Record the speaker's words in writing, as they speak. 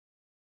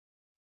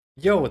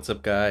Yo, what's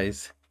up,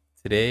 guys?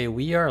 Today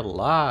we are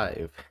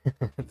live.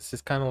 This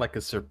is kind of like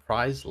a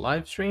surprise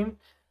live stream.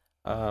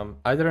 I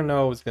didn't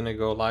know I was gonna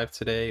go live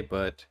today,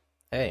 but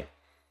hey,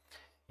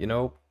 you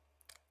know,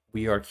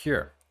 we are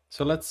here.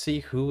 So let's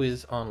see who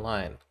is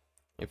online.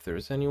 If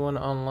there's anyone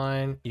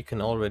online, you can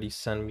already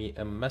send me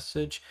a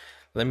message.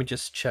 Let me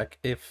just check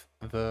if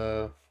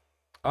the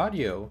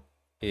audio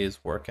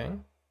is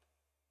working.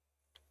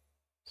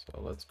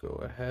 So let's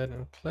go ahead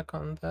and click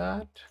on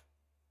that.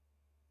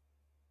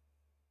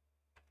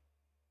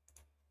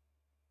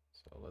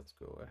 So let's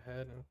go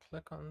ahead and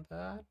click on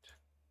that.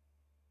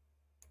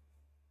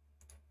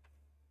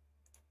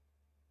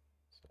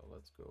 So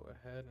let's go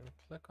ahead and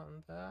click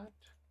on that.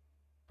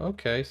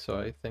 Okay, so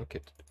I think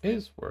it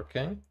is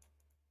working.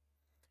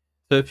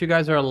 So if you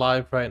guys are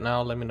live right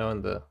now, let me know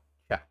in the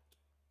chat.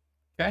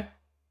 Okay?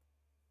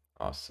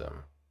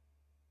 Awesome.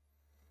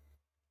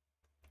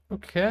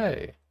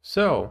 Okay,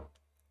 so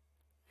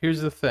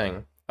here's the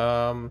thing.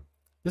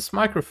 This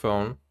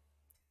microphone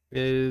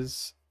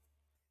is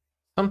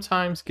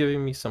sometimes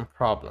giving me some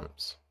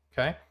problems,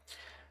 okay?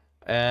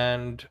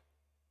 And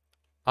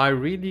I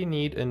really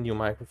need a new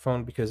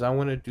microphone because I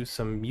want to do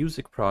some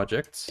music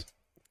projects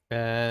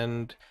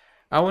and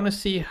I want to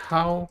see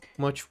how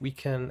much we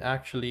can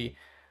actually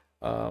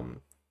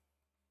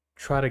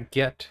try to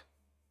get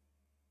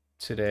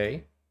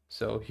today.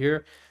 So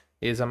here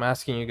is I'm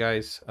asking you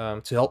guys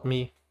to help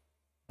me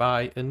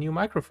buy a new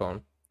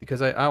microphone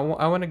because I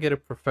want to get a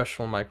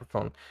professional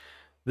microphone.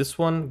 This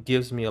one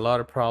gives me a lot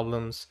of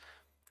problems,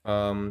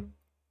 and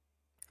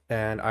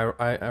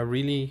I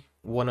really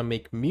want to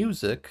make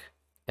music,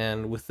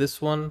 and with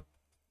this one,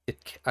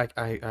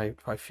 I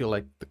feel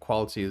like the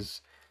quality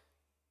is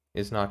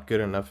not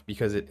good enough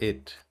because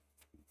it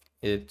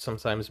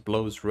sometimes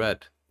blows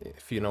red,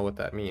 if you know what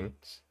that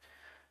means.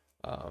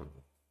 Um,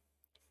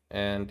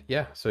 and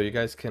yeah, so you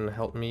guys can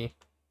help me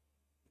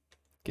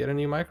get a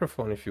new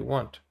microphone if you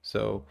want.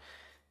 So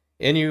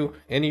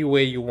any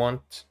way you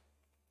want.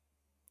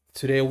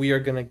 Today we are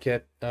gonna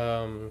get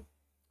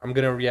I'm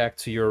gonna react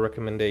to your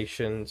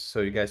recommendations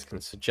so you guys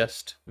can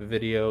suggest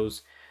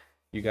videos.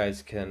 You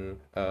guys can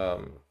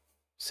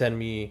send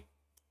me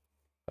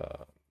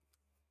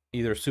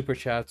either super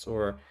chats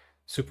or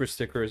super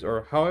stickers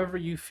or however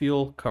you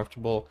feel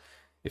comfortable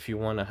if you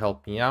want to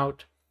help me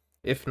out.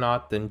 If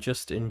not, then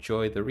just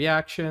enjoy the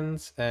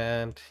reactions.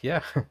 And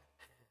yeah,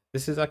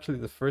 this is actually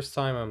the first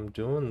time I'm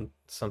doing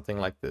something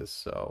like this.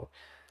 So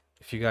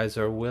if you guys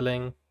are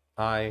willing,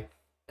 I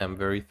am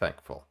very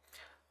thankful.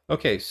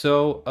 Okay,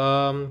 so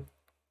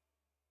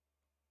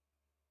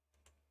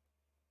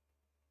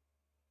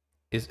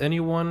is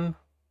anyone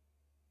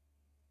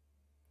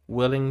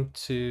willing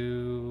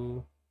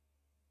to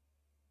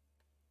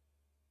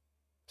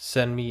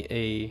send me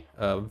a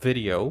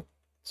video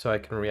so I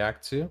can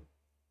react to?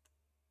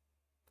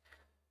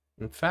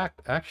 In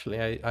fact,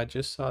 actually, I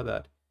just saw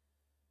that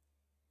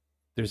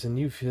there's a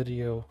new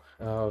video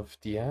of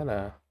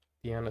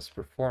Diana's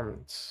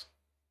performance.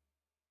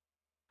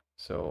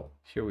 So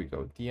here we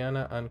go,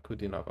 Diana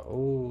Ankudinova.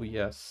 Oh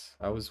yes,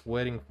 I was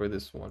waiting for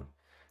this one.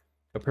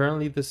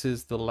 Apparently this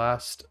is the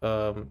last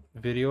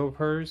video of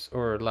hers,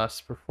 or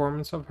last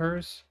performance of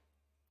hers.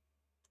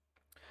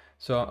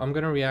 So I'm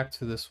gonna react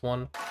to this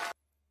one,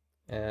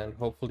 and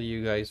hopefully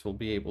you guys will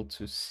be able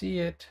to see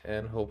it,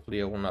 and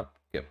hopefully I will not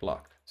get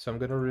blocked. So I'm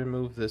gonna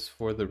remove this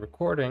for the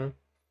recording,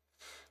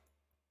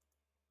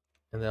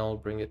 and then I'll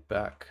bring it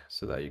back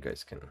so that you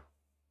guys can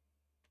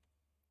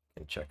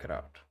check it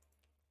out.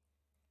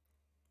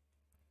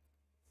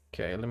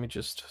 Okay, let me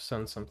just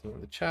send something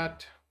in the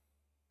chat.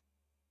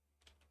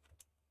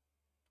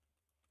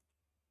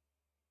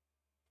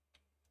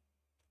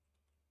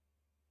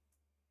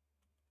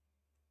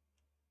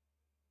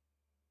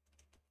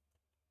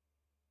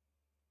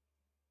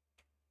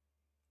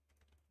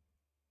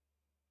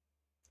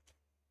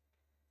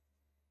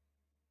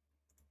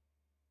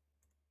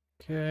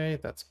 Okay,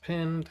 that's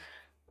pinned.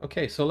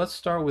 Okay, so let's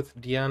start with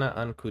Diana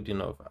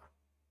Ankudinova.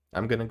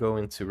 I'm gonna go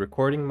into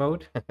recording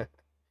mode.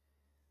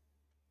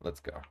 Let's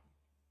go.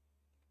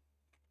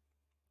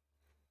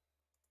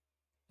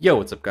 Yo,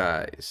 what's up,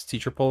 guys?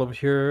 Teacher Paul over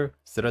here.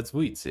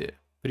 Здравствуйте.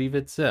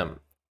 Привет всем.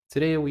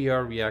 Today we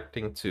are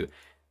reacting to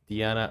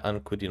Diana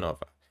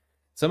Ankudinova.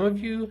 Some of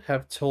you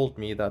have told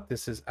me that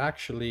this is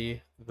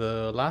actually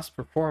the last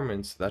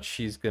performance that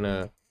she's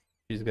gonna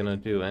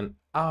do, and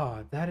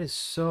that is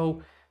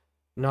so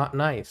not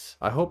nice.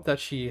 I hope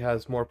that she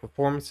has more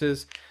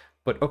performances,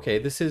 but okay,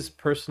 this is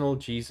Personal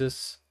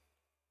Jesus.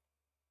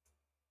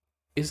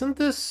 Isn't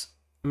this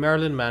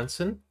Marilyn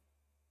Manson?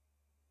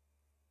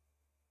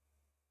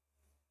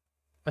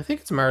 I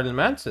think it's Marilyn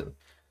Manson.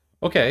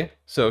 Okay,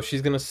 so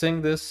she's gonna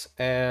sing this,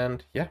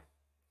 and yeah,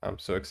 I'm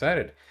so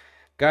excited.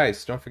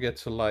 Guys, don't forget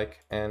to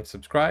like and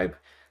subscribe.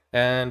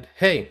 And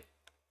hey,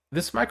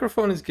 this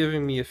microphone is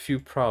giving me a few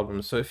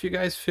problems, so if you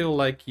guys feel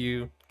like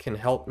you can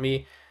help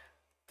me,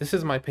 this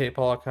is my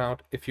PayPal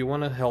account. If you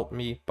want to help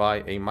me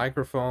buy a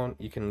microphone,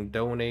 you can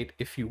donate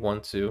if you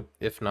want to.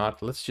 If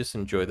not, let's just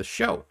enjoy the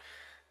show.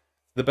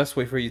 the best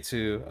way for you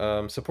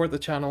to support the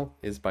channel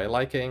is by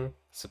liking,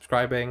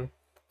 subscribing,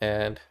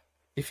 and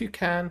if you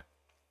can,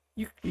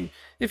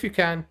 if you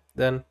can,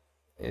 then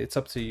it's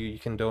up to you. You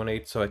can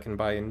donate so I can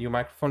buy a new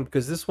microphone,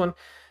 because this one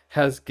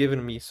has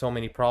given me so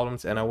many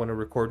problems and I want to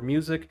record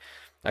music.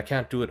 I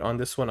can't do it on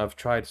this one. I've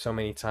tried so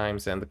many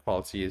times and the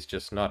quality is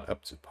just not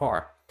up to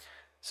par.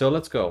 So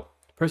let's go.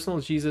 Personal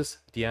Jesus,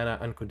 Diana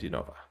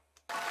Ankudinova.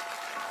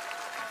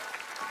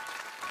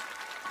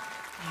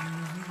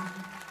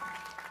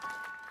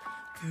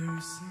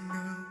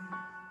 Personal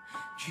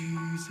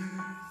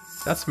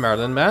Jesus. That's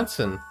Marilyn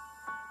Manson.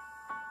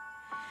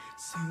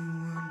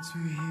 Someone to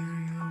hear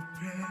your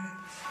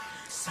prayers.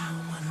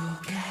 Someone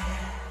who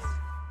cares.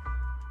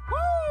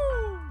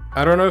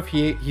 I don't know if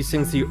he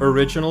sings the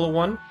original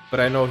one, but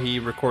I know he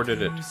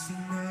recorded it.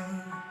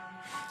 Personal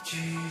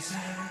Jesus.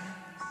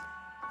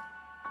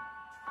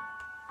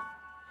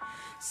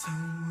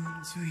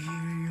 Someone to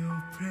hear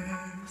your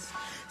prayers.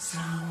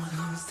 Someone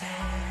who's there.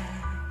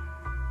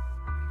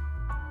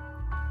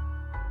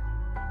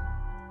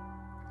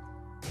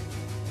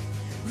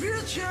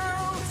 Reach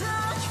out,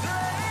 touch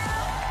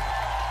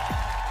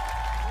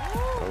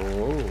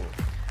Oh.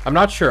 I'm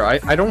not sure.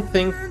 I don't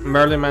think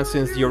Marilyn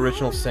Manson is the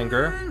original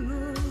singer,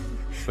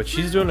 but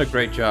she's doing a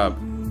great job.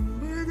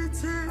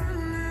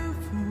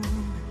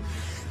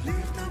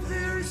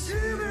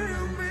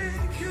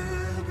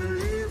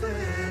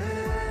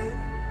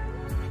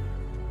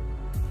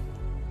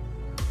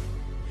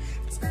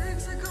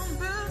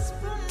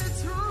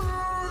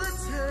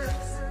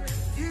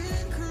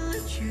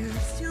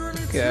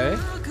 Okay.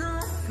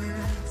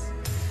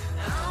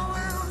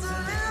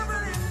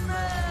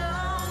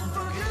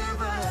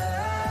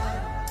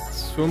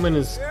 This woman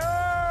is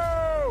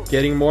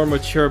getting more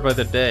mature by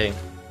the day.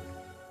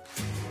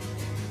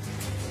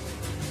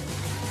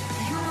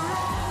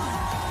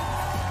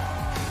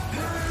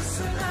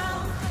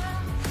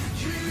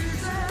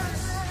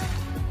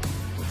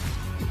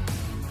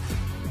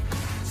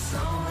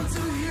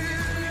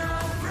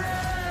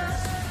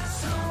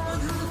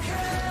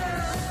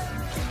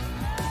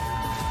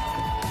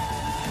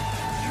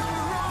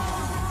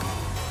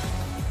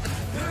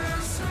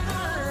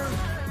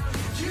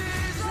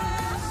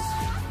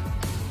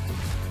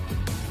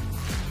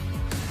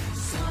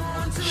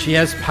 She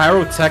has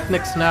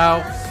pyrotechnics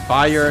now,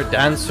 fire,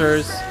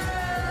 dancers.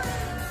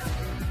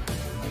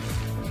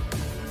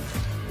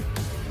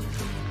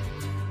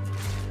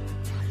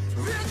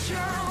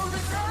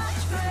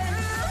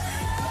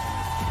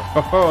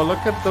 Oh, look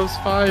at those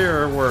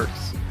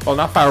fireworks. Well,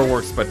 not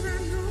fireworks, but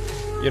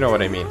you know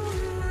what I mean.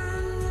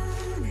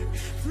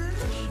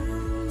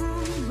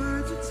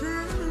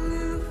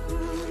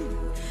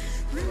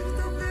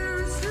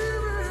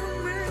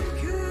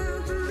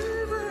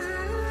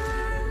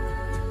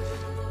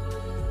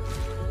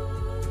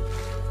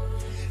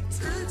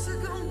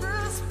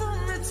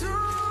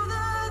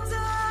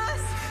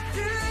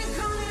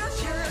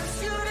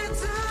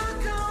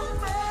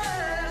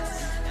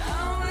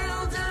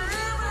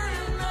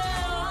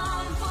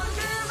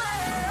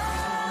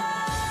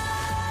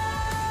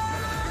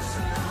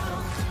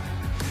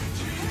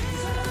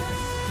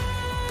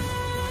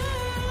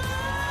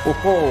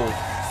 Oh,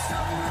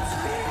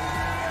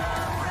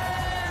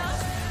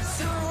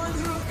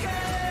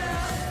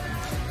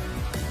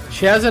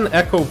 she has an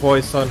echo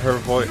voice on her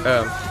voice,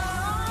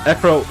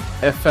 echo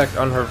effect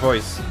on her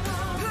voice.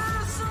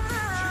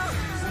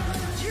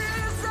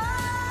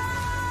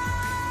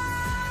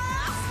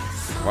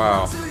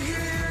 Wow.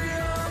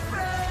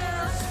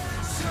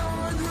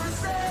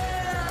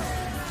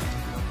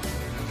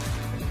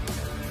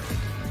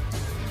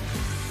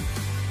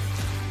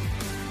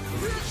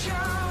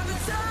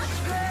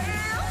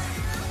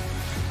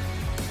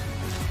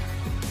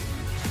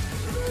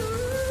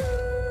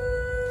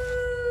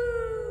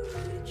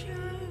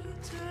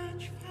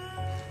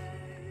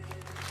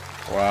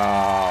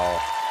 Wow.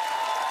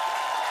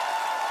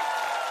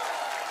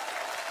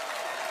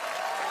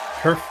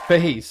 Her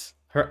face,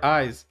 her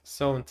eyes,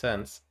 so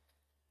intense.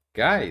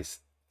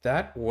 Guys,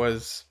 that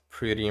was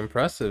pretty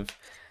impressive.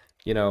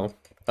 You know,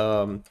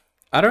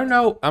 I don't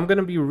know. I'm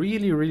gonna be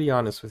really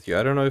honest with you.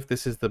 I don't know if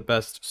this is the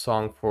best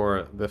song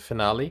for the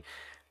finale.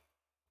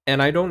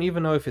 And I don't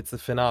even know if it's the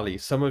finale.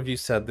 Some of you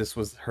said this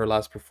was her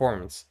last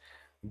performance,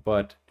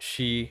 but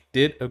she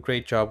did a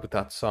great job with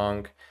that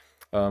song.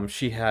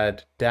 She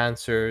had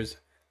dancers.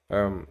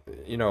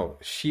 You know,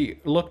 she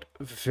looked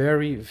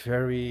very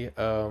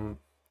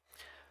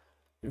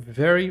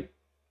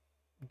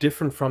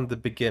different from the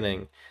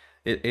beginning.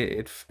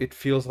 It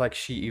feels like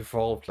she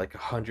evolved like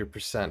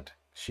 100%.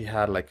 She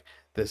had like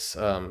this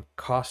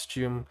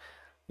costume,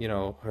 you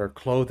know, her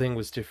clothing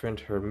was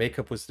different, her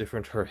makeup was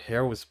different, her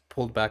hair was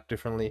pulled back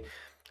differently.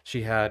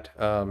 She had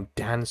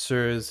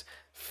dancers,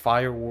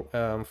 fire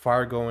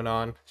going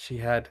on. She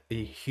had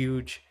a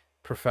huge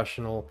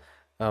professional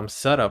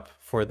setup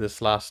for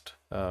this last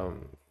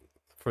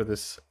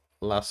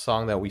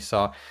song that we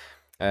saw,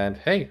 and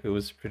hey, it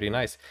was pretty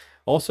nice.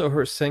 Also,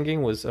 her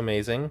singing was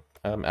amazing,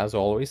 as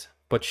always,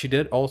 but she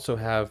did also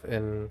have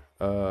an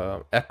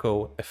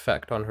echo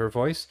effect on her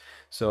voice,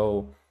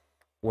 so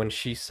when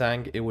she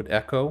sang, it would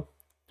echo,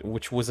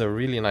 which was a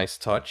really nice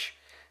touch.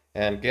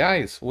 And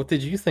guys, what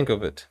did you think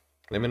of it?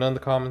 Let me know in the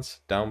comments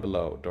down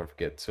below. Don't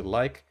forget to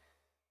like,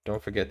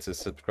 don't forget to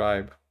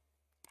subscribe,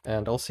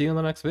 and I'll see you in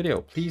the next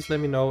video. Please let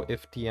me know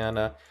if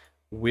Diana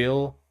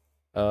will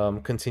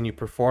continue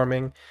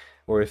performing,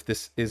 or if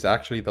this is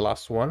actually the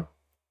last one.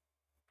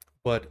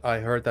 But I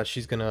heard that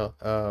she's gonna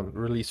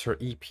release her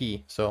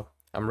EP, so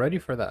I'm ready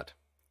for that.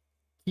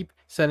 Keep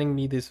sending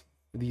me these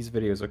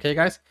videos, okay,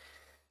 guys?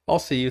 I'll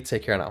see you.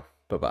 Take care now.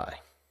 Bye-bye.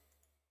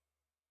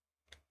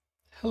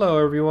 Hello,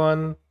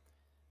 everyone.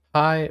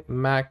 Hi,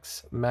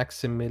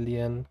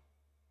 Maximilian.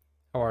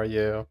 How are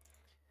you?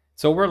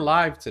 So we're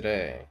live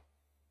today.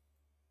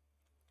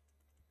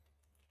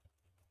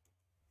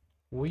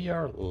 We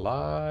are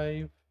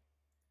live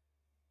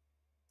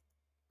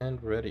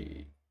and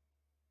ready.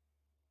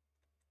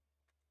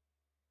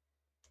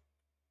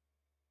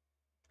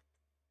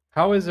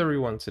 How is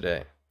everyone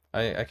today?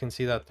 I can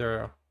see that there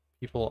are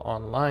people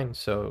online,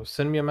 so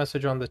send me a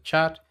message on the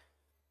chat.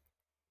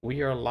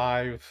 We are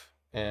live,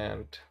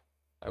 and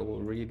I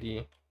will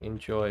really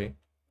enjoy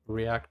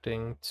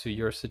reacting to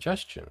your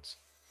suggestions.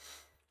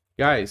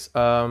 Guys,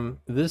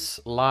 this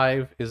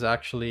live is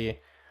actually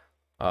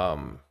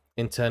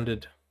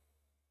intended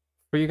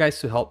for you guys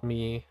to help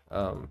me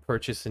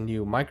purchase a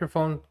new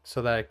microphone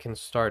so that I can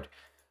start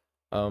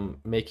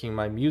making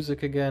my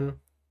music again.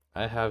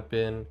 I have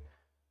been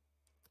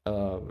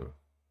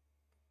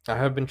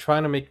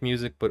trying to make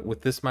music, but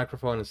with this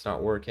microphone it's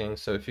not working.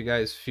 So if you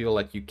guys feel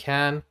like you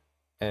can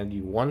and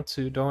you want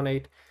to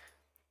donate,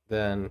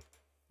 then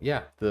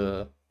yeah,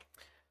 the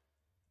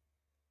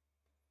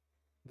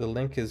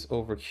link is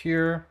over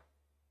here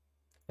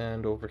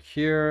and over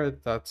here.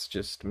 That's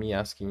just me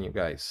asking you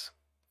guys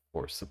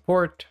for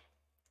support.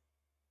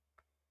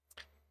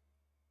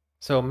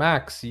 So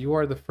Max, you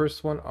are the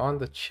first one on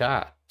the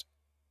chat.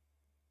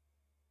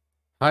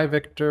 Hi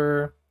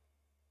Victor.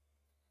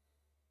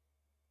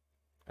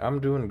 I'm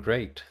doing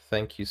great.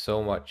 Thank you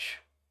so much.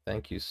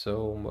 Thank you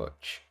so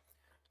much.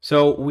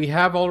 So we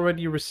have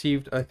already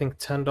received, I think,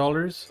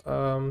 $10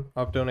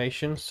 of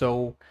donation.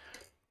 So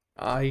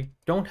I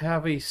don't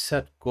have a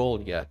set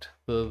goal yet.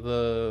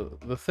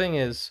 The thing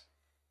is,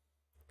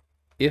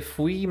 if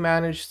we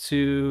manage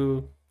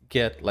to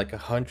get like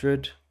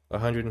 100,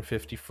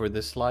 150 for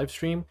this live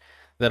stream,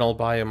 then I'll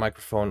buy a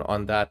microphone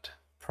on that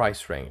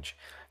price range.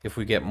 If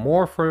we get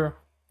more for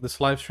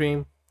this live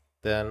stream,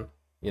 then,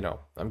 you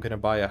know, I'm gonna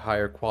buy a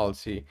higher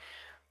quality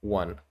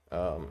one.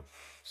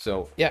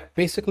 So yeah,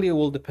 basically it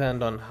will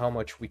depend on how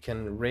much we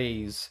can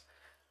raise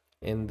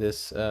in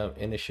this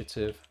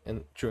initiative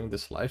and during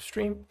this live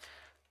stream.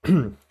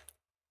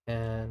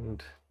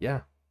 And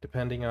yeah,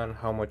 depending on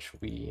how much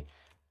we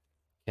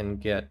can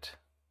get,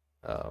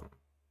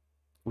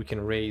 we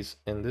can raise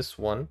in this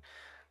one,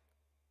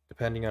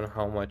 depending on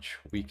how much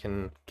we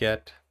can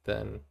get,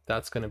 then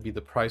that's going to be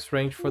the price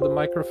range for the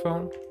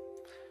microphone.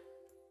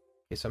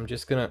 Okay, so I'm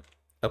just gonna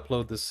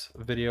upload this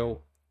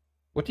video.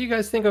 What do you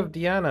guys think of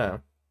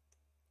Diana?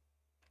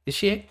 Is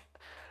she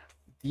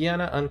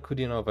Diana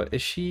Ankudinova?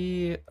 Is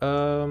she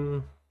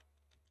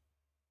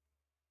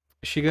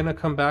gonna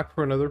come back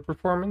for another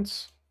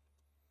performance?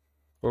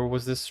 Or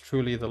was this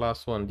truly the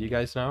last one? Do you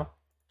guys know?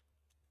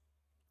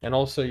 And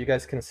also, you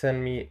guys can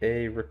send me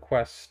a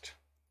request,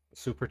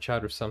 super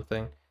chat or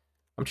something.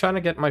 I'm trying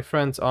to get my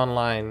friends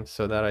online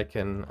so that I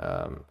can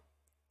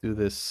do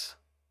this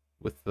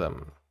with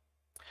them.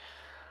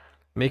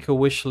 Make a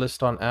wish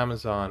list on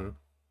Amazon.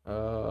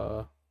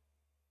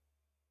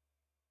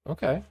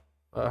 Okay.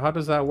 How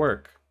does that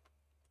work?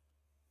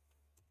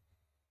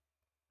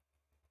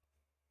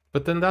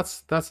 But then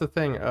that's the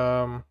thing.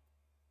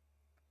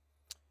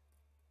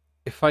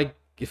 If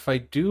I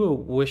do a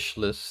wish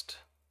list,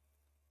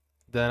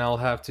 then I'll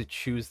have to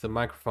choose the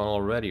microphone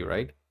already,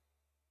 right?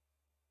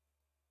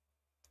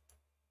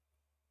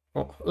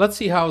 Well, let's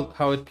see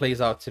how it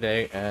plays out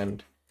today,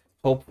 and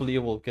hopefully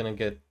we're gonna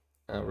get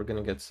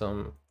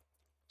some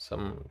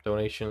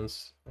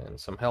donations and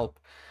some help.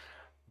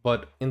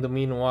 But in the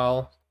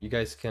meanwhile, you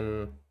guys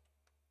can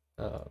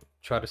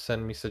try to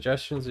send me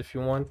suggestions if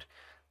you want.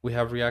 We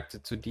have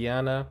reacted to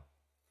Diana.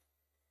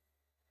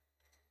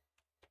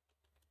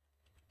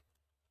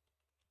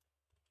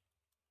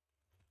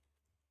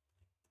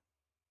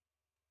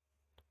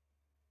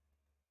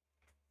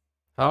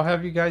 How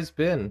have you guys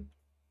been?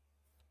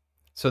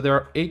 So there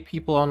are 8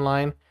 people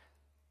online.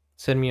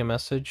 Send me a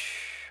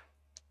message.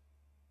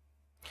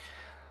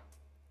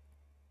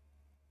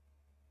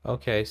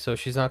 Okay, so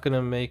she's not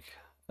gonna make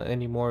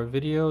any more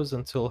videos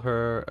until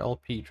her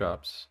LP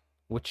drops,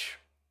 which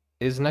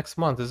is next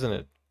month, isn't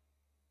it?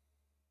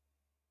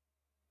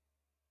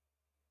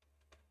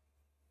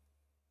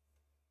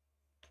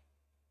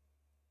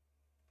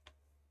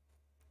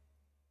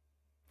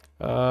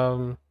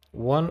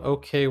 One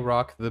OK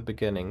Rock the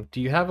beginning. Do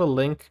you have a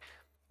link?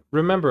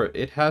 Remember,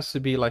 it has to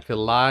be like a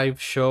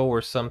live show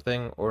or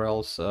something, or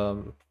else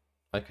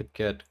I could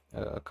get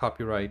a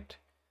copyright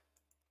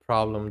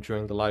problem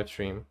during the live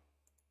stream.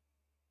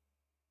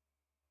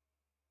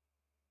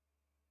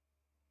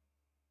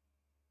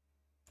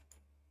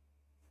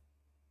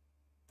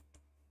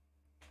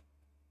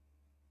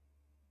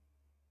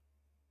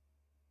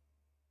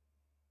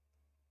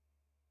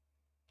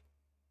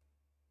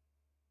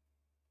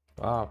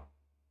 Wow.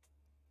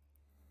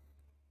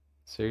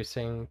 So you're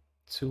saying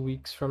 2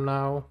 weeks from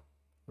now,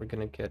 we're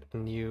gonna get a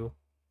new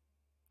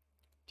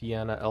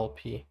Diana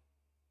LP.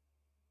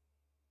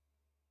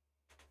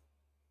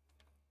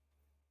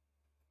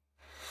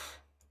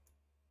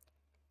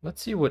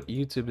 Let's see what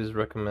YouTube is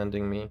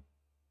recommending me.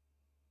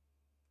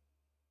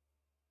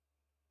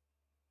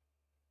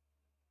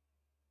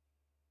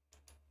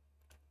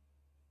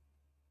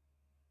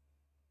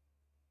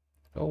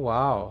 Oh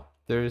wow,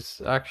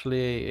 there's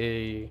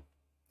actually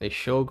a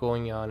show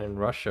going on in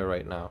Russia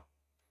right now.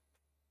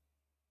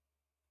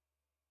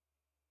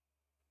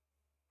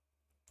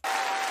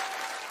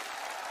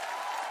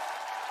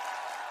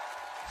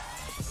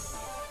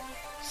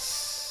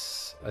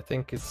 I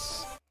think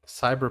it's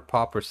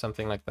Cyberpop or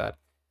something like that.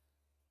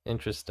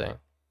 Interesting.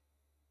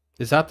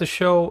 Is that the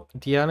show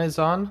Diana is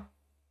on?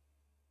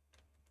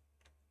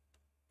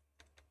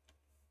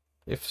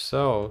 If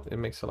so, it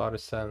makes a lot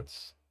of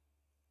sense.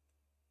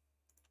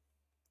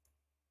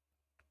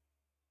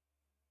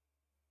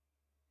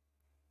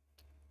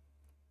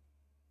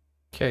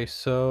 Okay,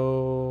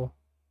 so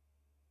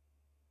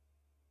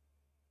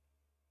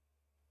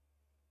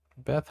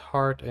Beth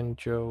Hart and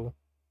Joe.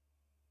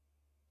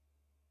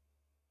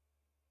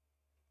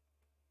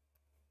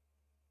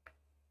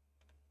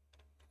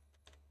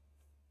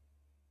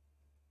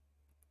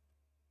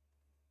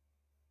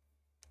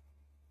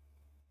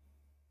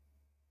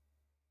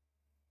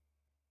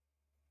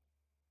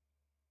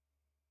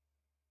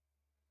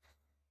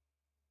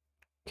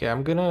 Okay,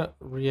 I'm gonna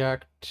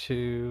react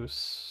to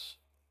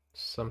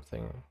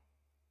something.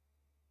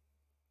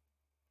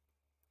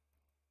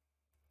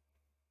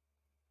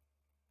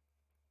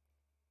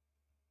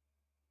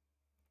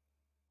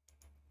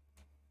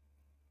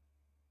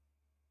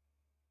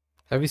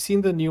 Have you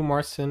seen the new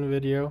Marcin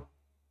video?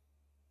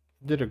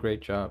 Did a great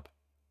job.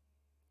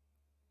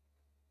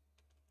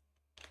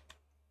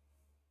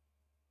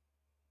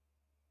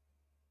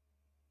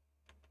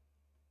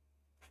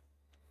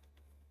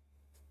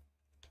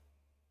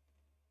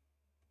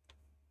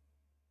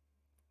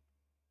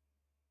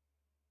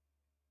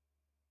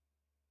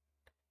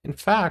 In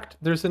fact,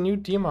 there's a new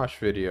Dimash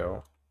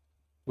video,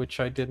 which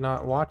I did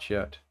not watch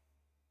yet.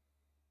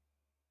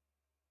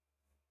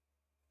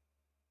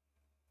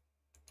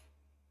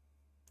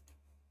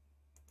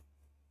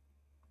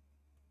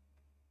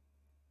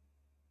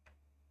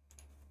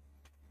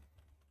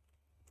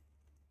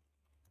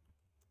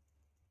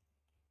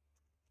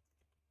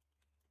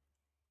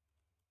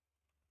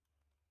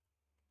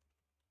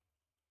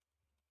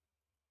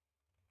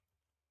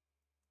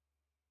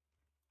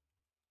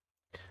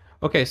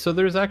 Okay, so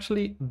there's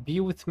actually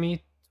Be With Me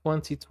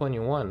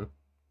 2021.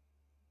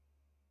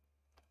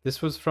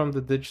 This was from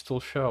the digital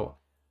show.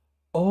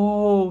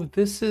 Oh,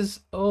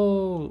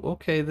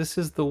 okay, this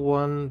is the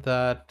one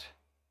that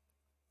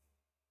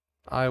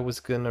I was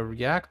gonna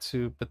react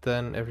to, but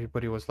then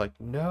everybody was like,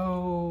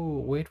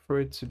 no, wait for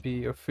it to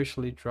be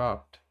officially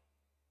dropped.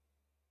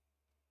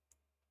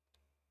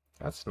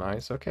 That's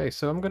nice. Okay,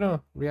 so I'm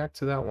gonna react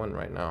to that one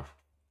right now.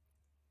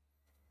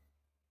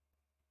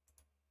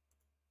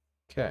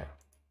 Okay.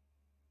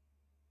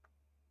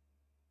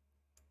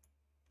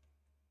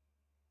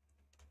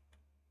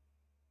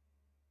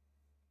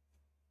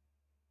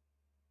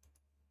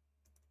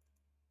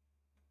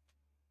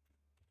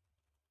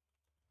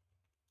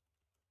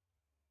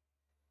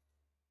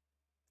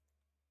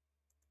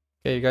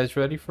 Okay, you guys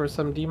ready for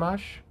some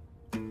Dimash?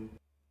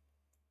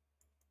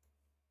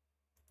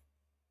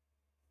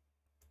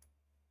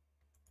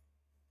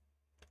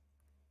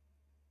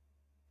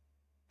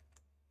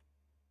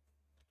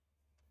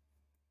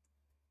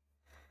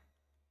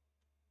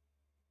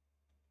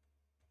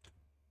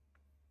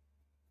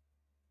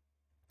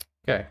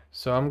 Okay,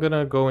 so I'm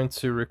gonna go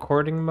into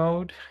recording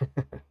mode.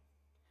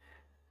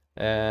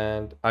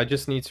 And I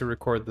just need to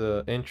record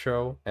the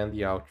intro and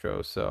the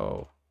outro,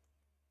 so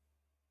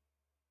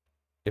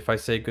if I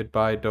say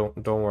goodbye, don't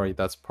worry,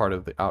 that's part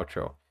of the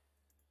outro.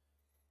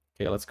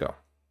 Okay, let's go.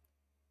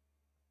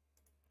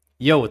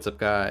 Yo, what's up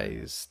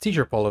guys?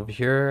 Teacher Paul over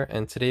here,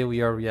 and today we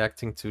are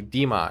reacting to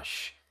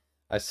Dimash.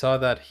 I saw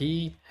that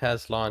he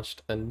has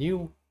launched a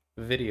new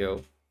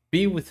video,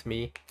 Be With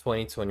Me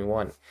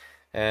 2021.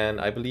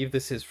 And I believe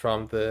this is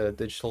from the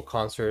digital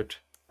concert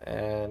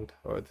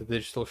or the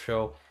digital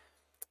show.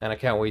 And I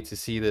can't wait to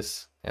see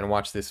this and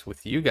watch this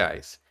with you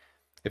guys.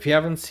 If you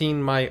haven't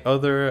seen my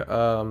other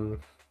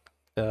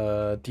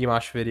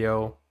Dimash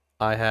video,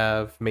 I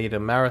have made a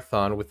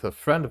marathon with a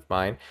friend of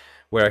mine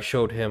where I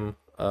showed him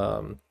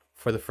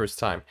for the first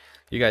time.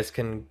 You guys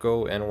can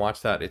go and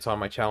watch that. It's on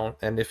my channel.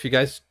 And if you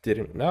guys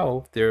didn't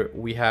know,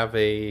 we have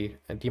a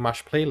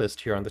Dimash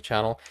playlist here on the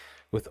channel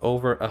with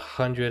over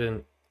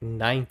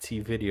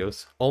 190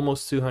 videos,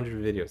 almost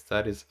 200 videos.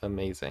 That is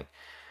amazing.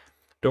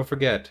 Don't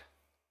forget,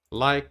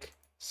 like,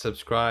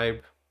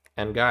 subscribe,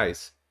 and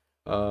guys,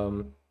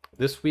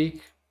 this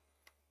week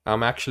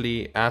I'm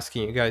actually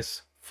asking you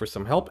guys for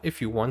some help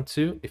if you want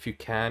to, if you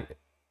can.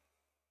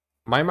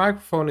 My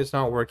microphone is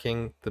not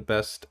working the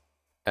best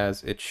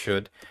as it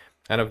should,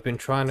 and I've been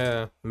trying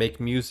to make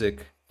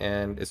music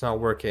and it's not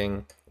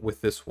working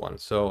with this one.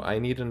 So I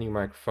need a new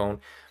microphone.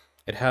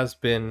 It has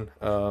been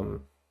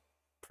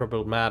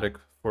problematic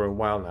for a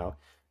while now.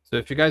 So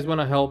if you guys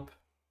want to help,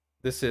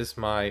 this is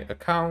my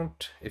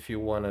account. If you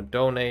want to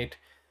donate,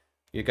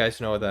 you guys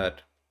know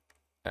that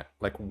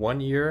like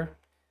 1 year,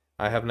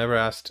 I have never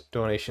asked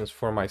donations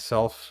for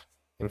myself.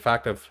 In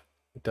fact, I've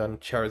done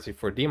charity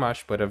for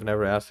Dimash, but I've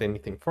never asked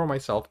anything for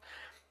myself.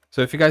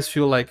 So if you guys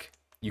feel like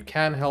you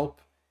can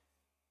help,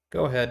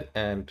 go ahead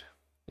and,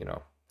 you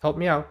know, help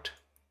me out.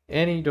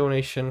 Any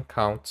donation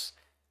counts.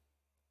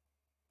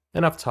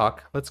 Enough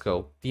talk. Let's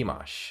go.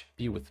 Dimash,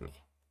 be with me.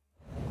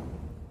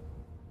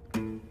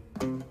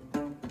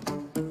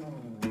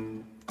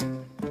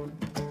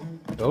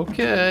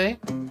 Okay.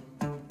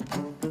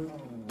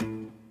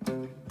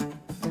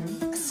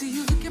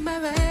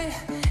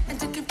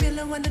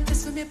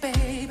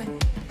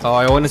 Oh,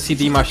 I want to see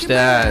Dimash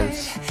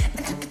dance.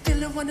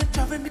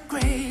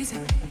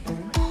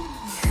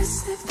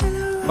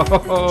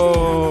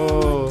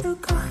 Oh.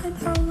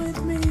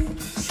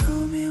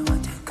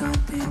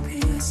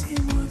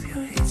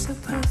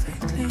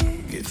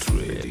 Get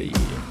ready,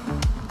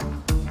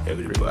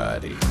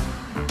 everybody.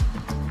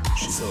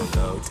 She's so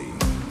naughty.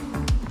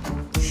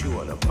 She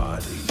wanna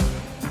party.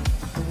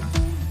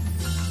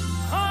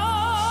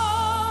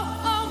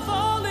 I'm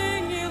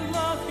falling in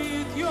love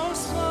with your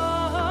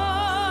smile.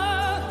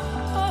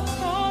 I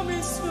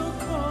promise you're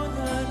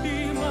gonna be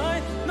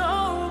mine.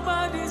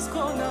 Nobody's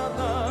gonna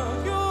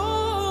love you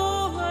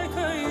like I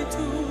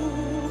do.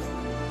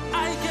 I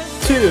can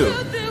Two.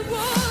 feel the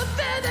world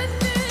that I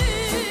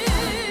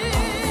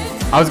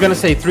need. I was gonna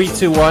say 3,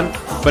 2, 1,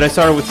 but I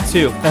started with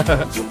 2.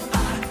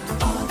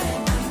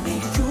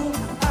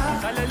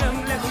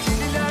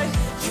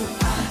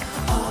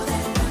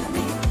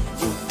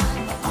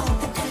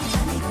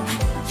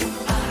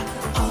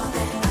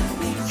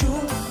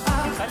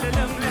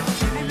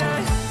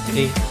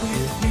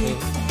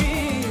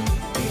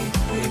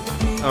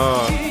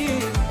 Oh,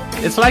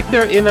 it's like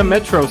they're in a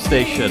metro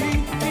station.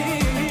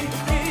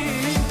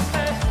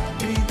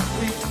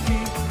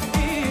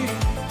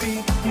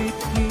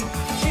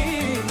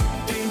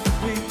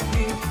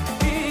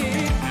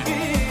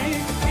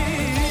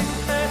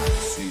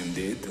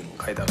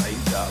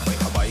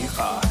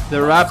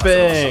 They're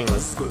rapping.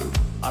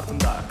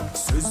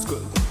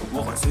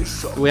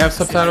 We have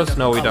subtitles?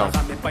 No, we don't.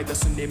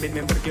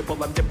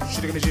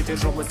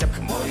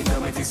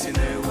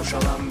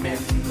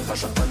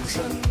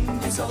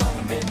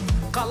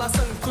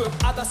 Қаласың көп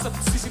адасып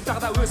сүйсің тағы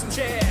да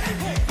өзімше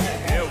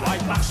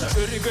айтпақшы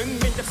жүрегің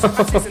мен деп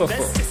соған сезімді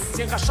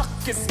сен ғашық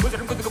кез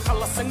мөлдірім күдігіп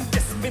қаласың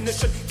дес мен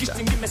үшін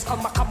ештеңе емес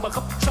қалма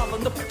қамығып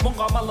жалынып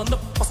мұңға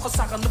малынып босқа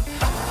сағынып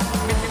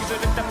мендегі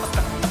жүректен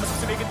мыстық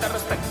сүреген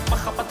тырыстық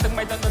махаббаттың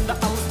майданында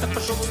алыстық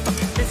бір жұлдыздық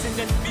мен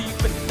сенен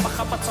биікпін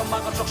махаббат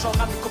салмағы жоқ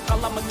жалған көп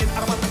қаламын мен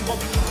арманың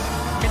болып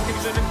мендегі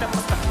жүректен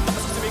мыстық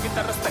сүреген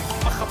тырыстық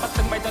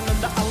махаббаттың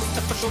майданында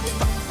алыстық бір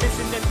жұлдыздық мен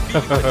сенен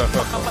биікпін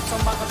махаббат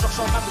салмағы жоқ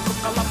жалған көп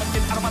қаламын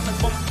мен арманың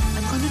болып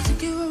I'm gonna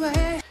take you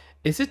away.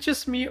 Is it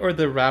just me or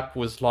the rap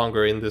was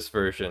longer in this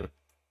version?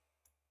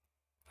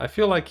 I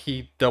feel like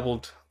he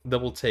double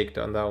taked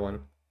on that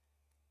one.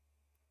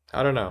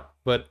 I don't know,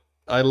 but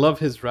I love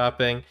his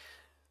rapping.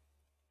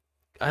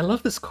 I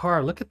love this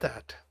car. Look at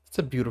that. It's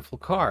a beautiful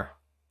car.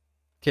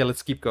 Okay,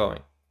 let's keep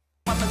going.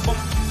 I'm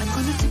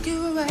gonna take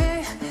you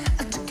away.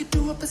 I took you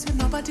to a place where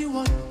nobody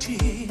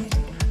wanted.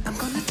 I'm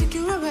gonna take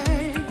you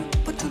away,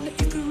 but only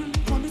if you really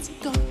promise,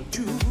 don't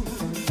you?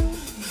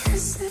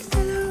 Yes, I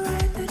feel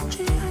alright that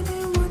you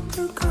honey want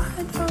to go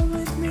ahead on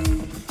with me.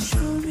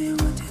 Show me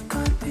what you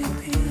got,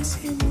 baby. I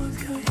see you move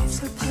your hips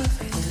so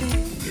perfectly.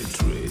 Get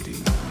ready,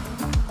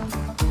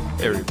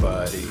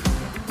 everybody.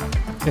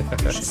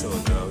 She's so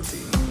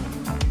naughty.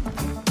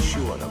 She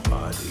wanna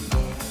party.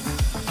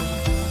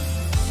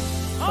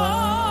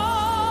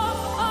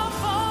 I'm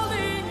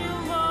falling in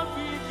love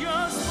with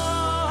your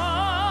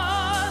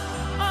smile.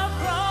 I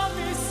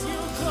promise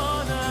you're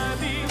gonna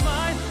be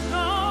mine.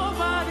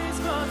 Nobody's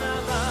gonna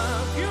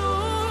love you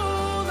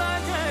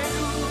like I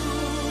do.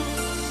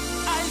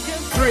 I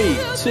can 3,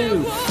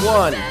 2,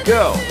 1,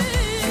 go.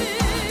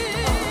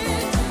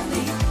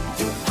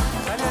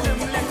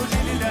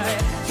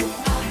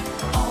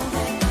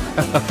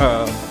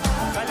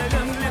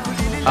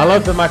 I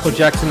love the Michael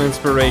Jackson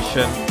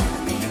inspiration.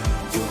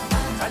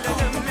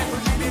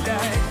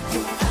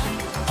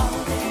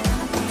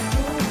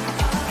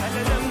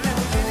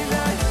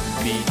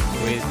 Be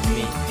with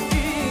me.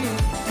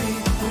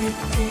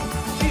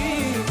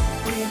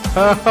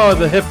 Oh,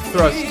 the hip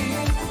thrust.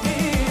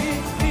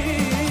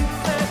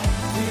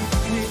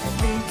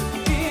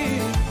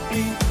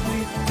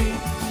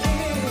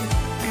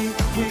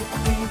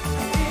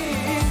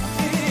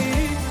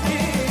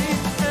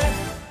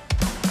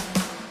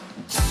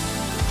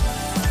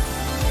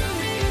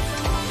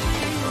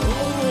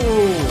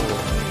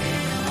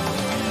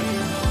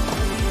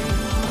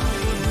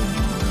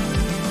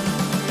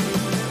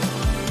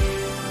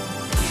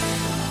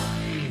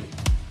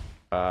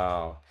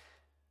 Wow.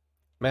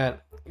 Man,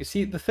 you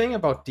see, the thing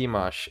about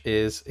Dimash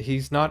is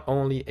he's not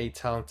only a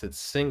talented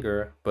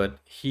singer, but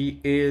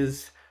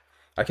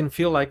I can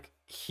feel like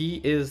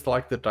he is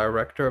like the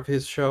director of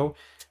his show.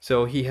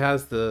 So he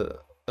has a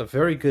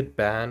very good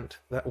band.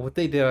 That what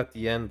they did at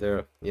the end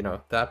there,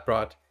 that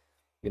brought,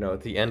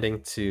 the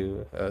ending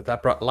to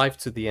that brought life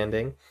to the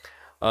ending.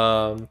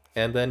 And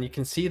then you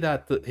can see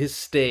that his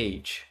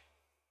stage,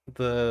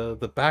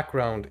 the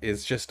background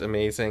is just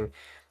amazing.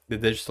 The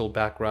digital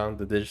background,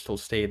 the digital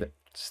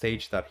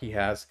stage that he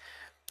has,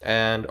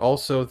 and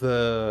also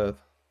the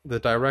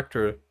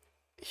director,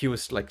 he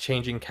was like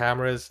changing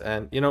cameras,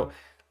 and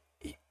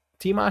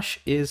Dimash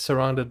is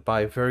surrounded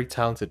by very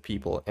talented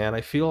people, and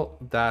I feel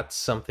that's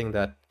something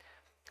that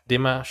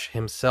Dimash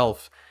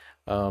himself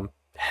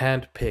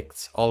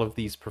handpicked all of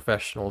these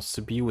professionals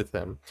to be with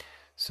him.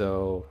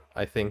 So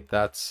I think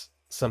that's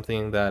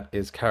something that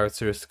is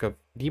characteristic of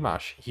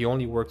Dimash. He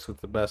only works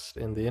with the best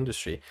in the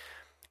industry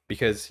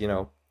because,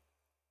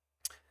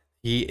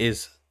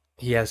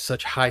 he has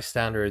such high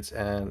standards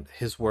and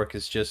his work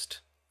is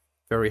just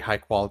very high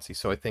quality.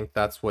 So I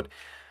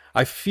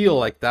feel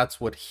like that's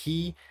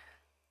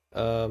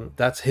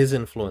his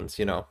influence.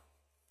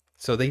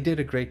 So they did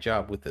a great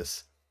job with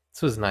this.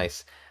 This was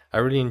nice. I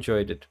really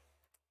enjoyed it.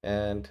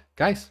 And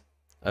guys,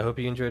 I hope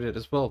you enjoyed it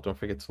as well. Don't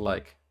forget to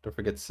like, don't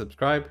forget to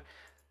subscribe.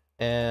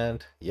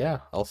 And yeah,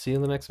 I'll see you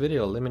in the next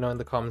video. Let me know in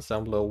the comments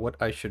down below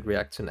what I should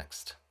react to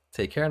next.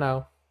 Take care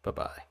now.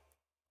 Bye-bye.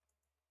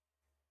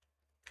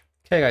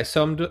 Okay guys,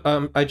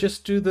 so I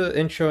just do the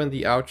intro and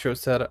the outro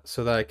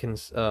so that I can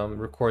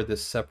record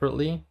this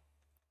separately.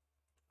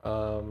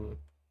 So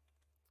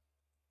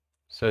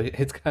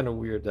it's kind of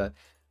weird that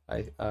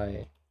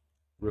I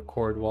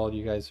record while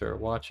you guys are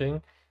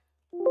watching,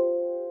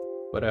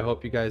 but I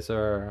hope you guys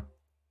are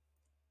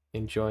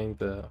enjoying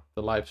the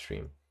live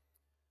stream.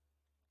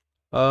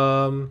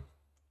 So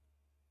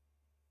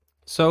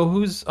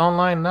who's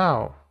online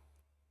now?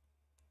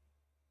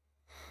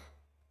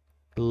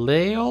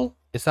 Lael?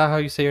 Is that how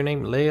you say your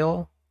name?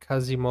 Lael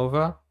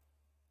Kazimova?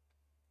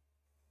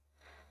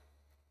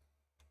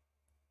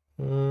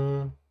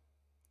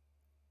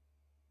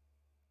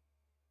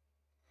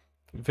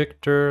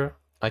 Victor,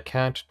 I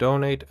can't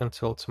donate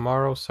until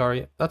tomorrow.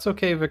 Sorry. That's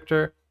okay,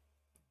 Victor.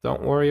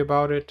 Don't worry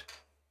about it.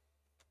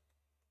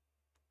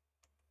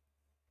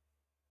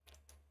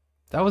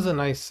 That was a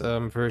nice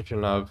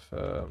version of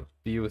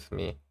Be With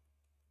Me.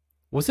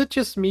 Was it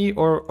just me,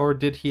 or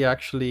did he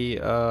actually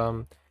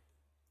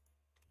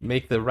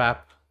make the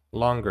rap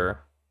longer?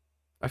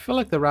 I feel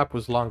like the rap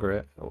was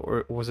longer,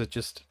 or was it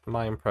just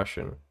my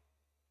impression?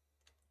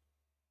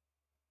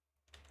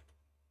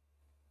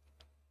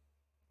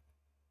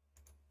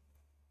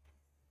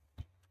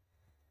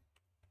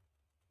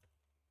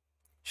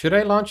 Should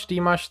I launch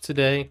Dimash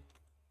today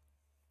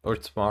or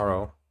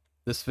tomorrow?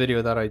 This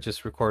video that I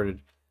just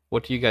recorded.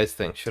 What do you guys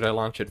think? Should I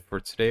launch it for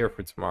today or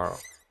for tomorrow?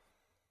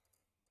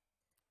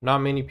 Not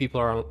many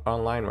people are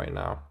online right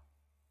now.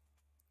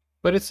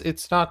 But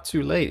it's not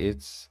too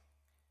late.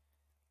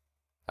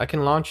 I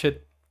can launch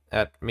it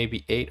at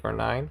maybe 8 or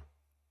 9.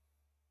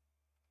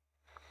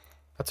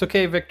 That's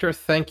okay, Victor.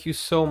 Thank you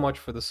so much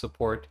for the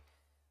support.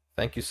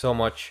 Thank you so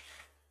much.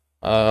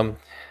 I'm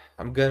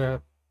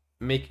gonna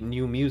make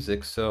new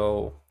music,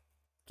 so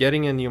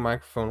getting a new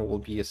microphone will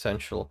be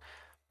essential,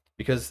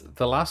 because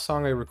the last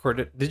song I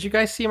recorded, did you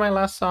guys see my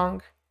last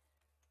song?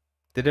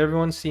 Did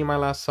everyone see my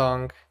last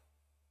song?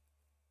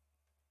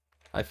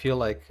 I feel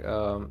like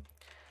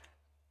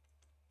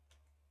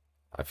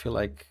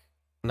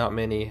not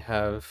many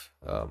have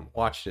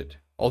watched it,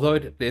 although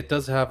it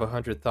does have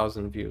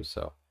 100,000 views.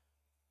 So,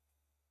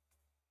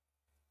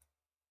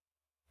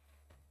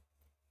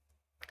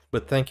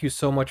 but thank you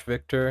so much,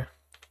 Victor.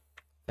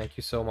 Thank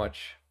you so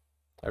much.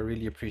 I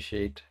really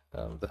appreciate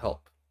the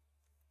help.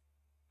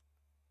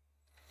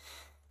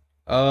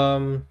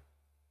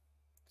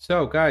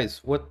 So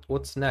guys,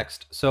 what's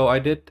next? So I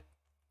did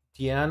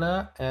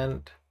Diana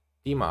and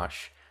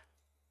Dimash.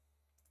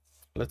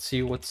 Let's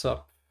see what's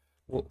up.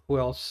 Who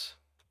else?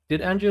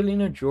 Did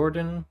Angelina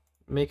Jordan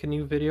make a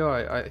new video?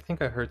 I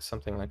think I heard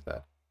something like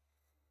that.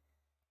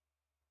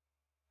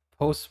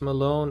 Post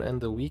Malone and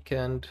The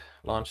Weeknd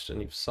launched a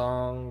new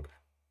song.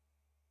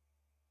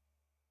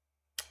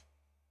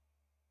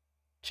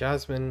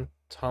 Jasmine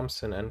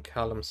Thompson and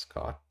Callum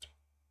Scott.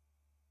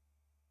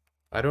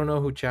 I don't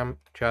know who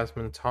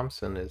Jasmine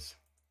Thompson is.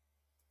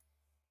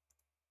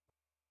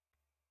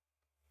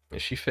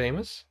 Is she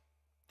famous?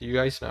 Do you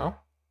guys know?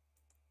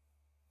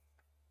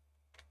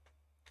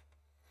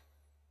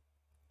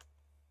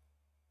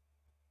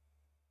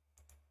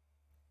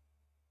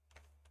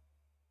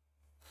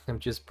 I'm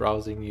just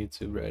browsing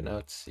YouTube right now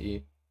to see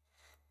if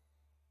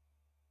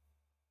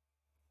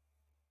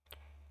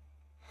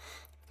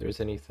there's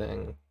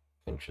anything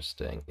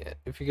interesting. Yeah,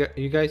 if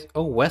you guys,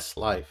 oh,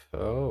 Westlife.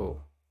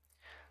 Oh,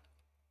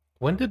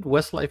 when did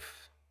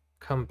Westlife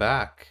come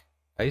back?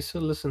 I used to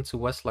listen to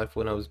Westlife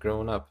when I was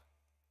growing up.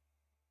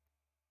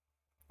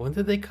 When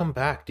did they come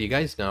back? Do you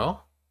guys know?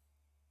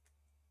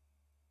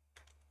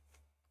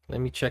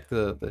 Let me check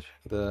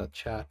the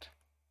chat.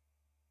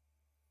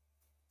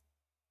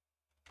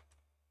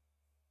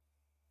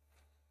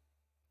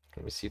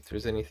 Let me see if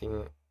there's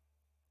anything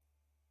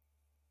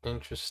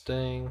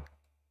interesting.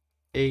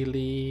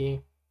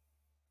 Ailey.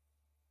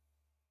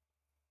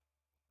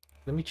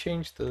 Let me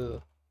change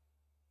the...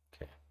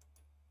 Okay.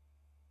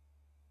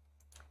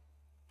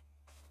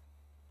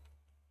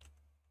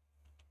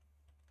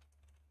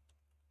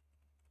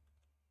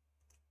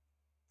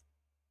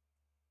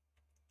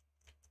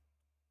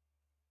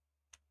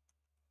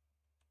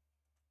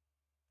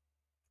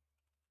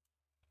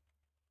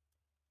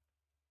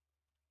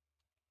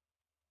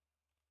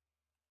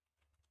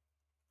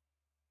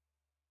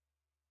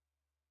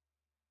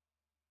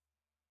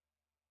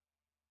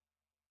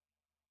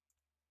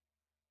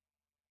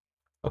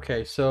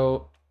 Okay,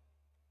 so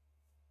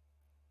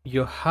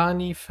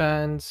Yohani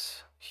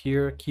fans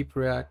here keep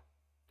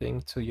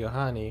reacting to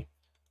Yohani.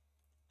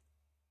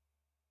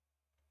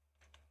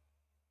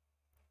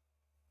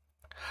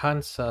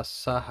 Hansa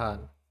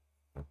Sahan.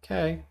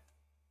 Okay.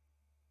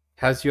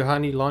 Has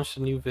Yohani launched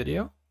a new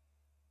video?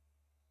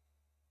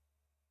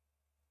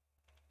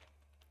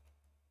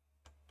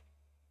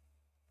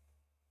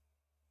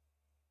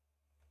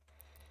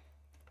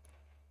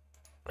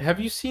 Have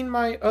you seen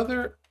my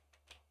other...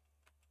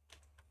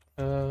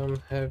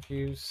 have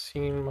you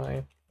seen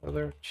my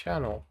other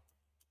channel?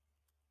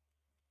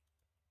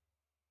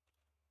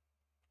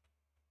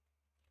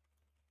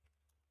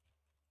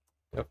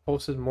 I've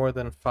posted more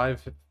than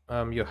 5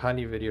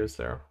 Yohani videos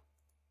there.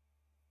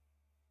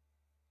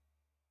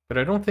 But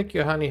I don't think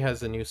Yohani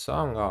has a new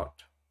song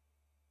out.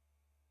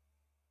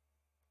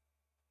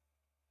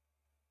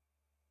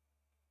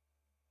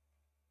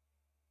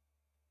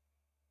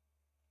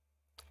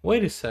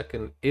 Wait a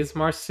second. Is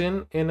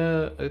Marcin in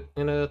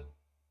a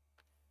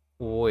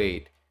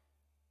wait.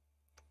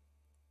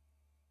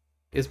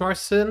 Is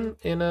Marcin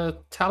in a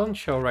talent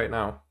show right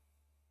now?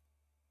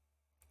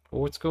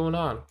 What's going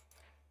on?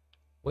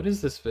 What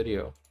is this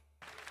video?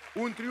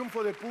 Un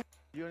triunfo de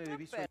milioni di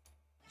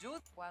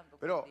visualizzazioni.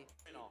 Però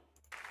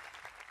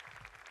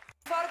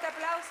Forte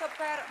applauso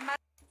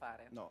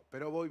per no,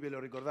 però voi ve lo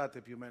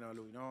ricordate più o meno a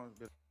lui, no?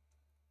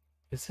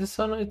 Is this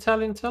on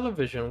Italian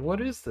television?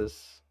 What is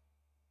this?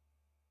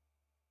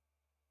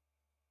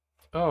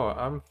 Oh,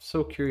 I'm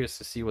so curious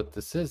to see what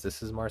this is.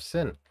 This is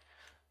Marcin.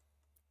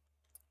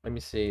 Let me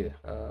see.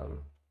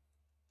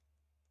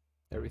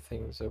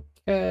 Everything's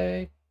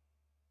okay.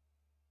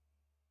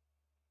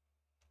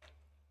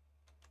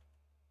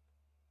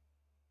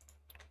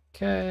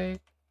 Okay.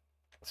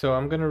 So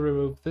I'm gonna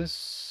remove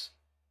this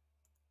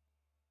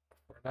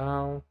for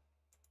now.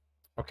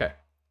 Okay.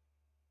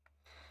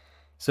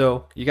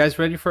 So you guys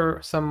ready for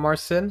some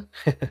Marcin?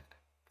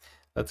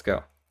 Let's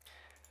go.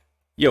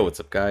 Yo, what's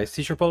up guys?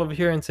 Teacher Paul over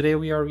here, and today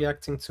we are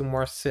reacting to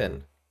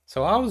Marcin.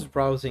 So I was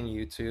browsing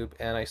YouTube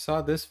and I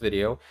saw this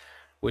video,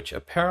 which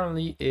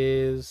apparently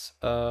is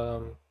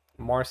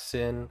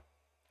Marcin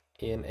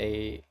in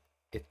a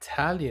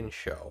Italian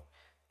show.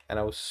 And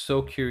I was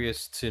so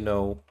curious to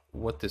know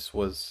what this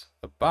was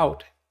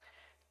about.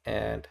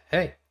 And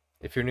hey,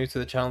 if you're new to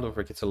the channel, don't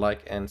forget to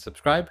like and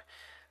subscribe.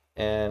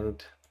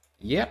 And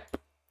yep,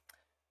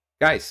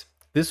 guys,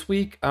 this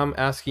week I'm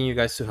asking you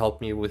guys to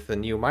help me with a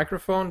new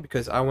microphone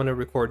because I want to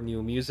record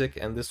new music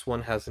and this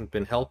one hasn't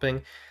been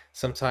helping.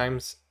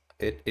 Sometimes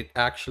it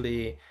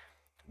actually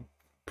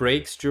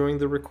breaks during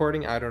the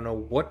recording. I don't know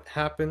what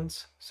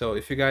happens. So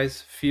if you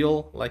guys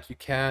feel like you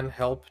can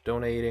help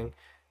donating,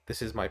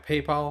 this is my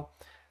PayPal.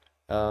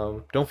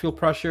 Don't feel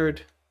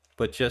pressured,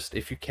 but just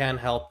if you can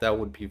help, that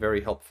would be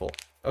very helpful.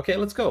 Okay,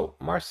 let's go.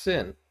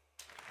 Marcin.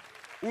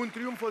 Un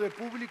trionfo del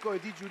pubblico e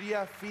di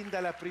giuria fin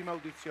dalla prima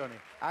audizione.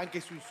 Anche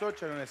sui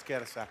social non è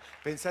scherza.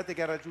 Pensate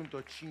che ha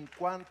raggiunto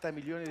 50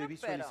 milioni di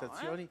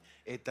visualizzazioni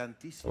e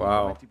tantissimi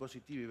commenti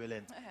positivi,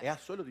 Belen. E ha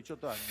solo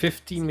 18 anni.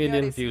 50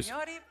 million views.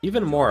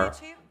 Even more.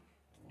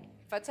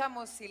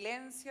 Facciamo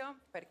silenzio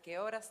perché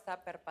ora sta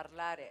per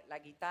parlare la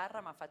chitarra,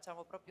 ma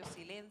facciamo proprio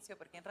silenzio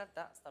perché in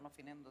realtà stanno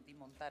finendo di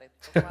montare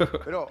tutto quanto.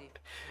 Però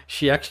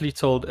she actually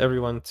told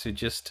everyone to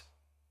just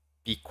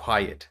be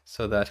quiet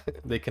so that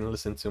they can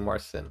listen to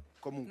Marcin.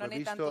 comunque Non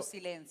è tanto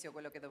silenzio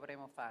quello che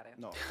dovremo fare.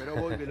 No, però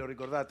voi ve lo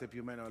ricordate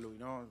più o meno a lui,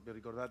 no? Vi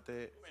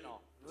ricordate? Come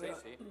no? Lui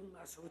è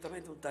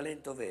assolutamente un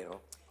talento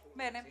vero.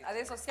 Bene,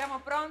 adesso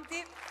siamo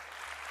pronti.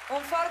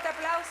 Un forte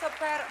applauso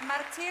per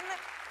Marcin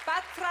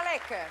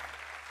Patralek.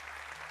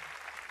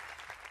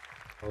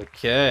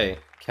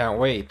 Okay, can't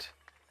wait.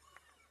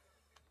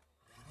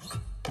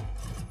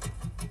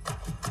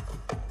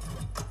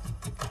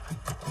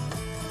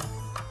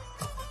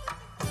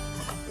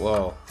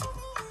 Whoa.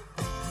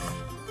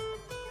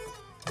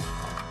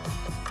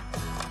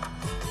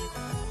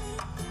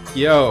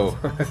 Yo.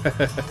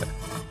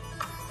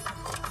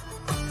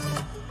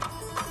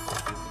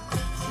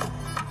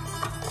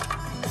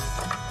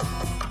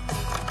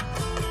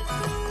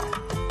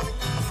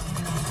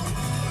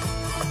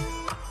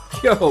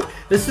 Yo,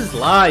 this is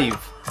live.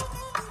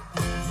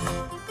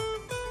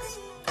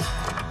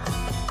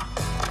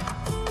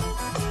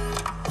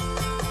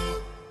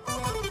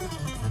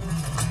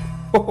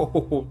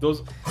 Oh,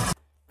 those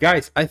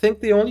guys, I think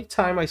the only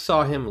time I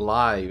saw him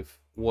live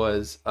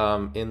was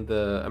in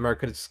the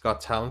America's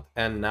Got Talent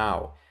and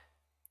now.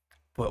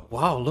 But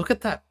wow, look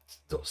at that!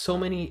 So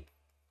many,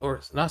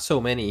 or not so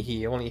many.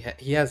 He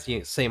has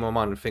the same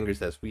amount of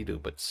fingers as we do,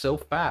 but so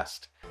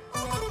fast.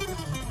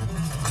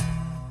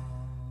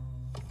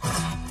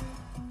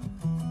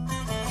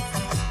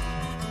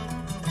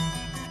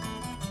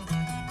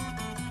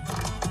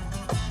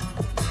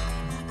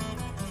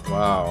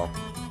 Wow.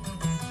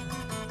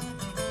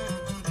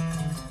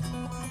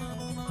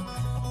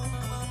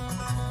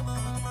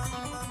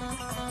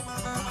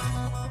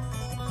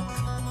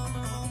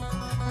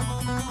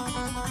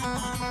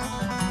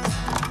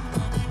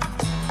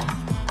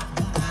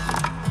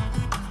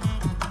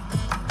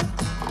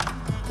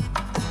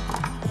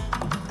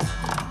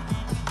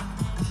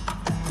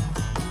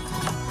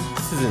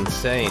 This is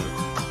insane.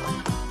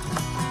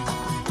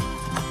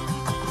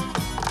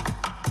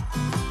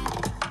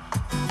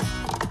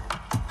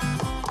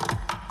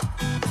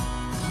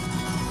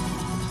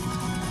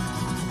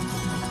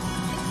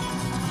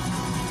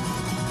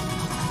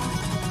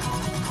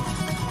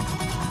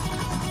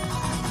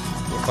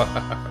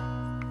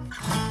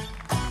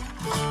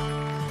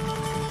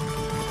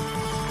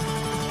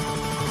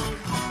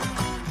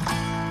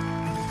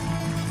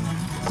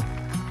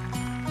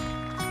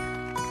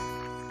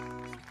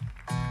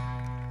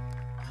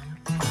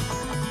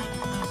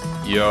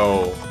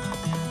 Yo,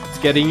 it's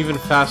getting even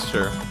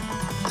faster.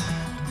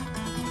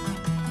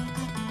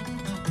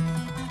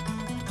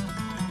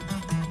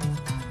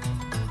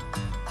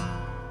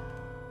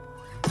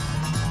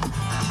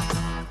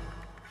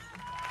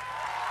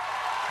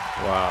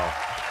 Wow.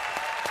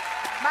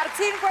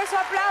 Marzin, questo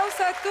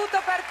applauso è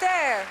tutto per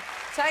te.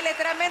 Ci hai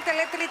letteralmente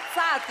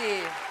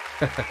elettrizzati.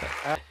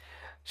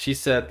 She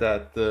said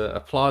that the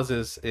applause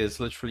is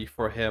literally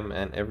for him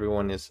and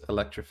everyone is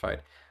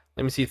electrified.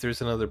 Let me see if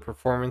there's another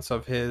performance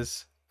of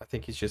his. I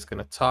think he's just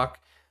gonna talk.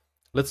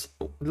 Let's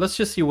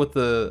just see what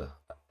the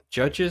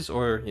judges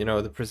or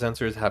the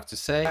presenters have to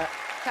say.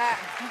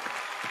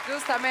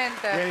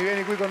 Giustamente.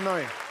 Vieni qui con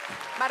noi.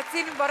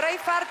 Marzin, vorrei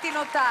farti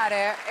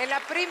notare, è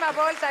la prima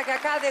volta che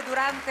accade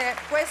durante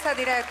questa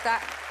diretta.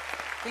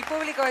 Il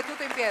pubblico è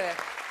tutto in piede.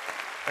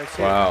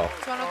 Sì. Wow.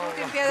 Sono tutti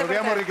in piede.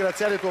 Dobbiamo per te.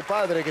 ringraziare tuo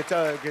padre che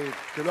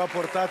lo ha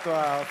portato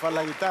a fare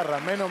la chitarra.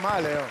 Meno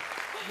male. Oh.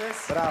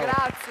 Bravo.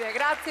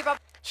 Grazie papà.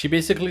 She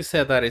basically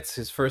said that it's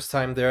his first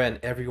time there and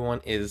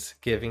everyone is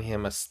giving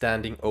him a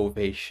standing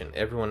ovation.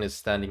 Everyone is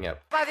standing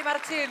up. Papà di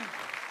Marzin.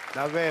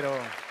 Davvero.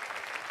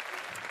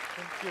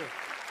 Thank you.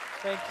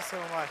 Thank you so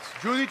much.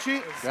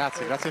 Giudici?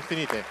 Grazie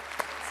infinite.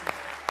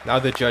 Now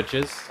the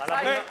judges.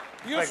 Beh,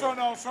 io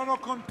sono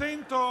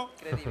contento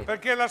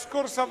perché la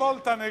scorsa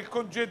volta nel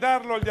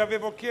congedarlo gli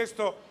avevo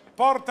chiesto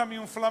portami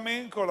un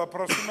flamenco la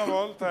prossima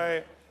volta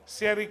e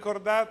si è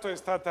ricordato, è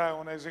stata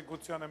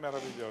un'esecuzione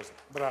meravigliosa.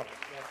 Bravo.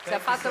 Ci ha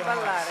fatto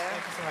ballare.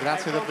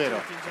 Grazie davvero.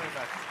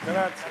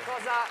 Grazie.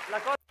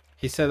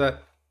 He said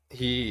that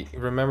he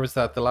remembers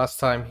that the last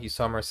time he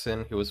saw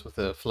Marzin, he was with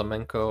a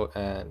flamenco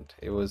and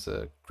it was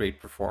a great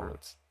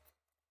performance.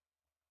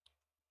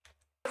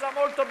 La cosa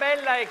molto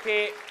bella è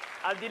che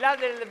al di là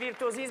del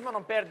virtuosismo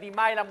non perdi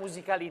mai la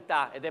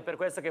musicalità ed è per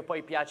questo che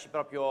poi piaci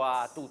proprio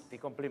a tutti.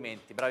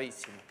 Complimenti,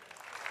 bravissimo.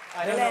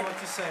 Non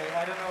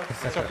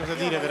so cosa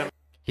dire veramente.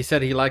 He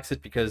said he likes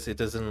it because it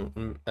doesn't.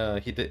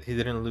 He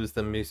didn't lose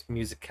the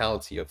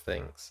musicality of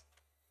things.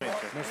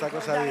 Non sa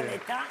cosa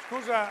dire.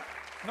 Scusa,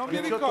 non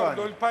mi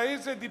ricordo il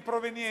paese di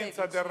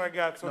provenienza del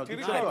ragazzo. No, Ti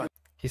 18 ricordi? anni.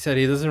 He said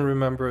he doesn't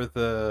remember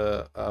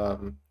the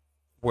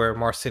where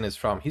Marzin is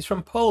from. He's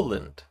from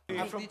Poland.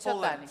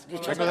 18 anni.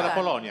 Vengo dalla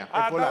Polonia.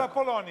 Ah, polacco. dalla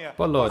Polonia.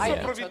 Polonia. Posso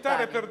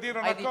approfittare per dire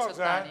una Hai 18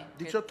 cosa? anni.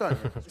 18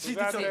 anni.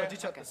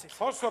 Scusate,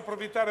 posso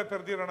approfittare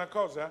per dire una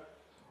cosa?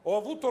 Ho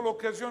avuto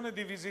l'occasione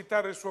di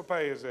visitare il suo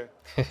paese.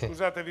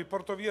 Scusate, vi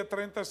porto via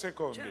 30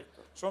 secondi.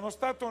 Sono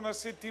stato una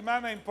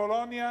settimana in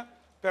Polonia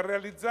per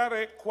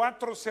realizzare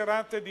 4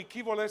 serate di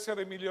Chi vuole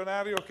essere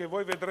milionario che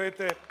voi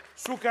vedrete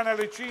su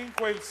Canale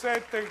 5 il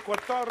 7, il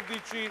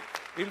 14,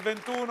 il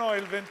 21 e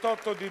il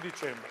 28 di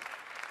dicembre.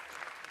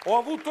 Ho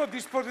avuto a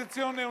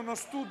disposizione uno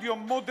studio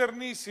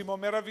modernissimo,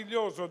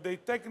 meraviglioso,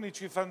 dei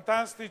tecnici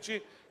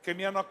fantastici che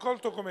mi hanno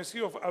accolto come se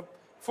io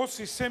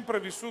fossi sempre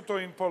vissuto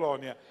in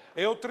Polonia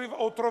e ho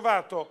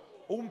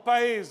trovato un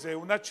paese,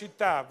 una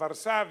città,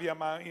 Varsavia,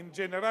 ma in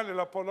generale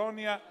la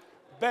Polonia,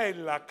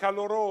 bella,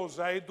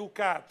 calorosa,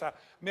 educata,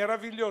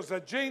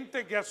 meravigliosa,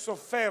 gente che ha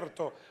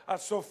sofferto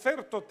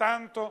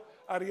tanto,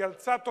 ha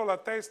rialzato la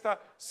testa,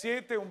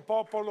 siete un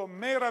popolo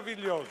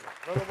meraviglioso.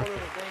 Ve lo volevo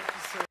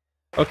dire.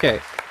 Okay.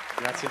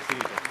 Grazie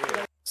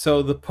infinite.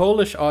 So the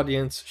Polish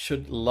audience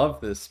should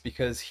love this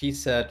because he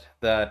said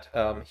that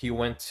he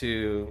went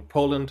to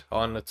Poland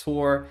on a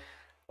tour,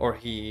 or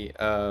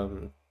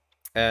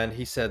and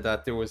he said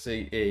that there was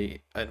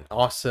an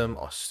awesome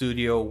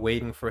studio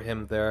waiting for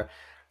him there,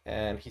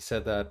 and he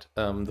said that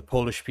the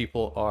Polish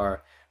people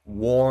are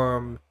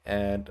warm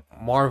and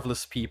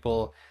marvelous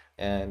people,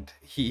 and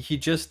he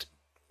just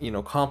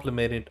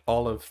complimented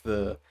all of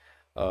the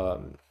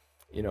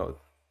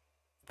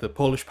the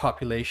Polish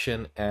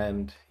population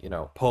and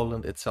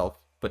Poland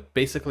itself. But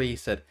basically he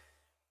said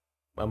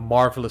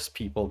marvelous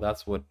people.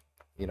 That's what,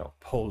 you know,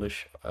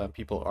 Polish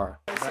people are.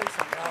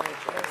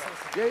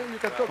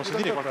 Posso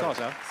dire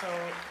qualcosa? So,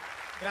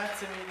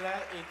 grazie mille.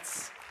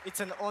 It's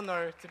an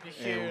honor to be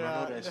here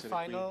in the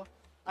final.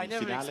 I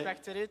never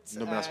expected it,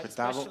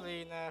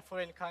 especially in a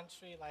foreign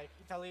country like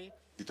Italy.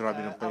 Di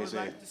trovarmi in un I would paese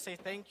like to say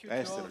thank you to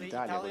all estero, the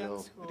l'Italia. Volevo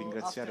Italians who,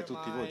 ringraziare after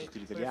tutti voi, my tutti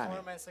gli italiani,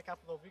 performance a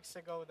couple of weeks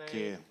ago, they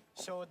che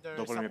showed their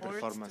dopo la mia support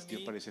performance to di un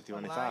me paio di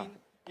settimane fa online.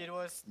 It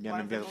was mi hanno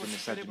one of the inviato dei most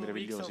messaggi incredible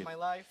weeks of meravigliosi. my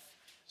life.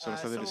 Sono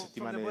state delle So from the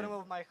settimane bottom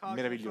of my heart,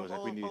 meravigliose, from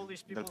all quindi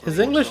Polish people dal His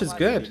who English watch is my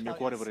good. il mio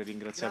cuore vorrei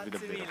ringraziarvi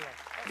Grazie davvero. mille.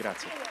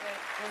 Grazie.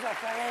 Cosa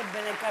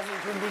farebbe nel caso in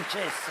cui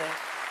vincesse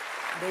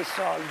dei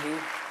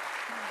soldi?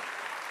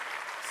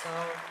 So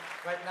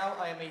right now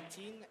I am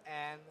 18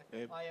 and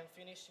Eh, I am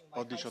finishing my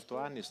ho high 18 school.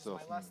 anni e This is sto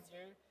my last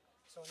year.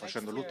 So next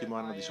facendo year l'ultimo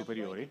anno I di am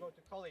superiori going to go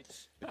to college.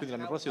 e quindi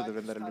l'anno And I would prossimo like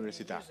dovrei andare to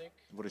all'università. study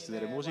music Vorrei in,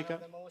 studiare one musica of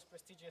the most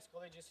prestigious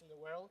colleges in the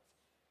world,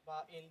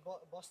 but in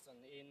Boston,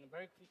 in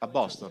Berkeley. a College of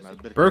Boston, al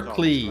Music.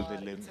 Berkeley.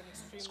 College, una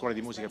delle scuole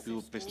di musica più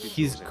He's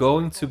prestigiose.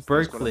 going to Una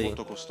scuola Berkeley.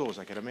 molto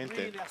costosa, chiaramente,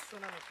 Really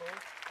astronomical,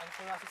 and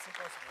for us it's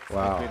impossible.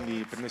 Wow.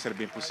 quindi per noi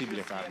sarebbe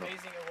impossibile farlo.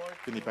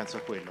 Quindi penso a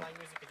quello.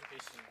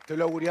 Te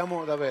lo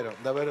auguriamo davvero,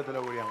 davvero te lo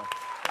auguriamo.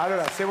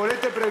 Allora, se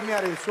volete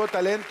premiare il suo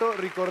talento,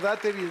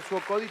 ricordatevi il suo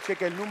codice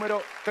che è il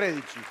numero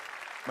 13.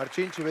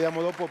 Marcin, ci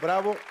vediamo dopo,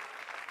 bravo,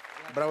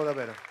 bravo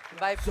davvero.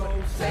 Vai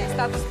pure. Sei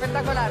stato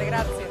spettacolare,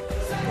 grazie.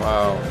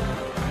 Wow.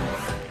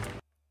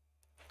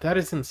 That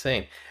is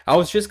insane. I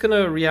was just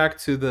gonna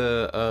react to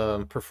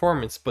the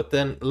performance, but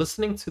then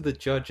listening to the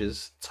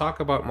judges talk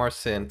about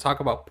Marcin, talk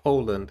about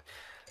Poland,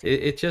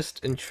 it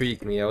just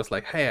intrigued me. I was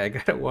like, hey, I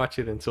gotta watch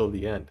it until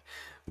the end.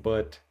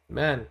 But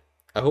man,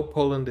 I hope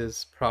Poland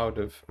is proud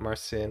of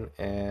Marcin,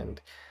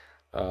 and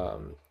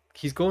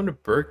he's going to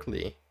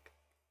Berkeley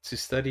to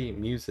study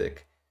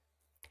music.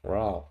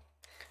 Wow.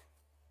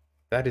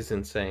 That is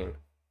insane.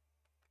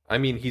 I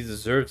mean, he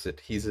deserves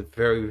it. He's a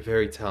very,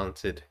 very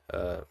talented,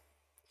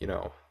 you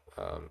know,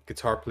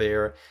 guitar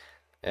player,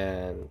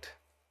 and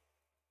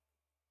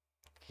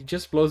he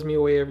just blows me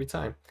away every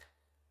time.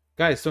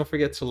 Guys, don't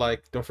forget to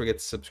like, don't forget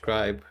to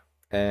subscribe,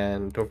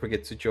 and don't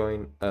forget to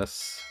join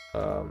us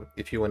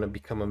if you want to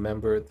become a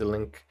member. The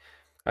link,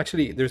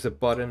 actually, there's a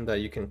button that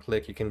you can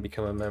click. You can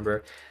become a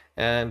member,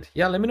 and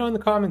yeah, let me know in the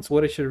comments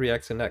what I should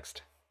react to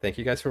next. Thank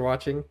you guys for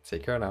watching.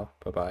 Take care now.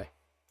 Bye bye.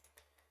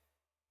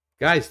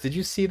 Guys, did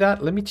you see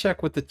that? Let me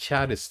check what the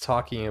chat is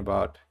talking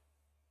about.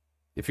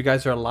 If you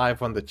guys are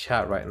live on the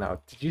chat right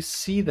now, did you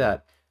see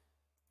that?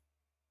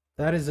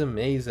 That is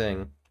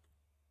amazing.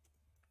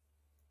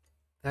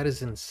 That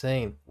is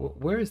insane.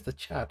 Where is the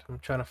chat? I'm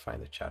trying to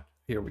find the chat.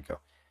 Here we go.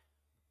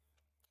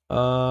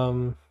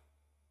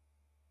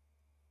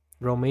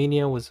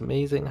 Romania was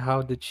amazing.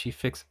 How did she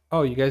fix?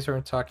 Oh, you guys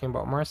aren't talking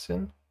about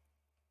Marcin?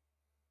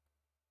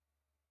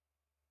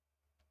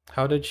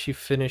 How did she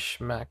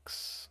finish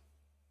Max?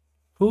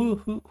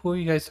 Who are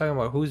you guys talking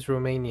about? Who's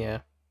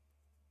Romania?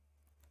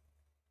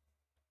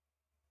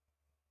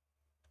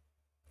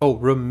 Oh,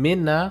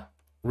 Romina,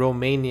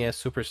 Romania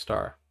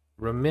superstar.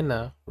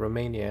 Romina,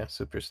 Romania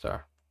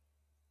superstar.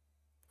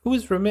 Who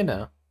is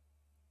Romina?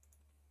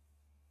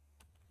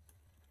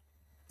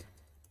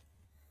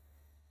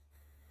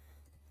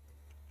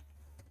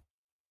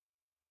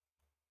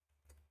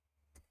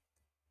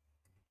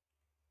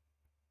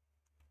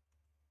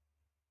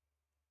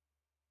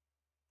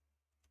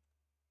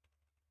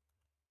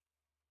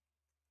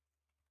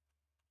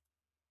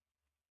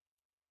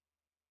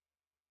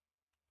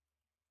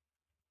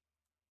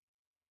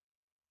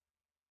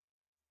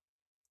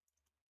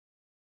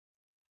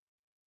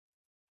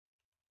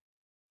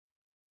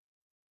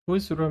 Who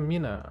is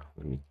Romina?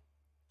 Let me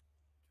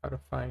try to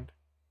find.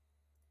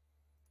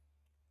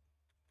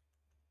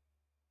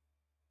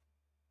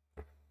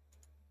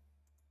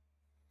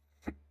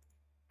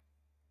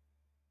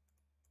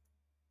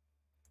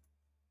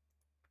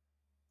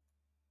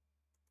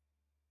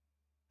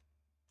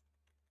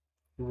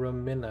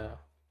 Romina.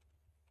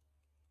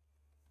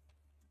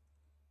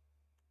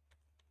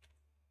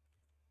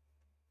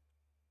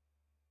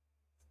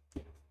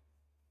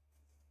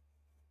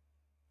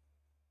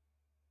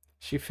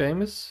 She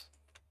famous?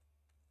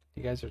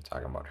 You guys are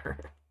talking about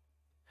her.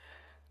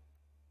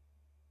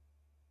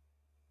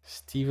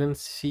 Steven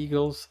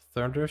Seagal's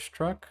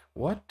Thunderstruck?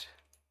 What?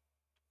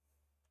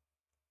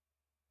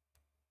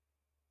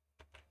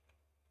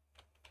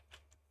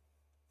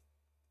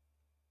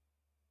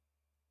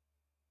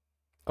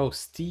 Oh,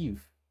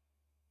 Steve.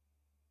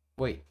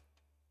 Wait.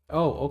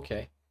 Oh,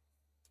 okay.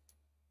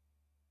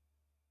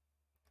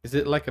 Is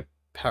it like a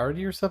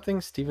parody or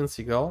something? Steven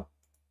Seagal?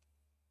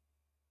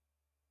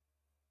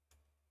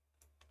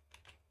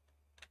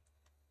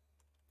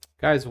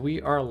 Guys,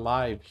 we are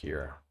live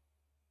here.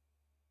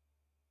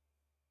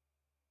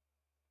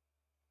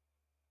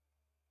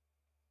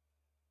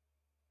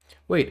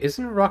 Wait,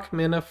 isn't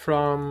Rachmina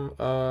from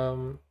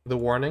The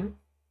Warning?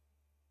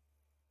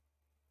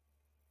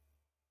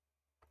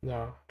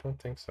 No, don't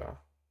think so.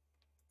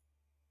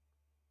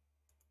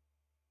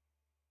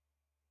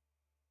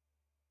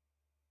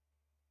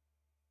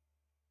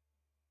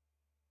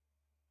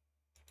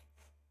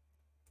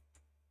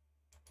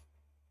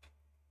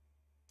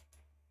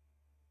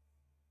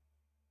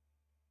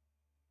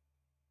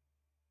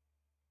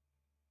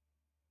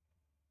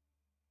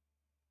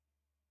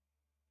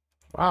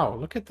 Wow,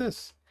 look at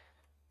this.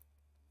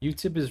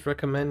 YouTube is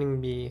recommending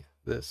me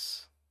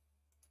this.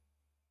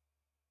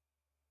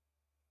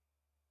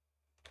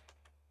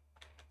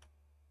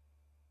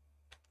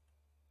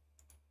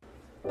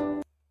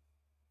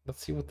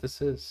 Let's see what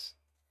this is.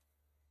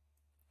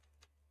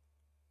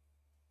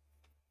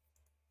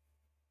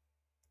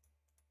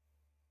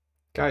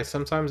 Guys,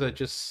 sometimes I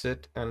just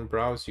sit and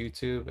browse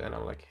YouTube and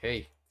I'm like,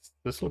 hey,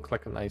 this looks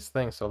like a nice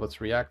thing, so let's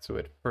react to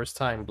it. First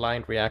time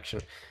blind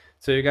reaction.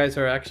 So you guys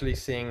are actually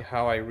seeing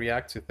how I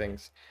react to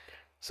things.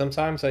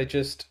 Sometimes I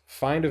just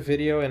find a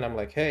video and I'm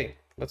like, hey,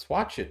 let's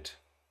watch it.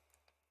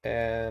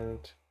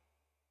 And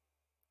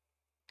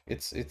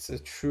it's a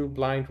true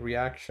blind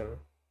reaction.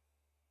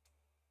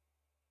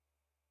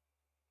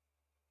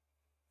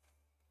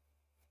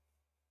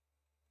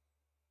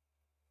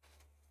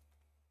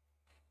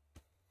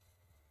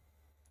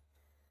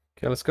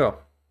 Okay, let's go.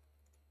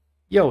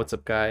 Yo, what's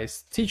up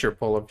guys? Teacher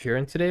Polo here,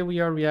 and today we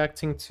are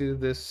reacting to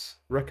this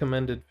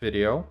recommended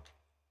video.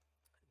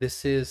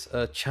 This is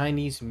a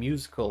Chinese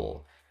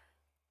musical.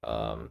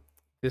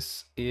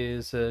 This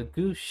is a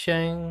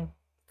Gusheng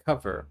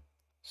cover.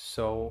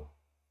 So,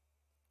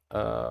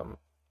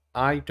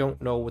 I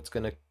don't know what's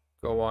gonna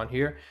go on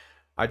here.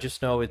 I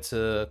just know it's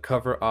a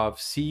cover of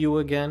See You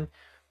Again,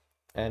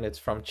 and it's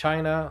from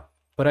China.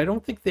 But I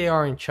don't think they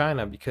are in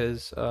China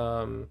because,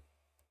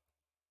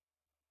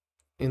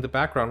 in the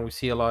background we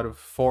see a lot of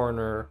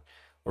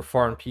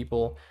foreign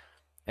people,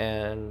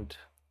 and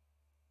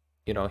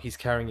you know, he's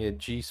carrying a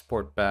G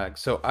Sport bag.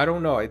 So I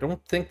don't know, I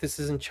don't think this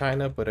is in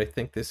China, but I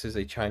think this is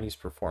a Chinese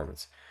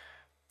performance.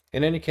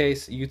 In any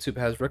case, YouTube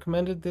has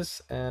recommended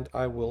this and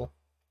I will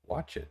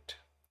watch it.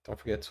 Don't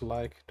forget to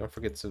like, don't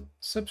forget to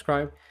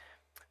subscribe.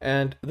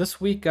 And this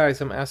week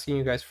guys, I'm asking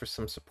you guys for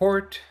some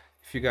support.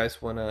 If you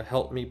guys want to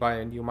help me buy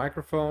a new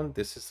microphone,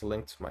 this is the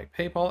link to my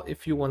PayPal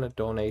if you want to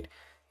donate.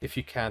 If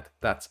you can't,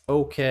 that's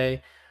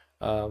okay.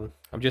 I'm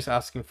just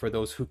asking for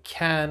those who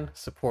can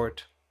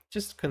support.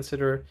 Just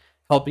consider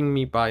helping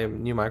me buy a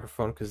new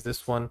microphone, because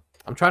this one,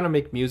 I'm trying to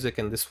make music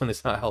and this one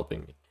is not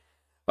helping me.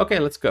 Okay,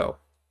 let's go.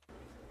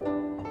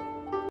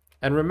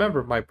 And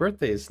remember, my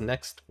birthday is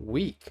next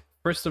week,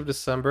 1st of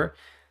December.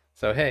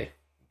 So hey,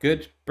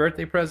 good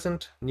birthday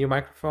present, new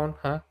microphone,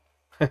 huh?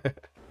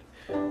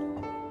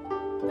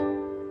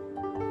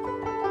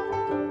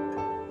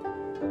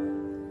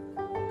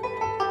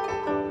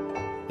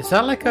 Is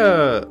that like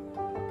a...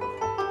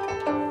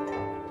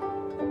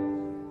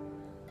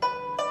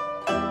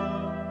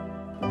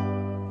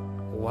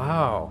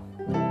 Wow.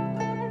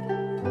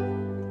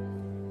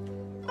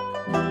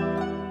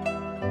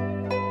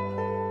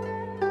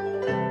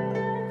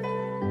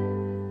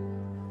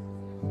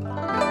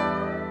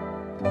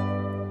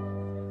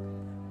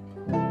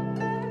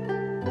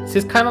 This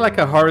is kind of like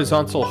a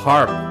horizontal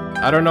harp.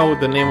 I don't know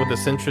the name of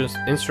this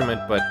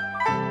instrument, but...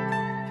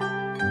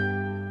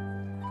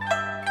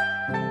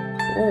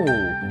 Oh,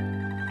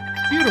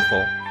 it's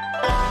beautiful.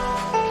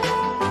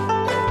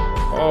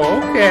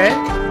 Oh, okay.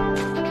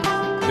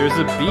 There's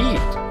a beat.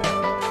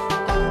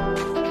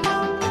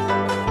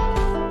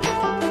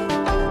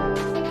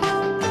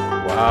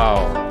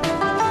 Wow.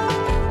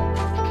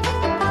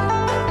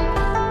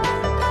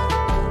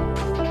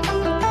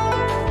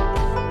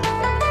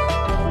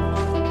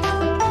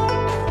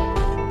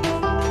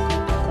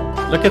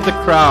 Look at the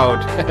crowd.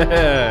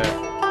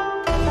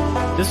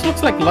 This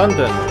looks like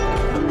London.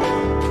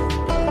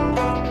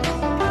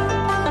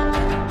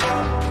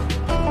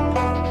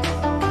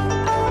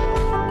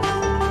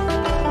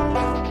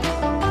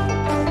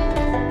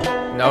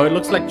 No, it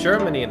looks like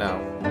Germany now.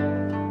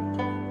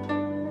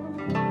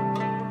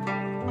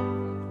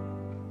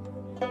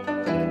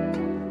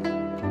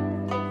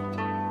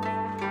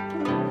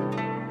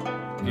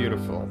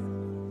 Beautiful.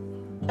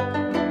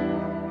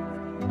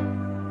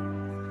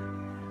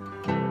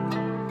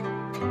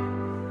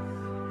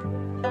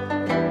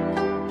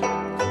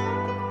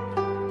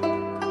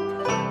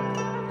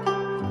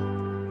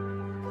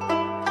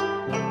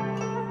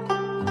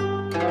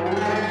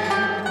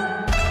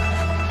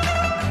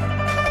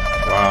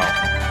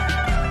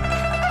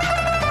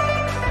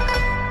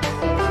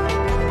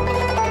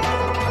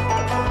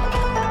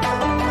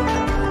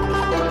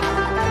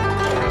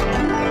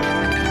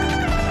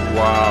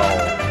 Wow.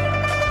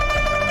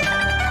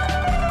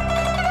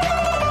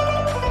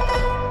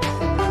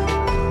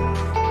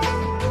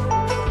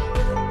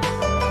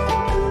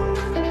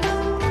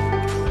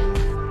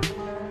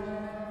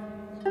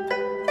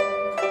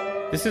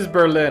 This is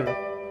Berlin.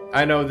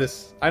 I know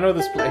this. I know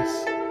this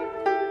place.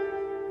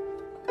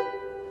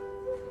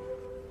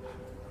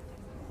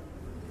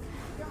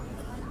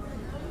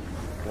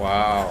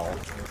 Wow.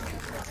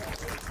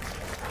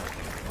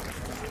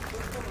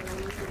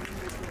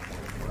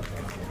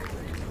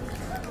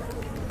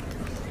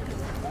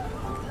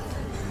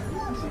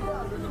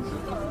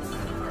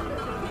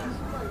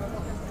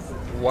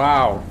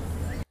 Wow,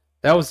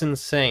 that was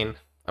insane.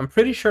 I'm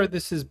pretty sure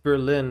this is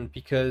Berlin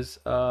because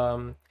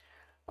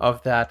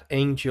of that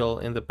angel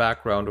in the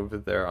background over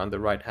there on the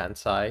right hand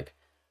side.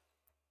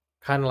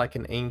 Kind of like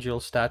an angel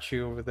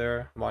statue over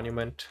there,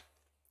 monument.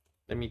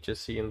 Let me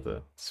just see in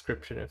the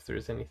description if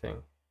there's anything.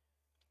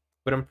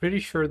 But I'm pretty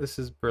sure this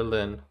is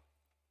Berlin.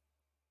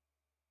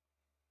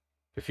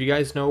 If you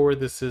guys know where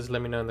this is,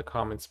 let me know in the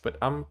comments. But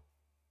I'm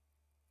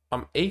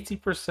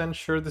 80%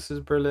 sure this is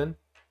Berlin.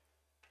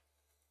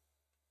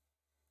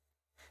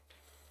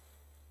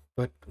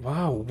 But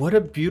wow, what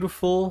a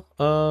beautiful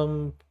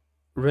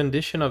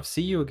rendition of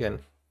See You Again.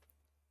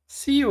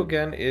 See You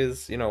Again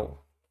is, you know,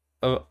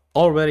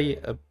 already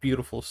a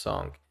beautiful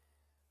song.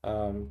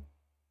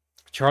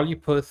 Charlie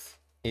Puth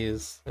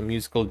is a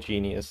musical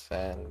genius,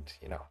 and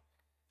you know,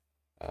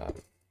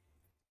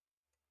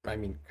 I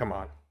mean, come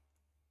on.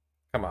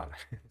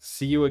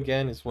 See You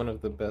Again is one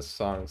of the best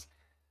songs,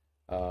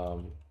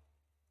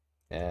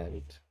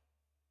 and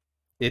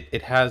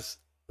it has,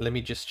 let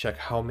me just check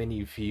how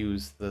many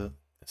views the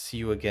See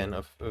You Again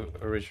of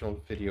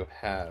original video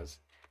has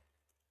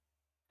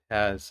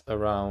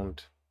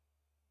around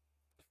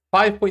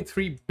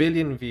 5.3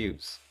 billion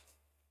views.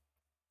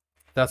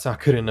 That's not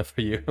good enough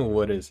for you.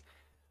 What is?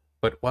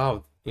 But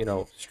wow, you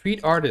know,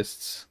 street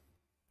artists,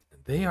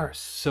 they are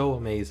so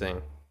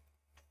amazing.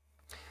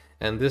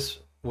 And this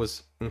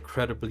was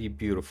incredibly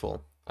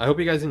beautiful. I hope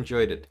you guys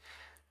enjoyed it.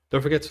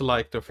 Don't forget to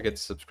like, don't forget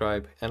to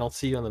subscribe, and I'll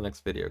see you on the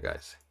next video,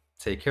 guys.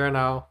 Take care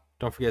now.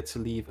 Don't forget to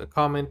leave a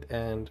comment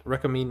and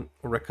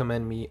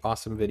recommend me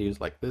awesome videos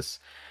like this.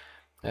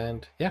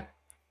 And yeah,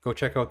 go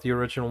check out the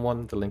original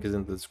one. The link is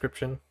in the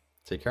description.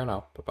 Take care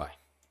now. Bye-bye.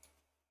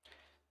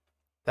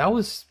 That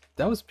was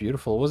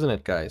beautiful, wasn't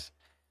it, guys?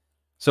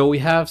 So we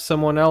have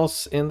someone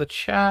else in the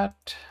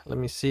chat. Let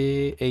me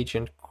see.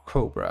 Agent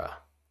Cobra.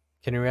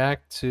 Can you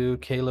react to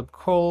Caleb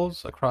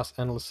Coles, Across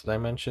Endless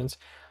Dimensions?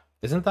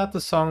 Isn't that the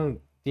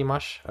song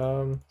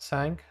Dimash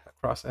sang?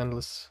 Across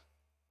Endless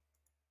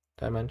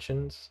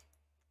Dimensions?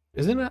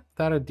 Isn't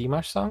that a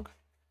Dimash song?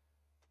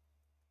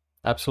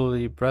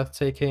 Absolutely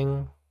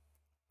breathtaking.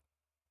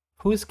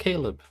 Who is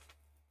Caleb?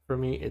 For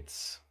me,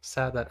 it's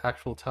sad that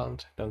actual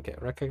talent don't get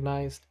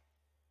recognized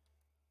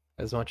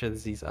as much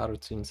as these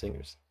auto-tune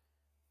singers.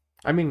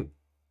 I mean,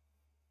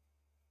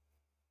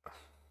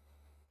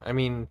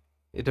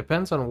 it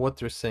depends on what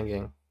they're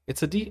singing.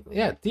 It's a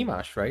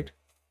Dimash, right?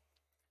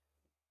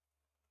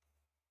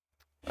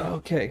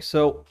 Okay,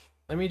 so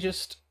let me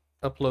just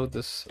upload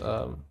this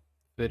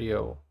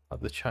video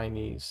of the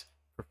Chinese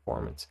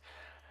performance.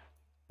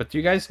 But do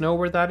you guys know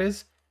where that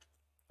is?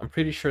 I'm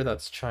pretty sure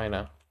that's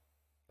China.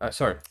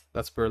 Sorry,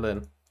 that's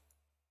Berlin.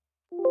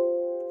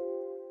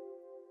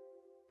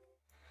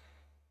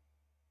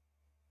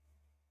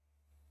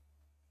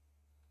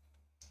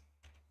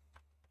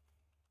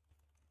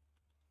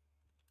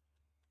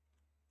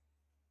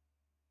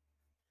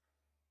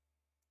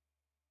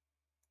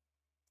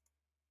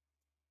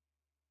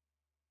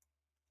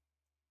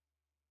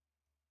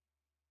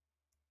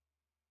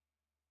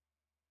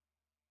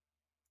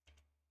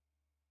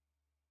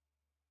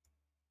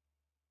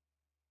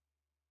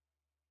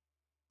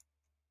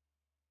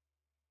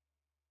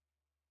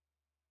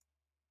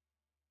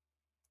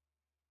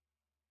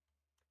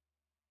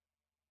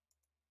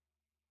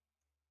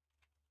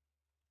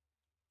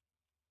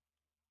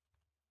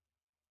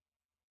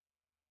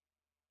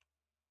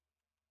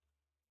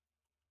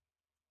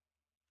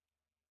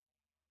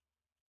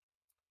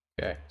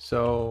 Okay,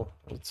 so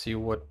let's see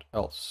what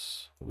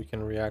else we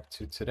can react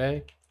to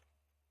today.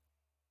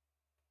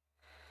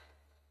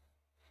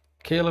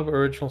 Caleb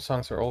original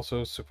songs are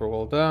also super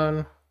well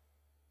done.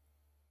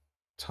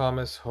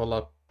 Thomas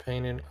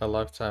Holopainen, A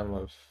Lifetime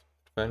of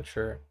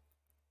Adventure.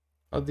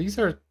 Oh, these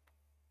are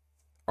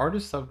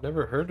artists I've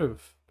never heard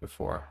of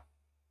before.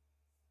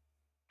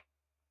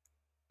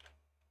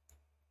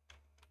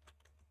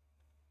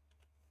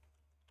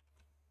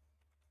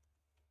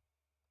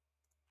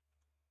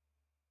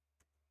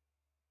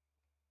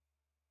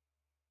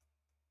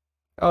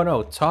 Oh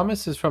no,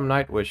 Thomas is from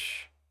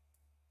Nightwish.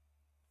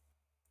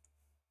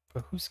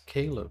 But who's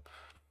Caleb?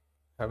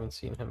 Haven't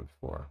seen him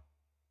before.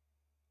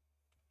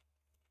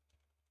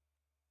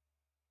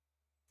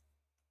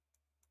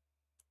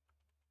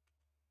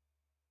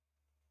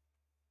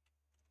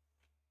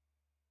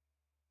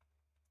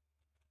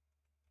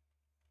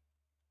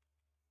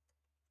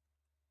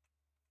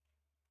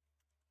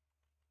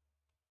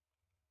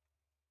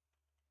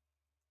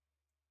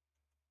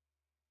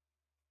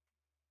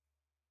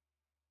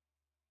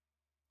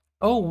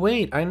 Oh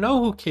wait, I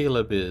know who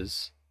Caleb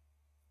is.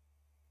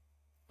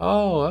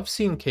 Oh, I've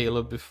seen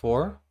Caleb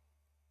before.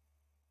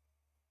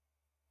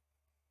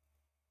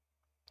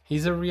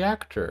 He's a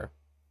reactor.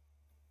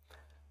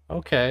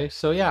 Okay,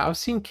 so yeah, I've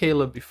seen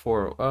Caleb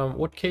before.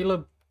 What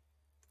Caleb...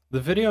 The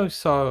video I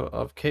saw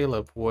of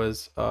Caleb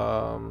was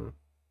I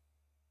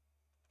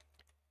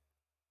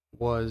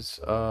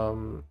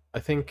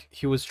think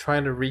he was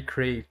trying to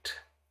recreate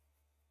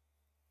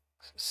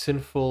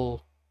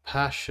Sinful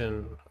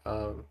Passion,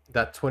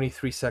 that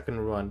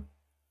 23-second run.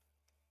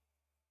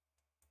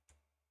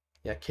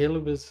 Yeah,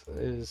 Caleb is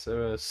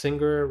a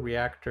singer,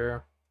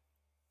 reactor.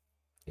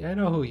 Yeah, I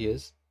know who he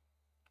is.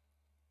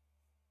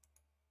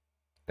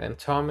 And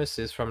Thomas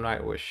is from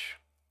Nightwish.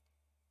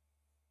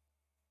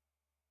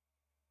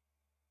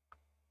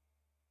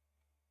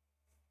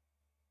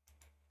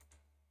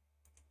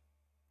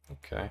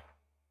 Okay.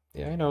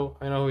 Yeah, I know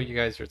who you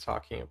guys are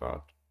talking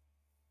about.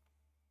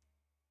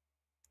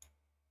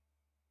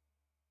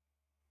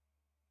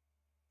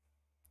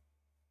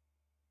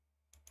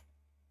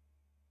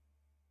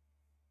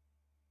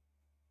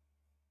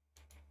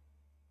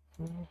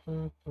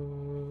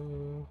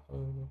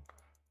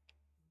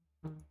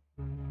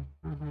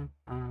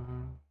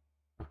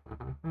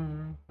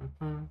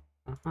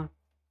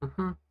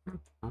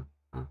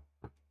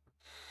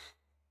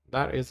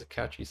 That is a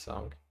catchy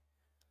song.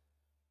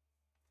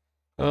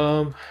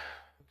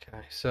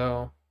 Okay,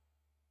 so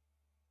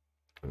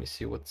let me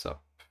see what's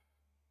up.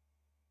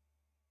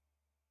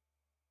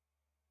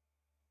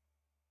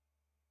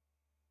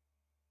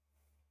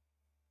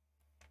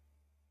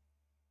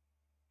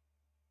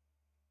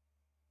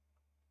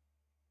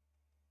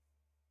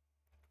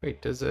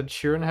 Wait, does Ed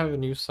Sheeran have a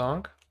new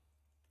song?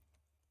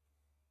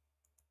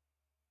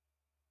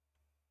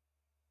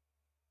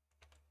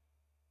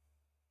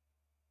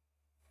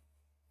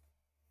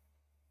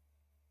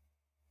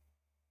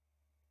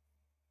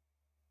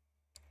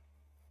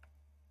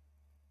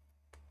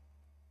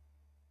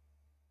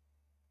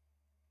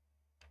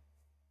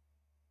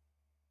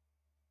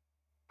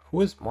 Who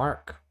is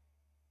Mark?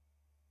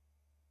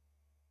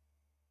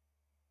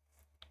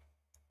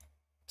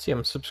 See,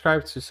 I'm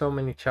subscribed to so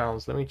many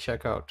channels. Let me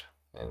check out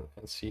and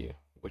see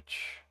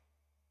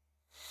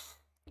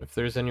if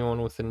there's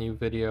anyone with a new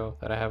video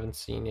that I haven't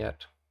seen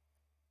yet.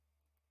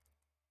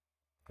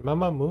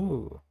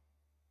 Mamamoo.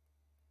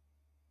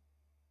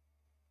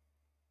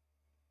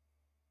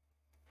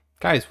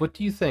 Guys, what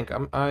do you think?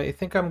 I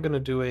think I'm gonna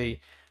do a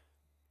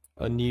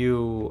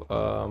new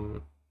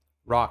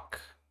rock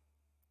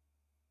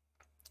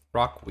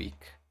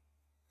week,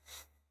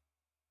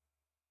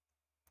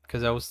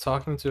 because I was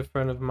talking to a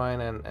friend of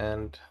mine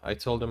and I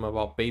told him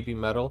about Baby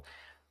Metal,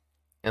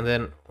 and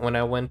then when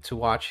I went to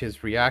watch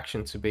his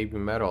reaction to Baby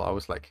Metal, I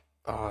was like,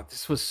 oh,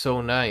 this was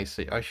so nice.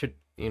 I should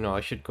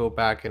go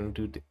back and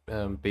do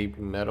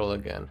Baby Metal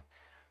again.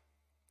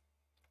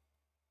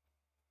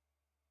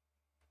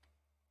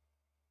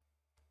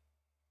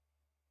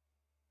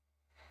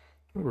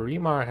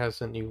 Remar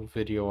has a new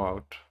video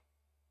out.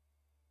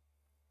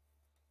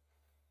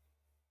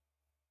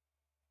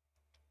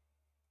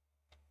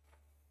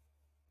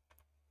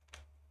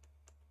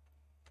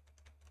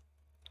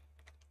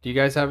 Do you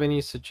guys have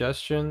any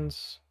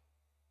suggestions?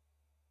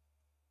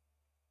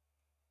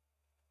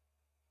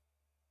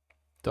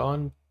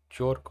 Don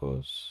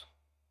Jorgos.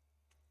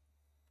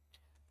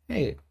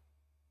 Hey,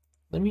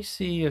 let me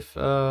see if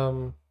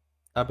Abel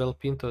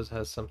Pintos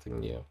has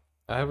something new.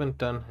 I haven't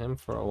done him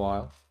for a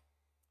while.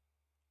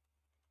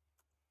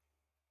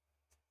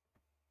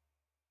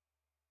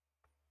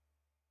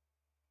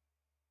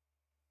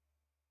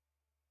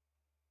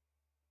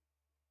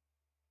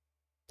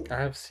 I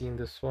have seen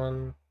this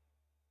one.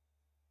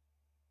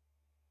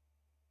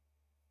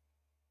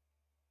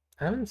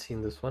 I haven't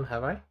seen this one,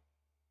 have I?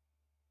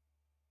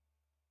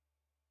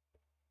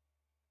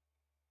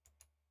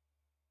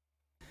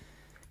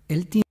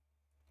 I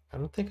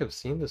don't think I've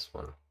seen this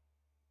one.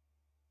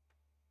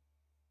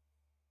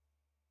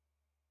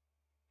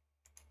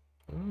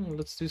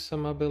 Let's do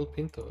some Abel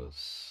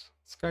Pintos.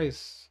 This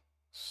guy's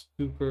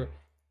super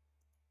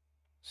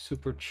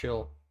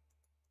chill.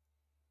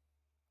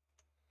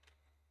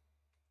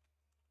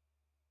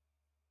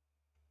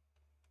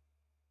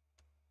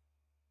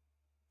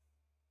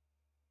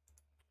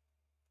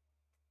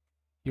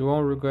 You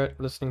won't regret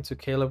listening to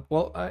Caleb.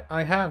 Well,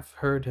 I have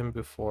heard him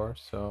before,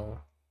 so...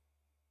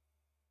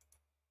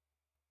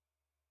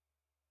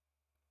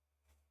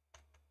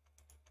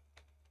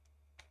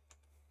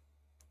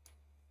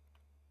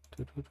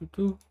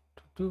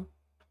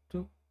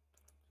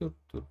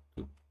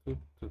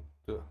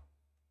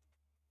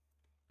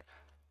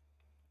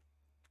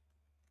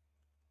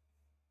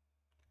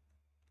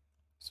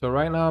 So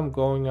right now I'm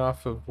going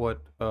off of what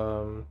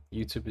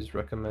YouTube is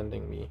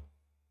recommending me.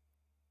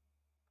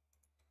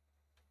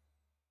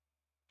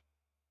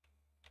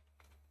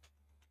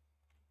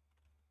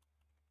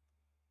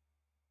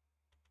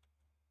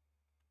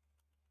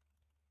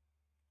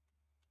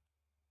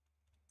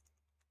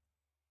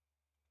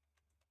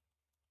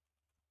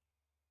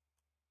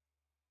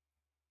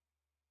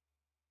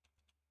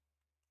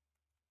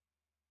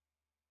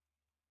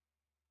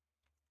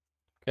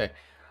 Okay,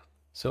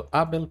 so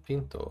Abel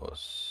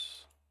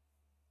Pintos.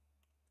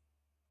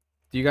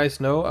 Do you guys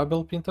know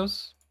Abel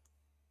Pintos?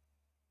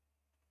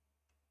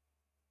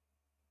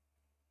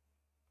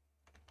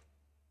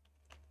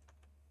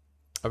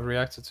 I've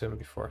reacted to him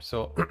before,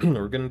 so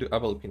we're gonna do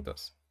Abel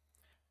Pintos.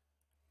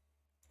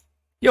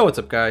 Yo, what's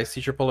up guys?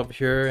 Teacher Paul over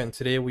here, and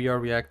today we are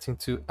reacting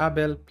to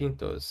Abel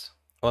Pintos.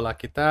 Hola,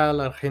 ¿qué tal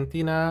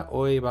Argentina?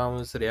 Hoy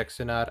vamos a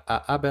reaccionar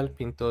a Abel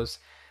Pintos.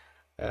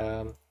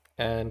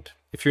 And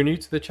if you're new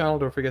to the channel,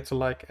 don't forget to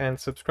like and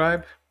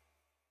subscribe.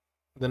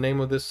 The name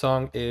of this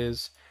song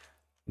is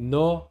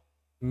No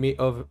Me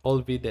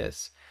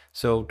Olvides,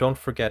 so don't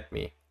forget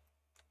me.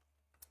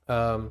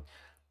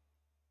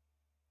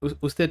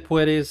 Usted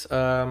puede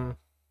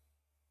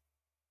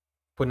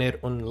poner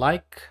un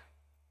like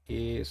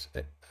y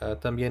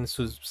también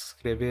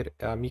suscribir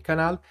a mi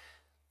canal,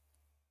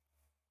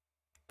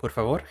 por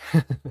favor.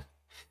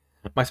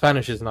 My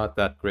Spanish is not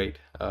that great.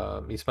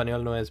 Mi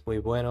español no es muy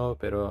bueno,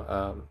 pero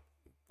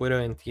puedo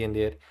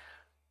entender.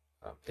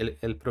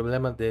 El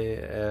problema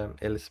de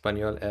el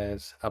español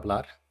es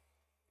hablar.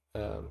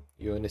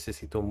 Yo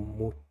necesito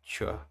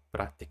mucha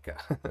práctica,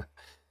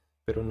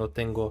 pero no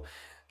tengo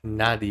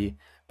nadie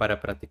para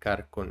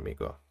practicar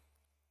conmigo.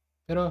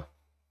 Pero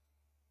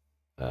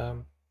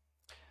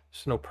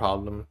it's no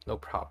problem, no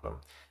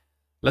problem.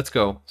 Let's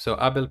go. So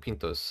Abel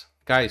Pintos.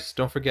 Guys,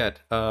 don't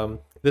forget,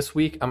 this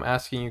week I'm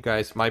asking you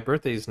guys, my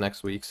birthday is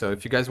next week, so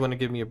if you guys want to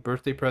give me a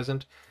birthday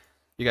present,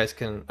 you guys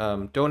can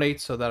donate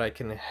so that I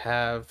can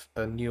have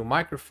a new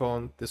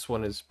microphone. This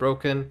one is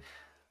broken.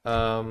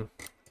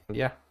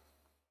 Yeah,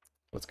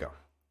 let's go.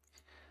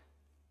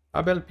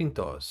 Abel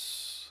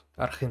Pintos,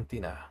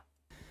 Argentina.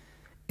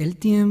 El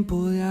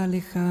tiempo de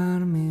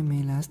alejarme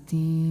me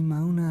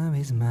lastima una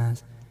vez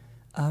más.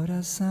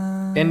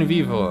 Abrazar En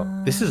vivo.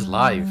 This is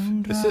live.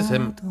 This is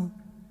him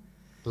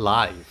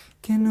live.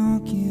 Que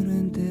no quiero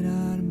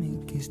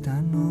enterarme que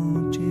esta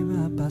noche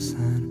va a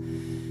pasar.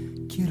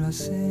 Quiero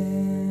hacer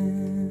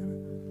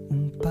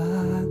un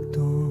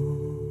pacto.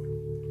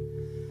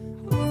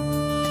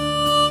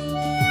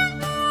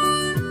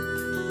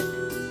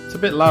 It's a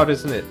bit loud,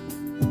 isn't it?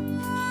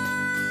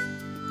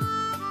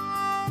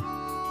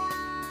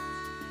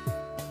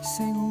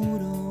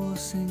 Seguro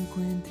vos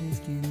encuentres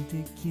quien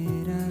te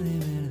quiera de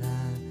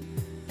verdad,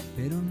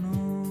 pero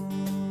no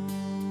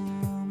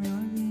me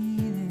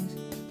olvides.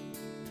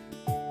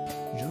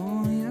 Yo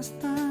voy a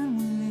estar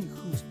muy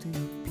lejos, te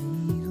lo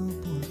pido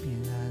por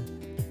piedad,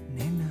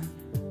 nena,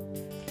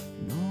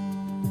 no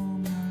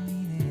me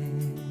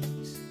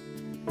olvides.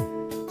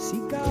 Si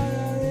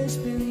cada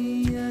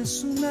despedida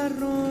es una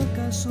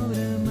roca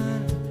sobre el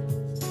mar,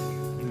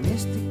 en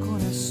este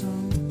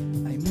corazón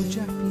hay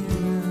muchas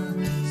piedras.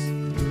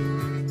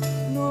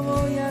 No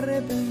voy a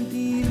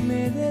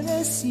arrepentirme de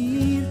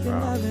decirte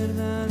la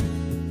verdad.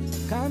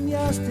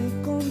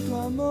 Cambiaste con tu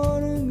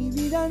amor mi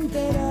vida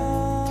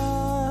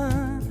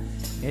entera.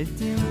 El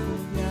tiempo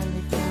de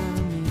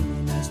alejarme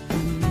me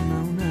lastima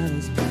una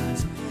vez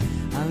más.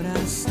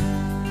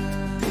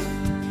 Abrazarme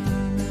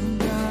un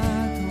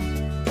rato,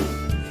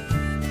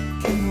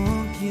 que no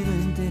quiero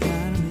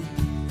enterarme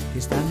que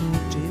esta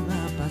noche va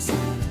a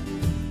pasar.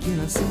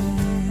 Quiero hacer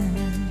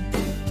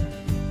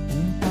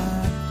un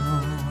pacto.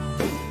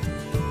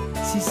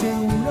 Si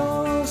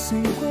seguro se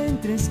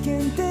encuentres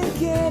quien te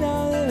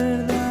quiera de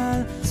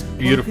verdad.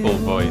 Beautiful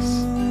voice.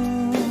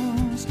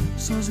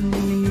 Sos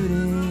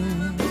libre.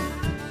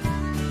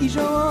 Y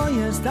yo voy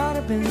a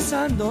estar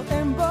pensando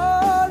en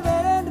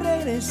volver a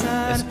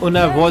regresar. Es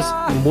una voz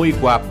muy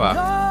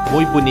guapa,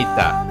 muy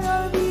bonita. No me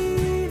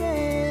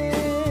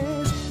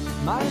olvides.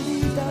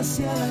 Maldita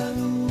sea la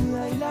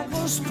duda y la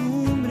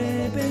costumbre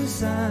de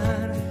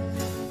pensar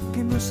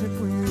que no se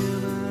puede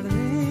amar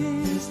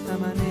de esta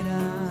manera.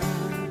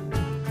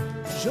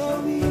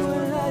 Yo vivo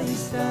en la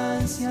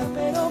distancia,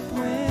 pero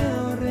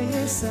puedo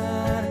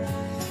regresar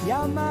y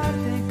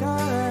amarte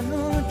cada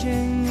noche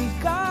en mi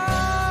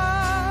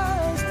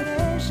cada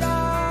estrella,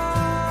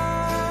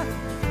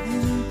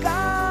 en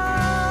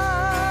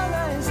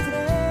cada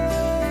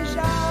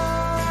estrella.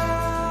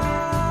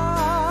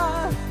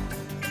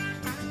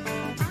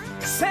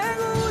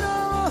 Seguro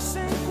vos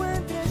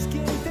encuentres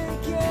quien te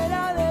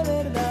quiera de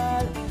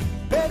verdad,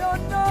 pero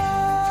no.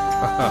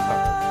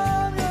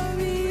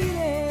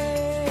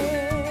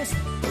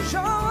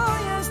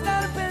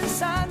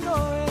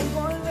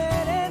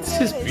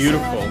 This is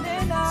beautiful.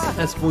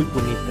 Es muy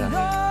bonita,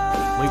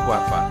 muy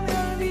guapa.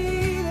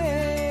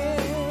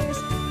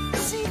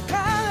 Si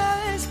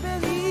cada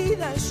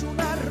despedida es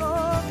una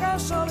roca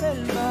sobre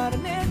el mar,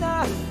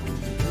 nena,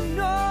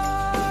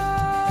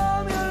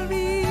 no me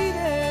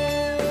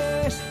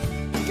olvides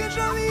que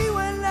yo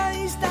vivo en la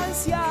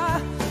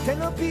distancia. Te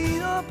lo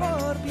pido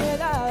por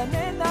piedad,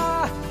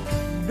 nena,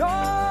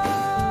 no.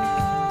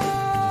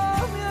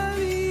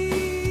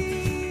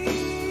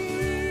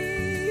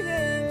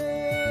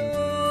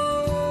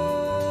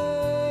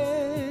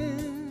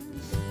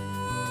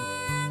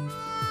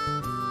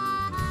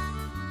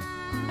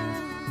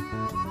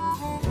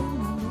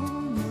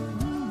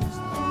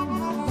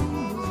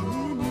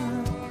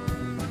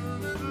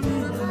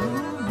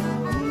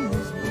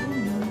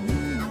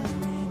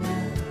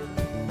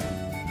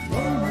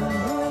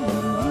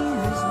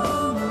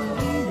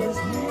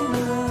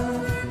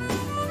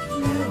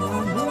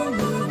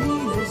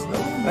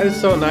 That is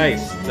so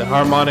nice. The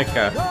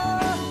harmonica.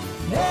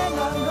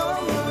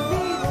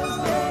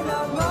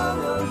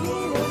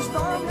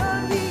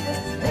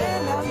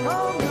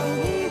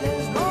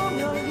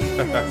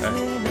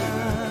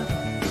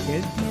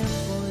 El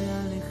tiempo de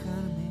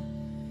alejarme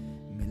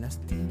me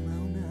lastima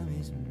una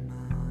vez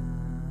más.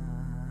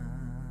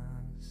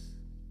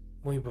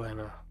 Muy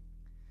bueno.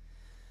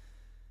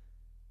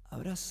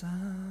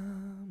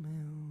 Abrázame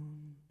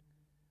un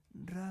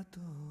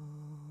rato.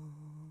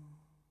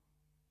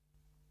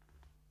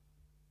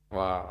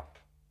 Wow.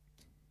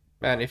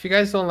 Man, if you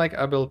guys don't like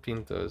Abel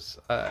Pintos,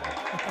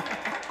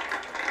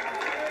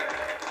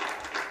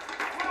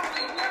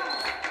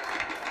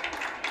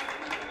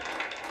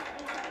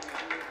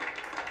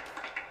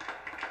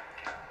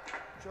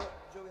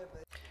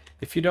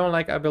 if you don't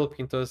like Abel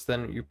Pintos,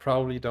 then you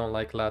probably don't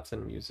like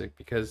Latin music,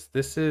 because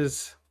this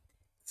is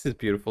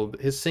beautiful.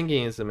 His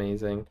singing is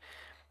amazing,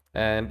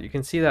 and you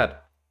can see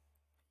that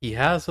he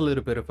has a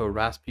little bit of a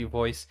raspy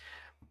voice,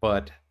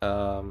 but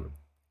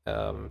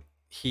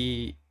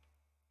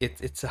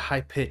it's a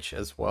high pitch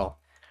as well.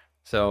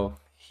 So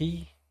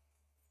he's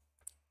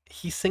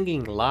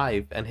singing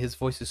live, and his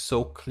voice is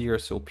so clear,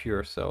 so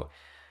pure. So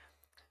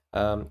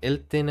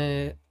él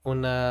tiene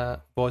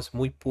una voz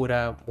muy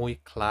pura, muy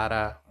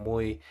clara,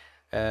 muy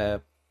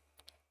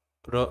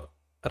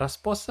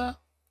rasposa.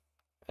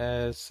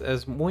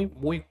 Es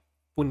muy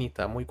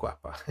bonita, muy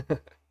guapa.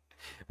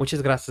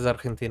 Muchas gracias,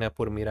 Argentina,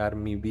 por mirar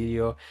mi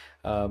video.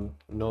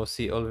 No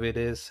se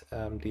olvides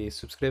de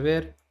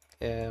suscribir.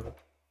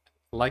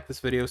 Like this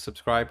video,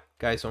 subscribe.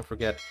 Guys, don't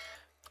forget.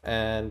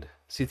 And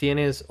si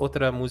tienes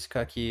otra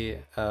música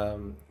que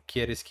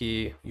quieres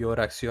que yo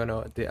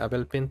reacciono de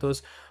Abel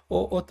Pintos,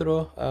 o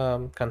otro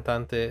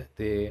cantante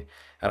de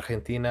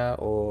Argentina,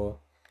 o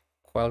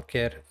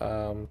cualquier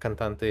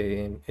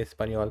cantante en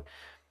español,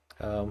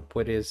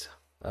 puedes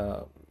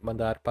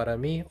mandar para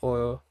mí,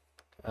 o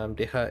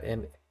deja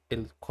en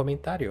el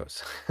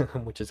comentarios.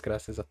 Muchas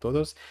gracias a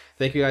todos.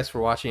 Thank you guys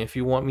for watching. If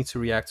you want me to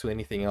react to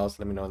anything else,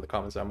 let me know in the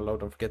comments down below.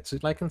 Don't forget to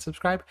like and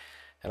subscribe,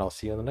 and I'll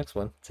see you on the next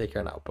one. Take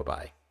care now.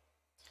 Bye-bye.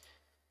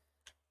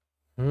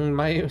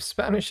 My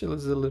Spanish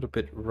is a little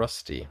bit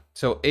rusty.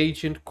 So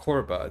Agent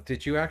Corba,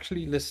 did you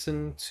actually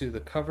listen to the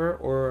cover,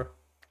 or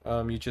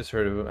you just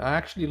heard of him? I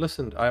actually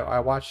listened. I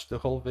watched the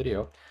whole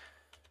video.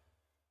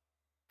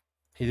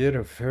 He did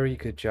a very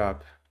good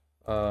job.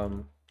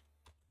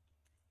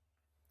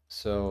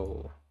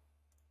 So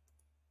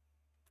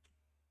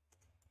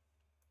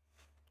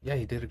yeah,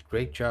 he did a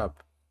great job.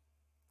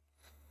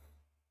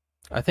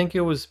 I think it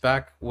was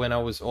back when I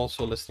was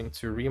also listening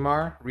to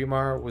Remar.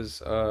 Remar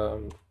was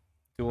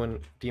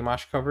doing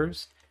Dimash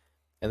covers,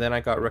 and then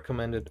I got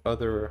recommended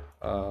other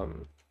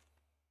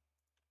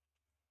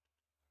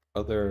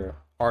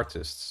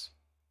artists.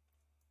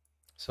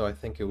 So I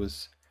think it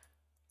was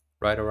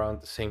right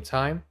around the same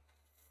time.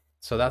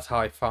 So that's how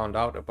I found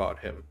out about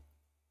him.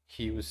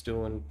 He was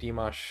doing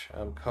Dimash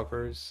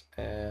covers,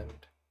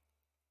 and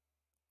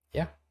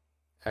yeah,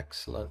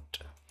 excellent.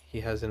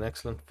 He has an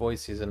excellent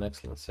voice. He's an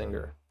excellent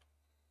singer.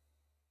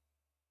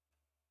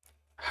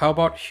 How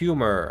about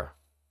humor?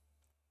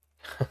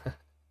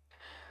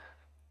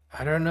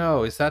 I don't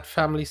know. Is that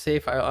family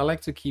safe? I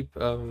like to keep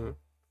the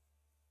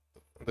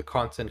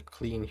content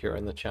clean here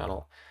in the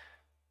channel.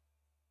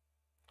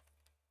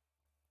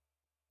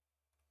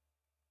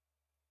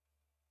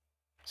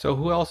 So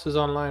who else is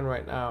online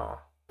right now?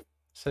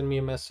 Send me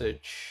a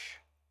message.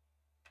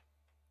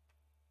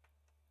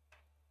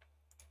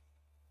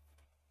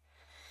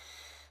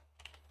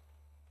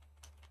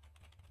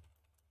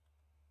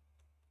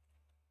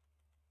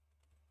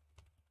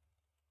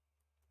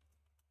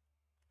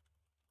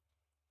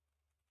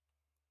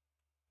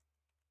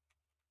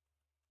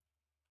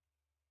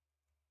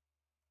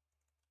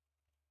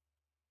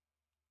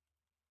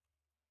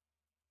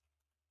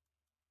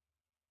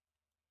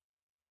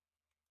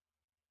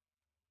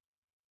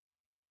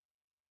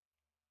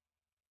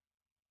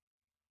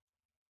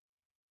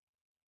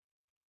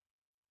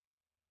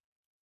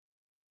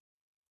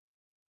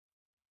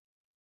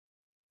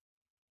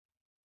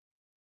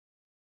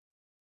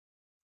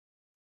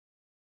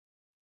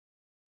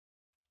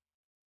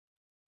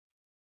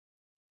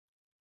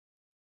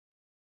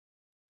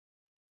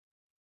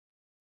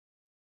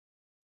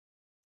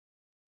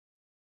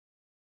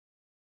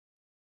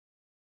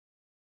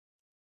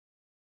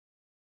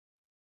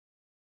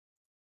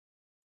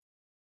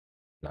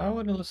 Now I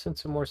want to listen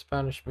to more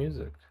Spanish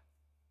music.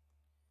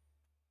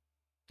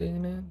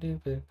 Abel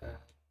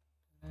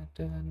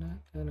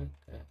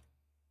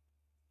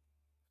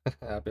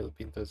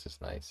Pintos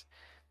is nice.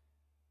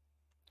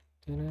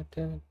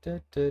 Okay,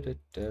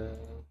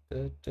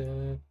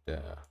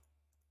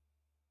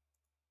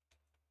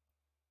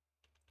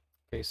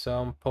 so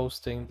I'm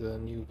posting the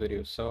new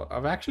video. So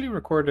I've actually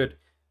recorded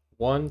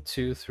 1,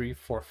 2, 3,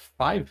 4,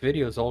 5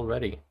 videos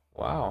already.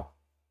 Wow,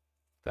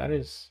 that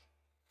is...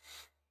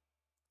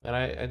 And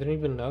I didn't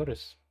even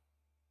notice.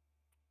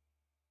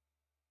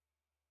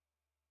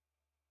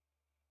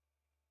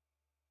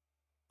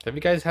 Have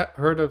you guys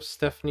heard of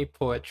Stephanie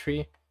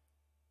Poetry?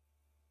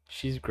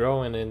 She's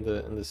growing in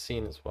the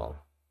scene as well.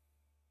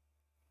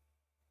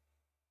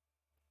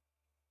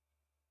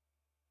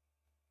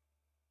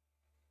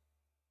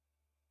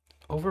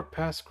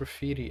 Overpass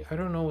Graffiti. I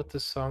don't know what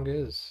this song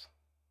is.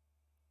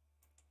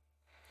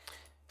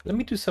 Let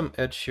me do some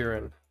Ed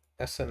Sheeran,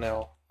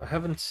 SNL. I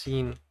haven't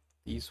seen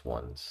these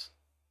ones.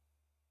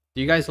 Do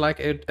you guys like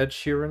Ed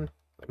Sheeran?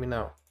 Let me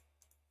know.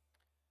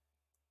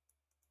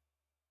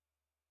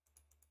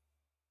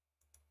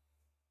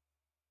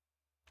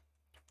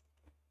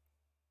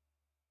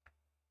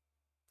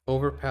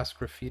 Overpass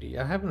Graffiti.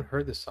 I haven't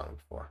heard this song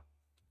before.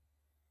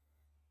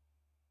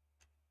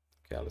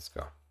 Okay, let's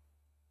go.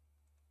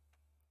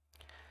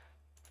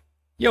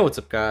 Yo, what's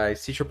up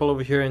guys? T-Triple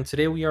over here, and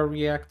today we are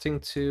reacting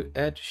to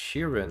Ed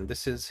Sheeran.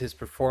 This is his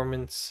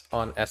performance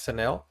on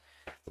SNL,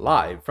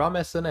 live from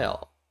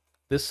SNL.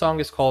 This song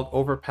is called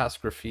Overpass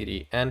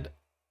Graffiti, and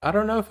I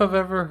don't know if I've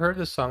ever heard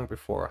this song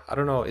before. I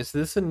don't know, is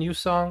this a new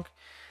song?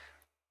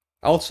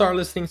 I'll start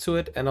listening to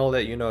it and I'll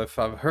let you know if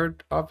I've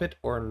heard of it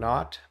or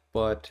not,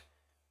 but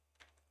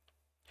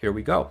here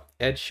we go.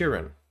 Ed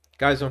Sheeran.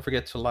 Guys, don't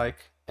forget to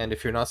like, and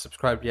if you're not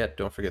subscribed yet,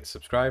 don't forget to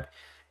subscribe.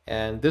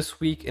 And this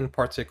week in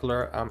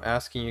particular, I'm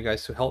asking you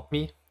guys to help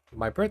me.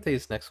 My birthday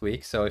is next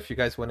week, so if you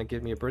guys want to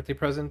give me a birthday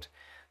present,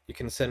 you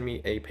can send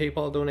me a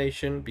PayPal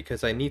donation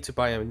because I need to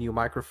buy a new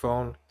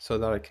microphone so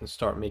that I can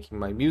start making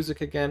my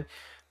music again.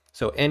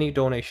 So any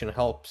donation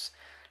helps.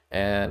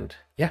 And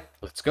yeah,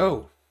 let's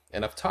go.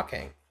 Enough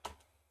talking.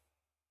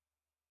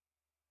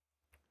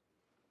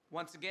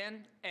 Once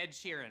again, Ed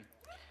Sheeran.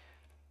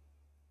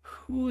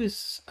 Who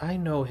is... I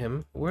know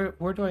him. Where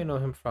do I know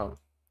him from?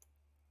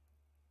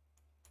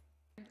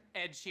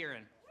 Ed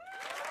Sheeran.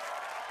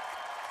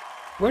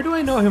 Where do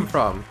I know him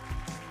from?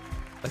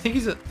 I think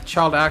he's a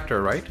child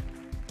actor, right?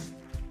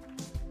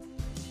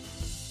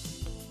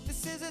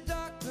 This is a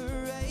dark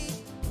parade,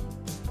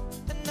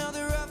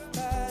 another rough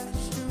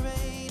patch to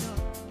rain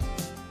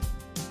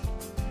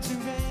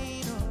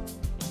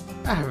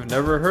on. I have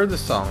never heard the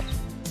song.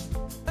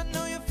 I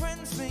know your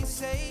friends may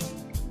say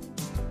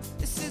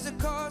this is a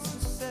cause for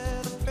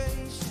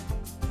celebration.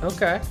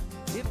 Okay.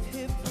 Hip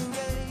hip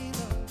parade,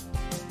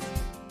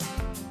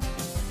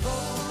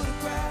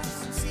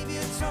 photographs and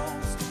sepia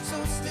tones,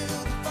 so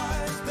still the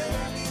fire's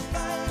barely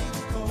fighting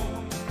the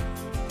cold.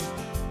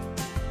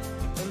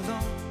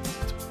 Alone,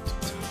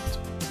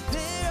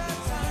 there are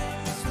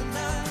times when I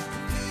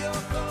feel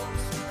your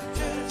close,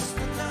 just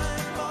when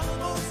I'm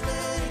almost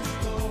letting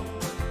go.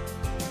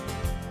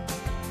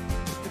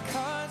 The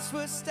cards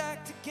were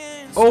stacked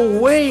against. Oh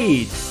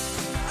wait!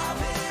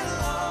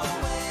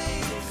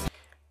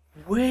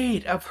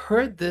 Wait, I've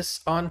heard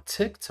this on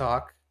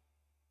TikTok,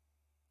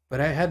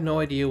 but I had no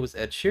idea it was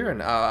Ed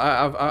Sheeran.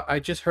 I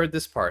just heard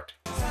this part.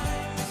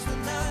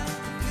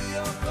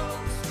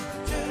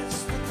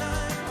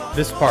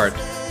 This part.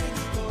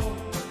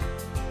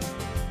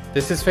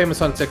 This is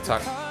famous on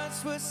TikTok.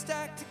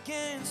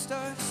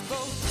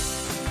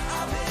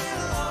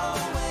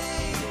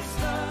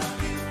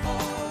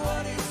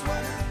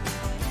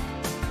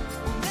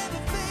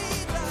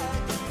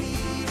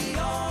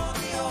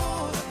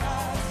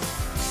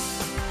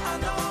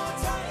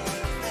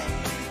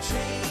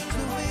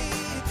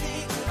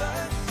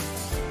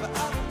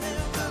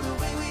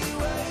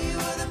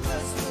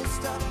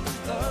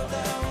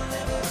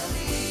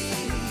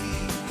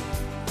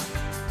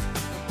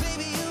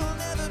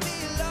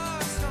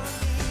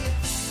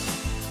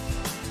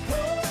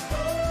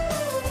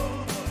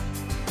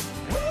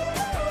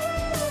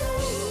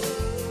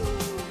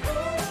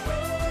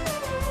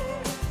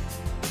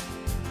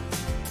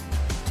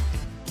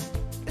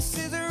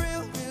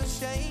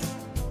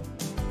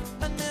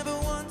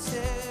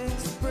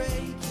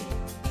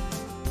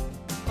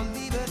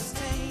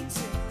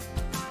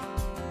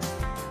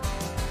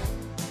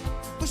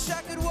 Wish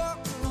I could walk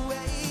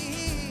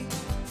away,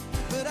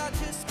 but I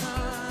just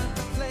can't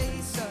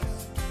replace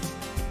us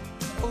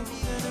or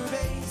even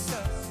erase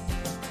us.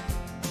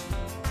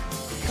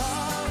 The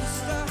car was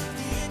stuck,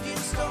 the engine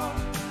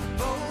stopped,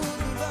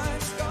 both of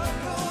us got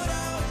caught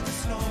out in the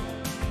snow.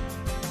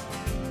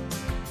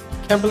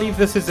 Can't believe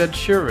this is Ed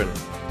Sheeran.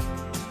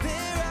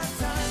 There are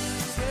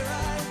times where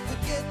I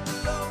forget the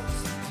lows,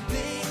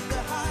 blame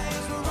the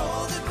highs were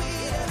all that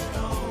we'd ever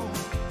known.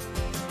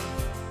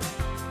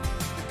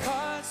 The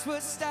cards were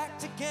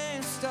stacked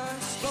against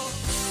us both.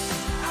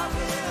 I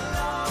will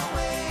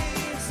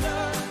always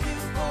love you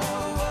for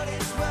what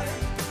it's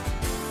worth.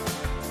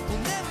 We'll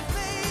never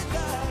fade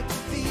like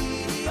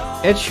graffiti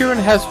on. Ed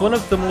Sheeran has one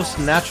of the most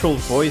natural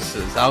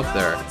voices out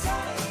there.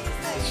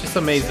 It's just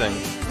amazing.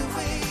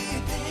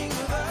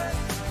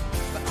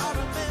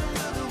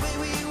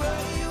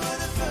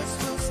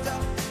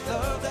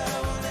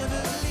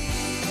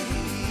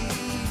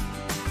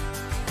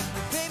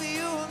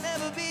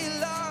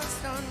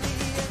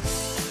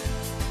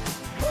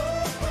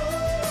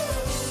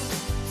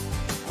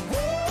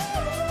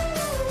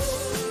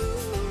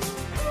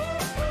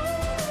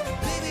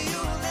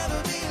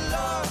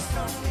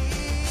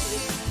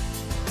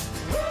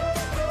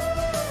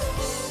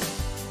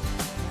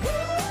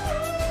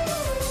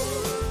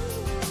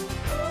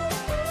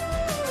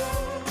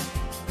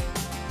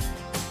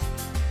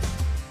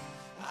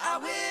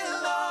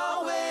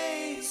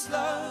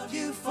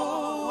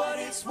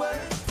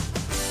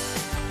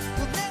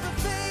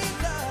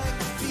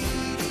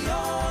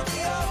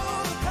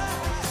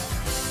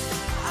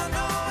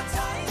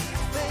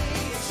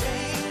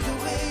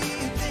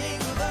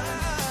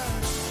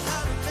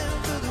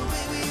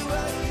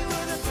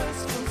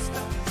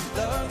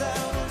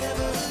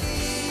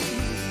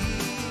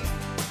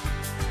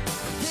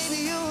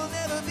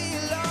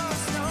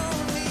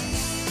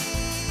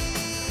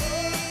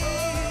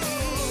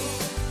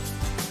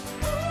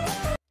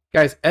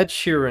 Guys, Ed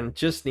Sheeran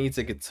just needs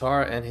a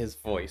guitar and his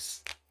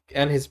voice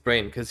and his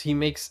brain, because he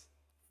makes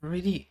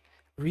really,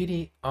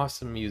 really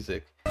awesome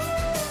music.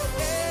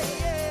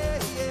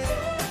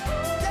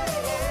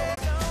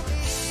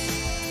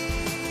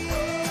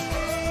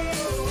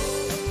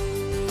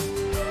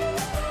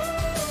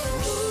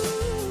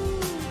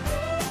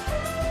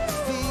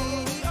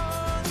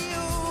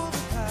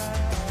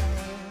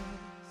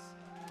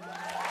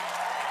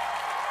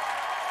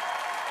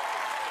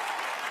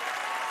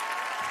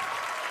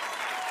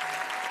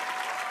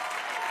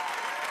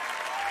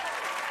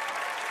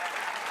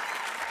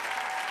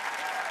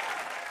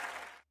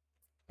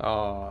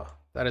 Oh,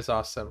 that is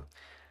awesome.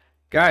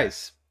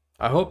 Guys,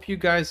 I hope you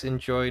guys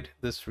enjoyed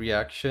this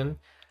reaction.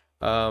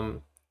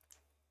 I'm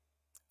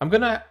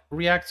gonna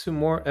react to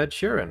more Ed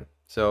Sheeran,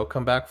 so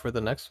come back for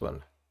the next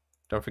one.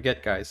 Don't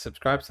forget, guys,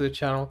 subscribe to the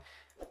channel,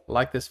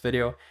 like this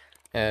video,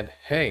 and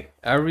hey,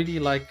 I really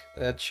like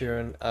Ed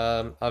Sheeran.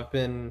 I've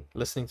been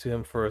listening to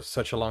him for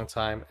such a long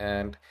time,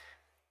 and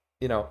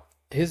you know,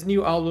 his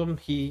new album,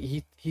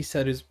 he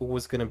said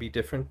was gonna be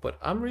different, but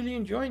I'm really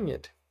enjoying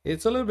it.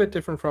 It's a little bit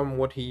different from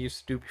what he used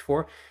to do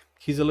before.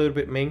 He's a little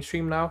bit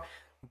mainstream now,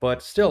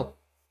 but still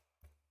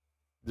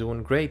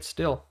doing great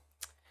still.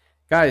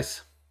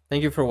 Guys,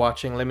 thank you for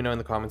watching. Let me know in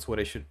the comments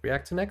what I should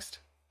react to next.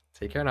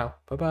 Take care now.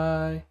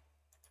 Bye-bye.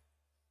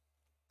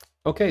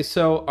 Okay,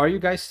 so are you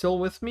guys still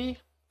with me?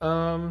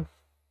 It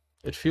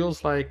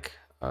feels like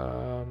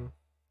I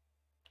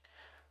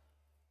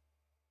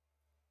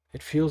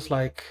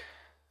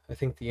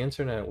think the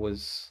internet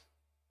was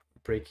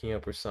breaking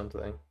up or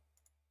something.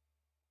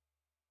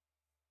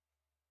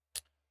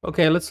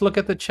 Okay, let's look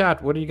at the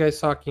chat. What are you guys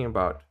talking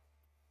about?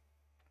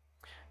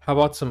 How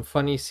about some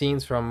funny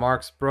scenes from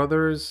Marx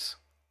Brothers?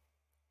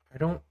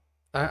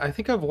 I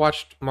think I've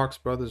watched Marx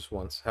Brothers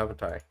once,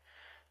 haven't I?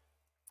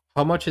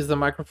 How much is the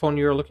microphone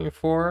you're looking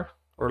for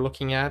or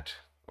looking at,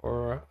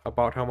 or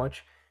about how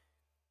much?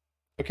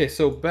 Okay,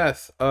 so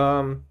Beth,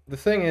 the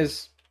thing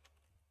is,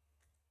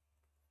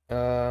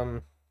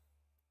 I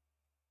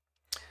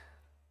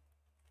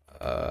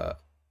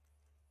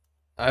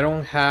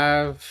don't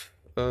have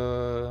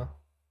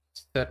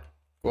set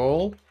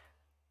goal.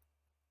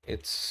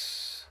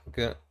 It's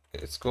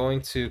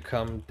going to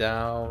come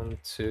down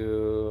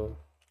to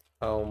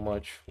how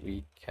much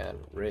we can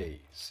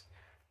raise.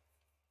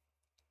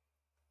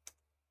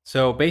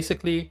 So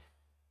basically,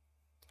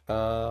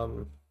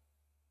 the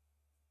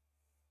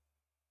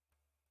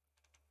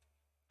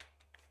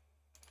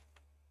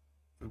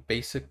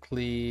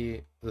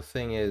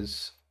thing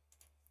is,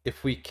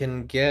 if we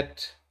can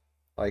get,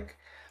 like,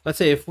 let's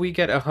say if we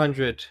get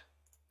 100,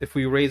 if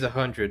we raise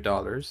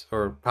 $100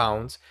 or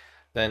pounds,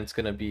 then it's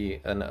gonna be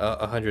a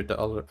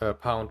 $100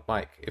 pound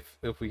mic.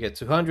 If we get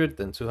 200,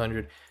 then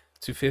 200,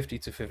 250,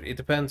 250. It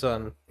depends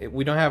on it.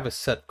 We don't have a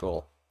set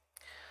goal.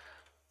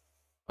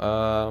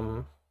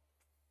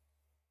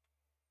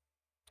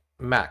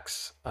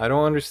 Max, I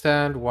don't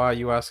understand why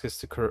you ask us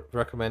to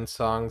recommend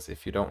songs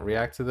if you don't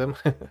react to them.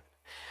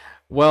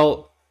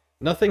 Well,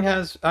 nothing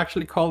has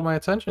actually called my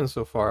attention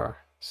so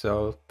far,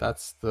 so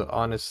that's the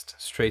honest,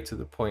 straight to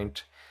the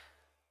point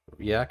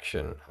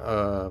reaction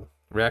or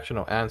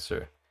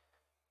answer.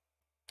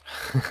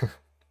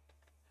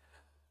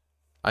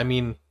 I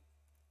mean,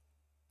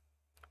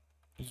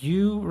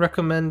 you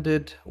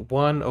recommended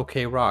one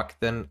OK Rock,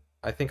 then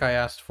I think I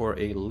asked for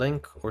a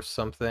link or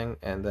something,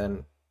 and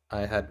then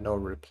I had no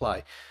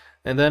reply.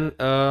 And then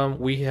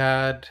we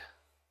had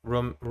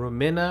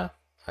Romina.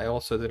 I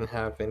also didn't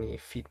have any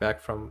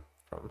feedback from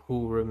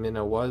who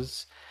Romina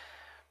was.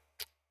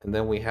 And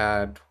then we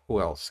had,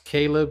 who else?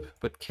 Caleb.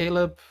 But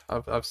Caleb,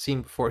 I've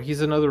seen before.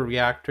 He's another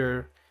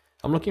reactor.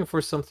 I'm looking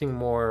for something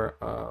more,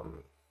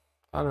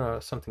 I don't know,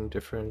 something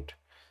different.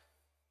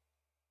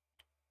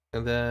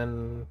 And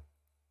then,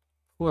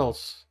 who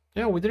else?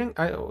 Yeah, we didn't,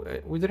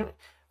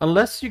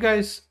 unless you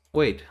guys,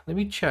 wait, let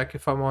me check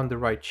if I'm on the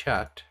right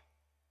chat.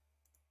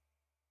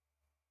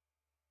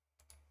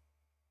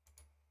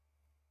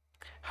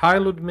 Hi,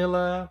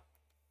 Ludmilla.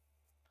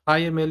 Hi,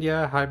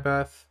 Emilia. Hi,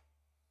 Beth.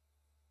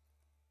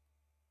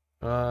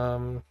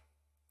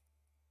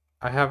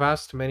 I have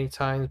asked many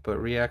times, but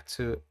react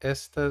to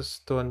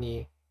Estas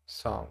Tony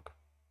song.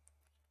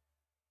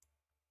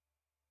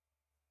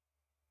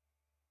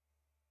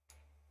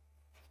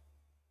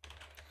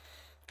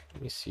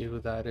 Let me see who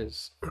that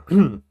is.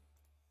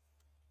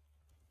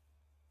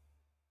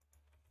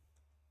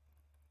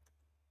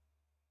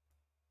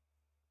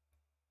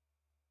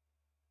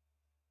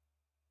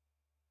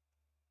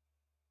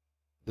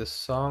 The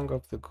Song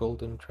of the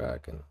Golden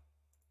Dragon.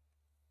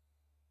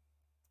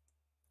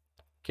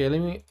 Okay,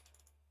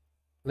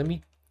 let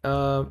me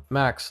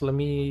Max, let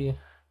me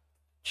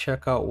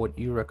check out what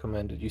you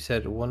recommended. You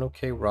said One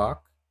OK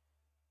Rock.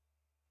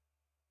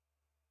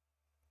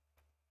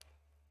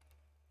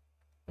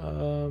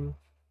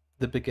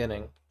 The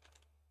Beginning.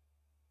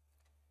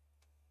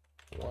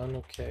 One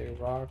OK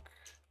Rock.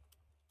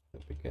 The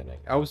Beginning.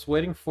 I was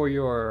waiting for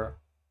your...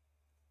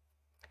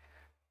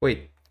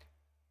 Wait.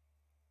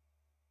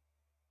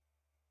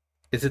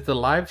 Is it the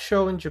live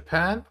show in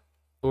Japan?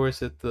 or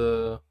is it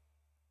the...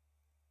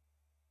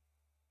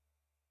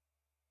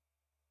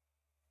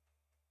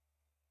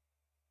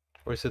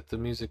 Or is it the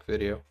music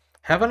video?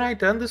 Haven't I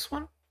done this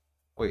one?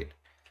 Wait,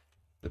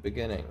 the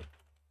beginning.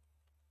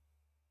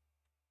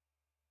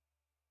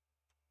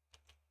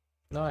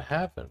 No, I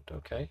haven't.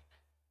 Okay.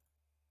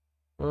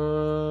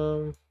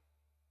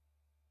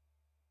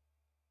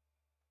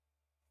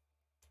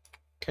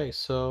 Okay,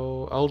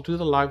 so I'll do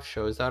the live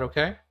show. Is that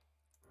okay?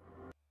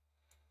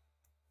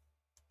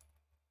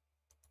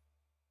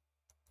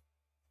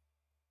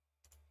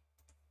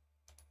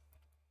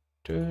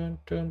 Dun,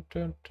 dun,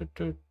 dun, dun,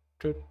 dun,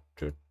 dun,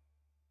 dun.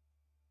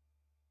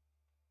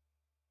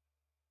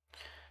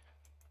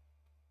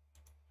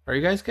 Are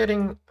you guys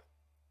getting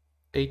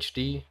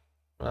HD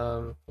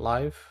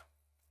live?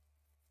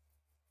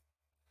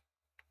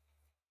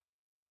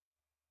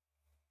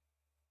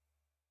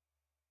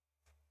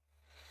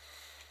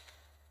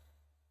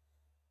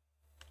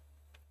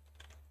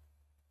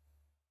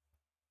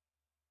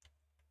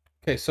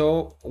 Okay,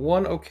 so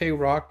one OK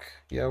Rock.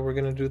 Yeah, we're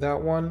gonna do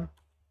that one.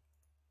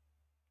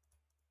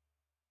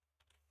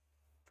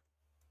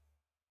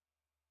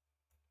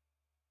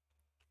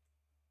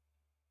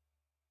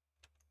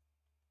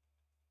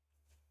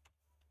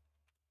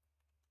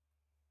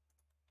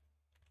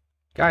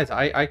 Guys,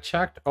 I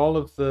checked all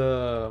of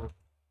the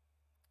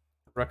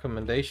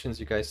recommendations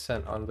you guys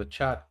sent on the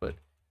chat, but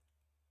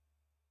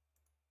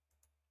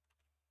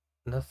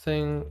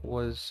nothing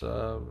was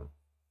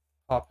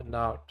popping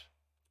out.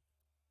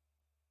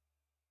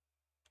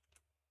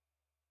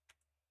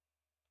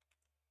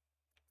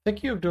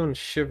 Thinking of doing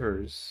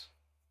Shivers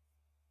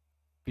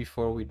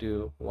before we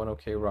do One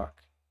OK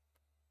Rock.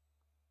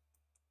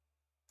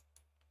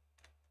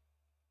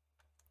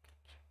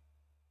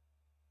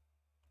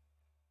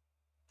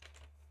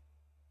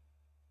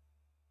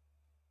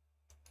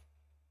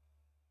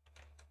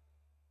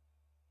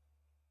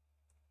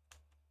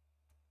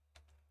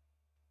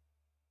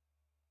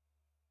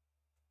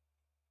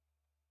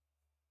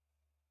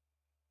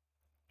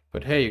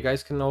 But hey, you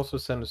guys can also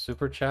send a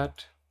super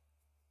chat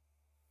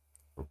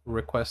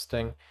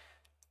requesting.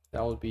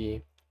 That'll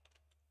be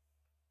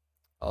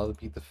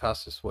the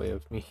fastest way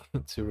of me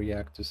to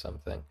react to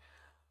something.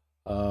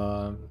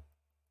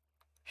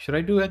 Should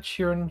I do Ed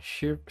Sheeran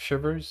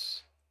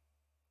Shivers?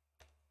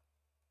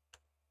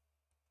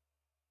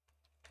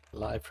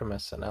 Live from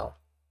SNL.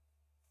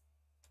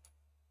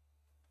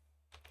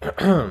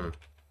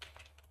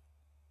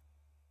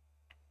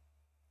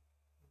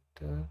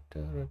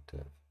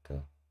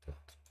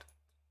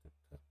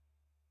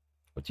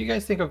 What do you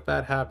guys think of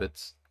Bad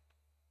Habits?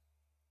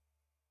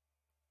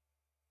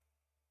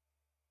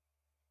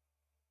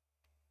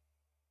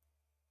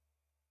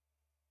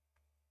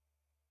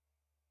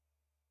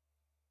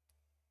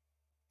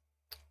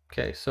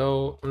 Okay,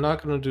 so I'm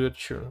not gonna do it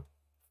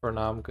for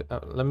now. I'm good.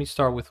 Let me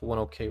start with One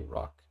OK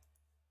Rock.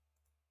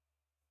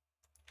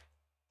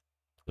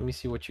 Let me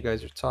see what you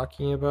guys are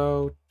talking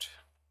about.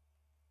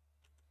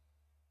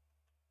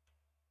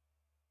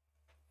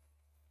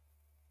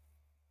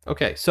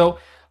 Okay, so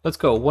let's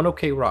go. One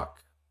OK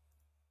Rock.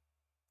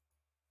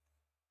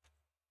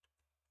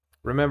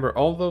 Remember,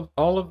 all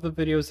of the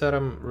videos that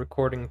I'm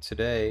recording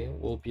today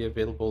will be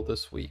available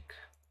this week,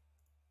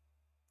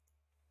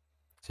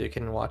 so you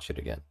can watch it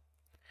again.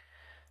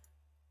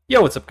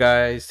 Yo, what's up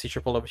guys,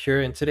 Teacher Pull Up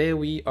here, and today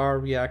we are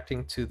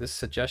reacting to this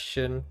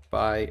suggestion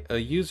by a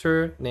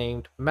user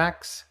named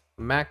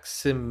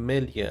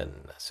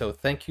Maximilian. So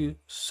thank you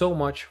so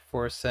much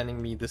for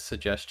sending me this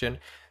suggestion.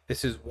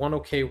 This is One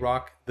OK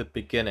Rock, The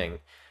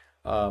Beginning,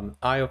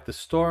 Eye of the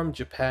Storm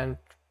Japan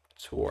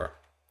Tour.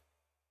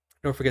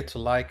 Don't forget to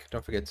like,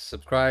 don't forget to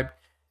subscribe.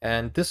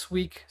 And this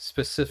week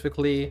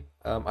specifically,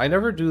 I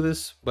never do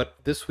this,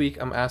 but this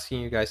week I'm asking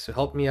you guys to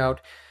help me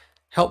out.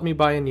 Help me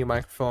buy a new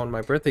microphone.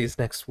 My birthday is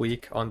next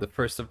week on the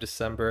 1st of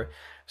December.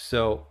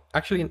 So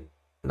actually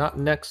not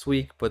next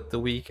week, but the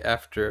week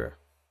after.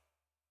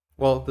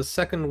 Well, the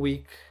second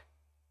week,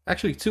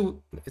 actually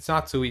it's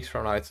not 2 weeks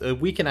from now. It's a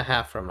week and a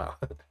half from now.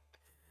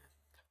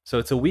 So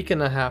it's a week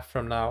and a half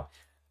from now.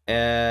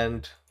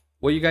 And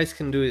what you guys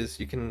can do is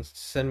you can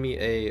send me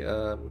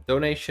a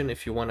donation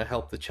if you want to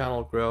help the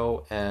channel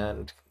grow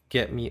and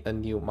get me a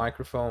new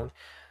microphone.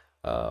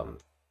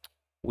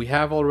 We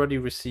have already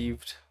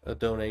received a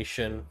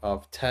donation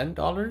of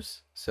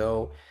 $10,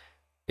 so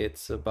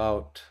it's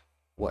about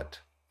what,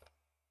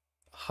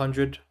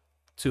 100,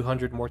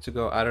 200 more to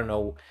go. I don't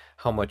know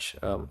how much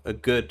a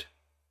good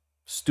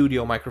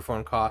studio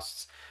microphone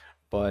costs,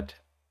 but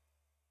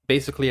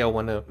basically I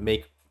want to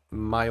make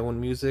my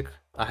own music.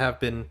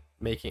 I've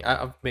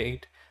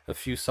made a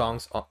few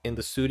songs in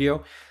the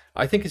studio.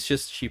 I think it's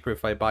just cheaper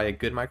if I buy a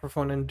good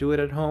microphone and do it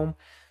at home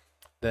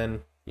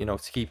than, you know,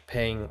 to keep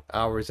paying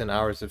hours and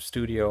hours of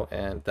studio,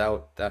 and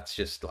that's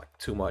just like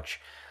too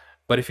much.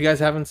 But if you guys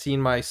haven't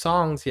seen my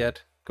songs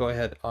yet, go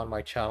ahead on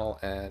my channel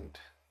and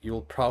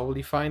you'll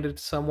probably find it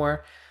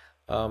somewhere.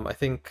 I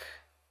think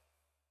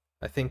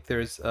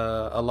there's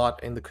a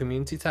lot in the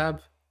community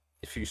tab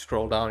If you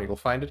scroll down, you'll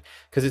find it,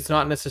 because it's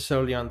not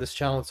necessarily on this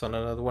channel, it's on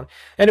another one.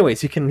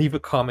 Anyways, you can leave a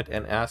comment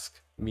and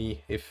ask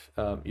me if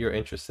you're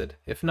interested.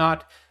 If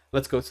not,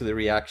 let's go to the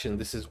reaction.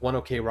 This is One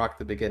OK Rock,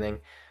 the beginning.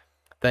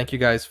 Thank you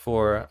guys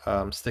for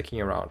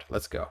sticking around.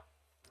 Let's go.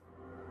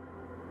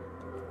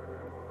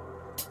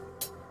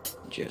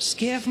 Just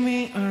give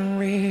me a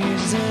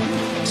reason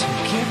to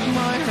keep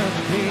my heart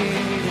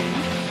beating.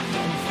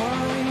 Don't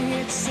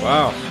worry, it's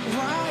wow.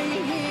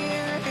 right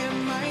here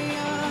in my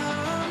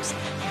arms.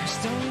 As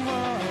the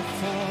world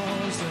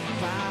falls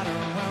apart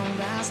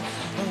around us,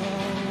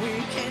 all we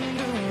can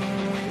do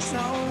is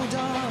hold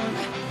on.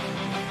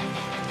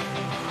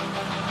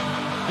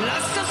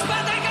 Lass uns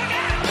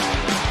weitergehen!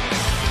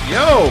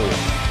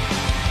 Yo!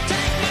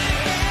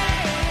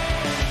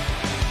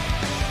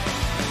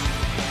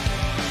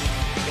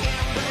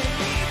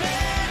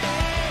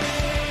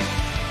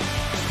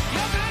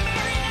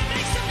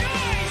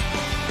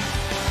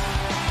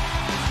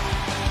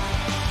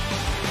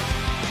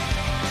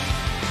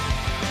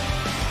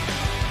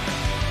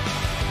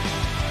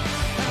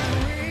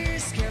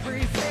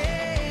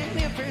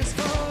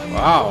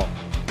 Wow,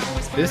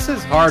 this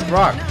is hard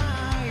rock.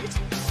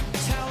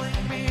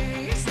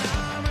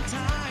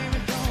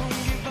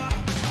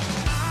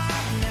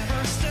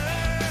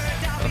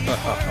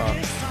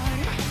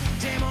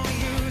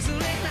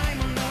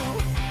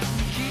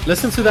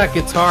 Listen to that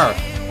guitar.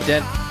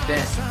 Dent,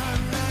 dent.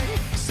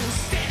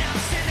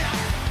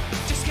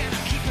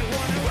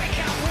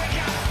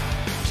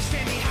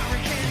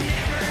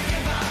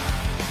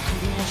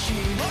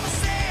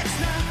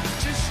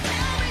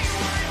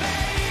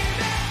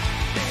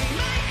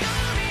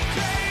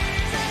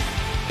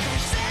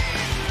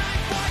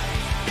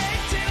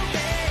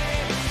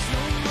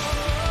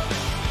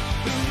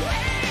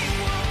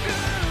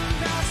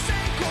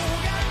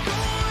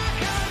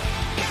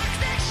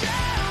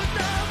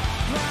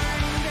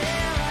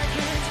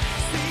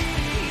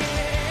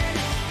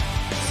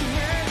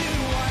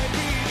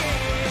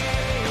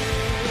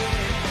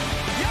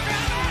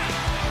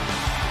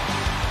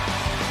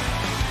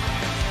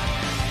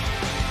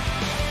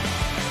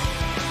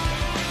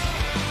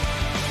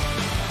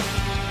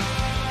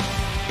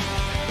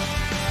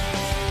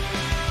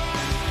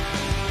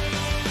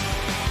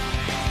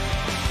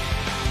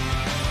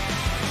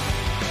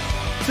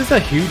 This is a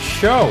huge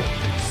show.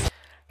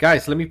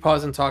 Guys, let me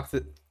pause and talk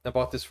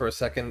about this for a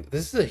second.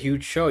 This is a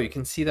huge show. You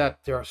can see that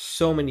there are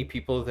so many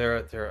people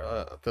there.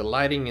 The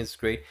lighting is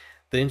great.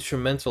 The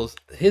instrumentals,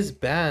 his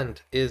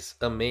band is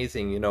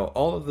amazing. You know,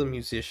 all of the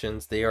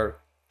musicians, they are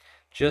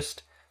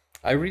just,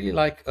 I really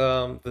like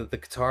the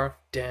guitar.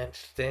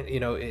 You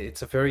know,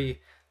 it's a very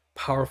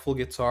powerful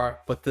guitar.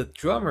 But the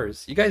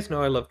drummers, you guys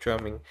know I love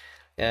drumming.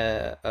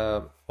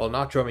 Well,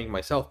 not drumming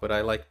myself, but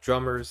I like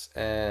drummers,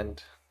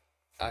 and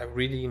I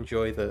really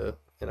enjoy the,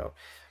 you know,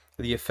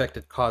 the effect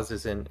it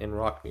causes in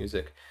rock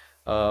music.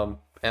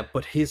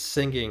 But his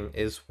singing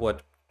is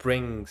what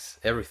brings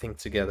everything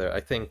together. I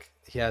think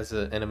he has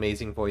an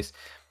amazing voice,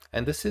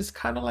 and this is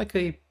kind of like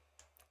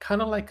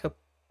a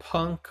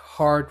punk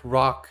hard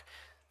rock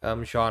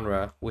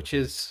genre, which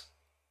is,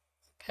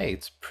 hey,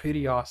 it's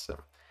pretty awesome.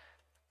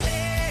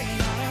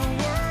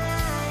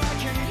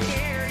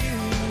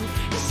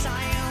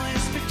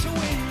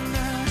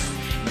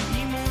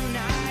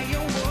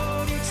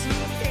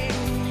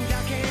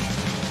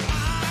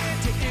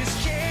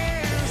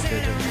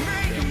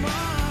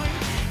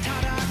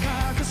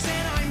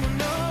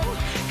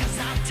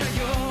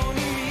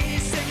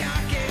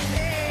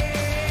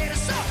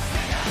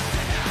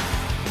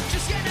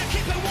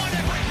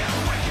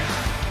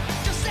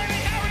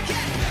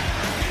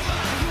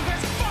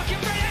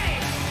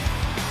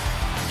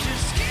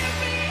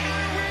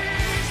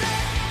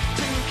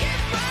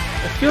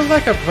 It feels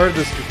like I've heard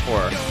this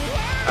before.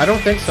 I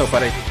don't think so,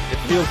 but it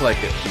feels like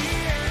it.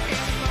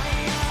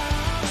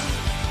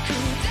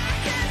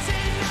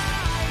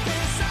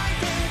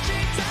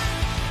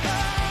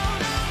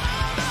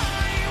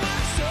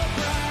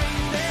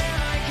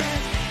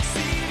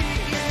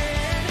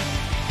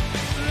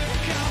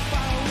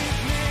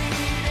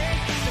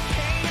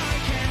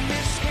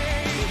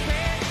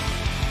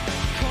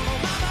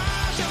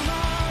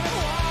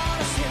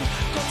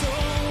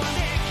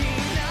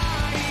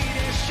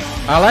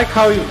 I like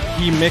how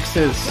he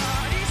mixes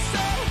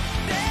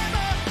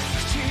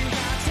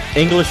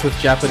English with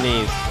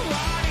Japanese.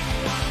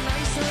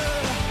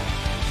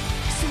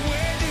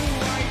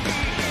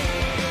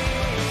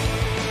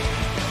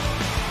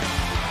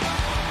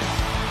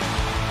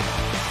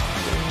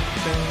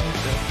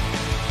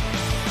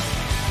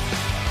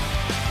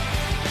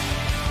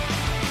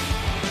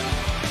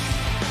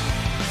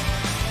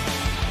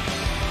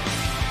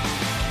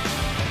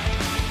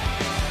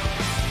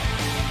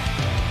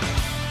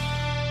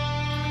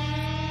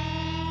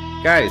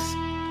 Guys,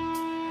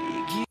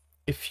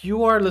 if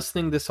you are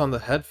listening this on the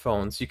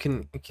headphones, you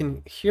can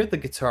hear the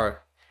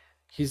guitar.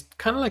 He's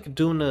kind of like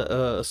doing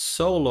a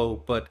solo,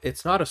 but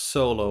it's not a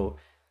solo.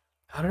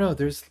 I don't know,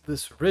 there's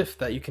this riff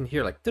that you can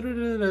hear, like,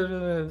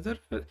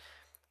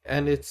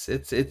 and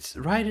it's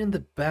right in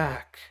the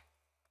back.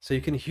 So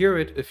you can hear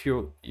it if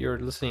you're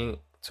listening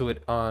to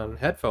it on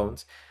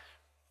headphones,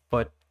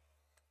 but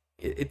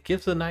it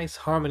gives a nice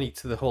harmony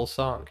to the whole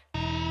song.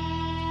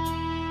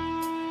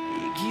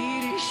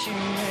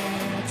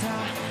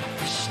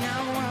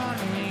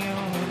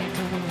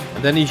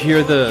 And then you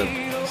hear the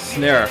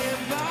snare.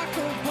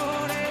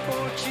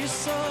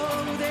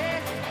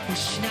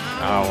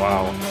 Oh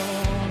wow.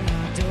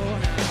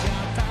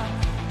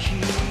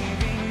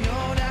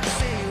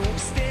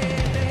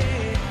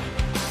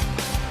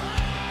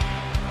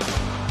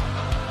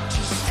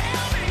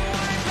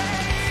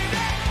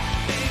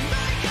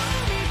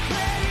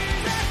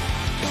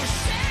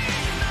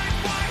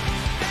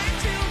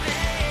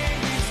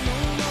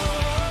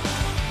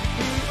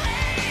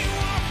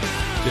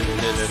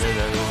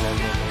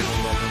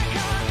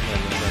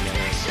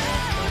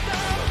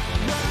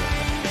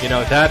 You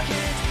know that.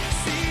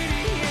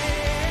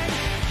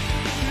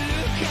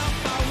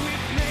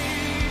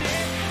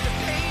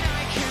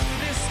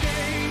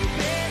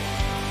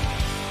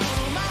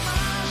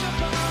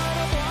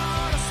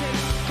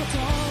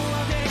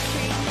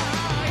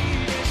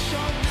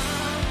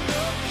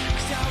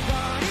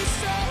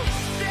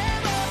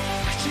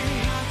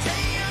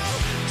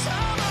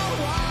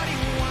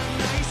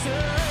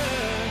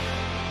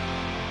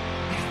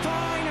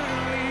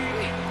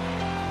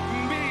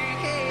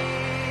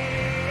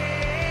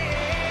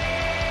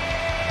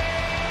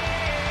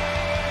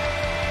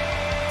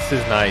 This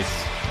is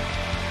nice.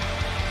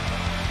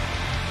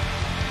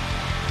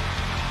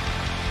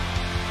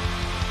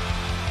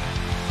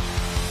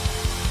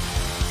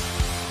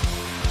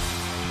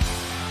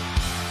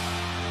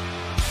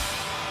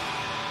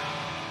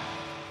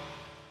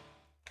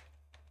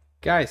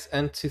 Guys,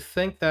 and to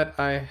think that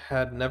I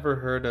had never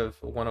heard of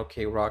One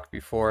OK Rock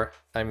before.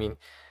 I mean,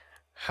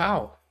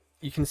 how?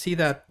 You can see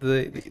that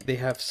they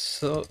have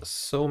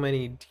so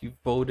many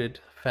devoted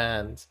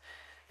fans,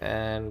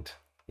 and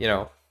you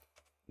know,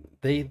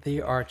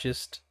 they are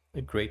just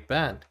a great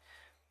band,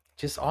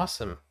 just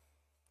awesome,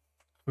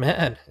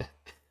 man.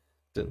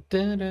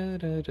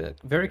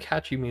 Very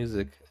catchy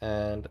music,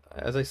 and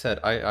as I said,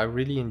 I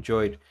really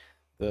enjoyed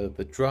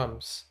the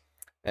drums,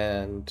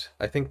 and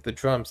I think the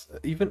drums,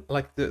 even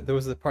like there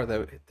was the part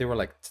that they were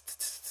like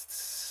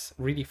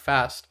really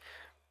fast.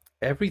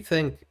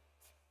 Everything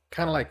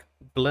kind of like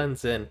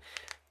blends in,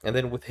 and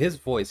then with his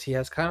voice, he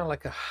has kind of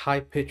like a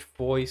high-pitched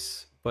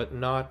voice, but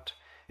not.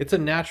 It's a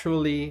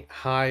naturally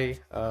high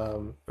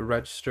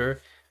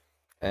register,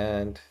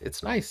 and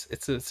it's nice.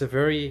 It's a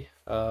very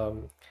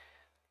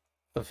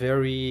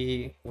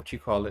what you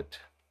call it,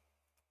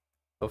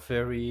 a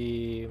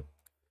very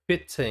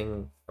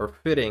fitting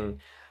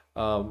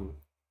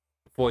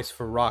voice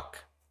for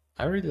rock.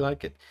 I really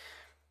like it.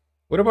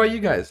 What about you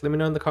guys? Let me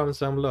know in the comments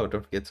down below.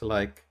 Don't forget to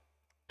like,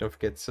 don't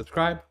forget to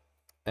subscribe,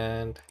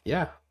 and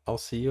yeah, I'll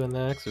see you in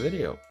the next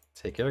video.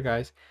 Take care,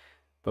 guys.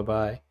 Bye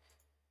bye.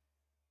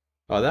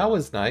 Oh, that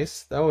was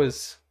nice. I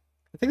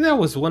think that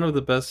was one of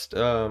the best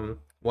One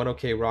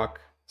OK Rock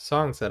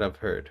songs that I've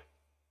heard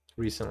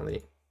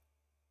recently.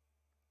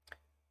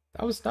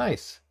 That was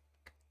nice.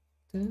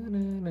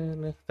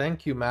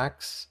 Thank you,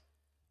 Max.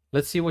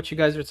 Let's see what you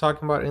guys are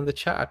talking about in the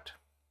chat.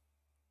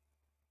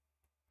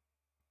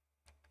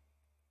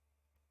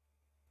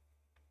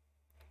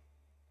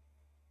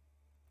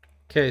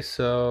 Okay,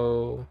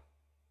 so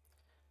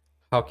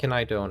how can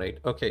I donate?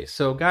 Okay,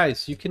 so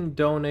guys, you can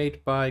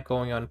donate by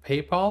going on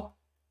PayPal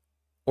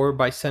or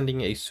by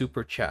sending a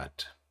super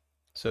chat.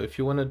 So if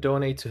you want to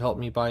donate to help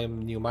me buy a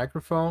new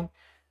microphone,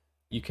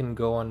 you can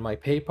go on my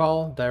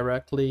PayPal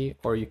directly,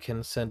 or you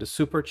can send a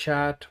super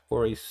chat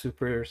or a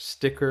super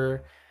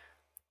sticker.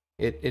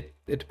 It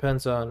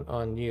depends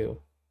on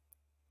you.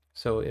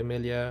 So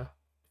Emilia,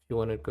 if you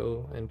want to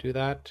go and do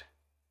that,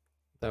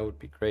 that would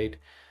be great.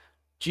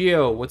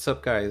 Geo, what's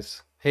up,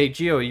 guys? Hey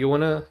Geo, you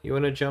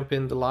wanna jump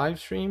in the live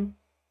stream?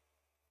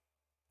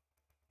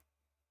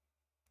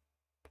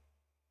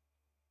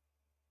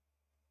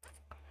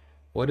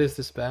 What is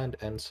this band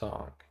and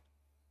song?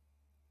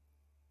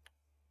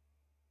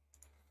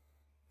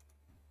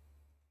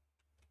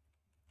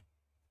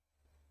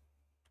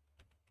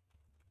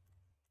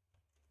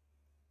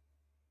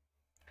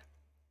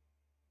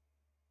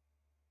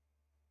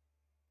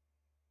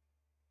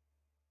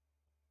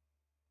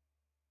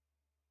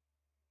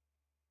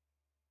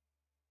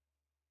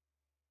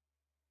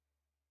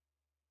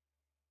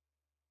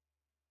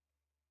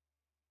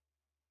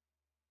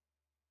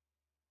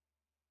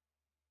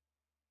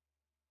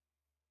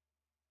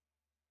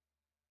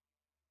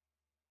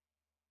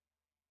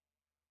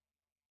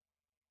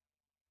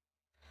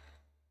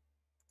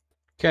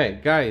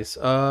 Okay, guys,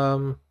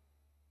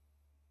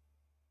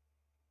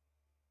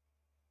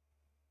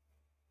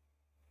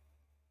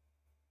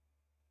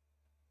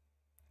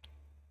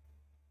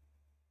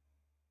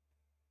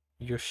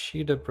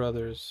 Yoshida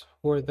Brothers,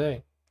 who are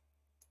they?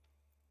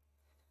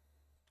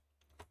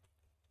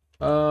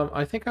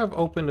 I think I've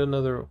opened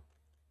another.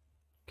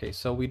 Okay,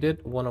 so we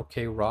did One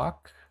OK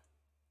Rock.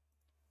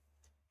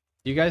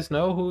 Do you guys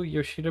know who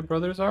Yoshida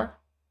Brothers are?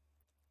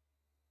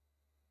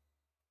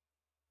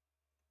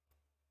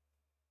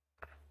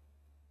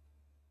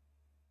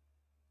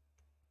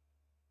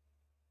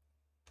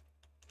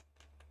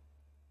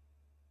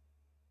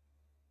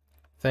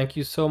 Thank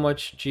you so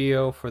much,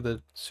 Gio, for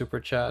the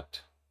super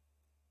chat.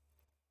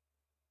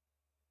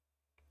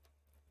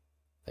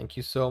 Thank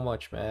you so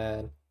much,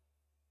 man.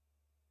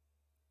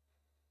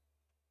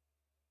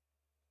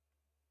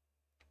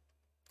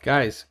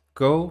 Guys,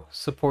 go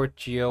support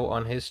Gio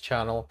on his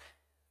channel.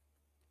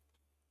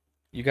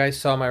 You guys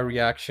saw my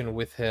reaction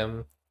with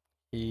him.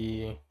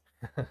 He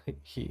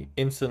he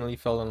instantly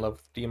fell in love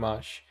with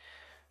Dimash.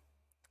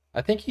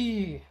 I think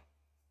he...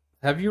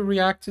 Have you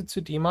reacted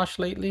to Dimash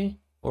lately?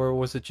 Or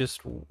was it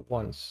just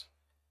once?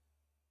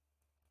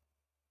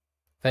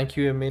 Thank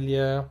you,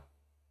 Emilia.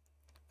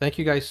 Thank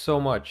you guys so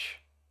much.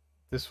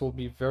 This will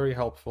be very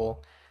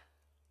helpful.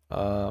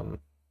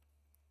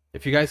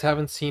 If you guys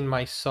haven't seen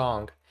my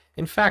song...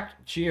 In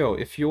fact, Gio,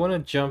 if you want to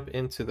jump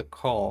into the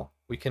call,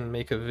 we can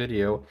make a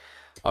video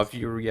of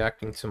you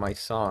reacting to my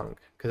song.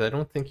 Because I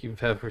don't think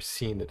you've ever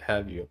seen it,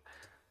 have you?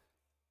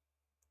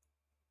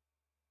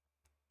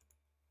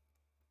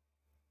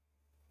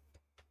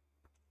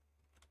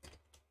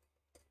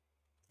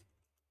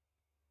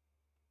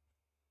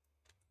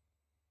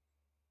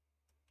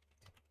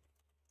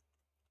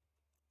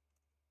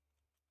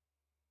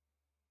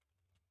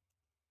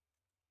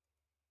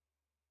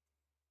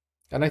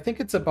 And I think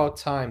it's about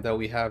time that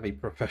we have a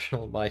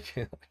professional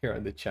mic here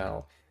on the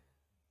channel.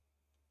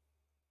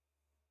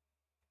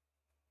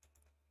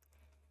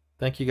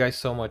 Thank you guys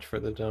so much for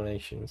the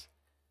donations.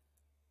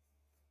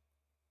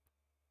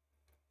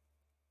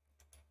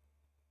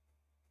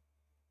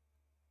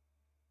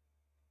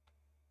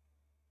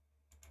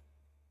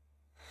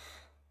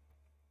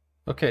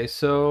 Okay,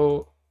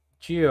 so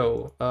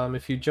Gio,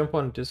 if you jump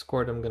on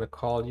Discord, I'm gonna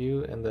call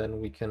you, and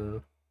then we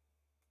can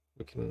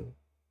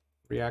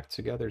react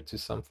together to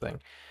something.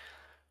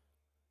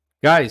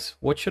 Guys,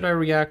 what should I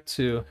react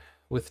to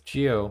with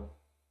Gio?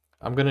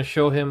 I'm gonna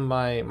show him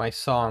my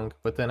song,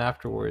 but then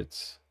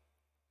afterwards.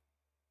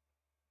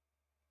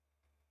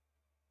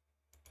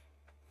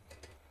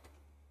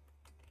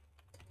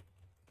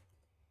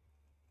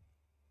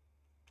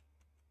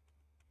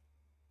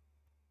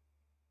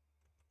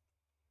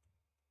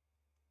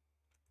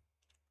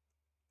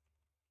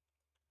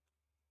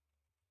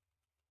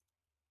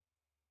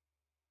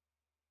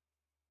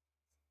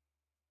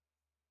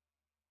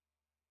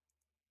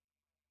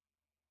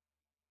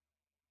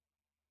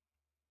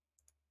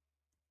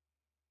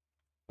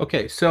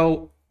 Okay,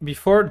 so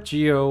before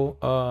Gio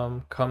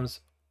comes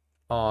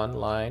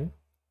online,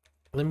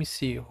 let me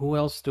see, who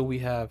else do we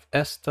have?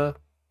 Esta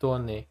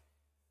Done.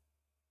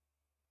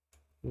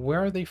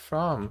 Where are they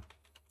from?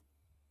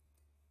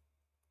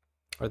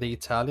 Are they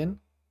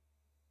Italian?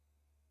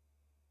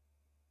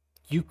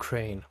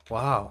 Ukraine.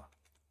 Wow.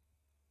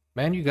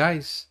 Man, you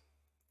guys,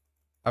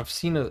 I've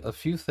seen a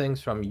few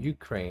things from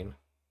Ukraine.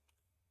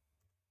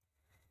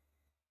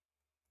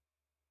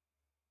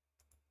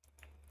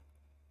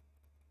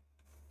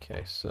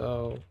 Okay,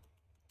 so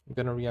I'm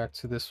gonna react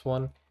to this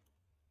one.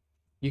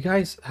 You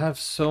guys have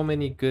so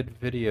many good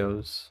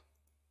videos.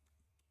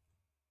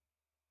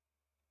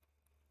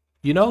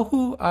 You know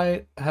who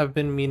I have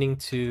been meaning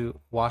to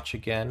watch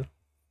again?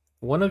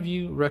 One of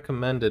you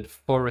recommended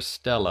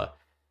Forestella,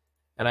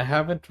 and I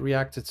haven't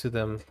reacted to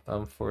them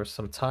for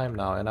some time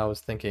now, and I was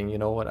thinking, you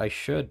know what, I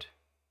should.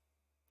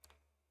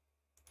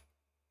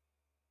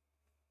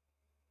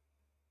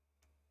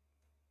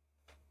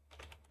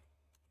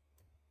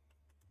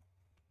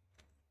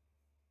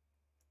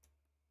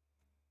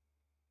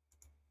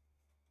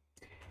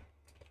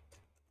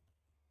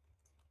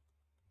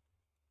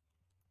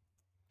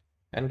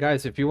 And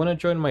guys, if you want to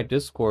join my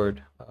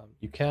Discord,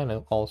 you can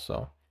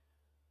also.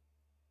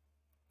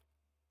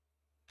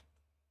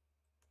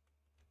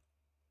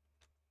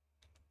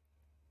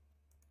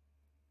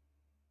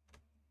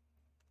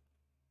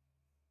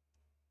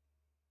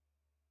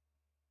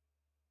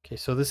 Okay,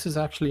 so this is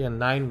actually a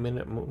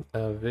 9-minute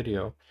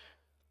video,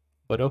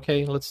 but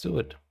okay, let's do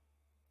it.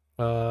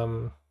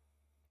 Who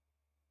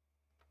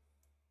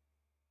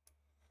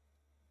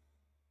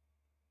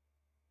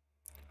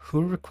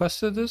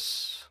requested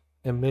this?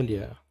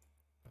 Emilia.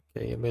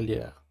 Okay,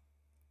 Emilia.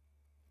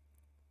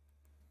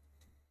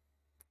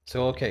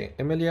 So, okay,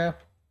 Emilia,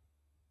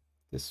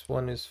 this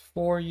one is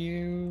for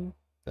you.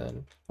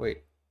 Then,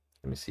 wait,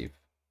 let me see.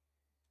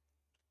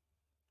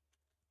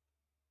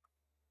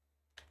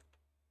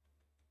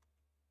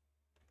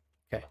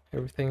 Okay,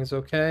 everything is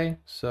okay,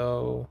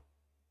 so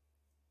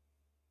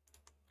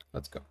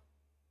let's go.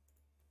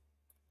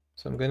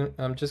 So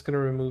I'm just gonna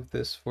remove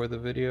this for the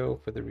video,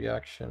 for the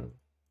reaction.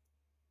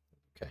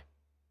 Okay.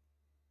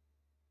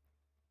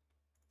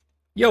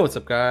 Yo, what's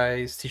up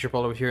guys? Teacher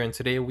Paul over here, and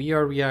today we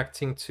are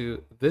reacting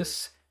to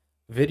this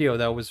video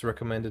that was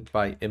recommended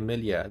by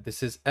Emilia.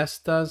 This is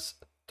Estas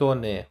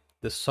Done,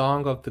 the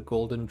Song of the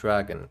Golden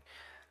Dragon.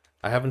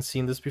 I haven't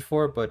seen this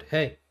before, but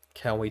hey,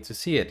 can't wait to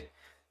see it.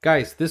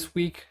 Guys, this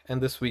week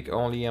and this week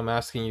only, I'm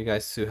asking you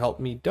guys to help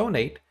me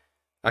donate,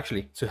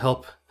 actually to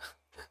help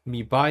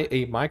me buy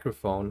a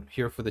microphone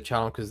here for the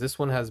channel, because this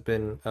one has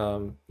been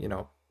you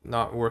know,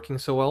 not working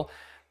so well,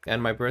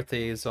 and my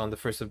birthday is on the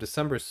 1st of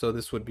December, so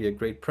this would be a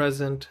great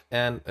present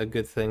and a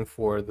good thing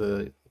for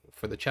the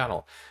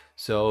channel.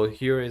 So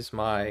here is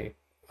my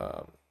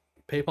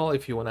PayPal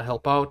if you want to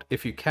help out.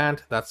 If you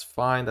can't, that's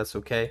fine, that's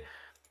okay.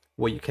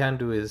 What you can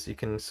do is you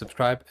can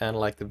subscribe and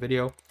like the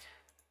video.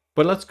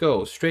 But let's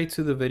go straight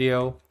to the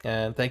video,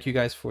 and thank you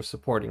guys for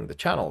supporting the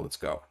channel. Let's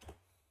go.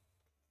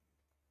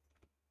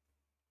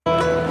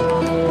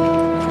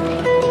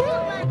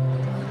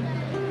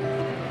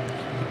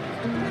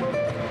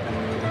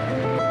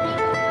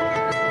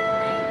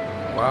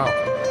 Wow.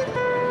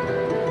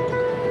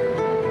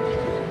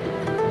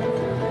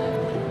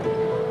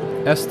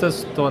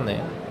 Estas Tone.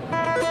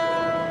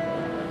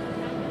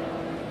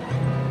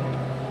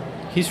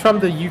 He's from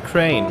the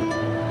Ukraine.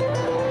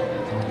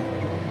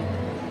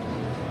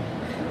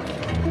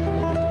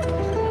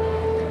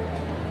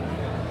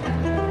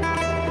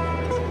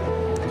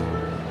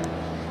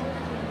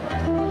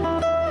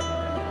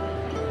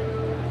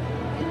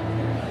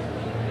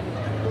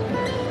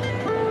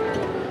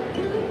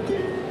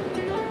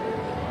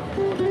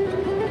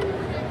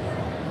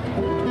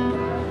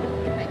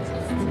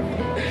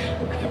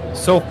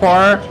 So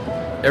far,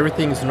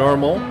 everything's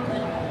normal.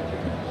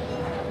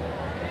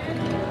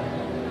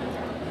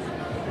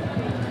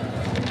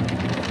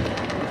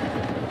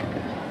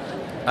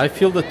 I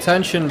feel the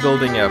tension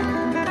building up.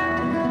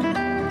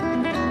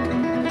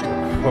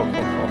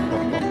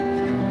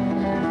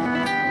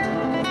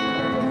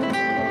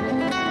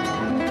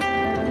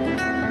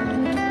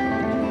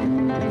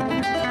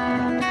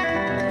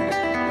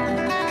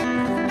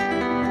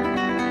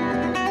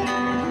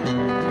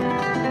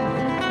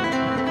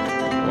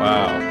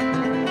 Wow.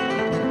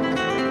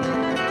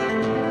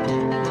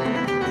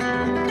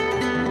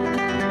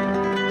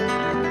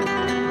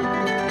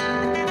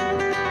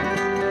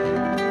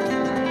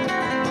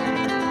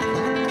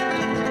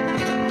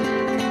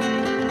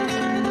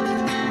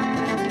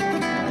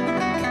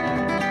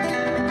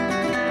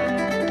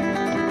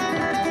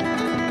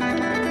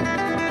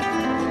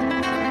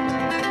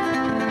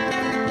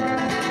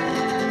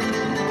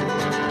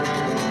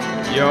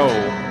 Yo.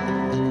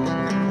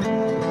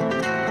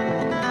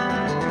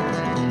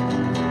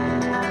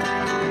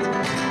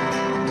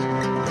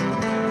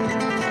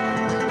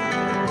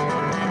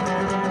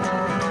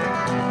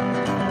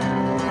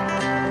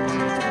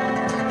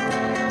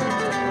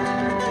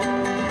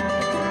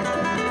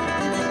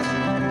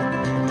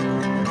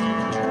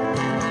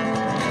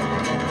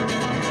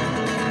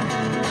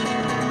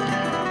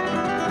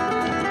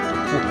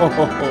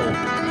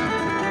 Whoa.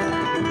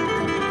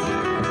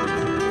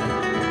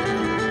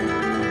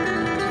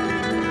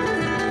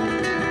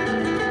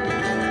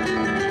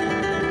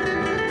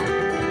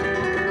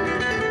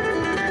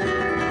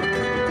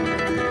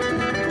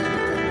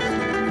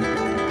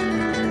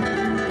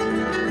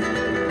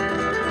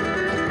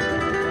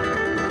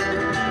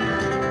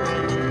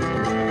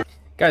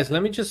 Guys,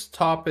 let me just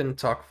stop and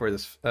talk for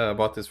this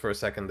about this for a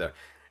second there.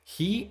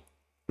 He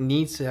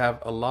needs to have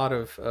a lot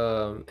of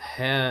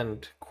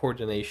hand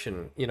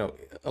coordination, you know,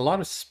 a lot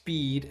of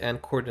speed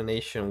and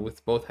coordination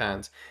with both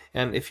hands.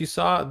 And if you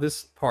saw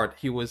this part,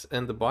 he was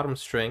in the bottom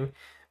string.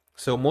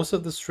 So most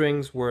of the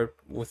strings were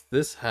with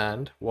this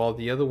hand while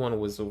the other one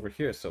was over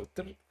here. So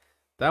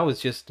that was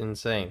just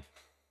insane.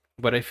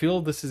 But I feel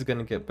this is going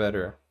to get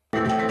better.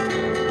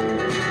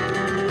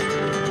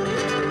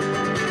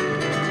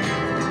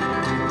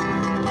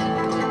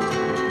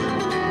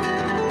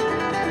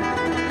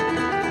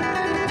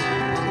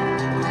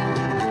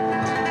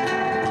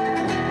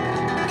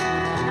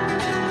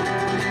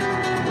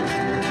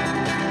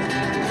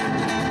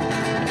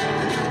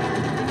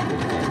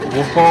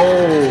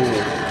 Whoa!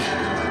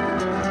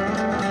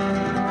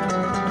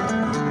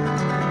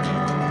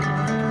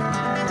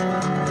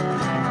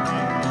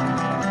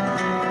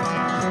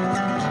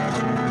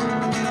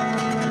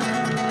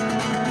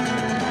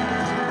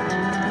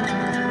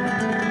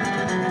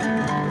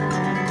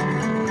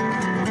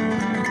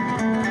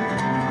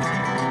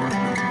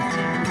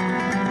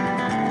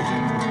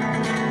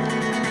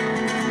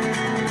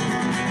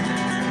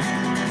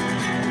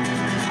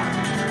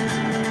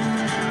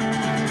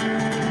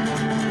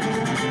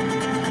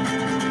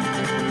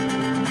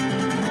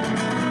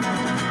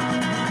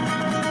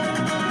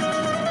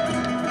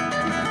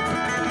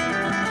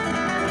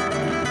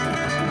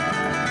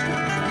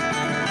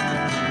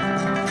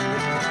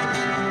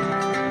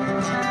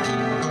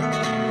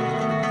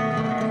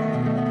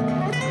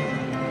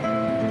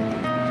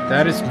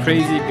 That is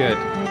crazy good.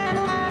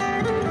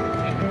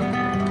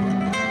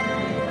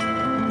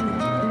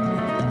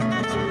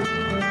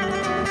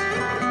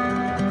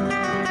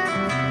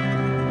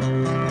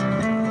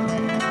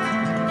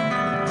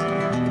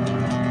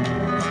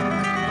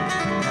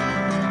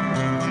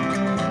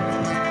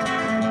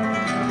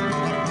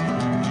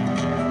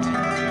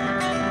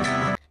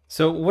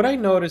 So what I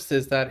noticed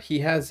is that he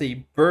has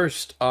a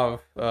burst of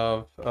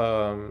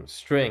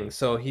string.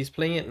 So he's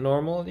playing it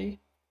normally,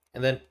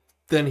 and then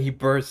he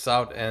bursts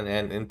out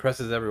and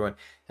impresses everyone,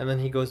 and then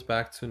he goes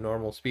back to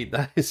normal speed.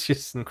 That is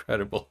just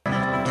incredible.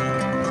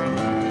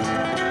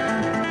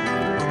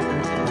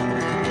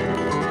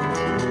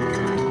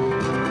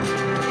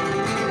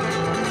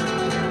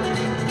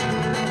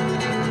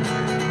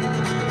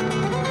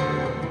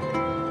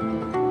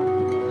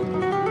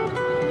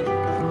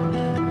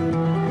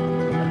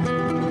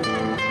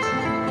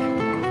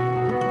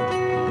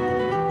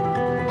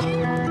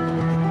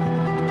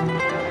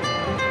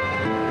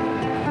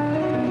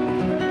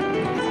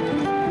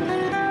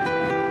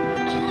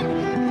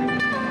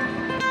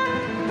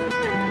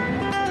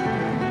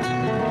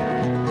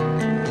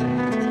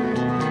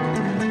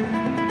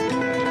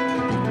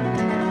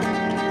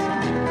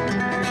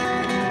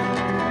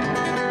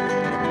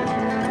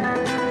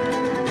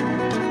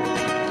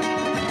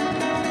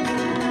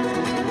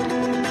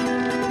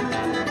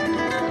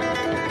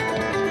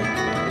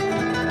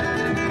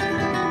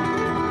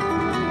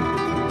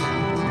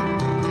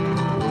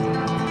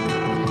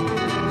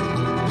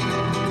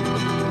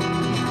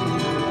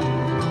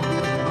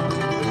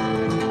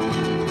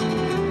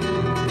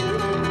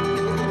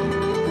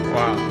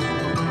 Wow.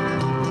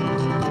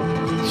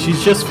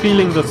 She's just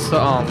feeling the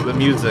song, the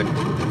music.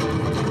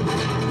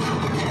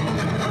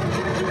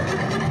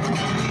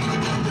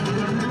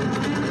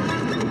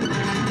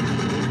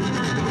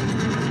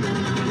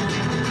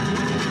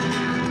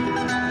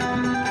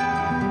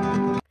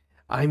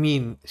 I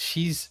mean,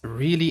 she's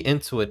really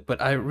into it,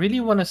 but I really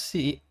want to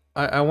see,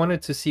 I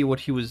wanted to see what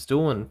he was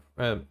doing,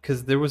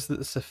 because there was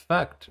this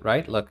effect,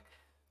 right? Look,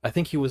 I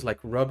think he was like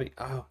rubbing,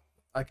 oh,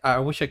 I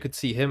wish I could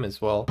see him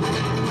as well.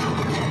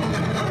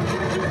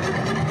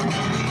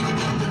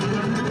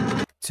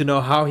 To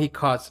know how he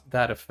caused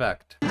that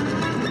effect.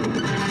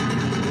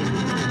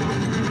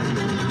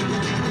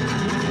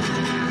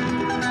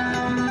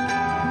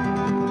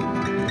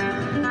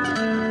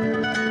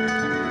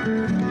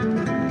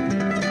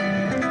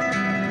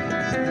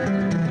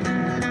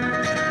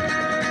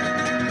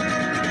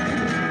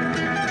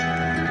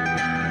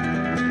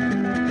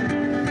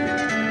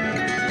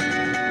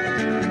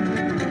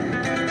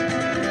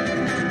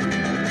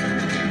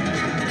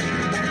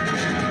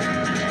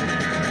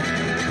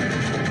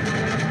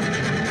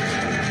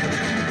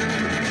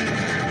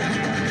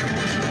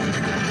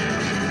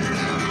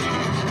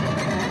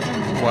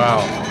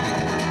 Wow.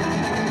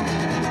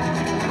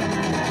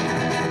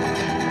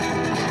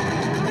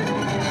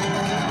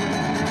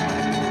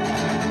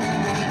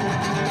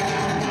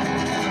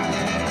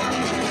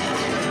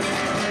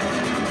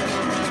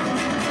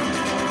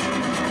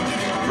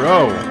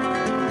 Bro,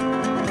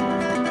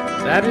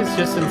 that is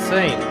just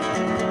insane.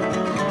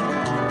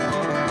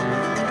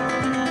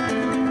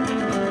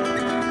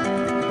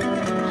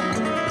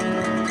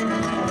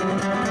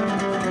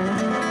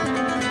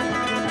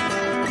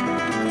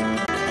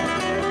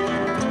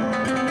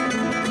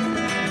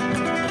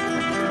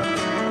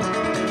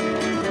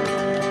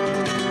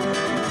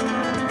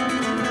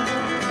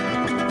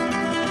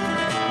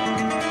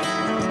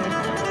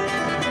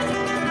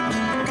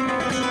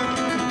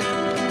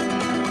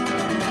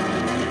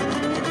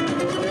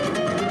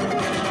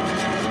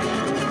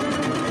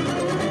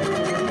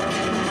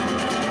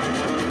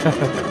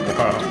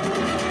 Wow.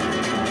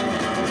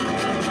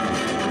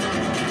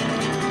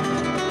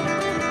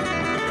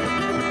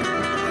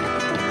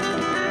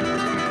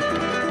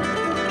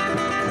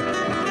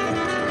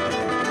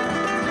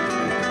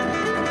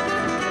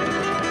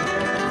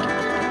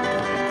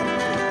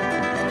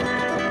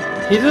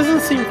 He doesn't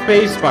seem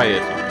fazed by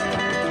it.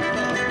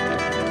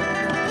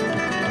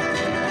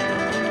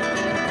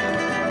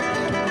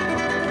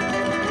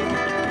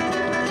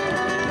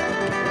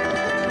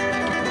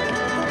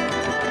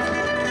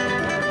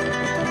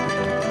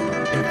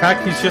 In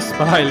fact, he's just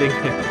smiling.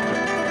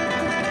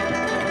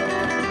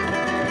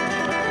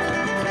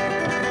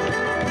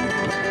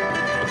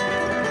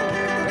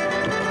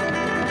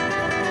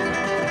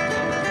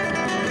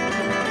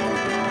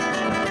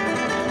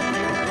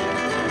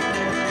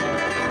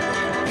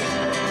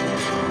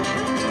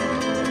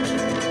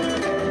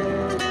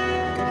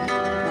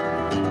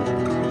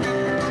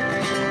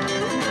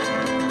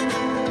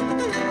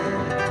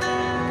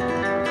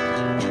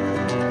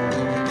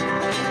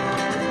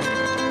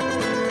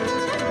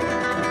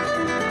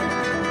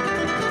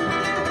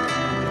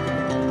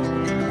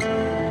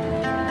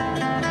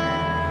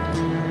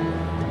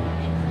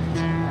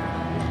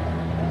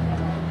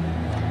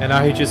 And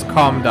now he just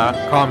calms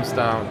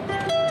down.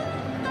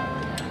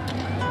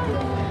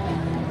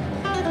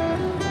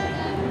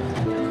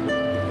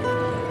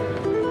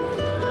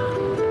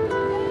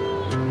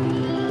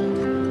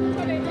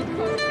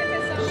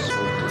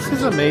 This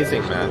is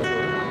amazing,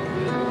 man.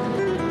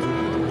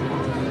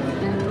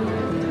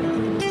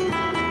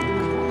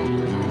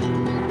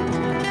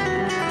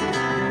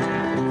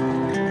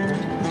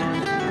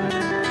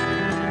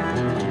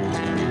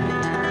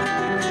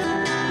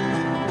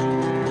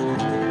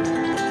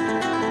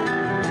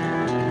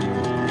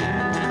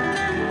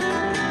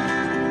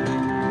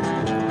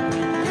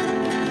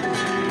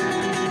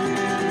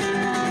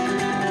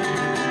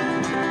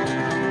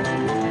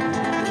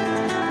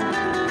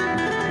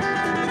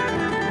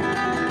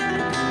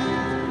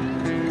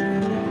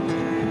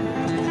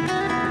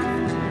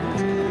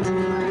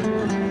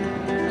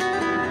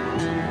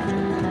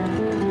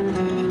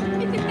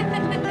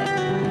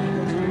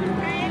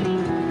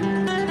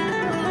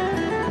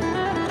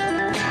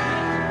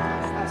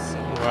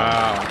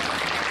 Wow.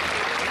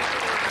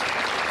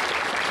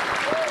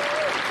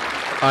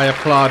 I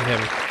applaud him.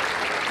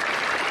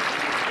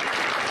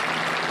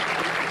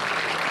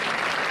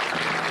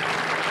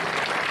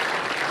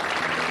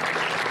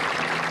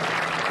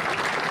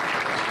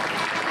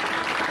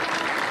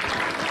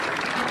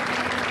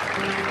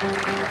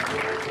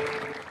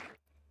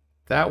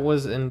 That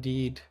was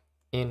indeed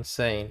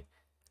insane.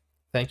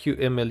 Thank you,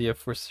 Emilia,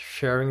 for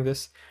sharing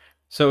this.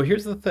 So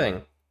here's the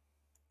thing.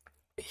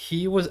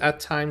 He was at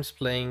times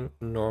playing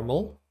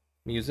normal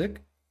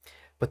music,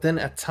 but then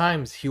at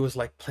times he was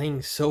like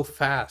playing so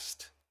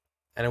fast,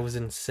 and it was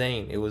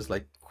insane. It was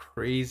like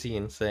crazy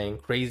insane,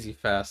 crazy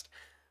fast.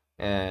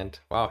 And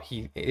wow,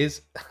 he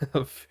is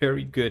a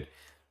very good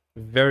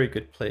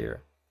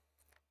player.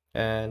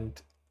 And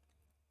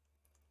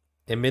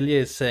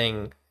Emilia is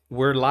saying,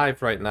 we're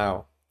live right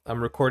now.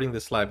 I'm recording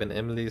this live, and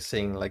Emily is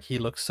saying like he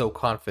looks so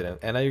confident,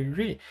 and I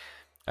agree.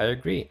 I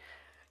agree.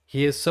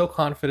 He is so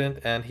confident,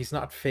 and he's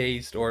not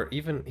phased, or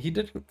even he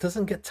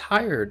doesn't get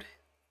tired.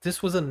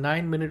 This was a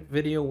 9-minute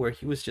video where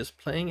he was just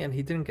playing, and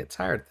he didn't get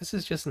tired. This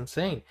is just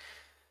insane.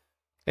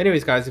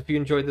 Anyways, guys, if you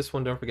enjoyed this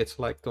one, don't forget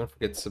to like, don't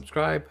forget to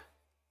subscribe,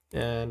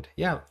 and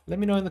yeah, let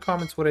me know in the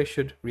comments what I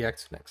should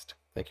react to next.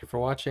 Thank you for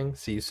watching.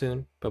 See you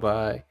soon. Bye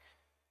bye.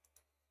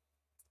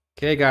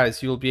 Okay,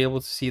 guys, you'll be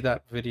able to see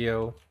that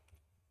video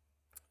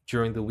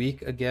during the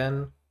week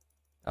again.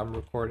 I'm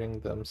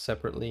recording them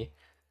separately.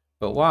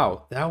 But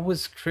wow, that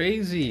was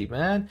crazy,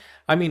 man.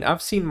 I mean,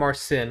 I've seen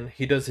Marcin.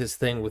 He does his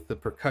thing with the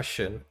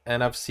percussion.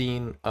 And I've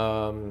seen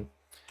Ali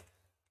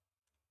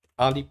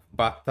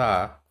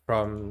Bata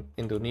from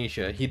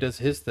Indonesia. He does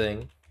his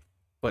thing.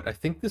 But I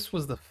think this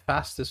was the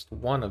fastest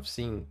one I've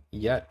seen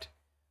yet.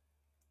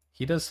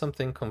 He does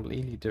something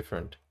completely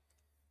different.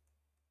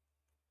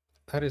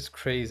 That is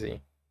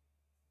crazy.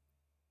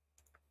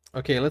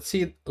 Okay,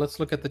 let's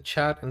look at the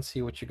chat and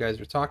see what you guys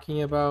are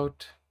talking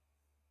about.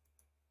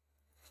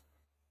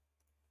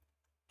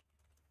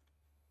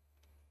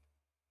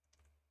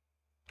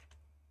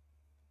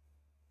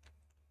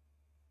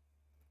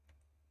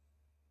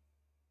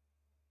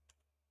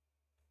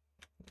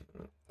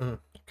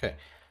 Okay.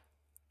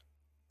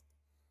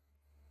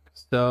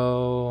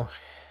 So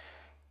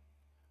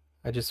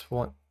I just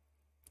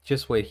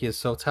wait. He is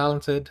so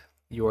talented.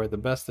 You are the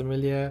best,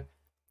 Emilia.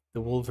 The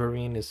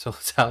Wolverine is so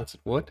talented.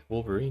 What?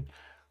 Wolverine?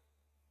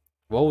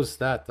 What was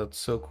that? That's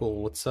so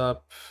cool. What's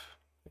up?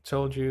 I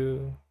told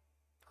you.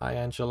 Hi,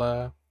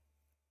 Angela.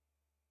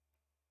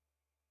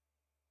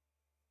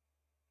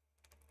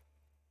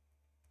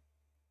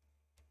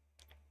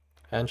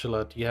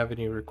 Angela, do you have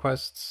any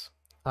requests?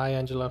 Hi,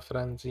 Angela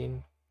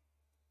Franzine.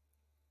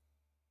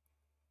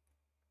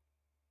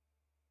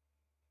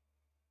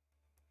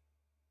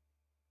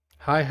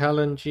 Hi,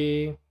 Helen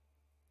G.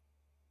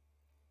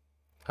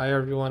 Hi,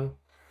 everyone.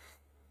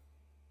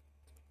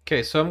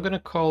 Okay, so I'm gonna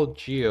call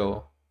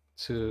Gio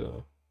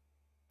to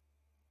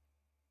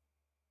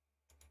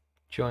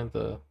join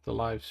the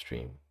live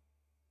stream.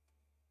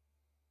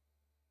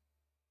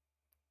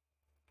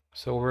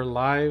 So we're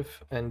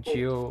live, and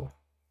Gio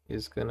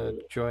is gonna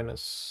join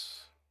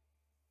us.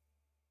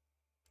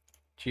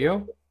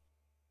 Gio?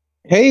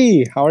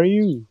 Hey, how are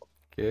you?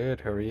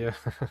 Good, how are you?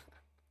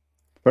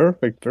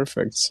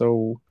 Perfect.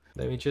 So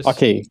let me just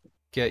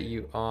get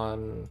you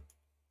on.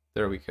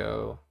 There we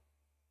go.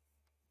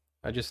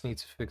 I just need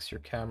to fix your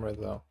camera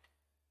though.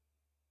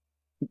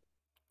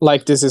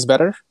 Like this is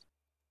better?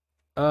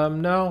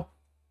 No.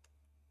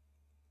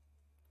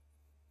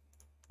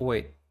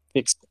 Wait.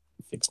 Fix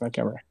my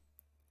camera.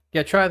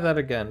 Yeah, try that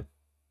again.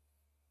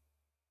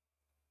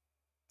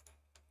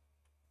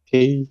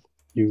 Hey,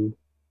 you.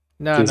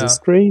 No, this is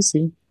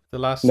crazy. The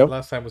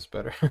last time was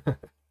better.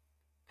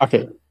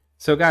 Okay.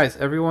 So guys,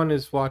 everyone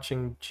is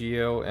watching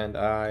Gio and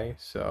I,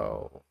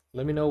 so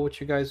let me know what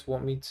you guys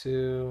want me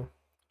to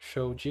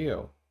show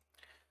Gio.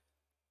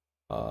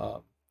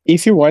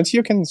 If you want,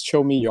 you can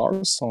show me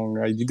your song.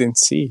 I didn't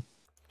see.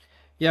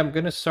 Yeah, I'm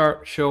gonna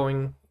start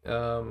showing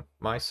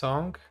my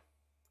song,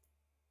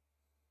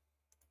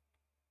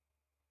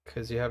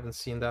 because you haven't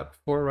seen that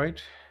before,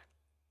 right?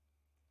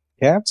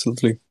 Yeah,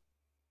 absolutely.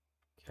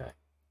 Okay.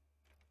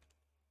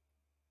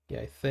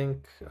 Yeah, I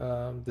think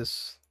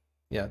this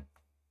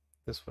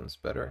one's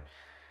better.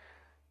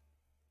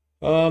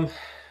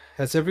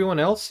 Has everyone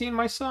else seen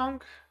my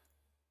song?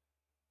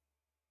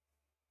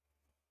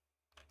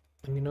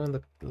 Let me know in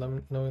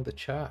the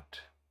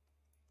chat.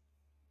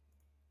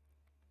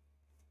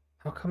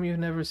 How come you've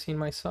never seen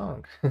my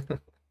song?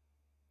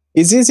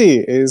 It's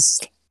easy.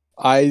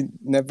 I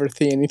never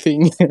see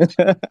anything.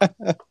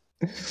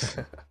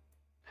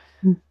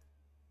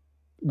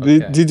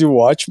 Did you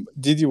watch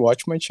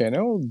my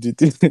channel?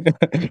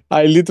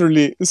 I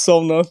literally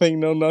saw nothing,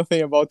 know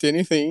nothing about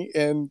anything,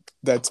 and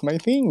that's my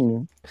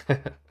thing.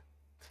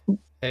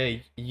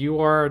 Hey, you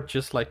are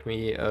just like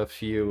me a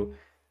few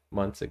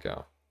months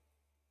ago.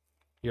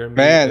 You're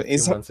me a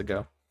few months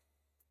ago.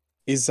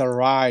 It's a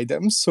ride.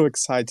 I'm so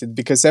excited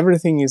because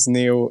everything is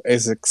new,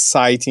 is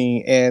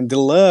exciting, and the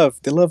love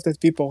that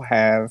people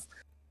have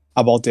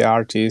about the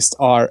artist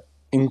are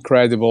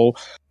incredible.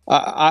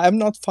 I'm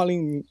not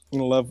falling in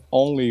love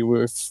only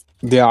with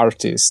the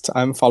artist.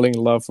 I'm falling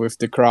in love with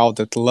the crowd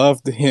that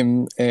loved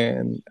him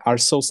and are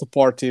so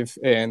supportive,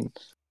 and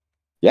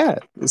yeah,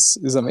 it's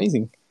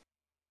amazing.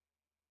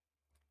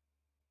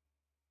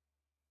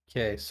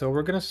 Okay, so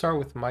we're gonna start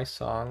with my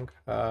song.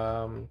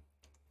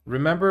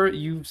 Remember,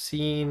 you've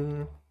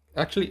seen...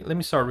 Actually, let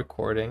me start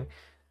recording,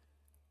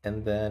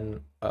 and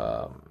then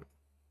I'll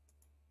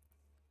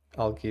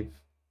give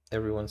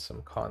everyone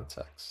some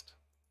context.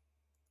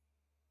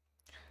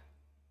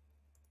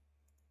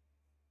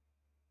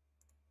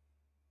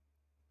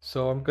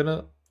 So I'm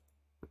gonna...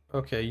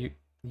 Okay,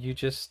 you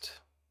just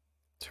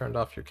turned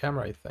off your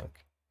camera, I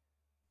think.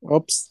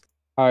 Oops.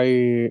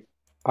 I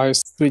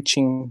was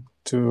switching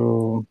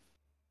to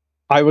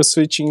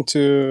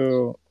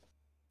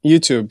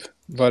YouTube,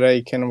 but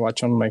I can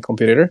watch on my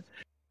computer.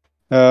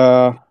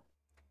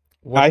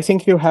 I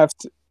think you have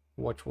to.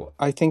 Watch what?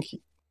 I think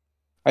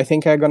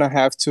I'm gonna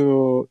have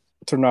to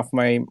turn off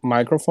my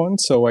microphone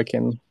so I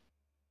can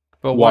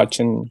watch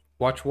and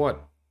watch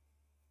what?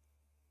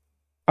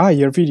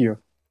 Your video.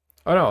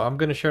 Oh no, I'm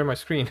gonna share my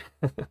screen.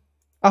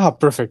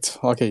 Perfect.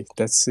 Okay,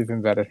 that's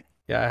even better.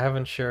 Yeah, I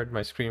haven't shared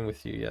my screen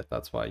with you yet.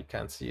 That's why you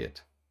can't see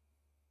it.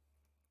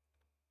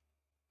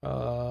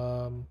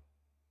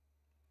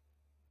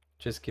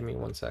 Just give me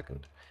 1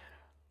 second.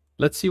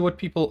 Let's see what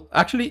people...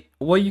 Actually,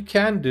 what you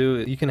can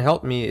do, you can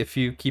help me if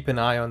you keep an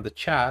eye on the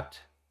chat.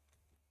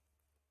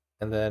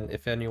 And then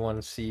if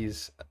anyone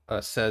sees,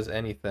 says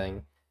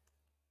anything,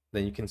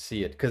 then you can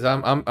see it. Because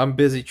I'm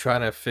busy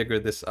trying to figure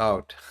this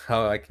out,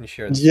 how I can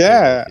share the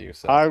screen with you.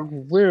 So. I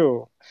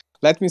will.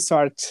 Let me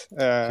start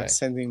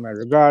sending my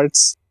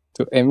regards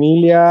to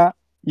Emilia.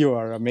 You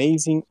are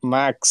amazing.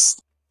 Max,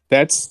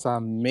 that's an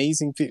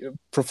amazing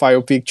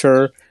profile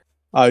picture.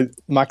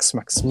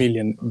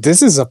 Maximilian.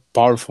 This is a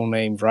powerful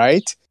name,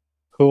 right?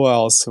 Who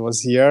else was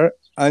here?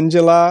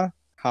 Angela.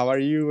 How are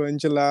you,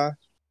 Angela?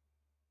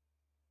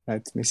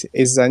 Let me see.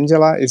 Is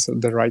Angela is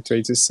the right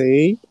way to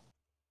say?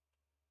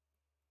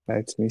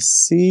 Let me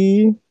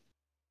see.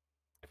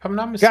 If I'm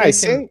not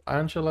mistaken,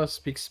 Angela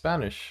speaks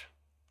Spanish.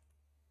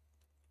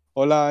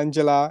 Hola,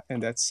 Angela,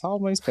 and that's how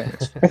my Spanish.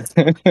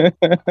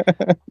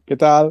 ¿Qué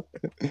tal?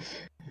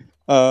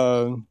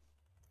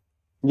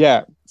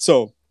 Yeah,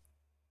 so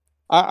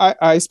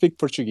I speak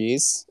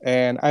Portuguese,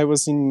 and I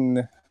was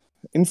in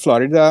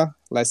Florida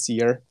last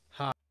year,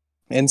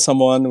 and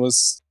someone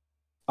was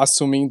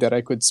assuming that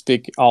I could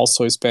speak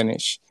also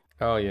Spanish.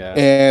 Oh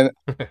yeah.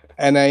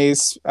 And I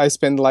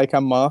spent like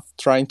a month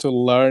trying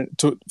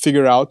to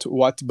figure out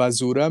what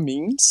basura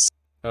means.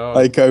 Oh,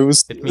 like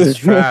it means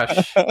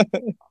trash.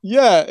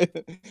 Yeah,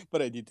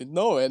 but I didn't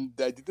know, and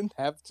I didn't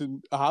have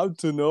how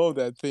to know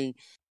that thing.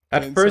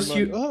 At first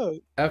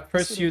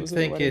you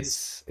think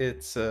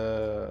it's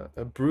a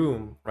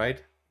broom,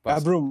 right? A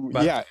broom,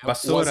 yeah.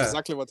 Vassoura. That's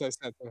exactly what I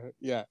said.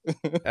 Yeah.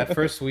 At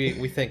first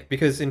we think,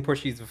 because in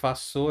Portuguese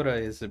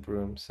vassoura is a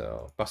broom,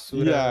 so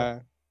basura. Yeah.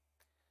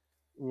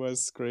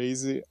 Was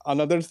crazy.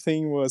 Another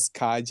thing was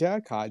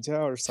caja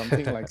or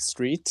something like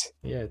street.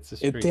 Yeah, it's a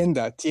street.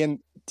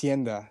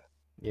 Tienda.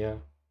 Yeah.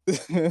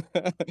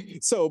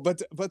 So,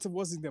 but it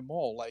was in the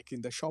mall, like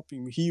in the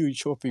huge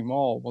shopping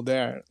mall,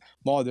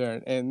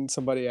 modern, and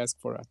somebody asked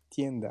for a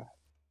tienda.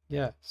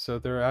 Yeah, so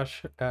they're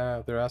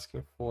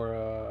asking for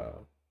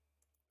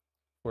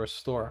a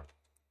store.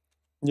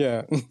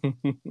 Yeah.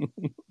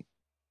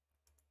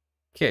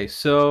 Okay,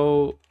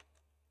 so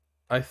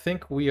I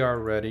think we are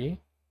ready.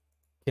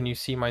 Can you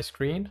see my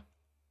screen?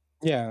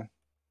 Yeah.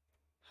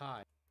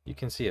 Hi. You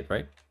can see it,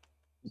 right?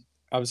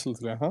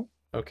 Absolutely.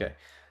 Okay.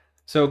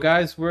 So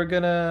guys, we're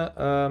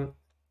gonna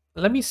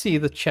let me see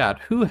the chat.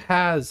 Who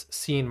has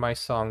seen my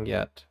song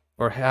yet,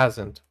 or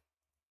hasn't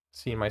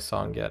seen my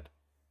song yet?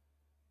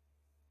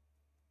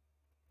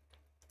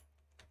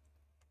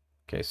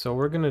 Okay, so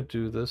we're gonna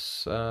do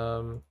this,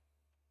 and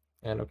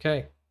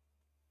okay.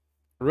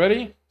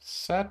 Ready,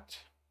 set,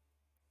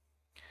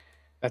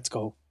 let's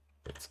go.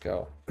 Let's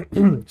go.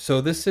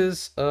 So this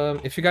is,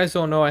 if you guys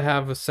don't know, I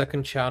have a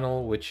second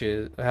channel which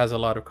has a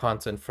lot of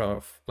content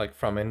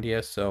from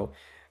India. So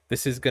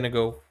this is gonna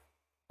go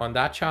on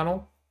that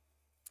channel.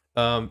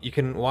 You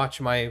can watch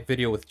my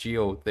video with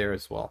Geo there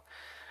as well.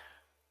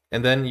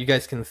 And then you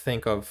guys can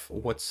think of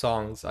what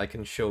songs I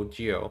can show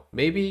Geo.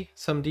 Maybe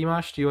some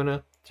Dimash. Do you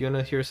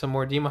wanna hear some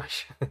more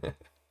Dimash?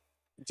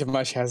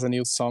 Dimash has a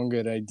new song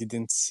that I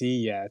didn't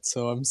see yet,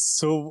 so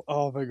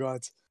oh my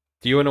god.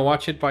 Do you want to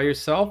watch it by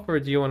yourself, or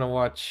do you want to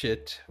watch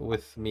it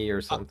with me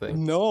or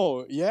something?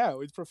 No, yeah,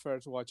 we'd prefer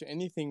to watch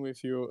anything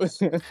with you.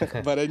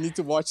 But I need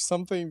to watch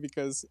something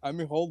because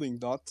I'm holding,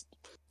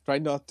 try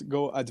not to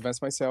go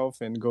advance myself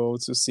and go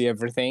to see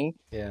everything.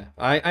 Yeah,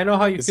 I know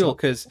how you feel,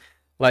 because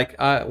like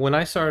when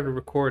I started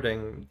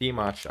recording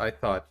Dimash, I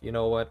thought, you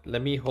know what,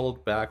 let me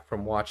hold back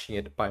from watching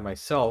it by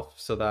myself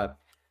so that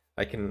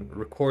I can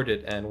record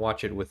it and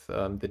watch it with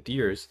the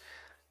deers.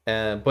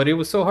 But it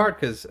was so hard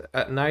because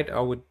at night I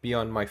would be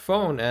on my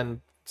phone and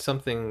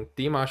something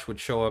Dimash would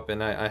show up,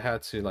 and I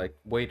had to like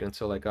wait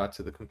until I got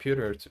to the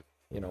computer to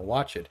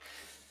watch it.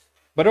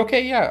 But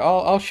okay, yeah,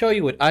 I'll show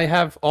you it. I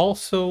have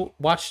also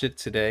watched it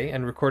today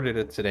and recorded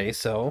it today,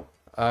 so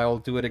I'll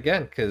do it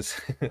again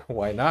because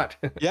why not?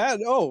 Yeah,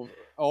 no,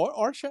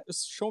 or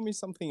show me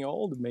something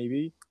old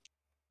maybe.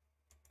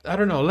 I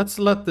don't know. Let's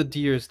let the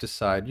deers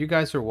decide. You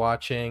guys are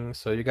watching,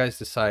 so you guys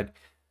decide.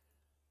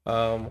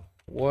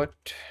 What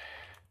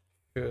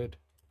should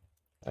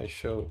I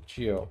show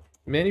Geo?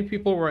 Many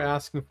people were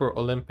asking for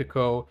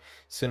Olympico,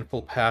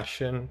 Sinful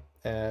Passion,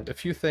 and a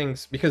few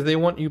things because they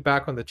want you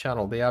back on the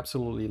channel. They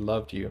absolutely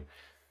loved you.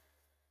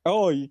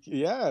 Oh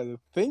yeah,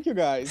 thank you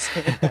guys.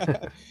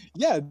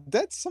 Yeah,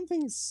 that's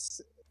something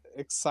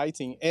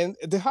exciting. And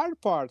the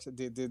hard part,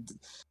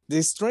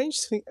 the strange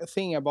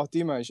thing about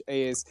Dimash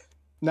is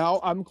now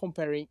I'm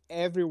comparing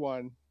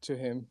everyone to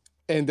him.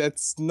 And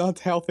that's not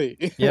healthy.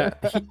 Yeah,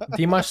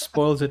 Dimash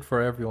spoils it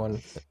for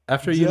everyone.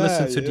 After you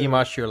listen to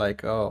Dimash, you're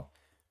like, oh.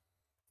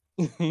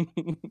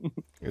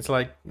 It's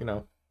like, you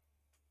know,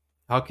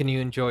 how can you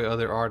enjoy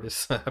other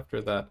artists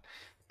after that?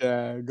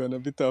 Yeah, gonna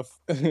be tough.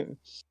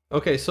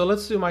 Okay, so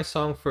let's do my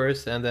song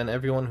first, and then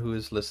everyone who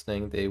is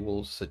listening, they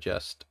will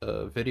suggest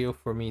a video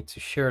for me to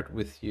share it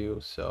with you.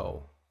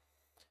 So,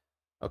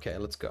 okay,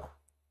 let's go.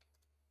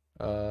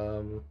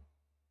 Let's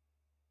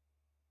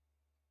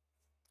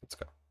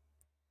go.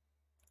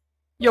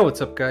 Yo,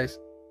 what's up, guys?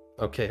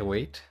 Okay,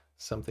 wait,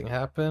 something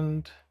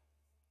happened.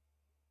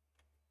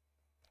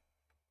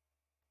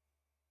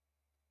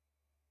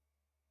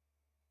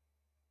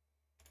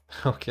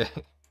 Okay.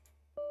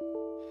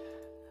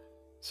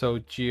 So,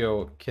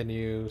 Gio, can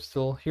you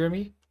still hear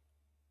me?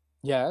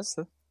 Yes.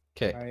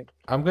 Okay.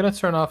 I'm gonna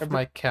turn off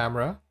my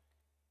camera.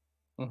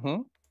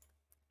 Mm-hmm.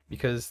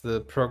 Because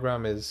the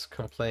program is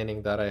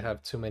complaining that I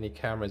have too many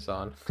cameras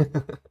on.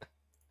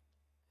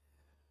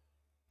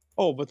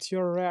 Oh, but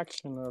your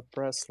reaction are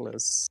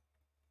priceless.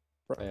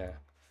 Yeah.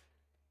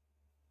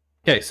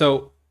 Okay,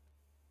 so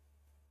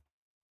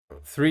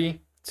 3,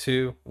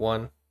 2,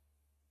 1.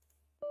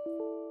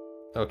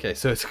 Okay,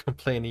 so it's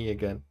complaining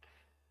again.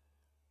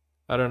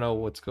 I don't know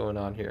what's going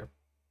on here.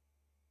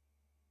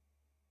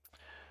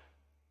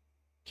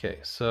 Okay,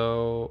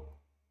 so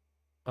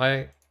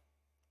I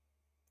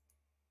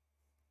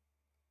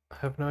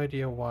have no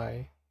idea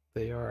why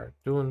they are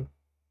doing.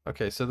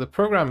 Okay, so the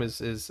program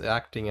is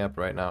acting up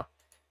right now.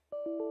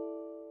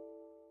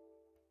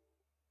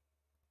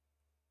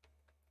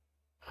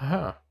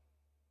 Huh.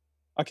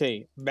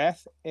 Okay,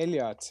 Beth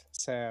Elliott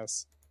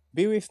says,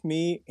 "Be with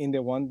me" in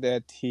the one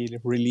that he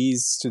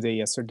released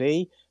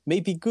yesterday may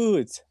be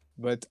good,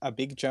 but a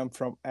big jump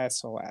from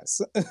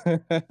SOS.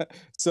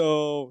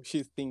 So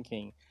she's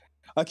thinking,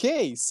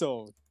 okay,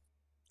 so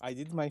I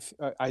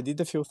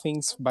did a few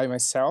things by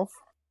myself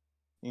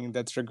in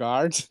that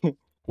regard.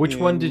 Which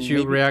one did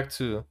you react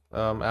to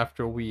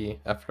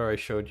after I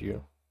showed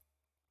you?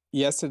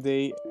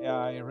 Yesterday,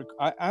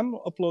 I'm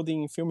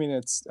uploading in a few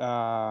minutes.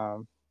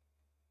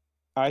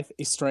 A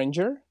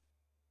Stranger,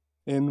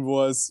 and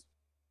was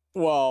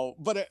wow,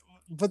 but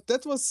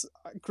that was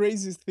a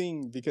crazy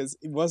thing because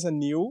it was a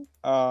new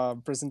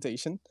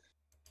presentation,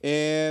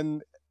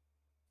 and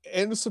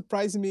it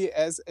surprised me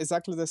as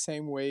exactly the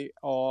same way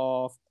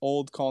of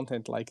old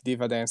content like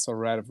Diva Dance or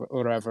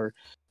whatever.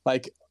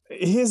 Like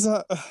he's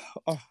a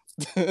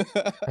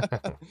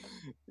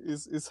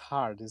it's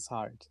hard.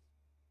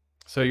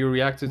 So you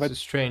reacted to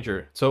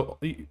Stranger. So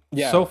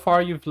yeah. So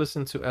far you've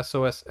listened to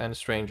SOS and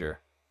Stranger.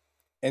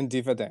 And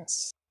Diva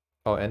Dance.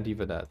 Oh, and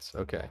Diva Dance.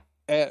 Okay.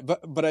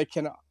 But I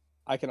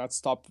cannot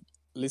stop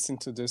listening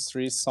to those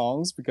 3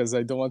 songs because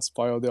I don't want to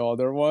spoil the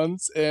other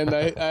ones, and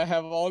I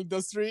have all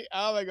those 3.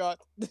 Oh my god.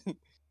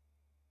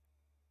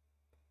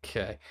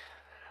 Okay.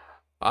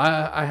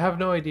 I have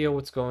no idea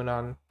what's going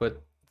on,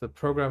 but the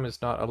program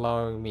is not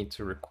allowing me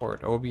to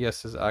record.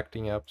 OBS is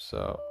acting up,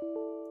 so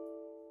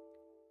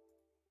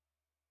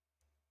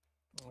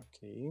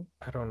okay.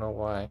 I don't know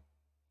why.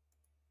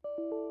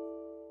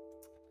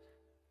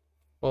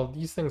 Well,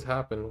 these things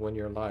happen when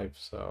you're live,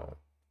 so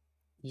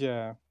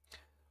yeah.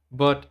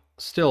 But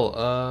still,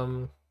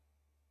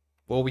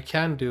 what we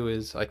can do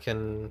is I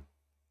can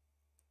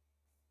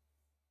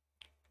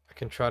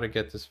try to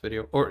get this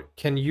video. Or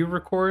can you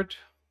record?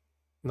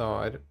 No,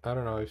 I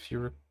don't know if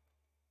you.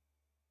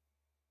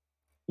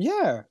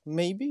 Yeah,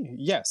 maybe.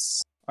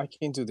 Yes, I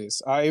can do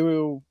this. I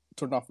will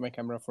turn off my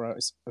camera for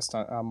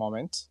a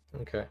moment.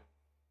 Okay.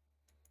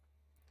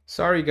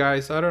 Sorry,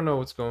 guys. I don't know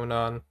what's going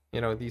on. You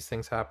know, these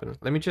things happen.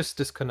 Let me just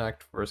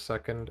disconnect for a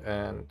second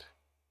and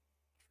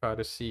try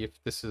to see if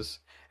this is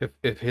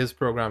if his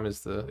program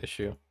is the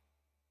issue.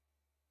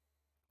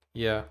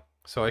 Yeah.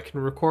 So I can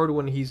record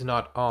when he's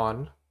not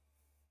on,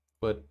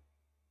 but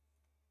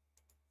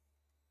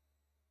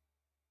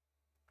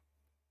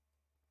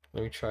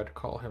let me try to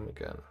call him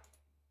again.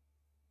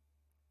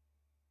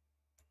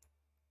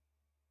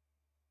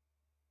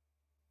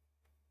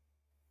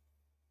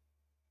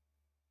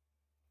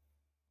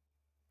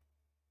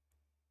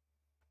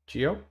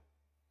 Gio?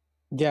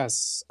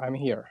 Yes, I'm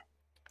here.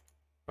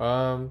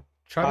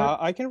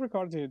 I can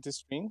record the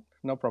screen,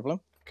 no problem.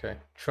 Okay,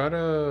 try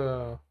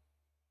to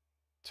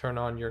turn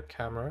on your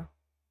camera.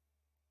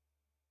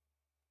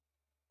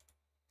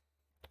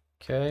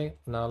 Okay,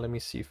 now let me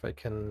see if I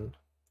can.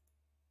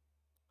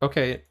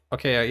 Okay,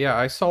 yeah,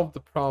 I solved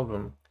the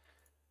problem.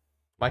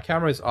 My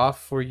camera is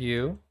off for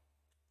you,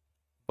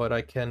 but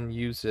I can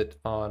use it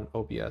on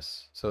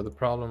OBS. So the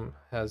problem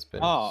has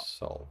been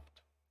solved.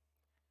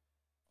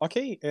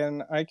 Okay,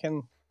 and I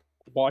can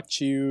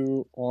watch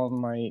you on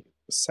my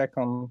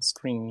second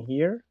screen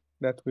here.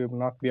 That will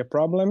not be a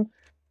problem.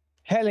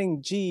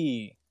 Helen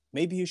G,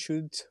 maybe you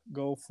should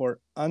go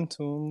for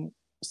Antum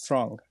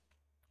Strong.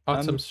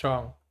 Antum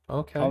Strong.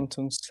 Okay.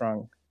 Antum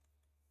Strong.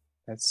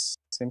 That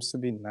seems to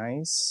be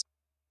nice.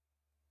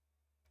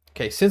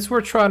 Okay, since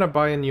we're trying to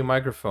buy a new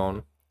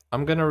microphone,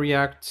 I'm gonna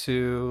react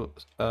to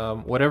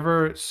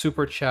whatever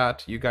super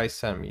chat you guys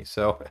send me.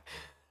 So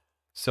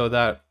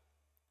that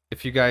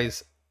if you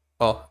guys,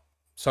 well,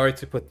 sorry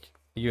to put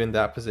you in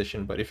that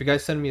position, but if you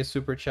guys send me a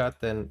super chat,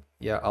 then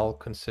yeah, I'll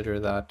consider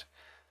that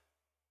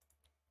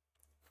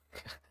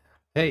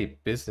Hey,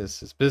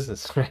 business is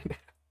business, right?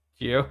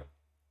 Gio?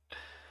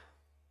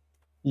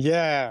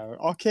 Yeah,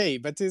 okay,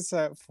 but it's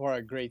for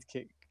a great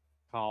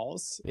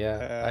cause.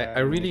 Yeah, I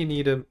really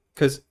need a,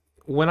 because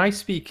when I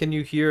speak, can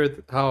you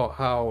hear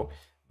how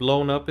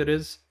blown up it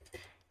is?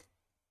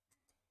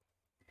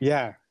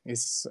 Yeah,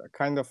 it's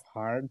kind of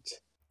hard.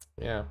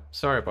 Yeah,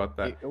 sorry about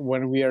that.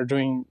 When we are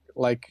doing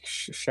like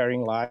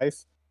sharing live.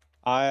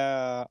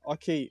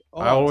 Okay. I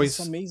Oh, always,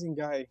 this amazing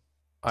guy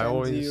I sent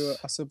always, you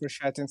a super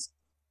chat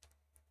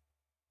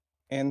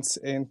and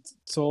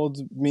told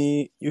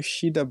me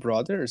Yoshida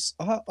Brothers.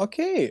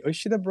 Okay,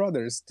 Yoshida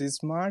Brothers, the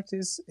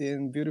smartest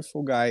and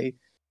beautiful guy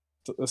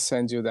to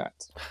send you that.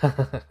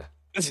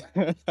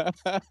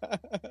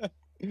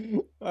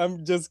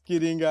 I'm just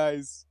kidding,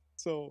 guys.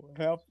 So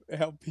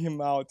help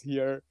him out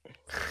here.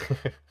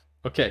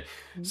 Okay,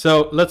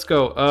 so let's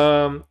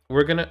go.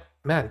 We're gonna,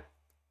 man,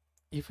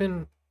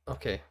 even,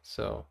 okay,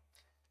 so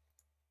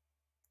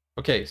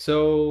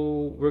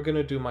we're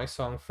gonna do my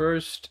song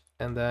first,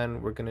 and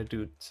then we're gonna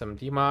do some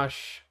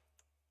Dimash.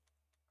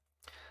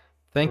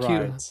 Thank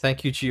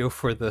you, Gio,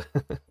 for the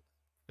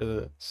for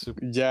the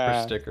super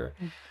sticker.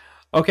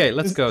 Okay,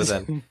 let's go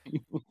then.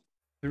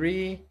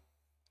 3,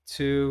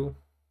 2,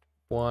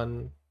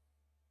 1.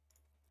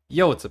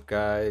 Yo, what's up,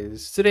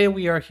 guys? Today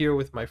we are here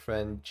with my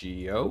friend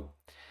Gio,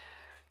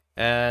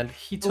 and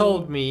he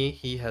told me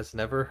he has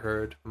never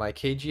heard my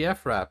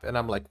KGF rap, and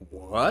I'm like,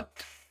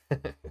 what?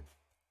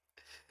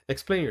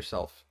 Explain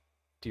yourself,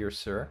 dear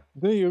sir.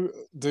 Do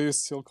you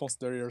still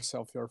consider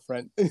yourself your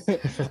friend?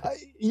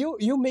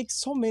 You make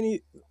so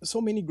many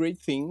great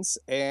things,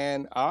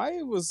 and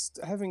I was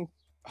having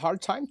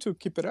hard time to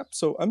keep it up.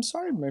 So I'm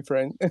sorry, my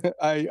friend.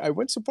 I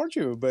would support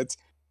you, but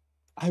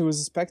I was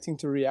expecting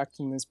to react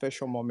in a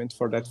special moment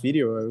for that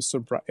video. I was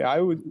surprised.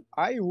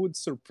 I would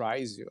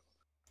surprise you.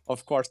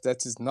 Of course,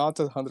 that is not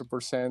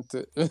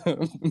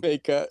 100%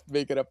 make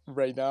it up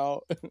right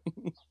now.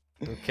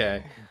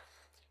 Okay.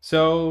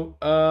 So,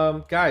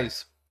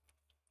 guys,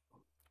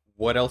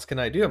 what else can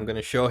I do? I'm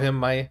gonna show him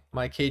my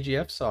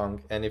KGF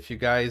song, and if you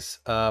guys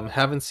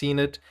haven't seen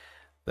it,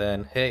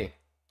 then hey,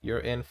 you're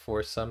in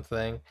for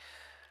something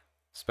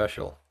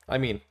special. I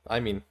mean,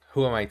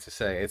 who am I to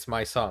say? It's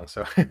my song,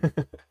 so.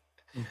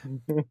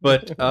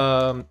 But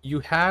you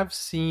have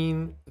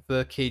seen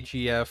the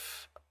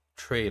KGF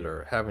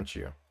trailer, haven't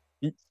you?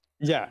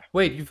 Yeah.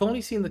 Wait, you've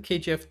only seen the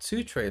KGF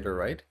 2 trailer,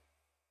 right?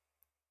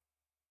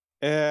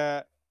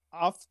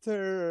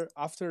 After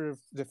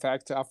the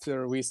fact,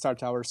 after we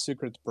start our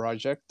secret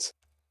project,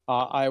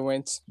 I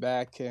went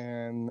back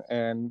and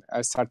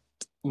I start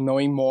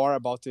knowing more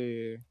about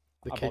this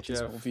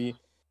movie.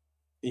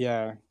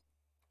 Yeah.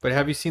 But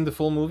have you seen the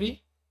full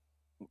movie?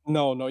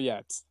 No, not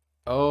yet.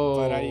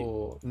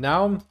 Oh,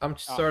 now I'm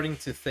starting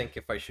to think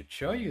if I should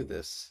show you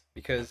this,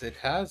 because it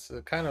has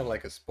a kind of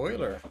like a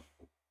spoiler.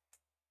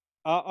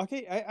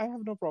 Okay, I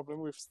have no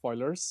problem with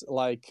spoilers,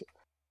 like,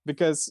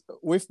 because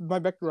with my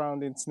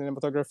background in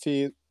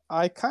cinematography,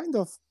 I kind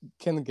of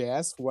can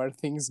guess where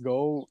things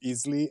go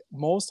easily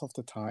most of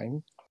the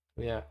time.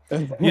 Yeah.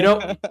 You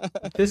know,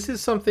 this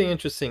is something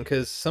interesting,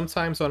 because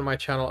sometimes on my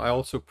channel I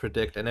also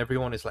predict, and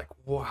everyone is like,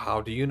 wow,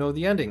 how do you know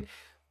the ending?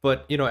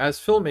 But, you know, as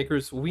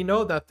filmmakers, we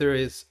know that there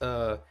is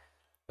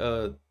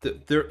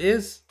there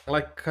is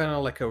like kind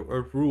of like a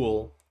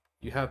rule.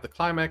 You have the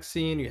climax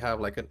scene, you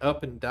have like an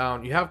up and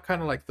down, you have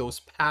kind of like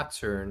those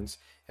patterns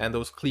and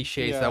those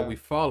cliches that we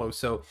follow.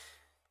 So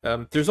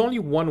there's only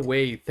one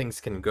way things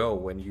can go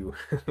when you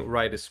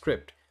write a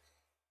script.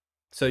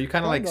 So you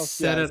kind of like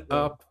set it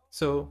up,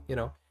 so, you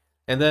know,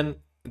 and then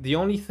the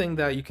only thing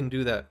that you can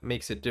do that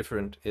makes it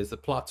different is the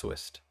plot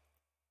twist.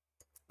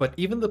 But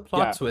even the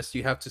plot twist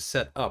you have to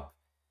set up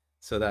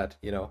so that,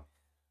 you know,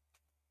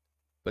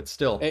 but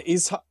still.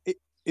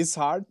 It's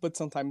hard, but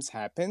sometimes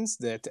happens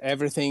that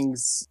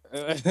everything's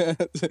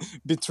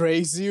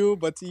betrays you,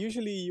 but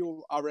usually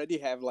you already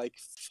have like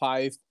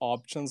 5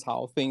 options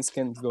how things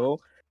can go.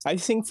 I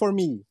think for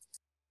me,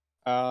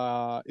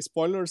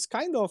 spoilers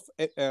kind of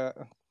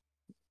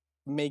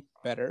make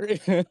better.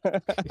 You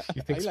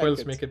think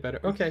spoilers make it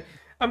better? Okay,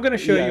 I'm gonna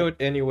show you it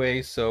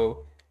anyway.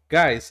 So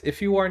guys, if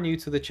you are new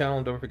to the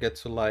channel, don't forget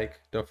to like,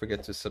 don't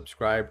forget to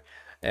subscribe,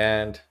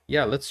 and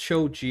yeah, let's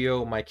show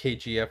Gio my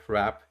KGF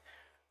rap.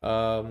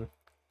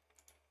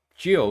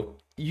 Gio,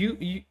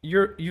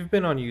 you've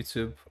been on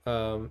YouTube,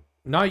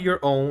 not your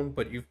own,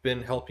 but you've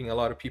been helping a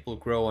lot of people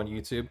grow on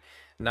YouTube.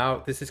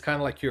 Now this is kind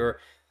of like your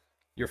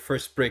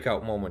first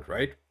breakout moment,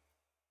 right?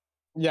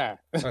 Yeah.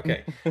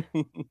 Okay.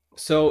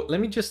 So let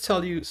me just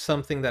tell you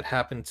something that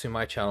happened to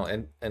my channel,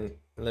 and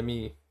let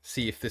me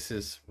see if this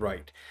is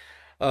right.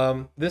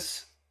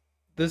 This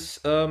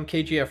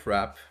KGF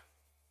rap,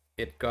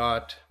 it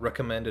got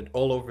recommended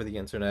all over the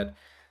internet.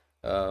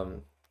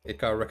 It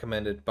got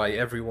recommended by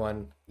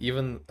everyone,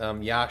 even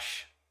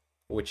Yash,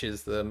 which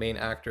is the main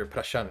actor,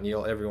 Prashant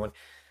Neel, everyone.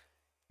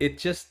 It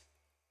just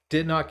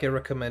did not get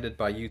recommended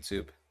by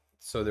YouTube.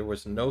 So there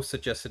was no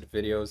suggested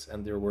videos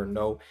and there were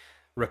no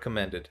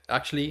recommended.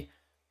 Actually,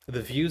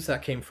 the views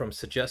that came from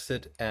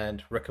suggested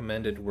and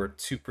recommended were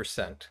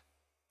 2%.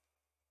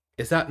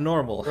 Is that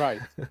normal?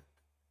 Right.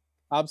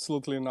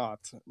 Absolutely not.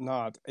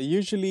 Not.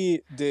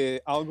 Usually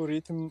the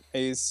algorithm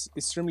is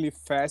extremely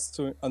fast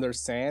to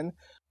understand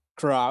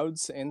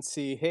crowds and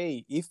see,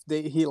 hey, if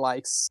he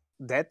likes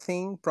that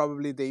thing,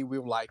 probably they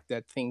will like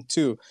that thing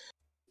too.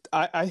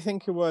 I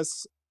think it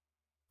was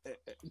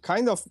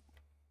kind of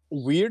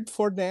weird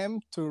for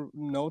them to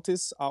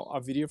notice a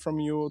video from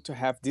you to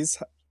have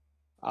this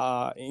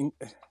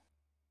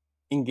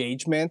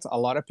engagement, a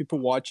lot of people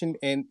watching,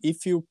 and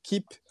if you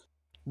keep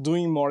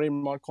doing more and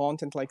more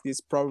content like this,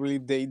 probably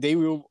they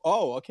will,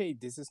 oh, okay,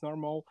 this is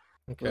normal.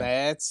 Okay.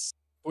 Let's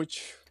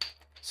push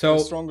so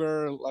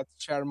stronger, let's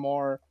share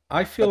more.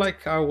 I feel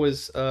like I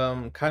was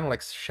kind of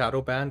like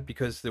shadow banned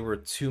because there were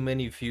too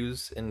many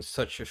views in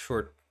such a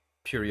short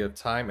period of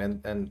time,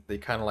 and they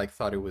kind of like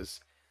thought it was,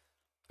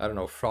 I don't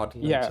know,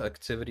 fraudulent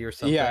activity or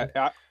something.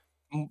 Yeah,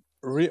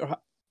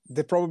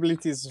 the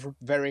probability is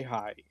very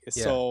high.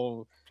 Yeah.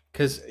 So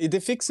because the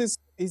fix is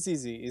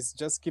easy. It's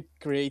just keep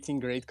creating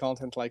great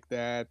content like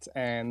that,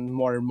 and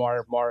more and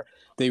more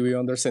they will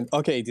understand,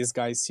 okay, this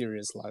guy is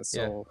serious.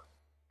 So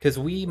because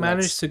we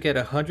managed to get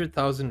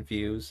 100,000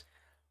 views,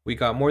 we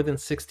got more than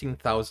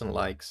 16,000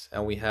 likes,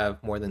 and we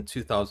have more than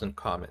 2,000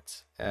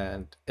 comments,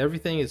 and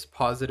everything is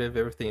positive,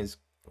 everything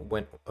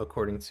went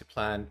according to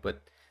plan.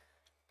 But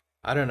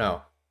I don't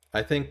know,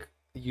 I think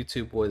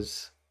YouTube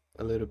was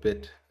a little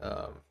bit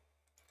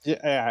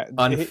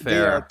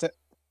unfair.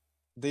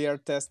 They are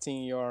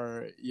testing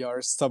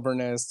your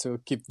stubbornness to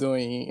keep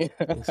doing.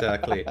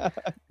 Exactly.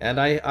 And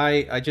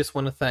I just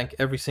want to thank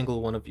every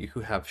single one of you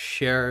who have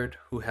shared,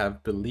 who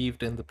have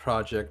believed in the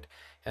project,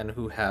 and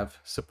who have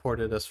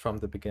supported us from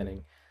the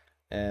beginning.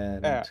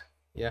 And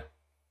yeah.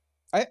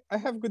 I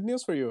have good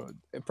news for you.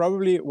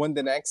 Probably when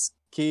the next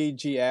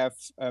KGF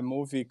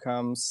movie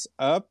comes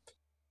up,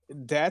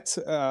 that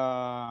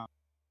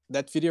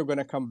video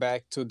gonna come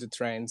back to the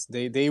trends.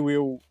 They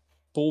will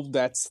pull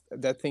that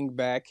thing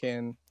back,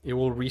 and it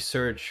will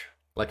resurge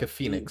like a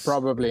phoenix.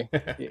 Probably.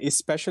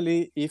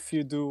 Especially if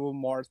you do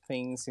more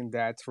things in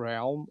that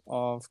realm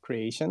of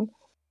creation.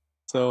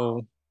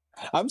 So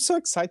I'm so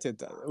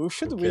excited.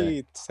 Should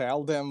we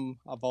tell them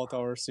about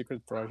our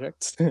secret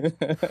project?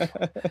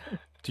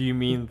 Do you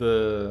mean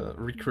the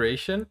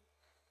recreation?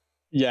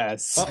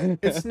 Yes. Well,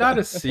 it's not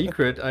a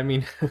secret. I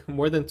mean,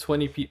 more than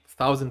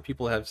 20,000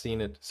 people have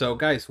seen it. So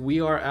guys,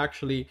 we are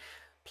actually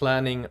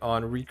planning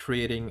on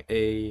recreating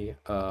a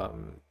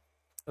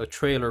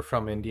trailer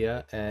from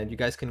India, and you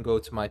guys can go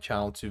to my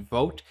channel to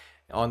vote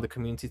on the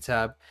community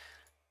tab.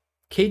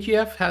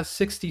 KGF has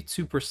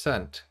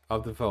 62%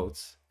 of the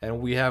votes,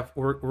 and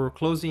we're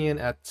closing in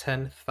at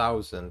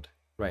 10,000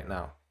 right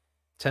now.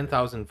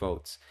 10,000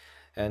 votes,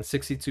 and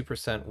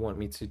 62%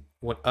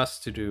 want us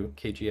to do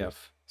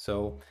KGF.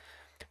 So,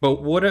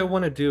 but what I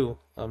want to do,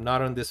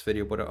 not on this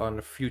video, but on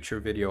a future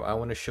video, I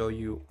want to show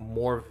you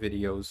more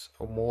videos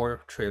or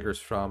more trailers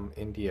from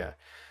India,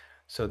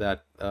 so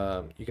that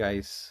you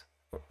guys,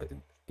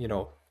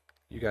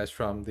 you guys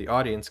from the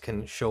audience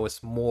can show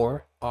us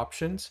more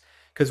options,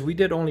 because we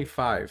did only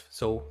 5.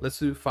 So let's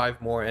do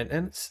 5 more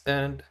and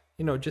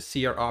just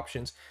see our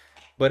options.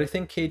 But I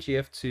think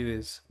KGF 2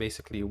 is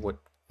basically what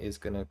is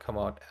gonna come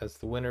out as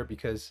the winner,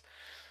 because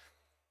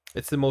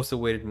it's the most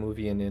awaited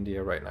movie in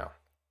India right now.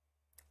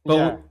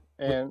 But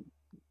and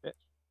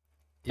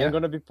it's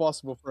gonna be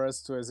possible for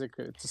us to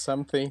execute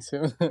something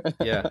soon.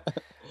 Yeah,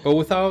 but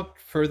without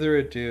further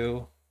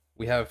ado,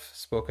 we have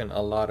spoken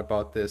a lot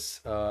about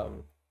this.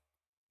 So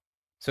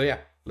yeah,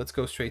 let's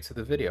go straight to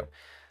the video,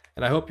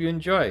 and I hope you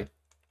enjoy.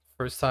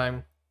 First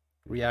time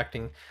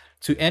reacting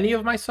to any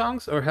of my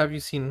songs, or have you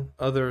seen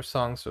other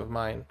songs of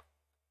mine?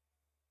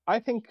 I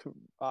think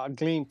a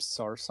glimpse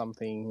or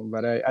something,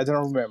 but I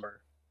don't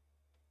remember.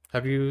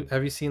 Have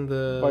you seen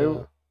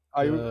the?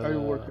 I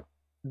work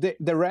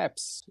the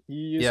raps.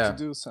 You used to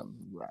do some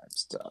rap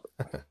stuff.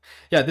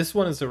 Yeah, this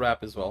one is a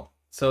rap as well.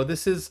 So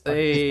this is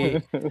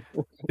a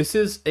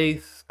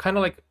kind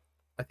of like,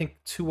 I think,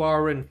 2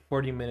 hour and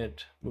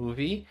 40-minute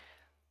movie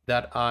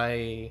that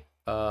I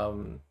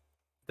kind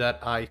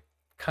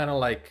of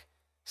like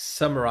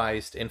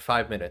summarized in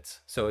 5 minutes.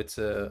 So it's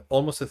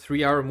almost a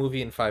 3-hour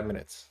movie in 5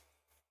 minutes.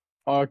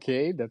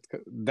 Okay,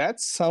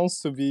 that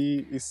sounds to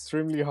be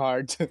extremely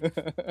hard.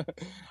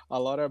 A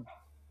lot of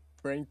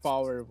brain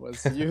power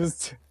was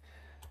used.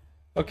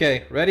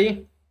 Okay,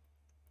 ready?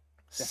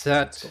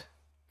 Set,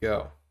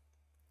 go.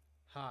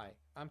 Hi,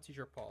 I'm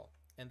Teacher Paul,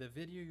 and the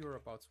video you're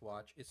about to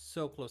watch is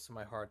so close to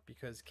my heart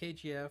because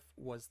KGF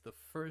was the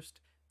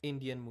first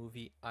Indian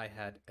movie I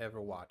had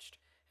ever watched,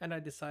 and I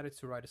decided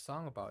to write a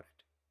song about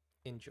it.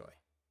 Enjoy.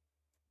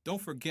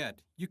 Don't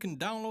forget, you can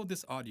download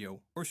this audio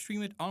or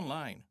stream it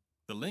online.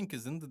 The link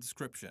is in the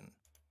description.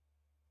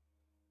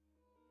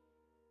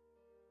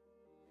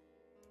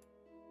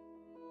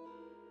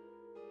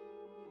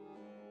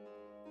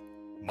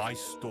 My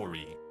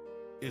story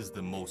is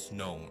the most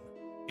known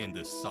in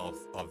the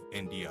south of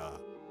India.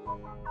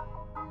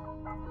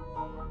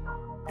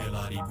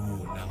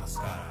 Elarigu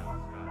Namaskara.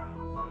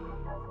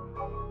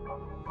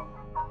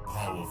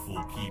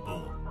 Powerful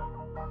people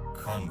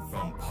come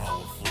from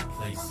powerful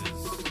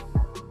places.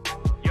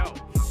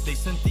 They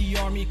sent the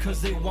army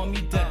cause they want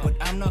me dead, but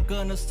I'm not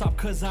gonna stop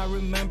cause I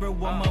remember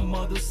what my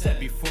mother said.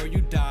 Before you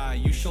die,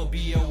 you shall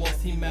be a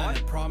wealthy man. A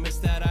promise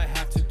that I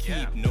have to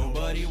keep.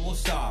 Nobody will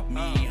stop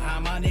me. Hi,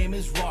 my name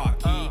is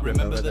Rocky.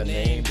 Remember the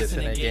name, this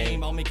ain't a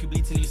game. I'll make you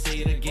bleed till you say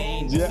it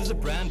again. This is a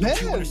brand,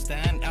 don't you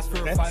understand? Ask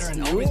for a fighter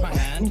and I'll raise my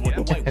hand. What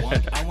do I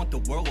want? I want the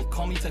world.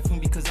 Call me Typhoon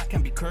because I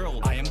can be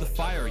curled. I am the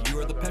fire, you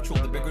are the petrol.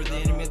 The bigger the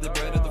enemy, the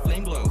brighter the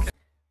flame glow.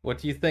 What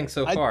do you think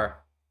so far?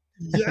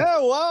 Yeah,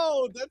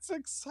 wow, that's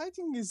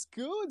exciting. It's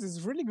good.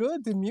 It's really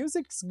good. The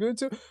music's good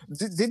too.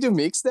 Did you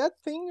mix that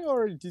thing,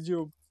 or did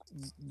you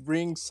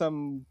bring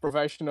some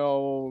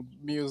professional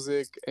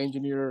music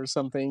engineer or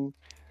something?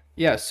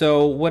 Yeah,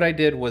 so what I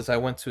did was I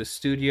went to a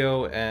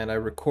studio and I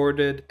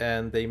recorded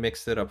and they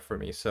mixed it up for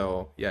me.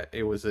 So yeah,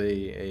 it was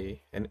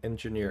an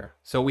engineer.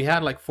 So we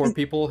had like 4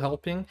 people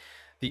helping: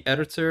 the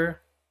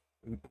editor,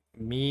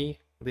 me,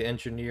 the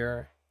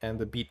engineer, and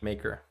the beat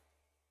maker.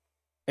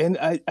 And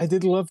I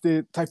did love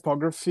the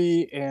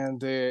typography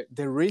and the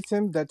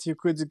rhythm that you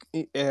could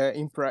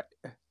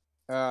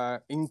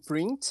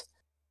imprint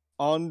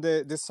on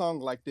the song,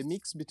 like the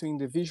mix between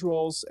the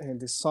visuals and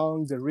the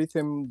song, the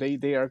rhythm.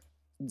 They are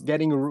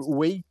getting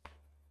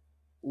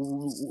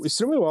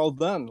extremely well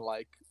done.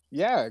 Like,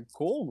 yeah,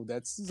 cool.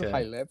 That's a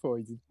high level.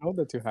 I didn't know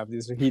that you have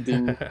this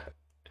hidden.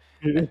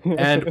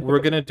 And we're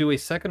gonna do a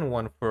second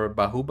one for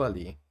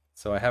Bahubali.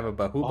 So I have a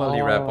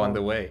Bahubali rap on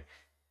the way.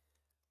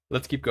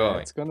 Let's keep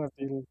going. It's gonna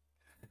be.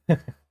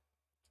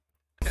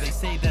 They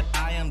say that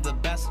I am the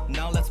best.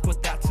 Now let's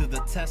put that to the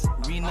test.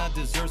 Rina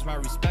deserves my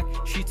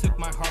respect. She took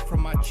my heart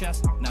from my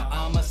chest. Now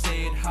I'ma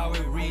say it how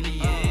it really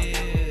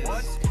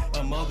is.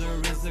 A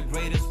mother is the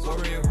greatest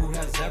warrior who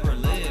has ever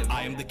lived.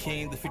 I am the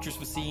king, the future's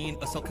foreseen.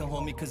 A cell can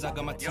hold me cause I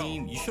got my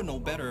team. You should know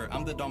better,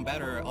 I'm the Don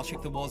Better. I'll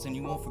shake the walls and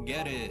you won't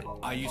forget it.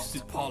 I used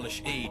to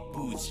polish 8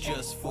 boots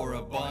just for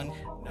a bun.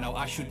 Now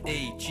I shoot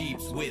 8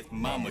 jeeps with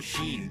my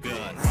machine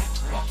gun.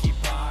 Rocky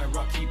pie,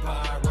 rocky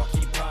pie,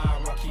 rocky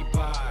pie, rocky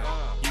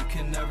pie. You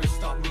can never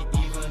stop me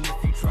even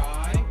if you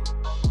try.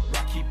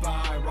 Rocky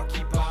pie,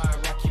 rocky pie,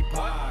 rocky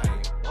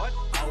pie.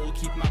 I will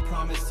keep my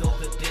promise till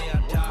the day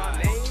I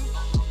die.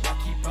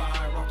 Rocky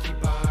pie, rocky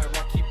pie,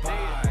 rocky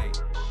pie.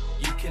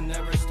 You can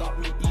never stop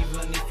me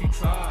even if you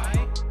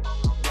try.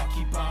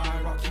 Rocky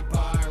pie, rocky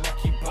pie,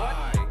 rocky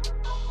pie.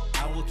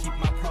 I will keep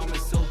my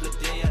promise till the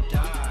day I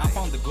die. I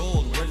found the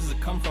gold, where does it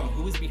come from?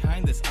 Who is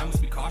behind this? I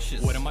must be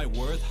cautious. What am I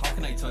worth? How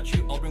can I touch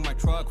you? I'll bring my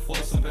truck full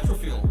of some petrol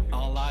fuel.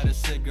 I'll light a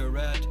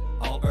cigarette,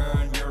 I'll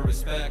earn your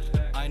respect.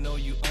 I know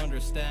you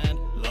understand.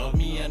 Love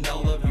me and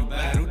I'll love you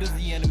back. Who does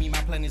the enemy?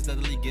 My plan is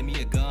deadly. Give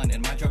me a gun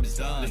and my job is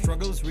done. The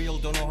struggle is real,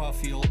 don't know how I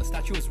feel. A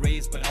statue is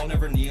raised, but I'll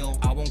never kneel.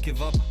 I won't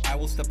give up, I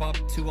will step up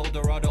to El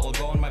Dorado. I'll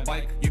go on my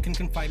bike. You can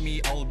confide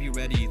me, I will be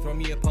ready. Throw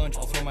me a punch,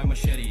 I'll throw my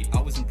machete.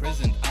 I was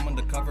imprisoned, I'm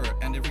undercover,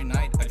 and every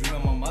night I dream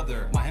of my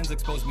mother. My hands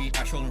expose me,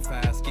 I shoulder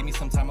fast. Give me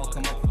some time, I'll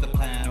come up with a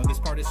plan. No, this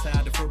part is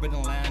sad, the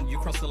forbidden land. You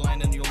cross the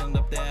line and you'll end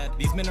up dead.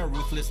 These men are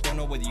ruthless, don't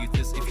know what youth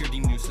is. If you're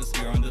deemed useless,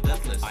 you're on the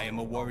death list. I am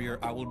a warrior,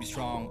 I will be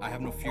strong. I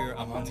have no fear,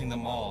 I'm hunting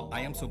them all.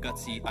 I am so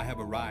gutsy, I have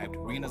arrived.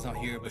 Rina's not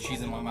here, but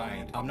she's in my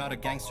mind. I'm not a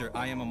gangster,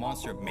 I am a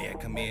monster. May I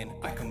come in?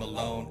 I come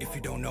alone. If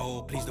you don't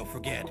know, please don't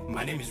forget.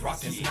 My name is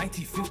Rocky. Since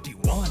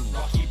 1951.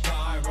 Rocky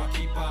pie,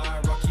 rocky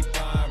pie, rocky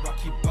pie,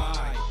 rocky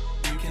pie.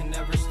 You can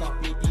never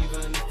stop me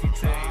even if you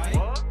try.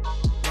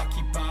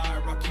 Rocky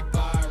pie, rocky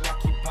pie,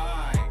 rocky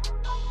pie.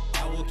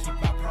 I will keep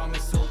my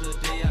promise till the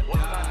day I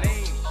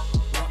die.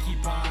 Rocky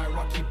pie,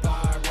 rocky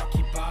pie,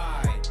 rocky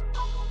pie.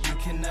 You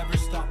can never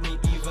stop me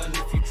even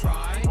if you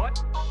try.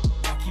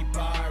 Rocky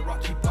pie,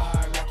 rocky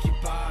pie, rocky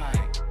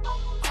pie.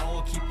 I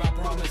will keep my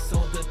promise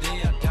till the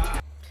day I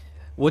die.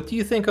 What do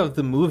you think of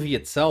the movie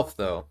itself,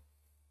 though?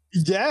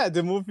 Yeah,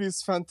 the movie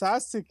is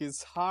fantastic.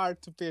 It's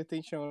hard to pay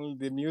attention on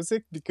the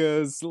music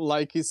because,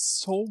 like, it's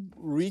so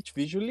rich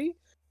visually,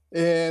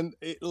 and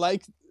it,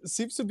 like,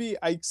 seems to be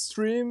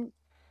extreme,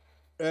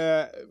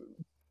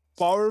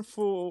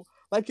 powerful.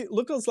 Like, it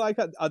looks like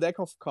a deck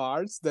of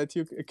cards that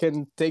you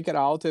can take it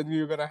out, and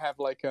you're gonna have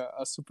like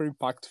a super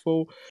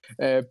impactful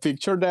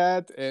picture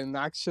that and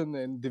action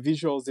and the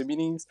visuals, the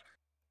meanings.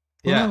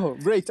 Yeah, oh,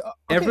 great. Okay,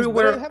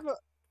 everywhere. but I have a...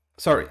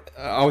 Sorry,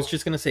 I was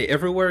just gonna say,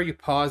 everywhere you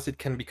pause, it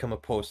can become a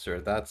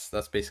poster. That's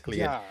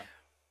basically it.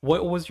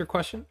 What was your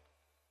question?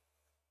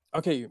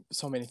 Okay,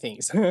 so many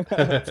things.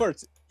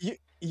 First,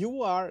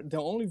 you are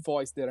the only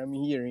voice that I'm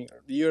hearing.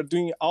 You're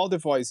doing all the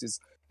voices,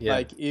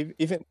 like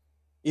even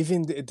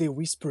the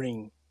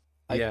whispering.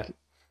 Like, yeah,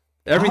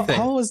 everything.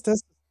 How was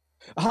this?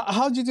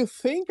 How did you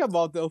think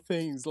about those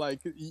things? Like,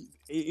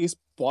 is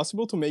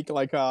possible to make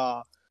like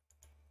a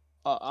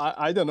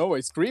I don't know,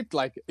 a script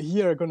like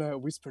here gonna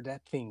whisper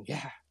that thing?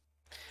 Yeah.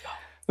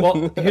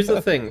 Well, here's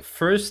the thing.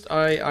 First,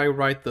 I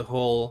write the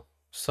whole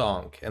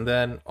song, and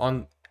then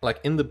on like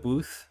in the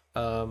booth,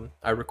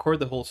 I record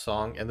the whole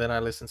song, and then I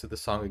listen to the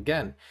song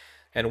again.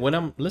 And when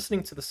I'm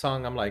listening to the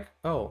song, I'm like,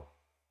 oh,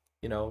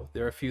 you know,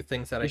 there are a few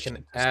things that I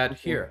can add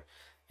here.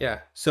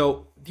 Yeah.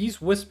 So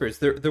these whispers,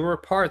 there were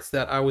parts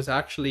that I was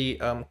actually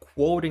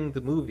quoting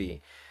the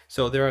movie.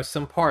 So there are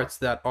some parts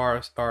that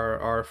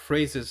are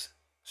phrases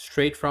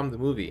straight from the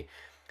movie.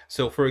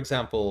 So for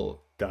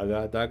example,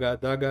 daga daga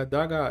daga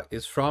daga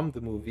is from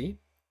the movie.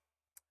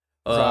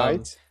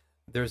 Right.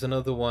 There's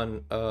another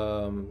one.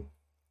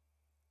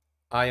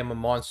 I am a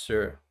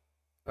monster.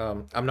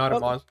 I'm not a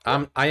monster.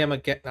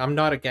 I'm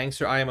not a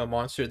gangster. I am a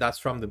monster. That's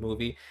from the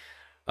movie.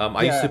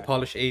 I used to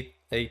polish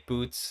eight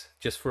boots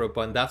just for a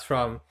bun. That's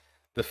from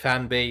the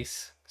fan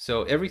base.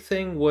 So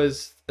everything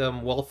was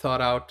well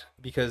thought out,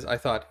 because I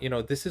thought, you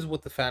know, this is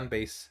what the fan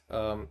base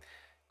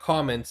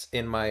comments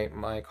in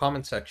my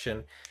comment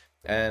section,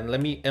 and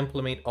let me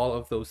implement all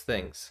of those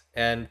things.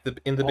 And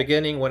in the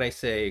beginning, when I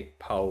say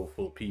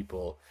powerful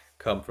people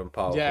come from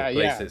powerful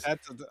places,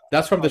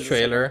 that's from the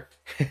trailer.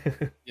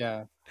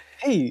 Yeah.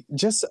 Hey,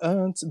 just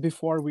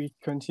before we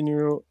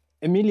continue,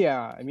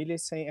 Emilia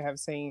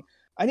saying,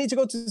 I need to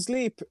go to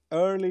sleep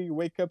early,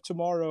 wake up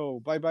tomorrow.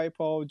 Bye bye,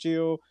 Paul,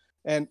 Gio,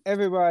 and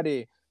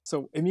everybody.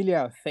 So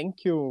Emilia,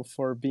 thank you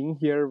for being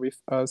here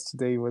with us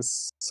today. It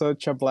was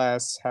such a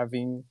blast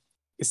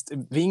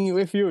being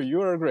with you.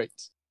 You are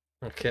great.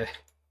 Okay,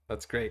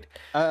 that's great.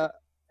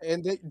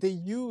 And the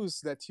use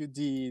that you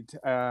did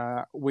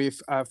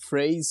with a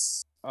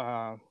phrase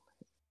on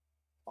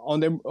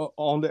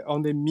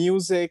the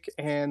music,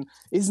 and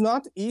it's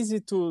not easy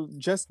to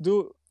just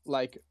do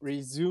like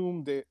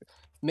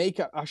make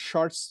a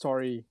short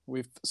story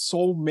with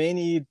so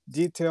many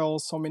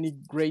details, so many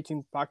great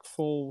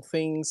impactful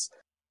things.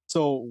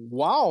 So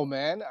wow,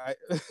 man,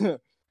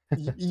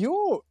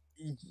 you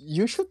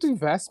should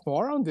invest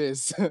more on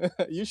this.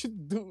 You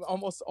should do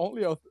almost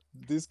only of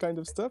this kind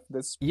of stuff.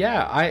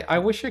 Yeah, I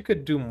wish I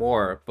could do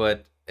more,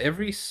 but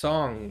every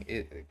song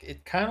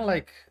it kind of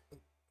like,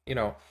 you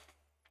know,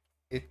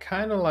 it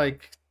kind of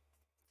like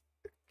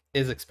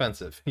is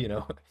expensive, you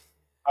know.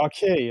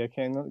 Okay, I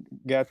can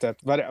get that,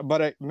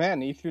 but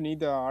man, if you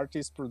need an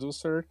artist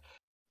producer,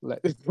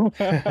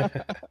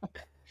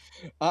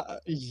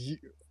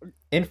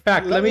 in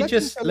fact, let me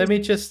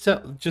just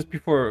tell, just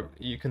before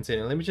you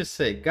continue, let me just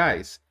say,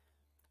 guys.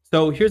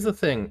 So here's the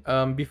thing.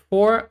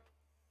 Before,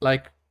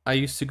 like, I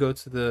used to go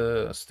to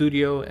the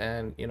studio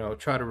and, you know,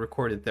 try to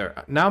record it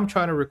there. Now I'm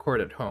trying to record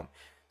at home.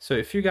 So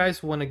if you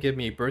guys want to give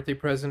me a birthday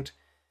present,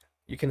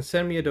 you can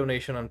send me a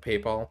donation on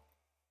PayPal,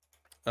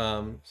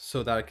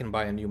 so that I can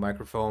buy a new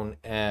microphone.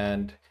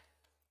 And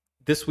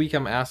this week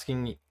I'm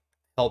asking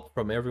help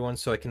from everyone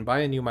so I can buy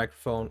a new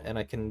microphone and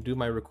I can do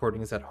my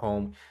recordings at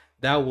home.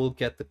 That will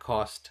get the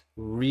cost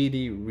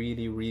really,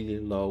 really, really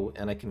low,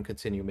 and I can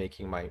continue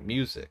making my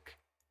music.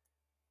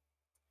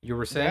 You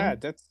were saying?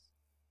 Yeah,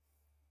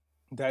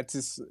 that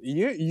is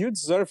you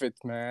deserve it,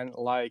 man.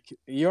 Like,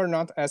 you're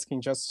not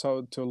asking just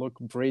so to look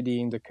pretty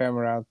in the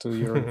camera to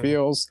your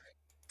views.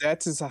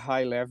 That is a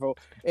high level.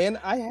 And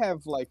I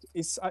have like,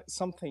 it's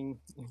something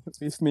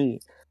with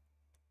me.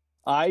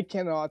 I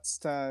cannot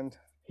stand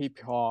hip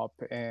hop,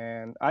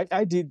 and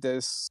I did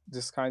this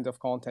kind of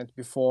content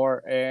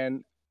before,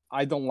 and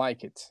I don't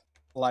like it.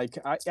 Like,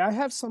 I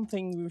have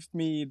something with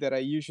me that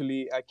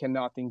I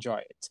cannot enjoy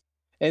it.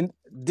 And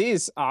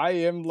this, I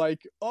am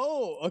like,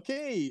 oh,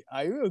 okay,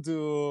 I will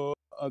do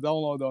a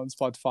download on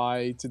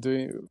Spotify to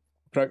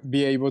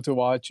be able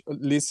to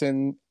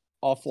listen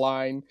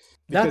offline.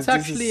 That's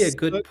actually a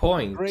good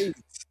point.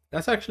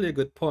 That's actually a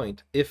good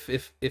point.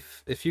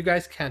 If you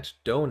guys can't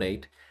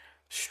donate,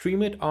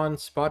 stream it on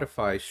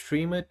Spotify,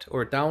 stream it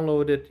or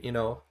download it. You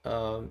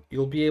know,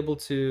 you'll be able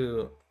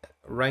to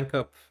rank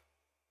up.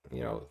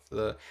 You know,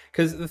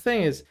 because the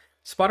thing is,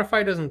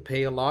 Spotify doesn't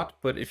pay a lot,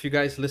 but if you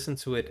guys listen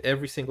to it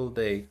every single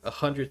day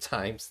 100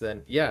 times,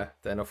 then yeah,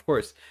 then of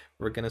course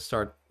we're gonna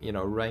start, you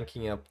know,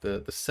 ranking up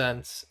the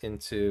cents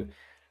into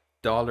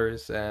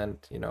dollars, and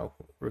you know,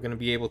 we're gonna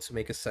be able to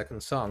make a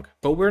second song.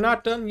 But we're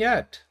not done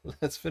yet.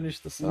 Let's finish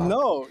the song.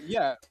 No,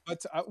 yeah,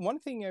 but one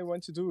thing I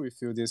want to do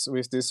with you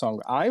with this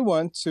song, I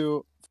want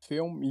to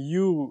film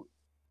you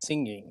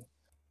singing,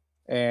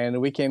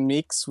 and we can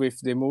mix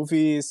with the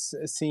movies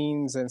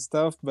scenes and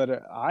stuff,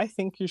 but I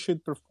think you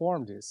should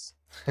perform this.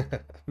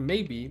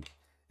 Maybe.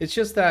 It's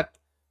just that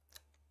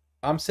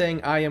I'm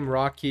saying I am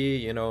Rocky,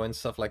 you know, and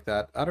stuff like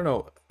that. I don't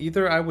know.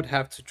 Either I would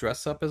have to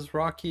dress up as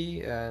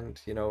Rocky, and,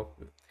 you know,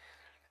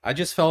 I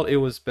just felt it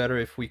was better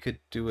if we could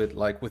do it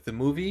like with the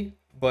movie,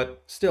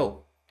 but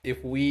still,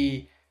 if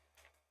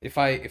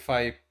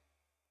I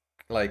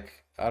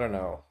like, I don't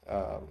know,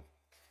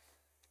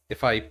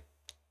 if I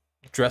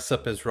dress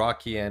up as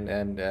Rocky and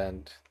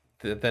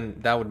then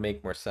that would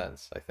make more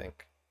sense, I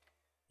think.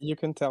 You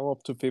can tell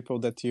up to people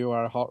that you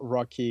are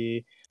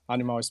Rocky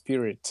animal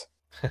spirit.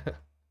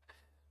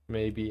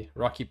 Maybe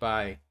Rocky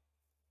Pie,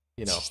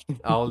 you know.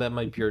 I'll let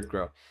my beard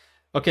grow.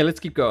 Okay, let's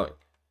keep going.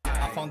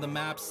 I found the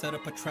map, set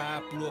up a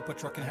trap, blew up a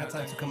truck and had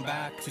time to come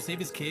back. To save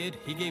his kid,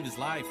 he gave his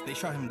life. They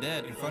shot him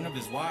dead in front of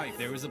his wife.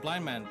 There is a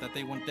blind man that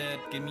they want dead.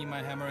 Give me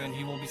my hammer and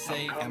he will be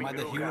safe. Am I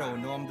the hero?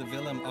 No, I'm the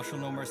villain. I'll show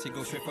no mercy,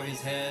 go straight for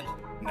his head.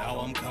 Now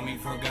I'm coming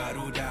for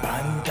Garuda.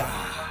 Banda.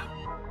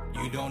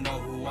 You don't know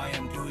who I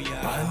am, do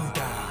ya?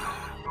 Banda.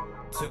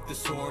 Took the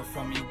sword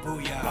from you,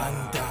 booyah.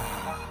 Banda.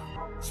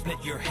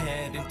 Split your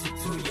head into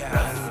two, yeah.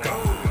 Banda.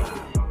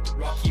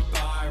 Rocky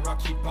bye,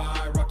 rocky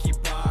bye, rocky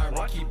bye,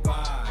 rocky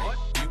bye.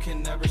 You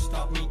can never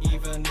stop me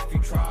even if you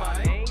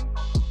try.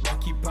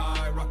 Rocky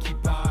bye, rocky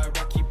bye,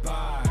 rocky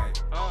bye.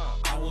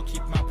 I will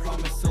keep my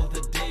promise till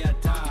the day I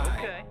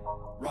die.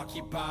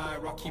 Rocky bye,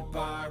 rocky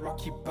bye,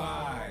 rocky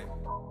bye.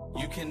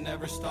 You can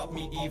never stop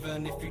me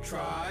even if you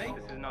try.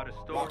 This is not a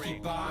story. Rocky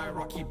bye,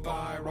 rocky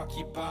bye,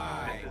 rocky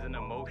bye. This is an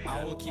emotion.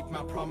 I will keep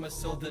my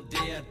promise till the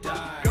day I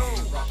die.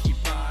 Rocky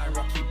bye,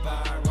 rocky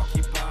bye,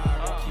 rocky bye,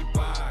 rocky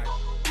bye.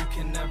 You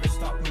can never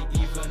stop me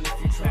even if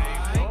you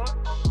try.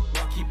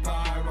 Rocky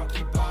bye,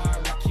 rocky bye,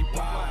 rocky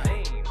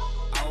bye.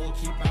 I will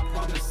keep my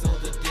promise till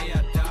the day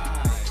I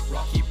die.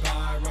 Rocky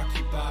bye,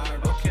 rocky bye,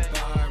 rocky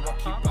bye,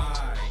 rocky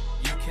bye.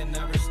 You can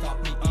never stop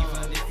me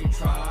even if you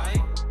try.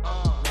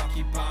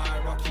 Rocky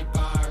bye, rocky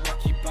bye,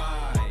 rocky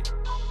bye.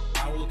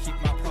 I will keep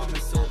my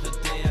promise till the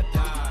day I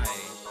die.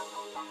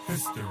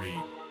 History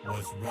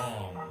was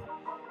wrong.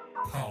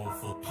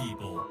 Powerful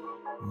people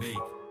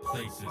make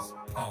places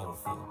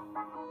powerful.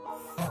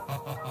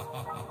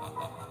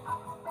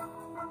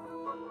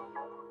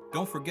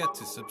 Don't forget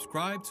to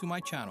subscribe to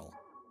my channel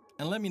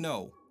and let me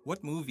know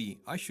what movie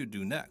I should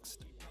do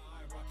next.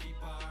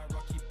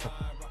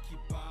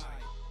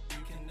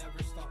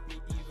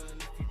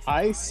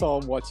 I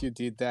saw what you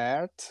did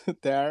there.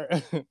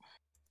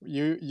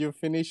 You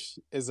finished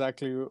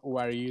exactly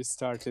where you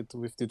started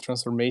with the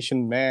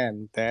transformation.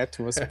 Man, that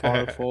was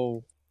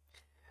powerful.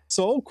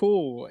 So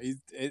cool.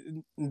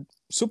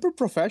 Super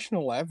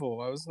professional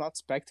level. I was not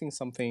expecting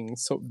something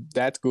so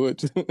that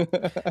good.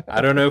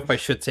 I don't know if I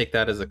should take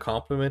that as a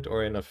compliment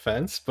or an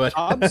offense, but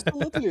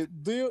Absolutely.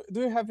 Do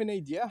you have an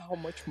idea how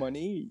much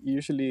money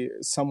usually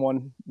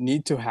someone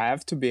need to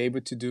have to be able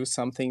to do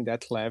something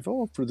that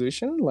level of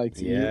production? Like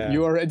Yeah.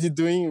 you already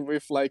doing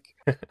with like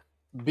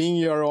being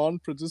your own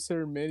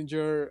producer,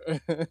 manager.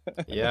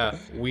 yeah,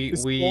 we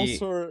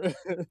sponsor.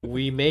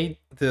 we made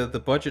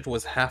the budget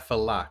was half a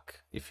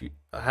lakh. If you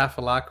half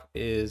a lakh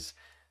is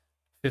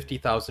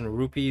 50,000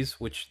 rupees,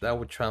 which that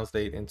would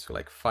translate into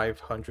like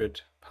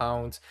 500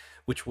 pounds,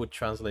 which would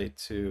translate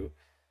to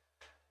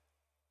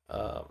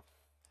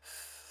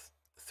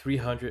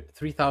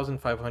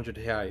 3,500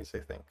 reais, I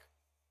think.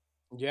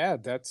 Yeah,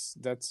 that's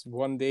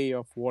 1 day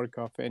of work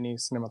of any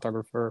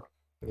cinematographer.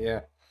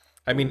 Yeah,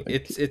 I mean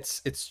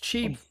it's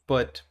cheap,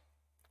 but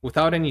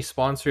without any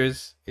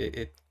sponsors,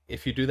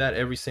 if you do that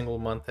every single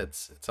month,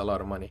 it's a lot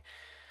of money.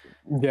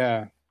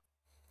 Yeah.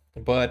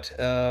 But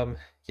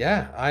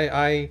yeah,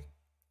 I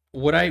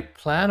what I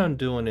plan on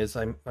doing is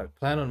I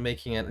plan on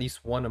making at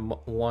least one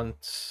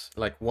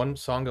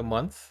song a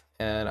month,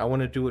 and I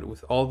want to do it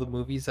with all the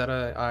movies that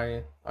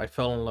I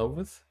fell in love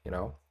with, you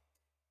know.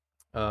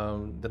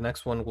 The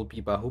next one will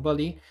be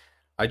Bahubali.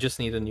 I just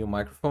need a new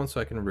microphone so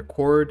I can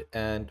record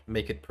and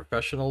make it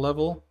professional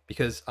level,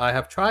 because I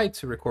have tried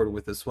to record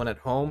with this one at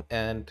home,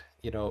 and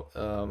you know,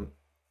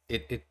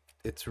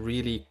 it's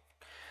really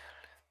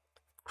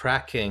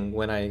cracking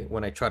when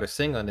I try to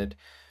sing on it.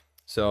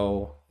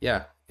 So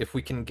yeah, if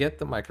we can get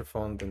the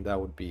microphone, then that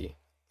would be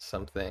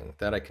something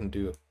that I can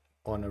do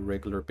on a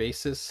regular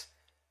basis.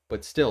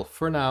 But still,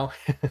 for now,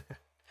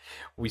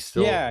 we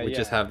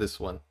just have this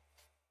one.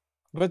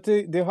 But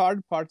the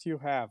hard part you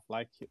have,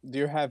 like,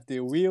 you have the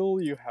will,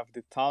 you have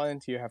the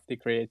talent, you have the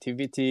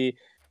creativity,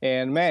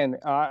 and man,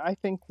 I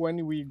think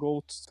when we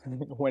go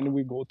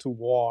to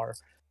war,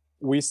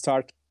 we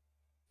start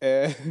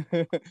making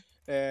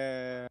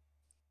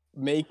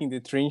the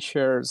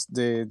trenches,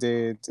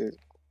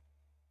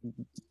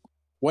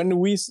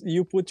 when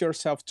you put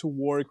yourself to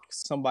work,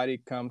 somebody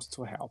comes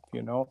to help,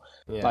 you know.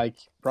 Yeah. Like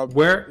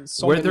where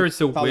there's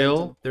a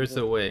will, there's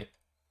a way.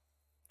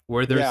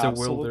 Where there's a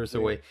will, there's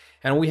a way.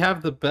 And we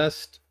have the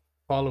best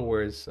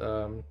followers,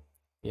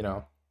 you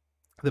know,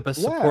 the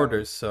best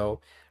supporters,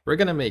 so we're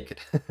gonna make it.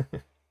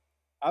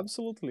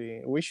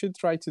 Absolutely. We should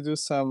try to do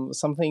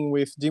something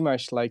with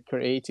Dimash, like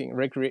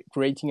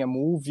creating a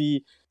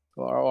movie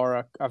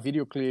or a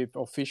video clip,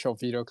 official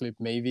video clip,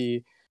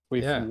 maybe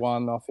with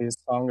one of his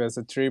songs as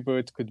a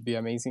tribute. Could be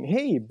amazing.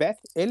 Hey,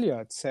 Beth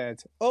Elliott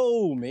said,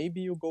 "Oh,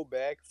 maybe you go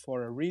back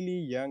for a really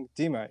young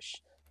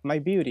Dimash, my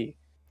beauty."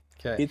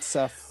 Okay. It's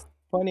a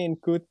funny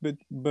and good,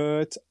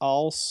 but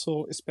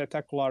also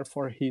spectacular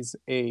for his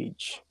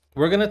age.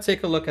 We're gonna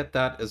take a look at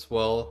that as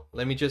well.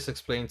 Let me just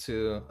explain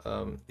to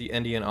the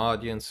Indian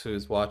audience who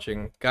is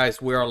watching.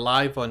 Guys, we are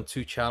live on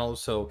 2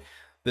 channels. So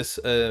this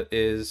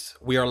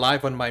we are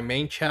live on my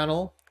main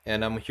channel,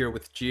 and I'm here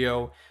with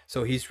Gio.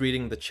 So he's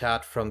reading the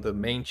chat from the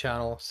main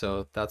channel.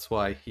 So that's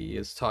why he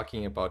is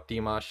talking about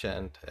Dimash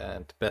and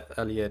Beth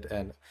Elliott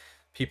and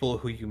people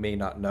who you may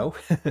not know.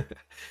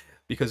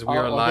 Because we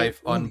are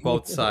live on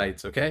both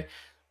sides, okay?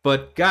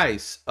 But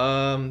guys,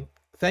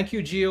 thank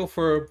you, Gio,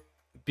 for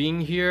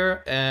being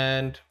here,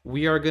 and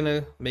we are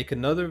gonna make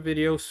another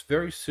video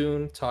very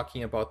soon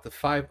talking about the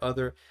 5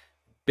 other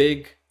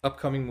big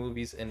upcoming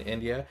movies in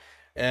India.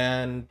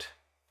 And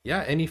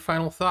yeah, any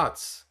final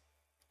thoughts?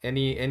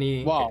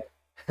 Any Wow.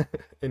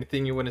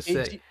 anything you want to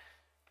say?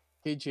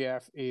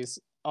 KGF is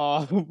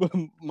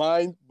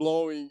mind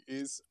blowing.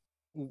 Is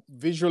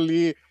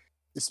visually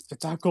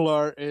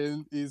spectacular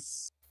and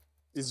is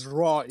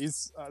raw.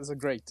 Is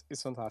great.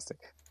 It's fantastic.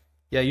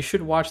 Yeah, you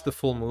should watch the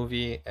full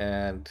movie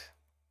and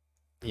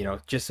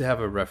just to have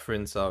a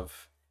reference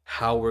of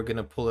how we're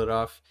gonna pull it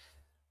off.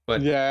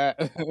 But yeah.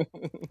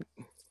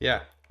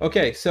 Yeah.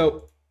 Okay,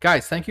 so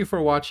guys, thank you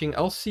for watching.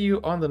 I'll see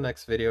you on the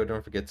next video.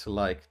 Don't forget to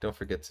like, don't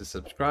forget to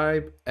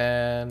subscribe,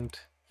 and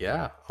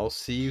yeah, I'll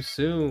see you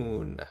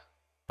soon.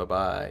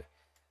 Bye-bye.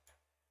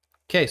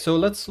 Okay, so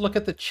let's look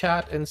at the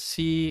chat and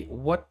see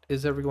what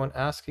is everyone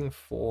asking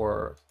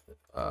for.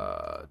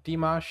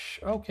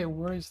 Dimash. Okay,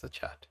 where is the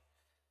chat?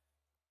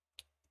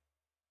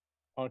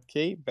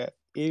 Okay, Beth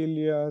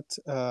Elliot,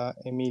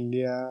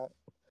 Emilia,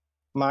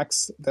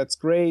 Max, that's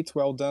great.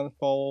 Well done,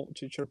 Paul,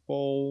 teacher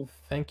Paul.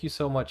 Thank you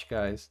so much,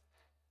 guys.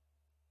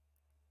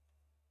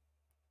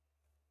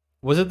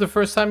 Was it the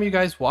first time you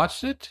guys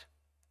watched it?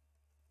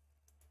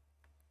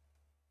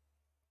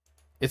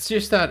 It's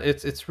just that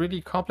it's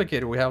really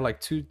complicated. We have like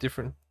 2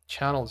 different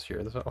channels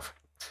here. So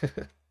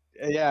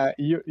yeah,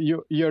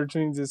 you're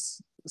doing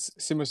this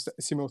simultaneously,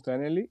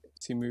 simultaneously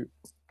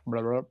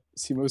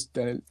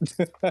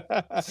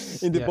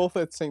in the both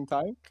at the same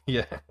time.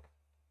 Yeah.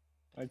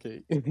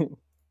 Okay.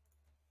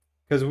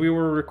 Because we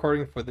were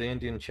recording for the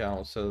Indian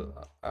channel, so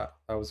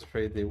I was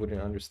afraid they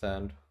wouldn't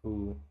understand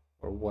who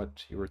or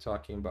what you were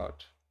talking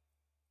about.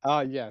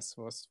 Yes,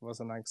 was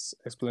a nice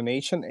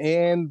explanation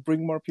and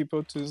bring more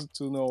people to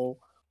know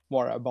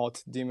more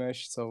about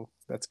Dimash, so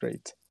that's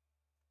great.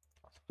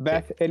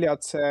 Beth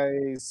Elliott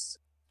says,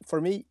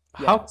 for me,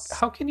 yes.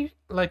 How can you,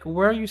 like,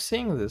 where are you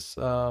seeing this?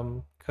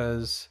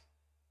 Because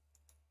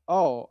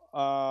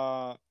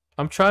I'm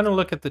trying to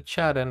look at the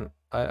chat and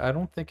I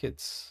don't think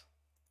it's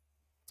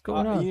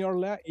going on. In your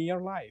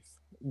live.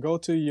 Go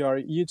to your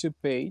YouTube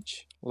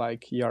page,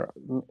 like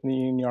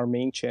in your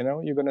main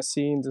channel. You're gonna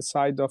see in the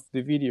side of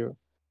the video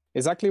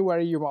exactly where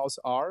your mouse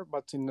are,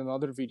 but in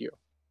another video.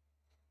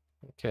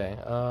 Okay.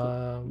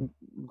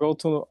 Go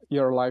to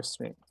your live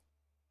stream.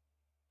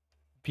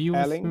 Be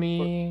with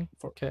me.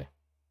 Okay.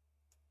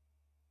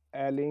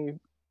 Ellen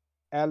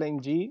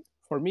G,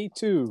 for me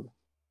too.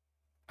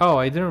 Oh,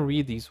 I didn't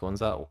read these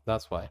ones.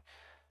 That's why.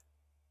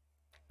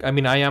 I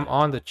mean, I am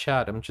on the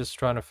chat. I'm just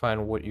trying to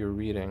find what you're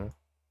reading.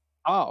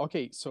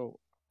 Okay. So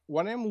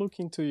when I'm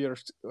looking to your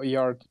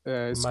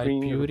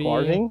screen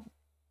recording,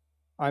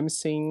 I'm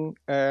seeing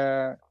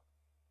your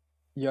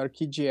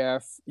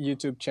KGF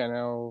YouTube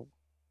channel.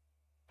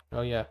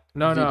 Oh yeah.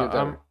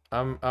 No,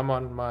 I'm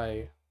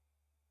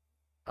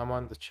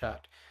on the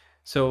chat.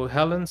 So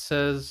Helen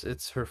says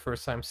it's her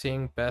first time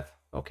seeing Beth.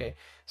 Okay.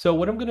 So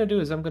what I'm gonna do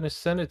is I'm gonna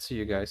send it to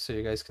you guys so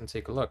you guys can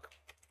take a look.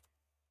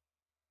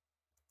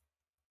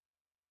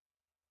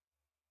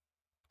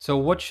 So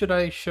what should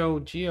I show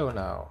Geo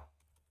now?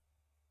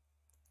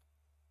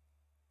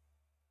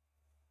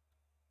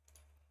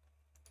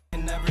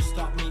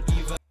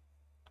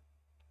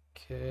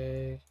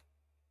 Okay,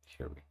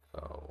 here we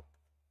go.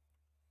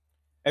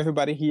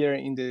 Everybody here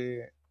in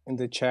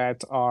the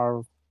chat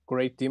are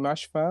great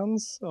Dimash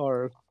fans,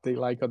 or they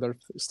like other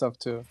stuff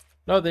too?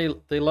 No,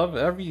 they love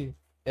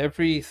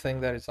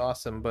everything that is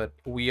awesome, but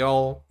we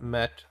all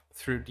met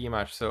through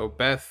Dimash. So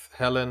Beth,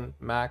 Helen,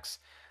 Max,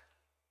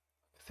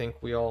 I think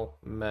we all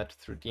met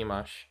through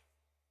Dimash.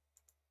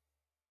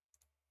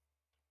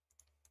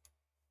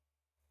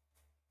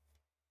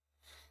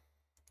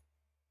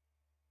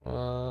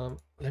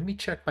 Let me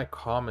check my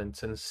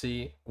comments and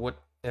see what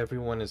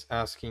everyone is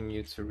asking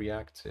you to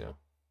react to.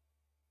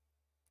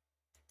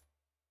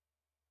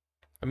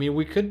 I mean,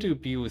 we could do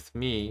Be With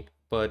Me,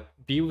 but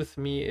Be With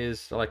Me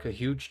is like a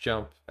huge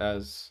jump,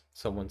 as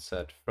someone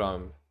said,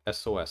 from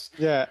SOS.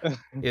 Yeah.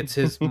 It's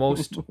his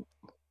most...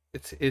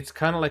 It's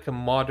kind of like a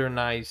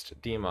modernized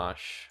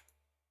Dimash.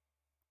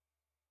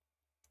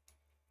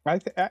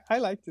 I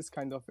like this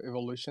kind of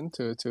evolution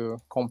to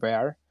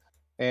compare.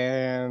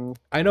 And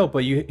I know,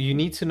 but you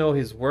need to know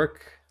his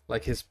work,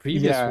 like his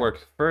previous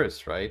work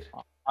first, right?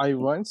 I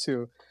want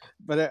to,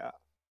 but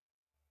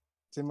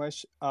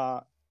Dimash,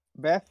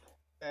 Beth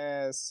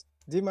as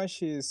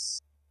Dimash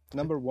is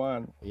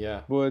 #1.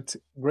 Yeah. But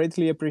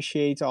greatly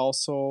appreciate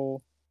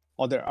also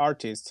other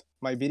artists.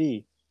 My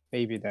Beauty,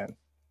 maybe then.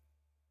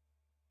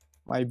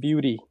 My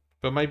Beauty.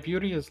 But My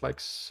Beauty is like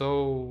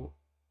so,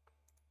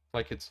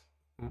 like it's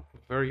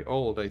very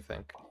old, I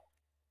think.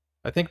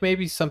 I think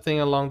maybe something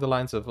along the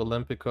lines of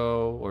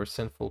Olympico or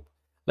Sinful.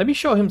 Let me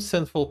show him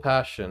Sinful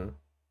Passion.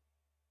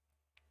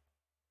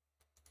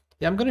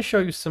 Yeah, I'm gonna show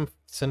you some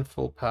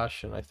Sinful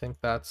Passion. I think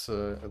that's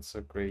a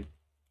great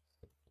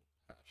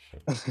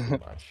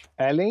passion.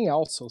 Ellen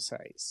also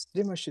says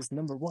Dimash is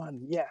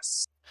 #1.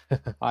 Yes,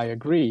 I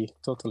agree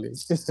totally.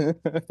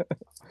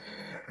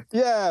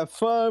 Yeah,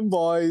 fun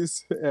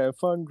boys,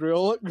 fun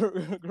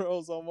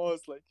girls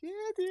almost like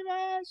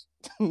Dimash.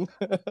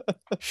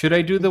 Should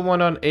I do the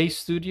one on A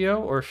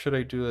Studio or should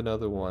I do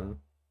another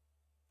one?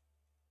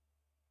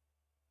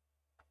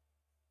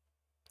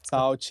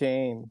 Sao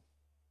Chain.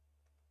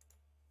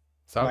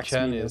 Sao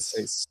Chen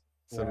is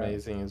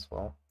amazing as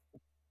well.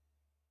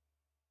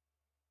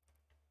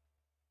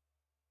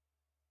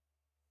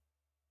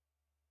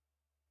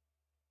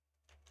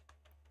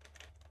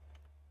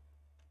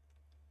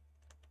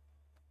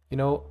 You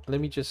know, let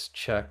me just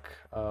check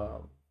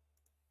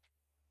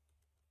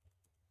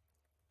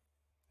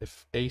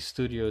if A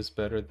Studio is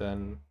better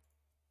than...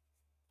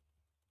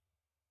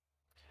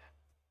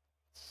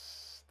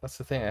 That's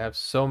the thing, I have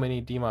so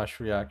many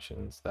Dimash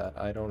reactions that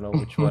I don't know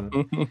which one.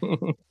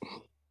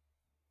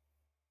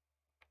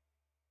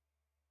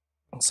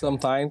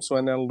 Sometimes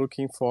when I'm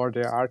looking for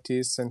the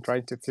artists and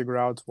trying to figure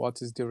out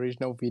what is the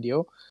original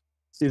video,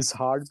 it's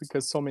hard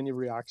because so many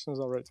reactions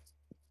already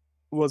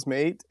was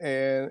made,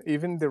 and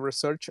even the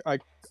research I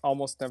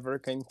almost never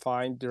can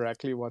find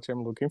directly what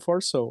I'm looking for,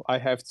 so I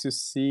have to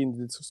see in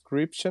the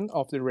description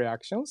of the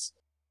reactions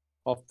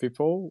of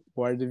people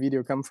where the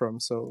video come from,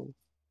 so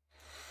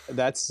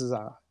that's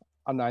a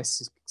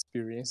nice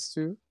experience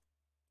too.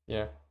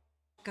 Yeah.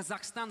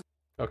 Kazakhstan.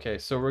 Okay,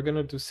 so we're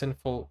gonna do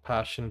Sinful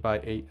Passion by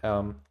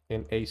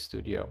in A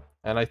Studio,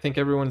 and I think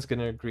everyone's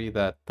gonna agree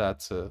that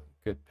that's a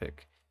good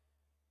pick.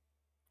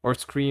 Or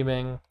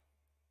Screaming,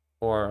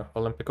 or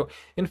Olympico.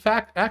 In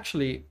fact,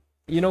 actually,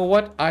 you know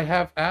what? I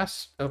have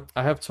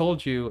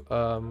told you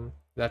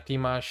that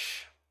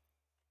Dimash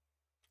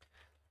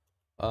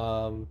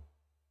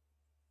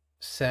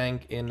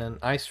sang in an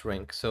ice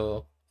rink.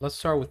 So let's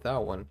start with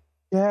that one.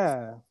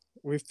 Yeah,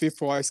 with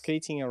people are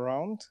skating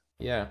around.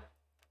 Yeah.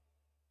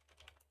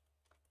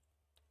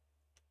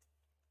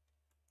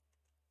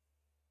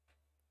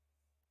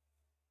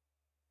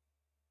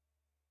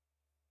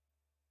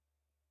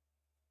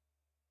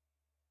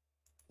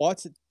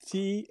 What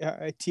ti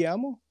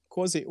amo?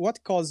 Cosi?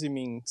 What cosi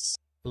means?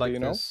 Like Do you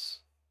know? this.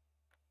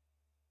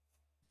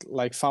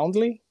 Like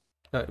fondly?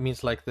 No, it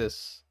means like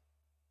this.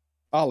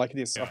 Oh, like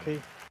this.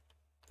 Okay.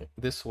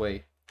 This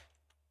way.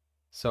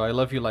 So I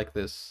love you like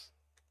this.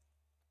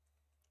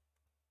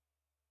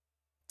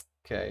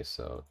 Okay,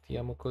 so Ti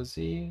amo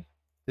così.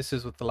 This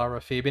is with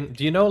Lara Fabian.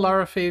 Do you know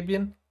Lara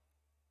Fabian?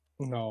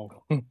 No.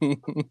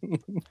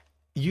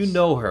 You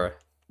know her.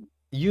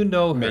 You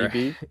know her.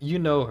 Maybe. You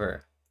know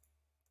her.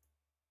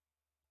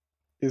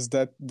 Is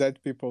that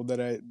people that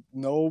I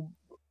know,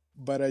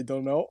 but I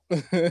don't know?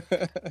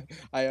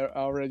 I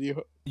already.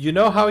 You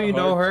know how you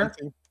know her?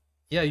 Something.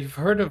 Yeah, you've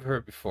heard of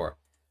her before.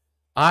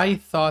 I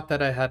thought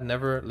that I had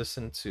never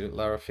listened to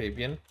Lara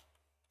Fabian,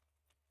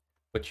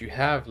 but you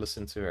have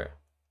listened to her.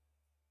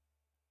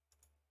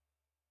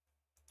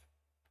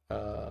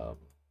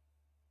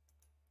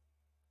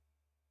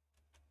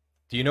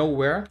 Do you know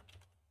where?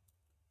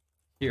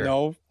 Here.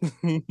 No.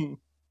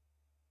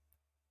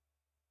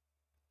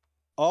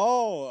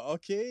 Oh,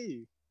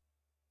 okay.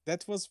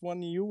 That was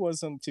when you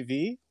was on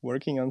TV,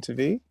 working on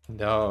TV?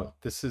 No,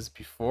 this is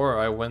before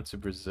I went to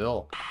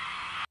Brazil.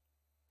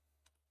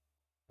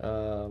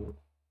 You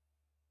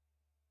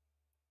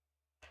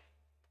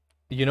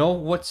know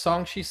what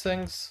song she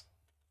sings?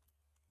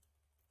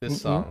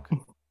 This song.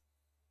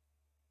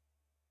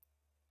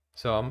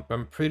 So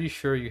I'm pretty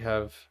sure you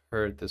have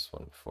heard this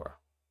one before.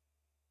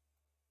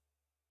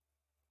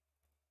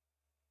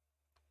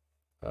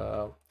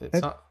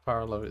 It's not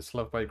Power Love, it's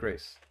Love by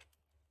Grace.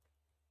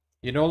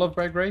 You know Love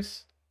by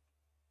Grace?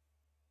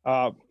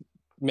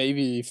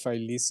 Maybe if I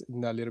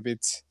listen a little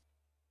bit.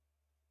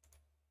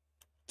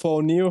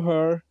 For knew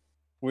her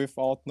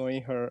without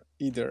knowing her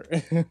either.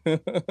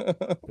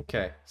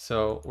 Okay,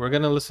 so we're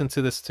gonna listen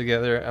to this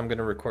together. I'm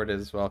gonna record it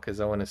as well because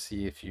I want to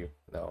see if you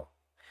know.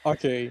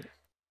 Okay.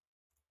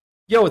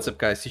 Yo, what's up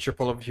guys? Teacher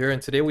Paul over here,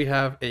 and today we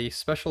have a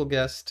special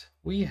guest.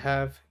 We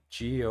have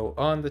Gio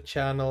on the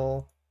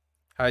channel.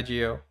 Hi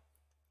Gio.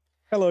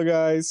 Hello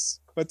guys,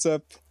 what's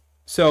up?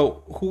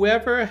 So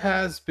whoever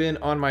has been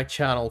on my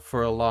channel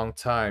for a long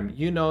time,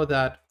 you know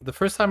that the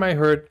first time I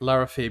heard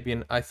Lara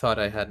Fabian, I thought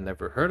I had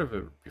never heard of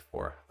it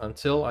before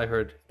until I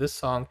heard this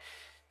song,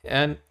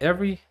 and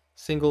every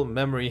single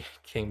memory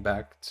came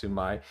back to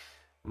my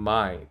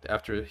mind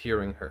after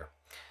hearing her.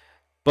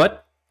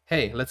 But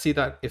hey, let's see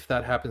that if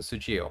that happens to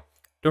Gio.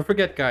 Don't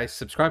forget guys,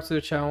 subscribe to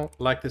the channel,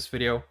 like this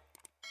video,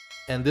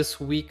 and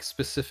this week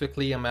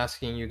specifically I'm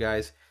asking you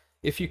guys,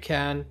 if you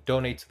can,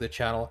 donate to the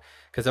channel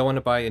because I want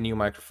to buy a new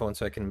microphone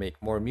so I can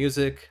make more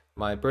music.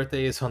 My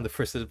birthday is on the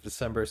 1st of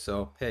December,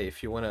 so hey,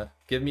 if you want to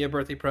give me a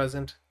birthday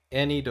present,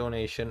 any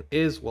donation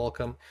is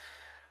welcome.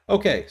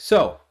 Okay,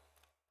 so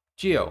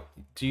Gio,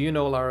 do you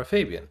know Lara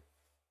Fabian?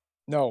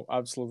 No,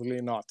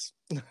 absolutely not.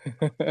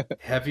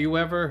 Have you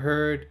ever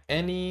heard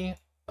any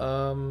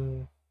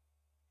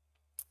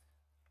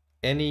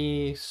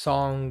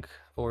song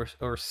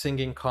or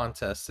singing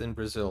contests in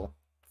Brazil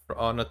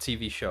on a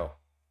TV show?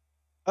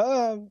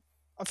 A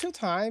few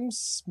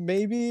times,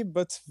 maybe,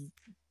 but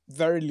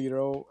very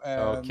little.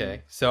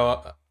 Okay,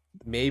 so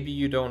maybe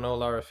you don't know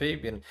Lara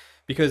Fabian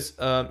because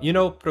you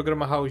know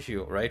Programa Raul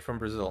Gil, right, from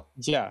Brazil?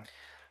 Yeah.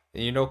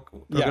 You know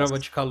Programa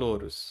de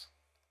Calouros.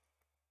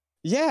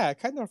 Yeah, I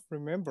kind of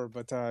remember,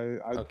 but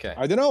okay.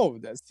 I don't know.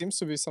 That seems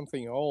to be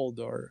something old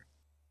or.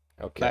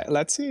 Okay.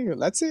 Let's see.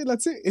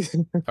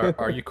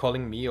 Are you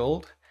calling me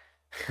old?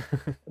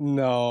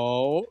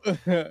 No.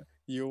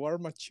 You are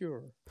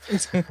mature.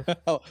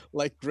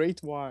 Like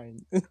great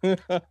wine.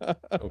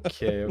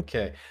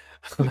 Okay.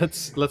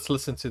 Let's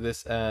listen to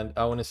this, and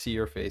I want to see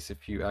your face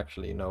if you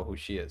actually know who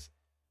she is.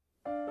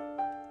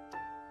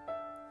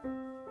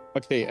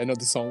 Okay, I know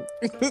the song.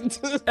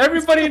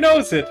 Everybody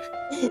knows it.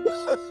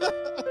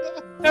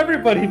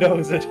 Everybody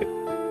knows it.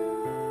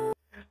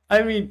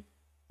 I mean,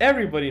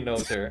 everybody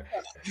knows her.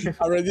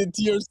 Already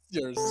tears.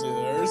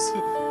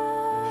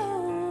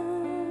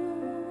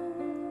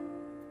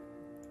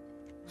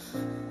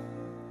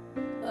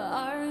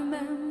 I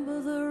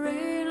remember the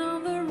rain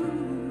on the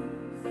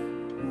roof.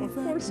 Of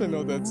course I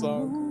know that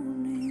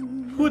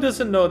song. Who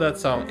doesn't know that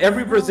song?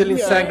 Every Brazilian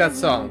sang that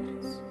song.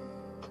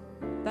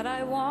 That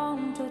I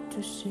wanted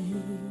to see.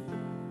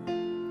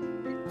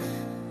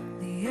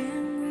 The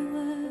angry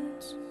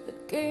words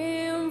that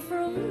came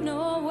from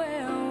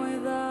nowhere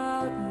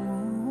without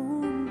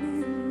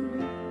warning,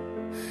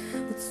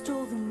 that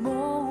stole the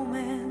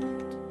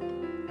moment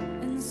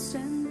and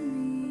sent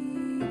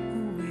me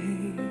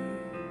away.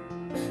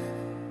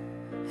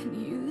 And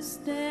you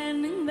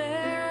standing there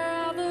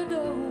at the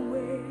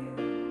doorway,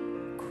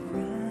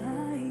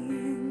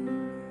 crying,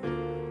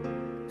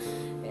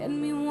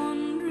 and me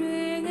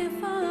wondering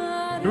if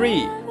I'd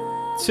 3,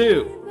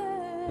 2,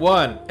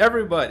 1,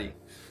 everybody.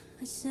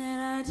 I said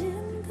I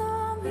didn't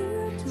come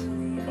here to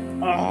leave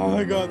you. Oh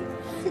my god.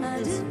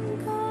 I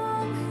didn't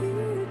come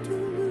here to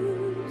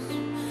lose.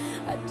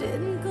 I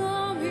didn't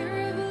come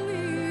here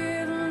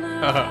believing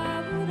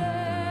I would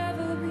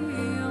ever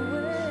be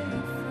away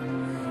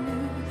from you.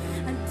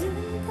 I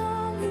didn't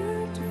come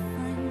here to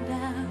find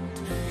out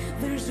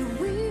there's a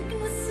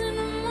weakness in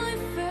my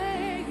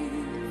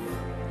faith.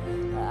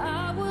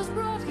 I was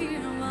brought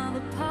here by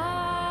the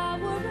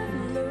power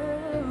of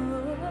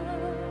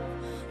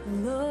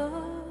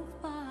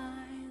love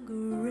by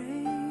grace.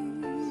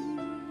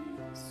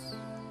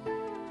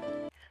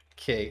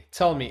 Okay,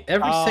 tell me,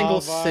 every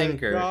single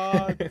singer.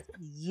 God.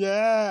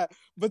 Yeah,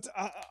 but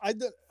I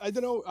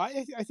don't know.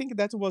 I think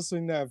that was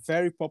in a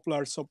very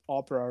popular soap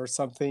opera or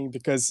something,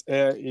 because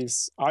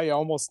I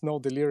almost know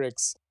the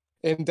lyrics,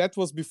 and that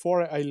was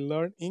before I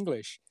learned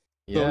English.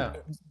 Yeah.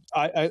 So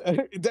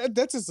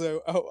that is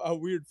a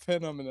weird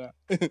phenomenon.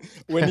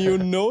 When you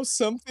know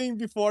something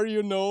before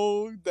you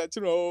know that,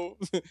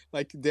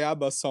 like the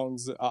ABBA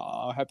songs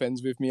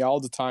happens with me all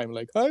the time.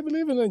 Like, I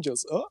believe in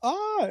angels.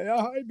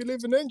 I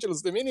believe in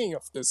angels. The meaning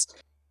of this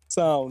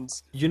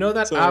sounds. You know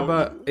that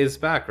ABBA is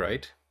back,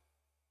 right?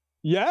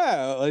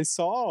 Yeah, I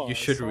saw. You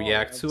should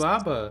react to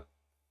ABBA.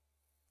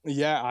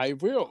 Yeah, I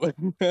will.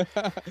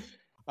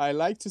 I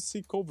like to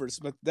see covers,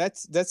 but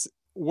that's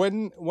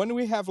when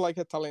we have like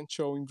a talent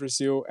show in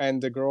Brazil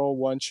and the girl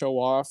wants show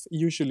off,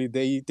 usually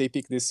they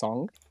pick this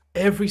song.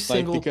 Every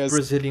single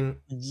Brazilian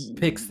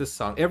picks this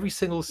song. Every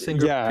single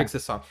singer picks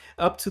this song.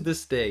 Up to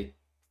this day.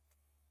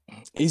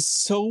 It's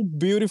so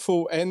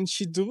beautiful, and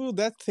she do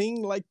that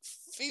thing like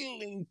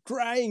feeling,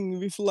 crying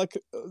with like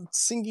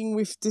singing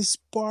with this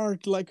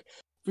part, like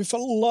with a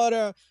lot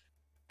of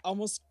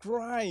almost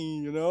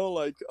crying,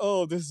 like,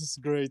 oh, this is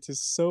great.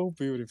 It's so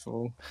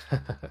beautiful.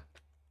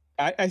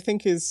 I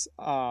think it's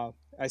a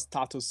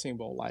status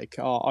symbol, like,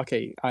 oh,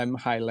 okay, I'm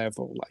high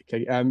level, like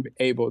I'm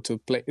able to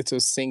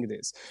sing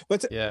this.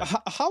 But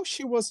how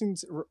she was in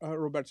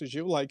Roberto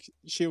Gil, like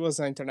she was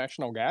an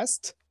international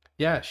guest?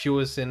 Yeah, she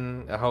was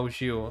in Raul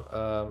Gil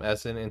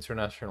as an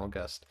international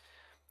guest.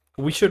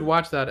 We should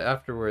watch that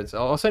afterwards.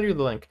 I'll send you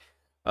the link.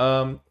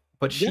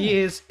 But she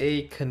is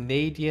a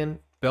Canadian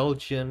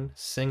Belgian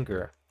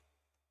singer.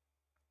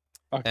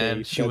 Okay,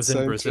 and she was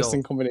in Brazil.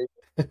 Interesting combination.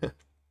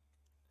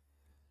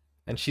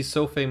 And she's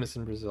so famous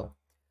in Brazil.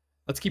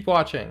 Let's keep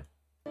watching.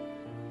 And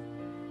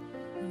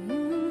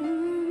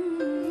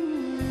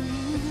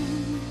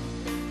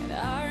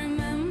I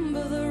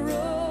remember the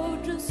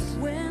road just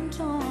went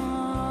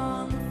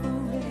on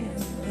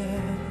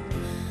forever.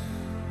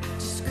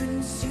 Just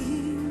couldn't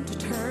seem to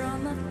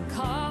turn the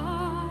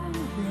car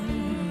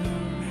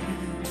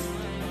around.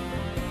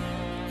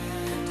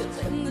 Till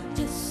in the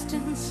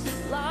distance,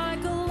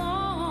 like a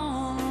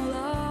long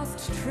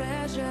lost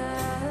treasure,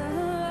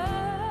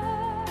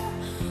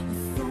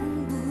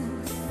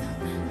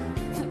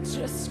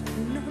 just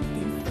could not be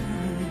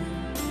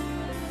found.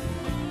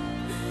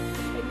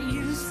 And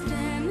you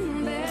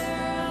standing there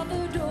at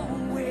the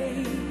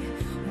doorway,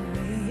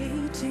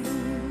 waiting.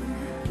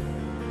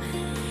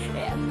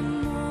 And the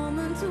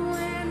moment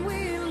when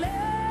we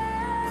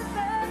let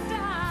that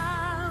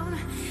down,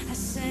 I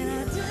said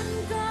I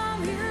didn't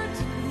come here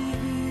to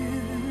leave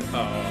you. I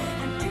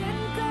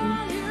didn't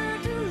come here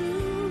to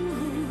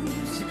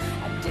lose. I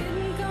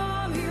didn't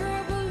come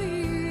here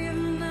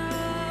believing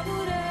I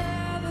would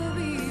ever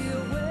be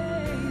away.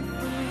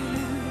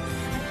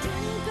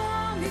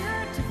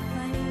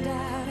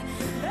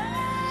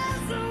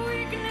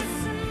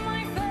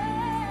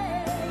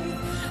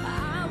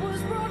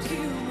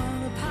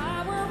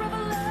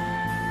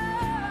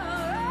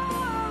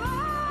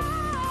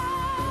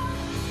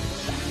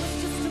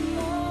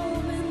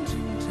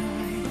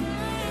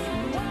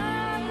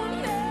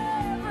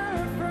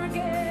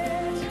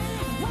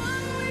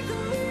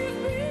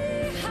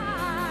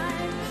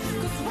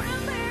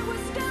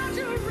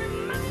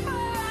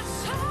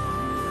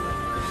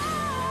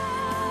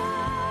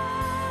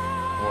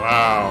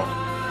 Wow.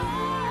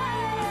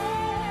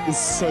 It's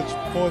such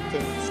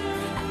potence.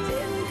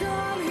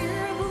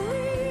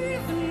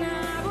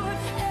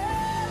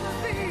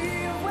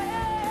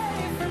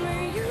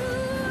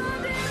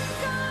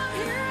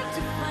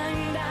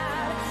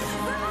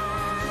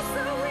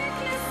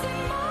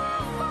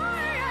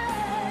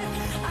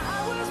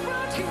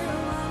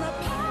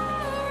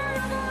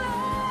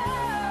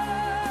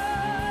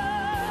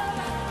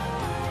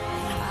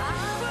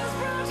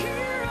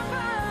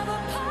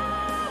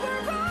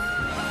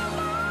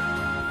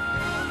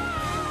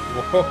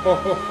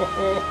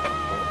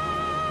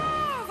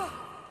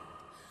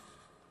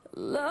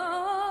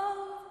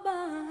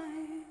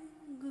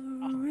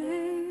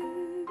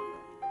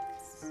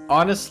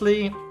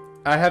 Honestly,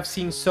 I have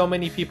seen so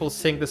many people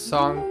sing this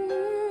song,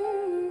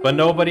 but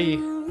nobody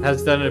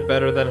has done it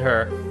better than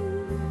her.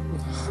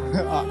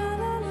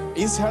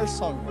 It's her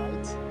song, right?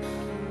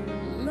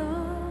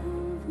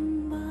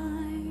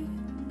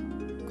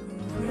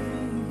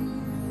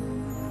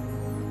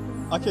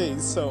 Okay,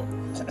 so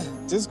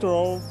this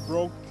girl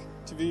broke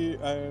TV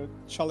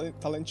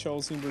talent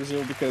shows in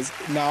Brazil because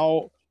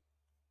now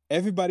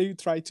everybody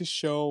try to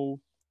show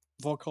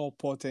vocal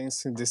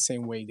potence in the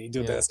same way. They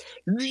do this.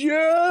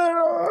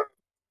 Yeah!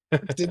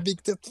 They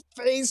make that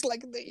face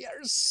like they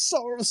are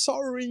so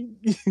sorry.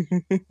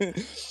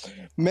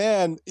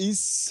 Man, it's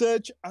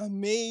such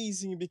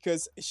amazing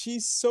because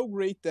she's so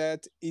great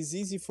that it's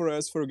easy for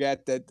us to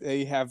forget that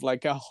they have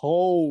like a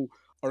whole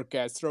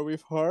orchestra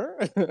with her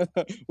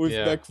with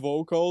back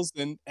vocals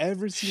and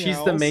everything She's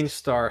else. the main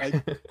star.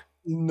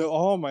 No,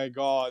 oh my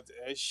god,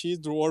 she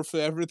dwarfed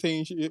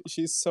everything.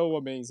 She's so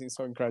amazing,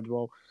 so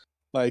incredible.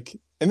 Like,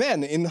 and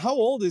man, and how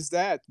old is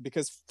that?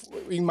 Because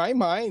in my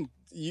mind,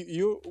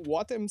 you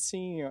what I'm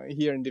seeing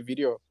here in the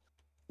video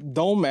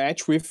don't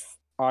match with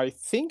I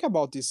think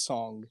about this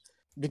song,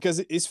 because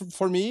it's,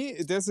 for me,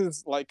 this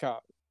is like a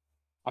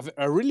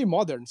really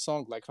modern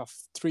song, like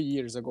 3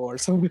 years ago or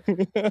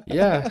something.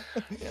 Yeah,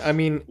 I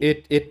mean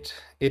it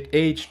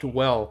aged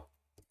well.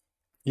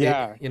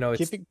 Yeah,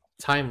 it's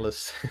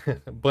timeless.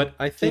 But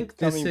I think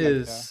this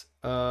is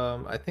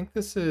I think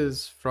this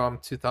is from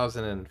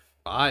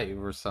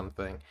 2005 or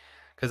something,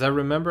 because I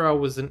remember I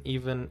wasn't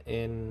even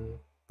in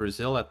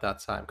Brazil at that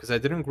time, because I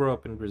didn't grow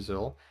up in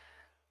Brazil.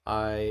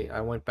 I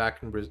went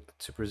back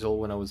to Brazil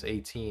when I was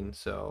 18,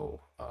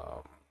 so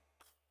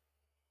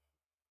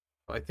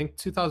I think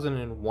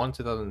 2001,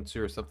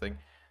 2002 or something.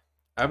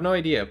 I have no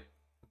idea,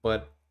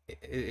 but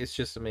it's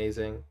just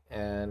amazing.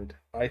 And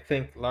I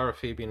think Lara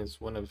Fabian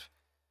is one of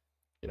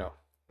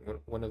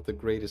the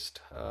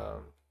greatest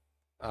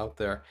out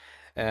there.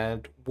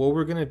 And what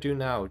we're gonna do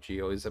now,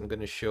 Gio, is I'm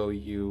gonna show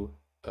you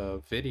a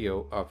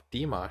video of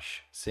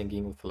Dimash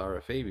singing with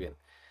Lara Fabian.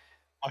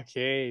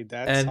 Okay,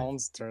 that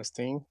sounds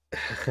interesting.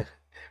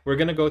 We're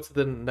gonna go to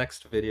the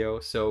next video.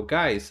 So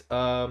guys,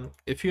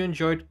 if you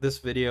enjoyed this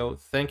video,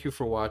 thank you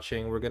for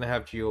watching. We're gonna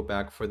have Gio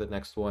back for the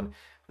next one.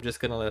 I'm just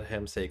gonna let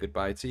him say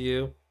goodbye to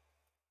you.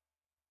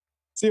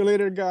 See you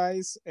later,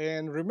 guys.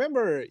 And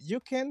remember, you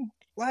can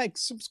like,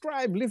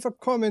 subscribe, leave a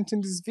comment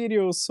in this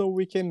video so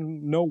we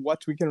can know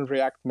what we can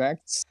react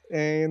next.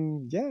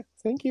 And yeah,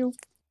 thank you.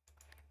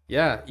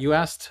 Yeah, you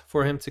asked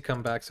for him to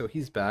come back, so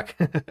he's back.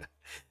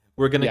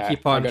 We're gonna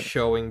keep on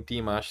showing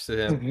Dimash to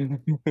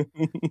him.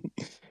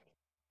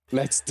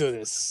 Let's do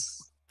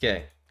this.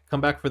 Okay, come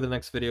back for the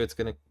next video. It's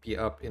gonna be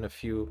up in a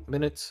few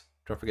minutes.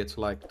 Don't forget to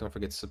like, don't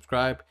forget to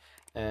subscribe,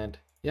 and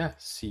yeah,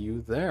 see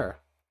you there.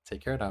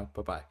 Take care now.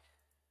 Bye-bye.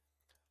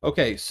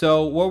 Okay,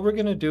 so what we're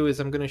gonna do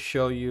is I'm gonna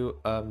show you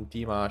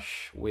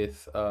Dimash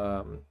with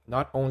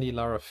not only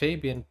Lara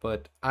Fabian,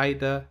 but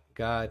Aida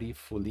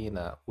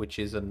Garifulina, which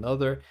is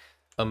another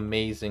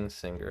amazing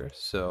singer.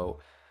 So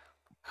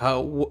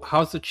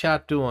how's the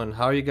chat doing?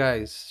 How are you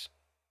guys?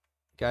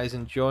 Guys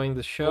enjoying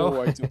the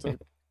show?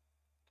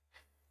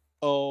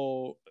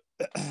 Oh,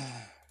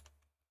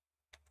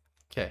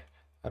 okay.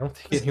 I don't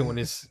think anyone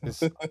is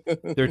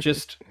they're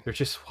just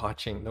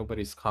watching.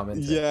 Nobody's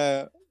commenting.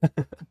 Yeah.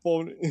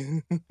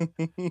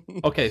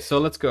 Okay, so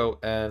let's go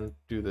and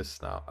do this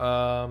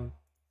now.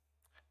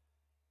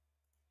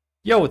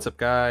 Yo, what's up,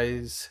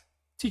 guys?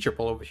 Teacher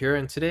Paul over here,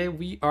 and today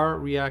we are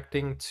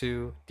reacting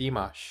to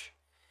Dimash,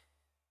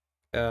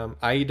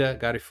 Aida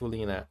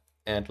Garifulina,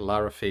 and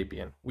Lara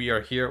Fabian. We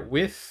are here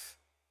with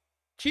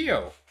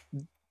Gio.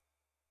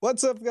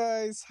 What's up,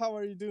 guys? How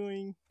are you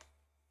doing?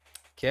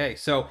 Okay,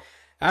 so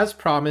as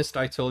promised,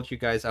 I told you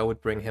guys I would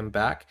bring him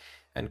back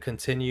and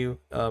continue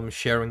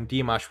sharing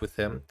Dimash with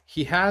him.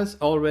 He has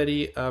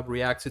already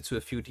reacted to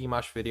a few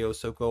Dimash videos,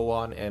 so go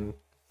on and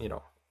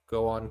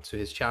go on to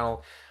his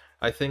channel.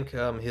 I think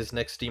his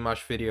next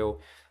Dimash video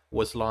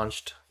was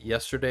launched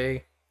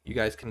yesterday. You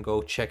guys can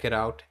go check it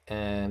out,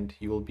 and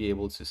you will be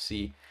able to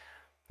see,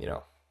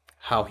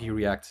 how he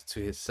reacted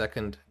to his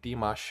second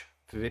Dimash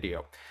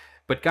video.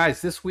 But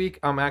guys, this week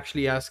I'm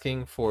actually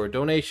asking for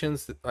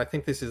donations. I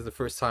think this is the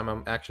first time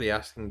I'm actually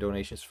asking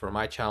donations for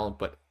my channel,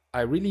 but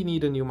I really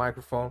need a new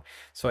microphone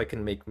so I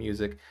can make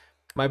music.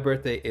 My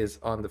birthday is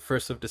on the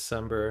 1st of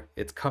December.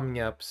 It's coming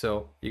up,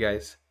 so you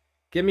guys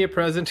give me a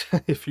present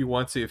if you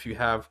want to, if you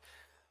have,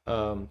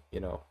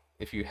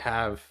 if you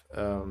have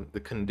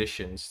the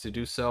conditions to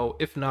do so.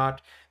 If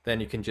not, then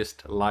you can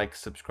just like,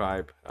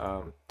 subscribe.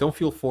 Don't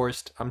feel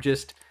forced. I'm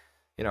just,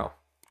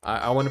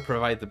 I want to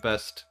provide the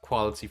best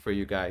quality for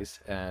you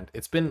guys, and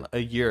it's been a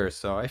year,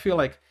 so I feel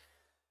like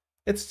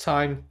it's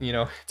time,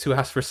 to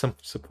ask for some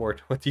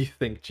support. What do you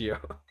think, Gio?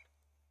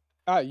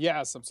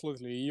 Yes,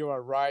 absolutely. You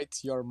are right.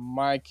 Your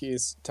mic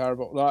is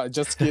terrible. No,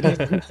 just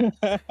kidding.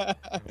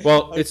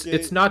 Well,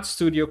 it's not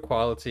studio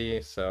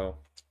quality, so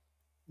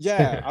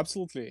Yeah,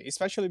 absolutely.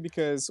 Especially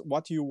because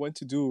what you want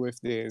to do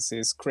with this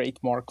is create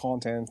more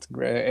content,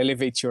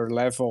 elevate your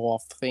level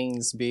of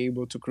things, be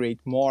able to create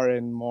more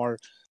and more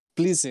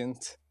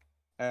pleasant.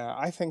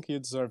 I think you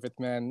deserve it,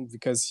 man,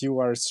 because you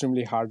are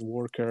extremely hard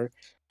worker.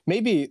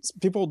 Maybe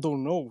people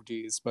don't know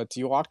this, but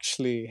you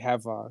actually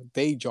have a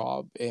day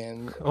job,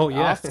 and Oh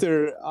yeah.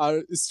 after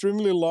an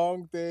extremely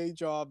long day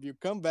job, you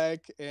come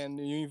back and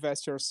you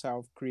invest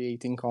yourself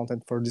creating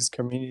content for this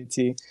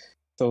community.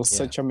 So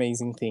such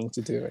amazing thing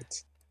to do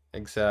it.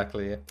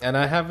 Exactly. And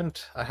I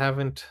haven't,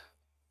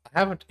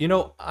 you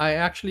know, I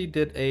actually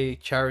did a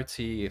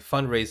charity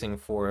fundraising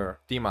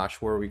for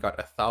Dimash where we got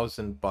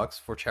 $1,000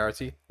 for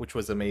charity, which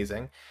was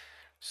amazing.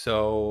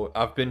 So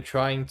I've been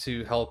trying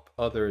to help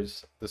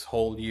others this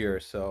whole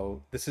year.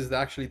 So this is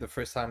actually the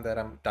first time that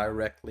I'm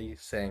directly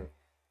saying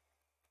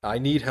I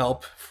need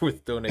help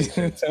with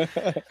donations.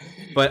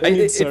 But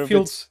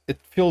it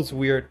feels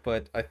weird,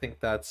 but I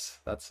think that's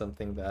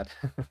something that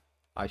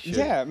I should.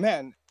 Yeah,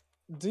 man.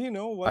 Do you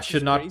know what I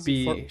should not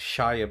be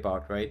shy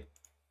about, right?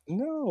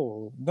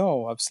 No,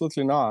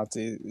 absolutely not.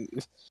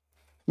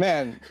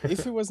 Man,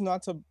 if it was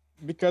not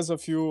because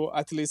of you,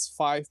 at least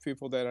 5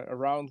 people that are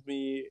around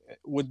me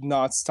would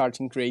not start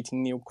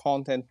creating new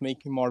content,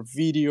 making more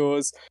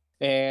videos,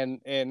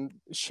 and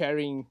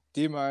sharing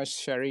Dimash,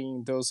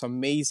 sharing those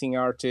amazing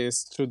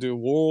artists to the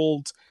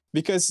world.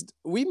 Because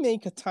we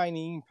make a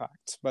tiny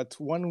impact, but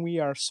when we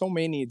are so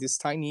many, this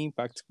tiny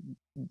impact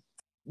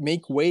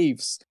make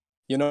waves.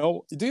 You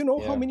know, do you know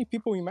how many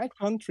people in my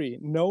country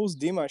knows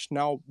Dimash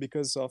now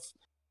because of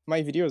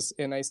my videos?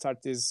 And I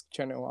started this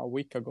channel a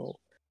week ago.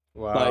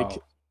 Wow.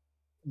 Like,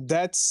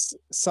 that's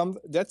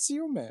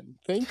you, man.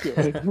 Thank you.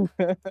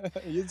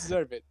 You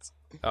deserve it.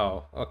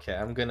 Oh, okay.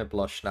 I'm gonna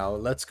blush now.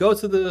 Let's go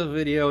to the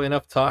video.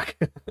 Enough talk.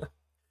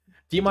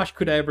 Dimash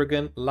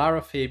Kudaibergen,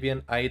 Lara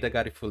Fabian, Aida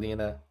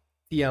Garifulina,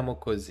 Ti amo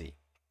così.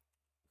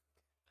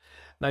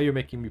 Now you're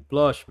making me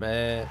blush,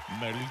 man.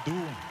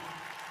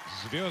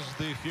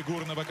 Звезды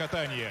фигурного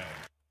катания.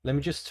 Let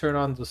me just turn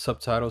on the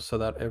subtitles so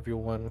that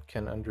everyone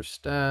can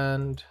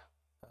understand.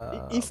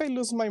 If I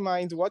lose my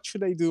mind, what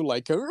should I do?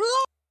 Like,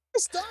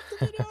 stop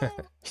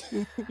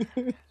the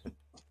video!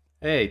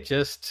 Hey,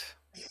 just,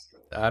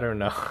 I don't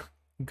know.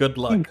 Good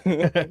luck.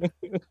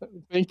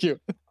 Thank you.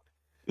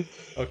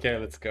 Okay,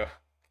 let's go.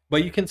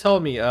 But you can tell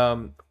me,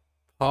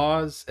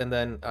 pause, and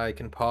then I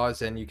can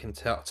pause and you can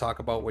talk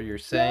about what you're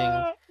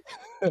saying.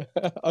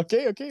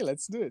 Okay,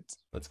 let's do it.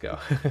 Let's go.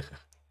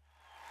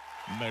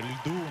 На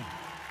льду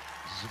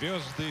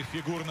звезды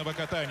фигурного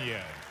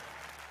катания.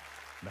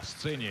 На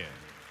сцене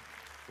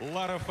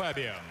Лара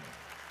Фабиан,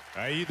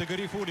 Аида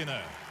Гарифулина,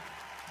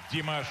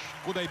 Димаш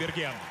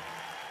Кудайберген.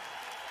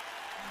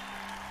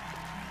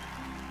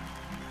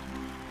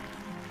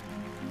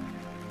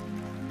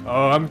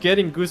 Oh, I'm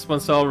getting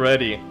goosebumps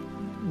already.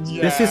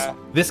 Yeah.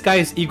 This guy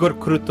is Igor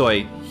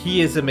Krutoy.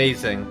 He is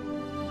amazing.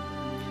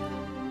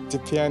 The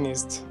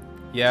pianist.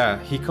 Yeah,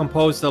 he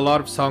composed a lot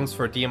of songs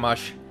for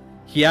Dimash.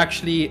 He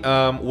actually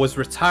was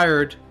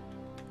retired.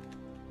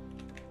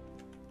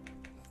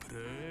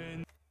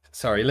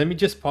 Sorry, let me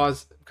just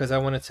pause because I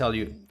want to tell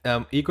you.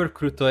 Igor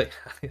Krutoy,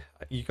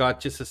 you got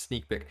just a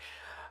sneak peek.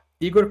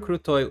 Igor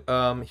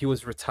Krutoy, he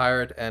was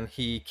retired and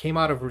he came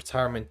out of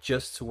retirement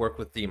just to work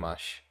with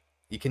Dimash.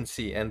 You can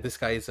see, and this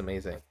guy is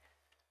amazing.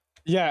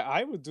 Yeah,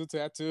 I would do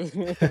that too,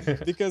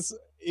 because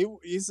it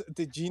is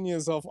the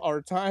genius of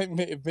our time,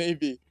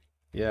 maybe.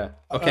 Yeah.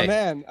 Okay.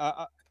 Man,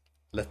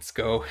 let's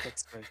go.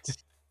 That's great.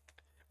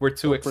 We're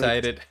too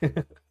excited.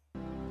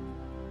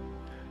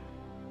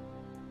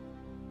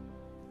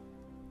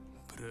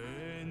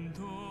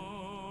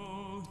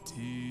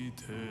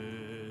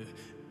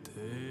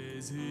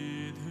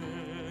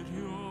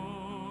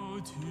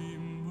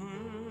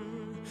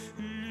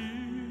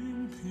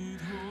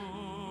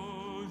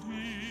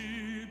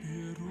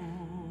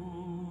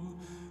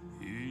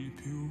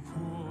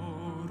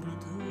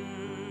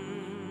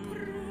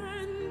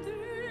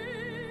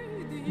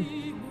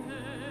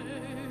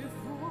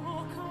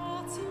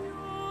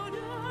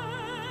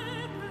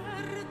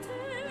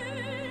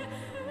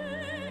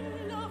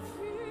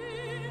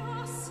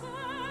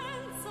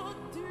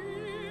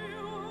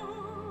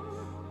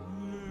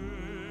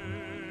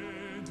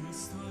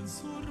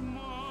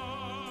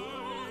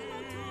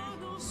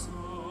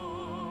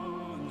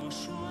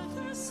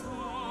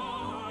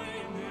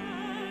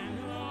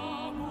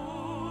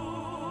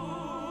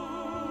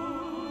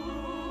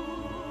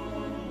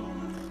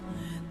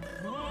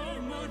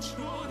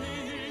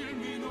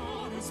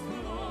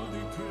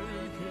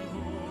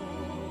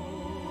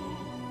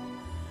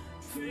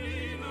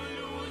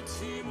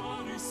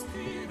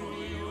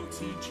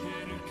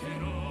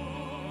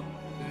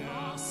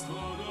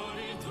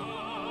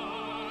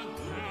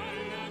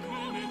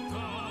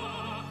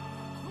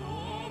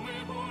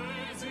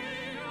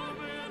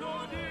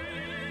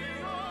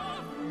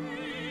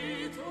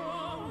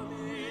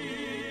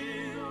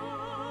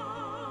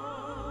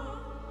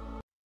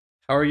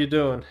 How are you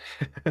doing?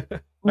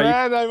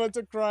 Man, I want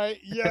to cry.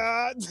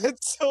 Yeah,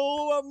 that's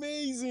so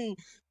amazing.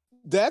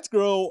 that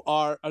girl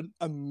are an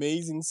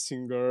amazing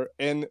singer,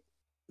 and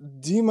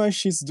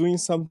Dimash is doing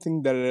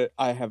something that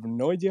I have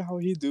no idea how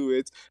he do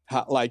it.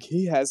 Like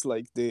he has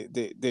like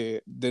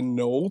the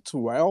note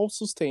well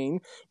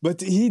sustained,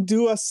 but he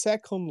do a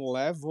second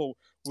level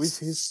with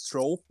his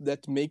throat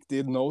that make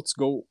the notes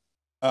go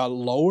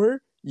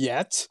lower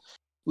yet.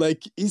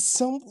 Like it's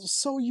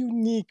so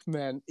unique,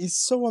 man. It's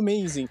so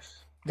amazing.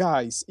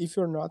 Guys, if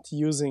you're not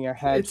using a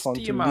headphone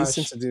to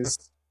listen to this,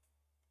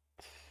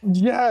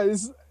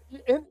 yes,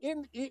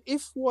 and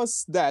if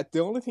was that the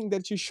only thing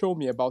that you show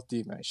me about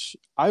Dimash,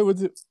 I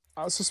would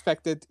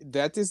suspect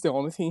that is the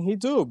only thing he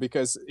do,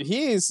 because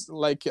he is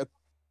like a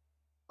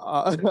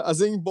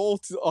Usain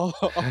Bolt of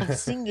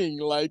singing.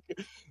 Like,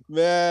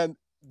 man,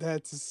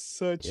 that is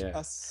such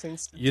a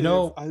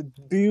sensitive, a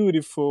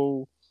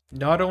beautiful.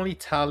 Not only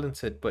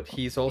talented, but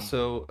he's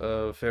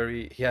also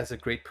he has a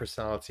great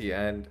personality.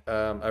 And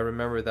I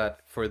remember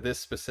that for this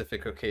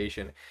specific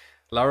occasion,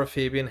 Laura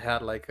Fabian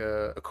had like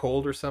a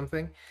cold or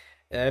something,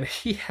 and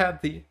he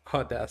had the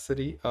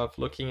audacity of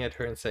looking at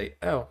her and say,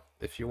 "Oh,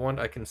 if you want,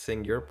 I can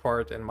sing your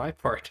part and my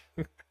part."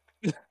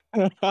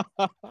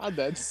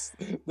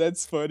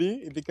 That's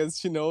funny, because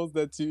she knows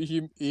that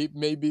he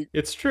maybe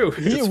it's true.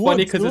 It's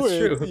funny because it's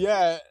true.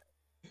 Yeah,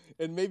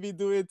 and maybe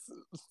do it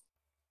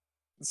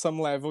some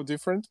level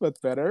different but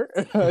better.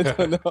 I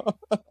don't know.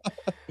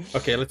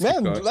 Okay, let's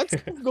keep going. Let's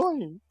keep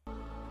going.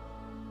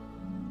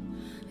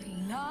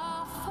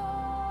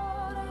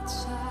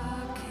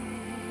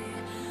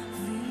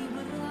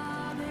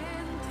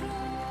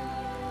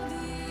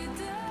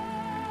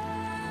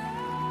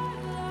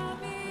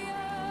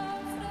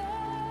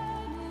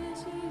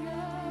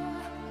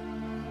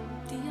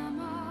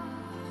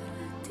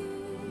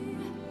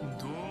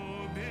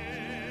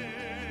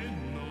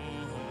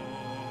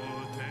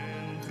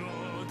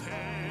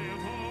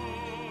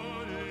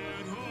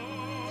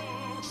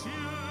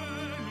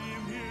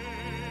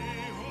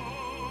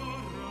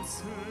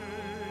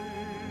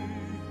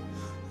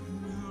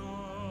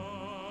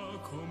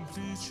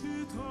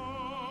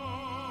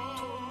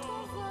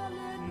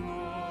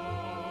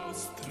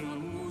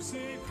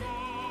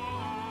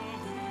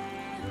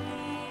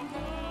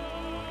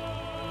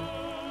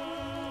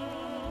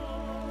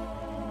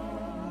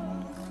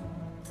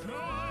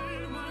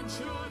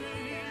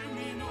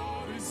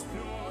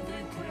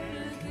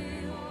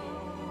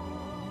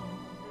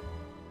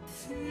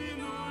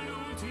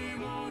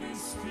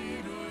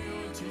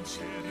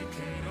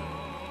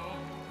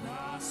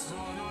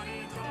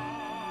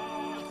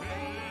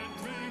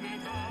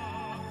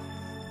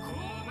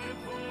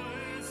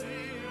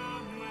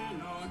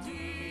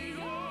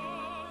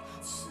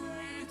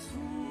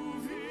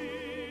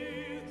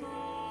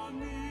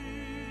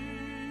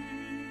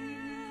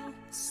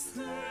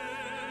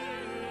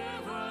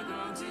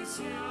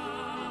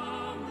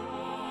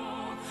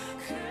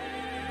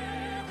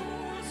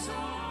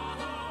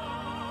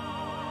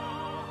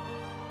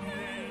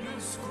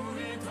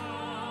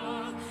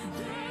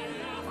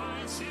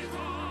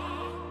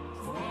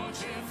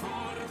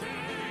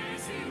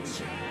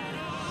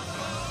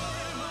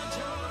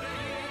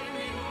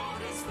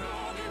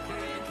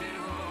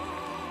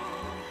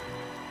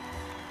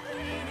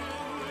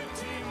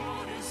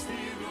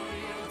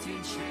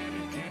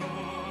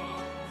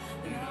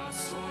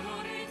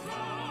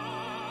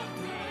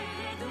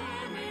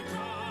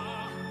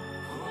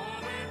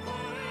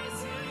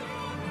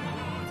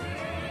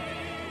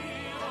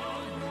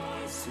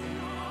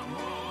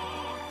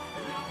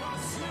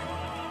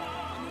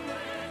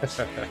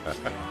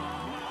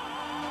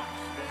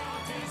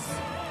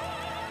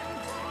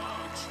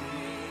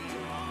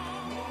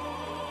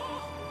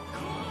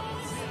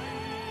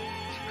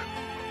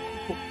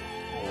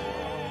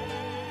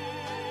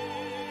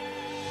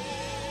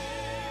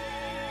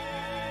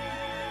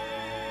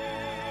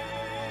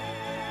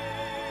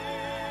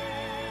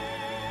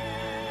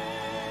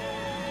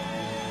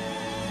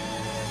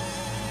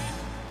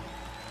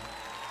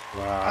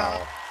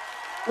 Wow.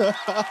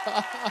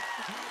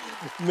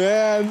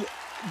 Man,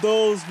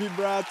 those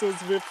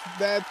vibratos with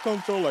that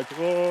control, like,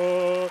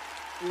 oh,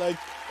 like,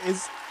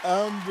 it's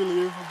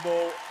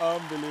unbelievable,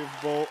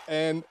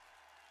 and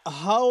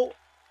how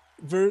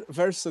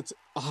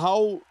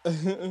versatile,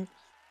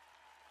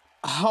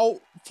 how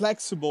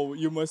flexible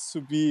you must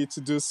be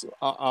to do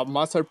a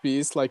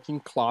masterpiece like in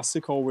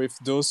classical with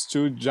those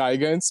two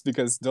giants,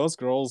 because those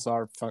girls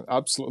are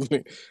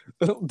absolutely,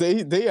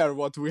 they are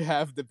what we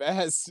have the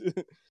best.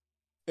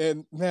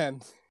 And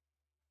man,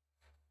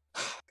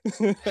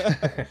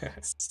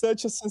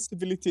 such a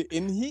sensibility,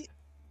 and he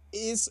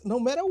is, no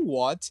matter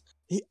what,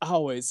 he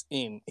always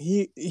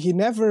he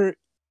never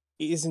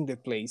is in the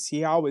place,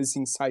 he always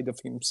inside of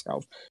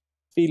himself,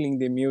 feeling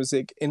the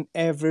music in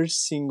every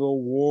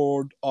single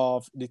word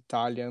of the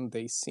Italian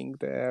they sing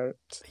there.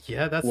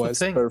 Yeah, that's was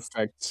the thing.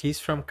 Perfect. He's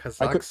from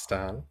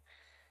Kazakhstan.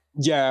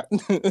 Yeah.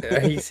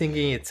 He's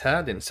singing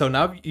Italian. So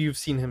now you've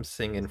seen him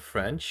sing in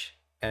French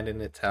and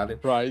in Italian.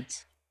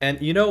 Right. And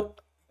you know,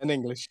 in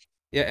English.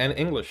 Yeah, and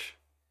English.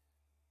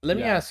 Let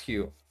me ask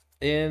you,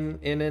 in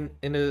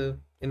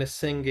a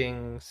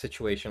singing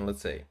situation,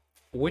 let's say,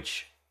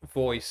 which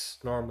voice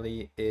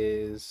normally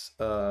is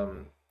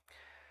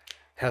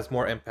has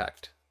more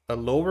impact? A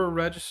lower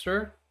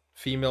register,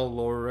 female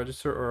lower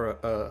register, or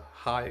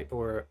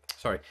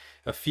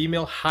a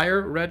female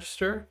higher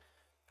register,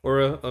 or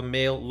a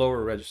male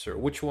lower register?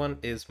 Which one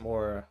is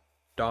more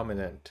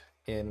dominant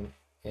in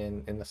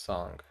the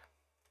song?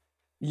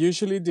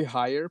 Usually the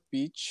higher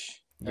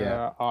pitch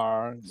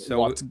are So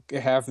what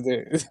have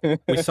the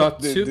we saw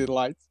the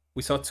lights.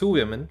 We saw two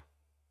women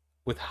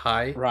with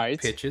high Right.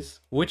 pitches.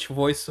 Which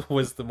voice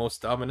was the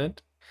most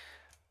dominant?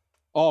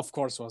 Oh, of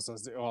course was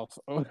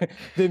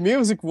the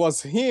music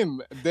was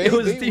him. It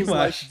was they was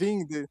like Dimash.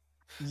 being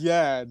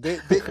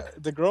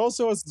the girls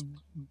was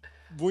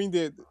doing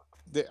the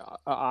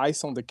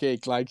ice on the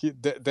cake. Like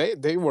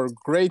they were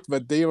great,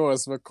 but they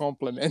was a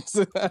compliment.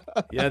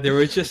 Yeah, they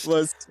were just.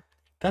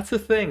 That's the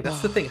thing.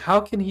 That's the thing. How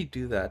can he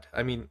do that?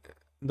 I mean,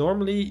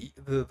 normally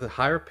the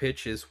higher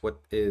pitch is what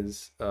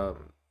is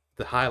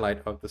the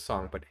highlight of the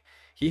song, but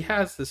he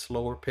has this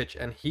lower pitch,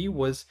 and he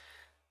was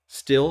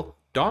still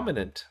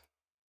dominant.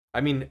 I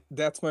mean,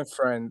 that's my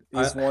friend.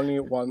 Is only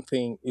one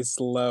thing: is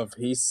love.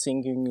 He's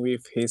singing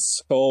with his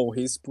soul.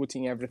 He's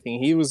putting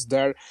everything. He was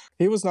there.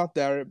 He was not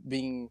there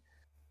being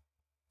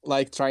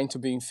like trying to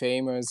be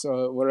famous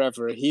or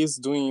whatever. He's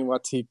doing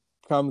what he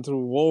come to the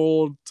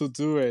world to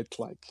do it.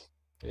 Like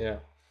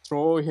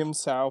throw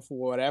himself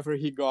whatever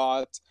he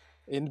got,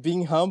 and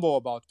being humble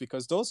about,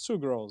 because those two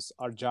girls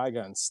are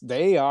giants.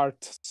 They are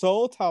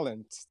so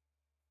talented.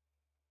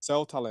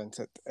 So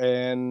talented,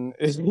 and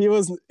he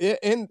was,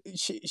 and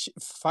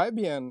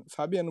Fabian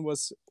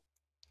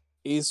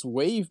is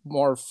way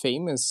more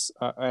famous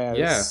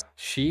as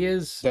she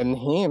is than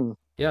him.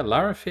 Yeah,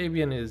 Lara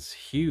Fabian is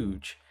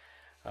huge.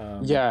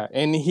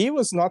 And he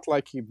was not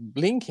like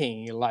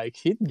blinking, like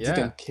he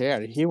didn't care.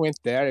 He went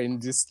there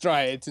and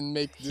destroyed it and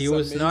make. He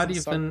was not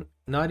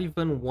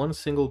even one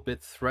single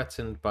bit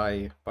threatened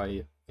by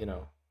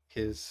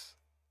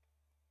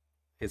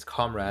his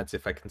comrades,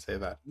 if I can say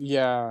that.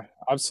 Yeah,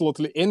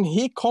 absolutely. And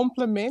he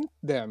complement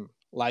them.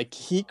 Like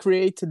he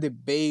created the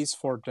base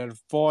for their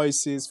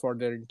voices, for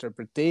their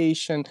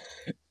interpretation.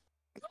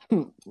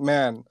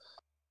 Man,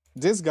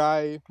 this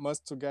guy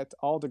must get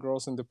all the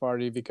girls in the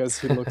party because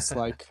he looks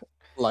like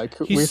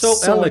he's so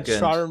elegant,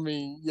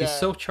 charming. Yeah. He's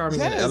so charming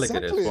and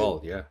elegant as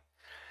well. Yeah.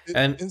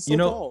 And so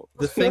tall.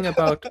 the thing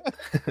about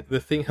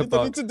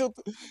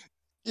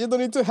you don't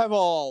need to have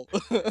all.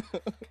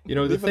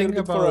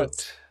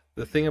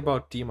 The thing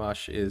about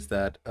Dimash is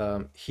that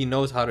he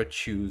knows how to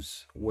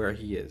choose where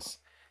he is.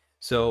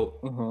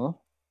 So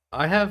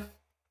I have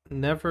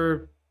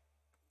never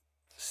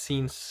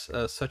seen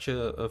such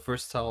a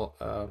versatile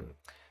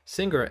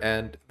singer,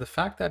 and the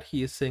fact that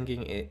he is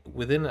singing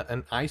within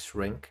an ice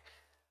rink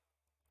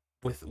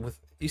with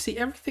you see,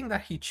 everything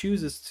that he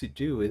chooses to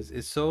do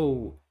is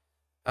so,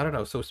 I don't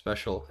know, so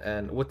special.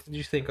 And what did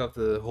you think of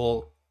the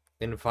whole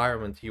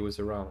environment he was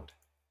around,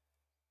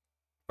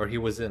 or he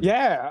was in?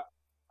 Yeah,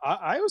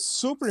 I was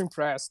super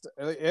impressed,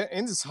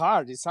 and it's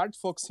hard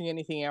focusing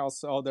anything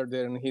else other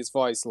than his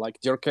voice. Like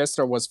the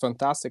orchestra was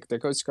fantastic, the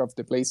acoustic of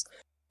the place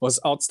was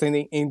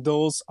outstanding in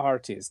those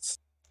artists.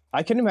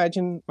 I can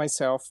imagine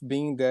myself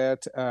being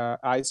that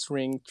ice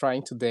rink,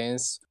 trying to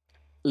dance,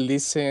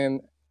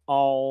 listen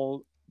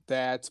all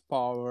that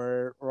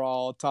power,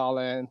 raw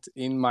talent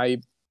in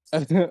my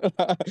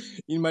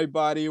in my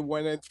body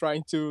when I'm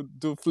trying to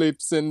do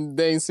flips and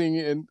dancing,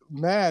 and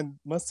man,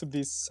 must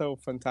be so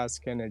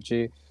fantastic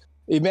energy.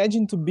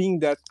 Imagine to being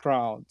that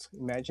crowd.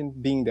 Imagine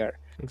being there.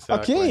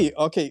 Exactly.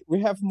 Okay. We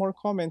have more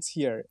comments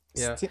here.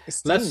 Yeah.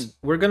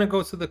 We're gonna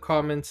go to the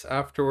comments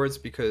afterwards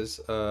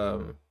because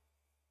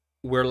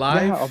we're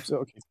live.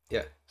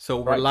 Yeah. So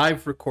we're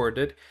live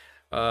recorded.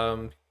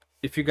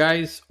 If you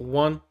guys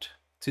want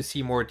to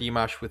see more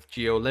Dimash with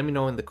Gio, let me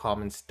know in the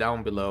comments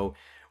down below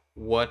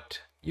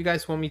what you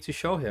guys want me to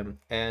show him,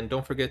 and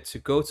don't forget to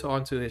go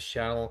onto his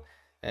channel.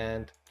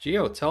 And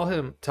Gio,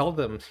 tell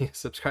them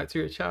subscribe to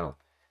your channel.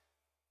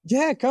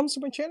 Yeah, come to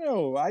my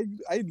channel. I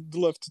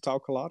love to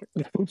talk a lot,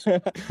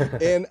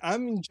 and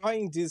I'm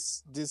enjoying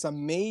this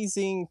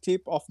amazing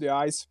tip of the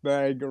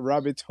iceberg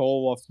rabbit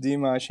hole of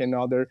Dimash and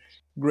other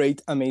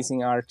great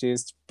amazing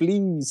artists.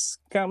 Please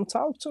come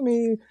talk to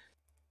me,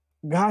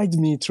 guide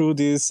me through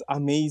this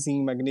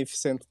amazing,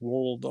 magnificent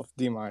world of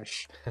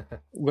Dimash.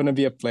 Gonna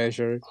be a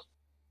pleasure.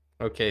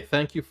 Okay,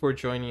 thank you for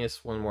joining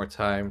us one more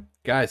time,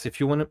 guys.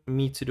 If you want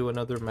me to do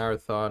another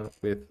marathon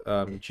with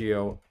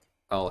Gio,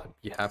 I'll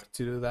be happy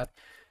to do that.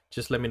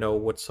 Just let me know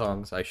what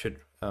songs I should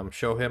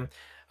show him.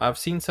 I've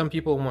seen some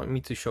people want me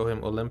to show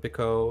him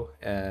Olympico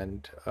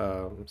and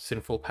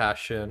Sinful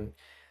Passion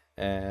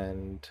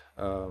and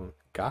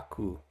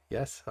Gaku.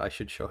 Yes, I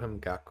should show him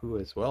Gaku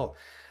as well.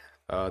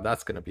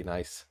 That's gonna be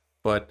nice.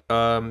 But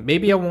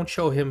maybe I won't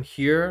show him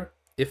here.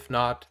 If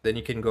not, then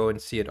you can go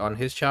and see it on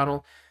his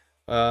channel.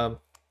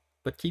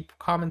 But keep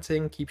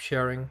commenting, keep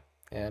sharing,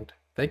 and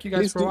thank you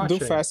guys for watching.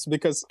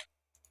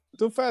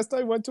 Do fast,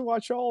 I want to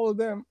watch all of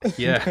them.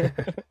 Yeah.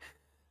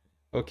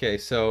 Okay,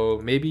 so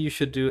maybe you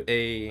should do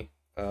a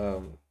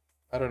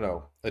I don't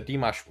know, a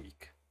Dimash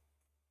week.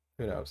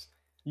 Who knows?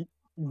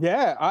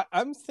 Yeah,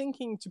 I'm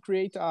thinking to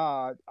create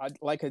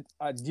like a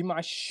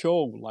Dimash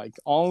show, like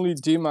only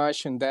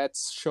Dimash and that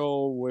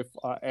show with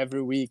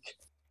every week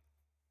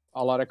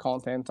a lot of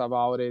content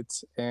about it.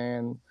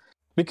 And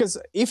because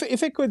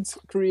if I could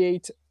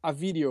create a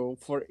video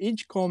for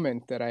each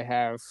comment that I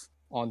have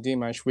on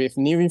Dimash with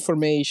new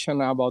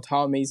information about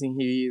how amazing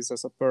he is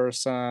as a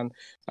person,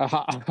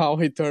 how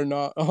he turned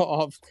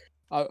off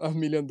 $1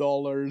 million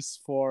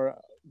for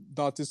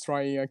not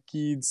destroying a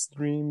kid's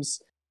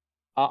dreams,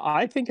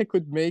 I think I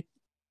could make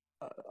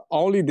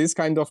only this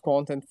kind of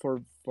content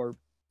for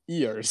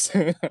years.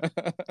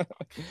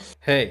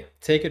 Hey,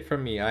 take it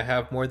from me. I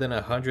have more than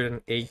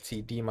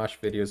 180 Dimash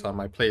videos on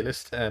my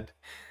playlist, and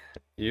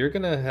you're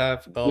gonna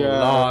have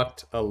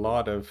a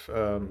lot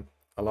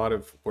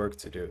of work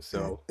to do.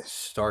 So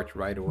start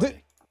right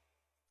away.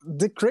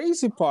 The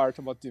crazy part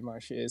about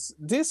Dimash is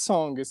this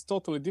song is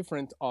totally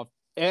different of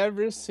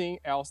everything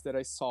else that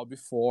I saw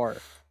before.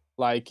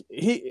 Like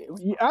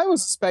I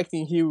was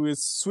expecting he would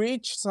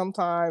switch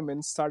sometime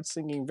and start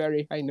singing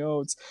very high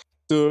notes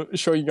to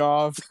showing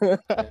off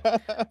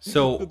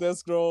so to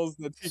those girls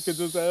that he could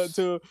do that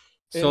too.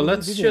 So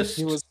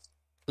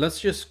let's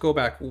just go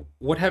back.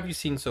 What have you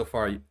seen so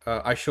far?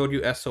 I showed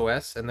you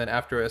SOS, and then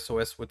after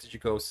SOS, what did you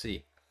go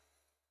see?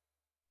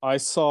 I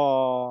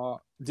saw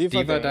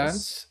Diva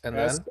Dance, and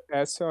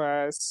then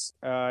SOS.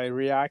 I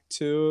react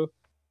to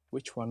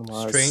which one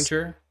was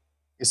Stranger.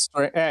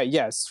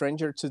 Yes,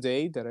 Stranger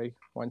Today, that I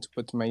want to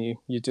put my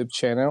YouTube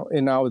channel,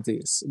 and now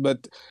this.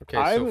 But okay,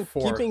 I'm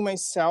keeping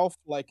myself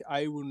like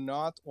I will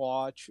not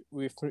watch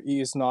if he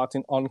is not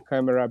on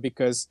camera,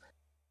 because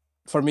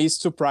for me it's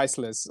too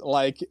priceless.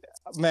 Like,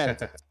 man.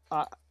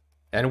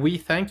 And we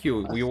thank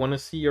you. We want to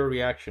see your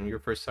reaction, your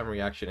first time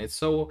reaction. It's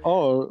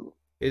so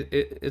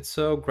it's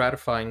so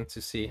gratifying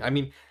to see. I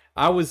mean,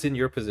 I was in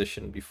your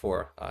position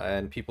before,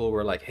 and people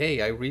were like,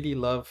 "Hey, I really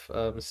love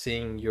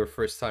seeing your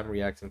first time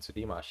reacting to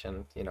Dimash,"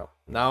 and you know,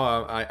 now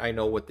I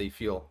know what they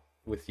feel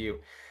with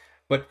you.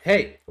 But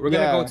hey, we're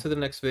gonna go to the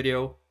next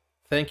video.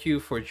 Thank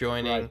you for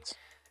joining. Right.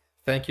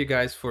 Thank you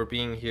guys for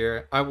being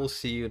here. I will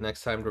see you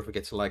next time. Don't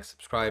forget to like,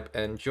 subscribe,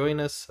 and join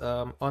us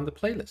on the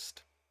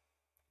playlist.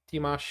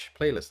 Dimash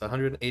playlist,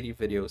 180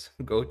 videos.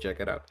 Go check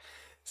it out.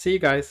 See you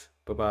guys.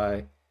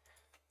 Bye-bye.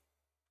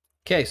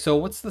 Okay, so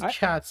what's the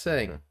chat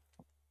saying?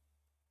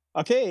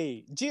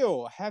 Okay,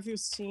 Gio, have you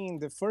seen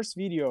the first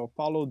video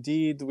Paulo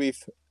did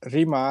with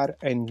Rimar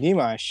and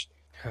Dimash?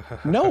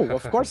 No,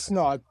 of course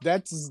not.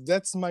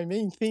 That's my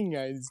main thing.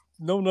 I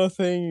know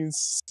nothing,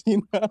 see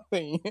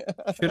nothing.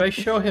 Should I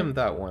show him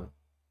that one?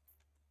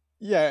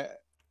 Yeah,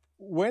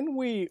 when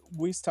we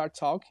start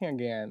talking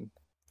again,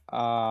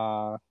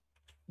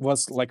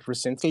 was like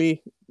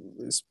recently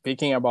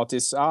speaking about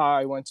this.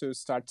 I want to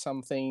start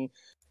something,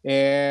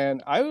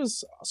 and I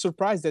was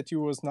surprised that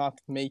you was not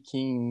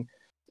making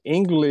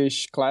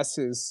English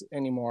classes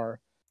anymore.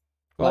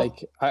 Well,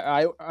 like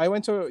I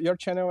went to your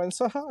channel and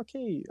saw,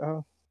 okay,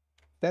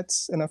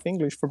 that's enough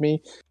English for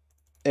me,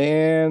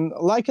 and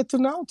like it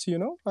turned out, you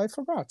know, I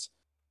forgot.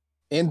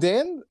 And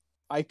then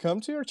I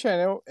come to your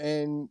channel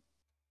and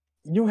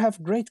you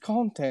have great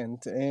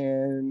content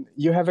and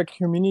you have a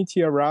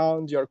community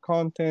around your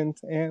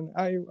content, and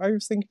I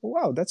was thinking,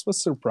 wow, that was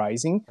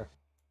surprising.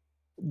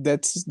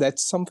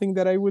 That's something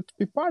that I would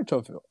be part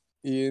of.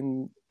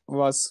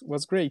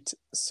 Was great.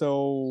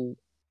 So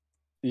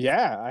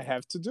yeah, I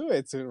have to do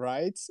it,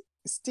 right?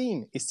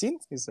 Steen is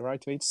the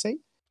right way to say?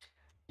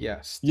 Yeah,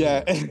 Steen.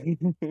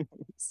 Yeah.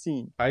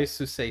 Steen. I used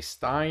to say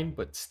Stein,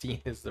 but Steen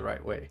is the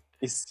right way.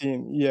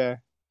 Steen, yeah.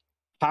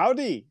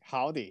 Howdy.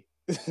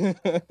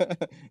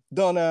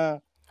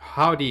 Donna.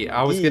 Howdy.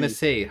 I was gonna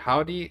say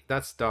howdy,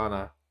 that's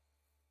Donna.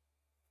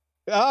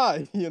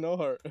 You know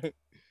her.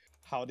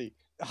 Howdy.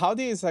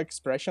 Howdy is an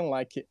expression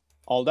like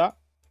Alda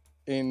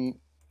in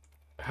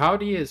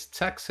howdy is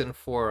Texan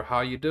for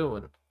how you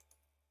doing.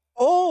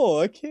 Oh,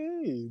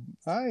 okay.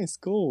 Nice,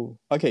 cool.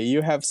 Okay,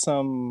 you have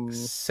some...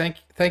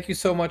 Thank you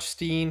so much,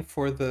 Steen,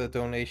 for the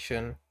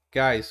donation.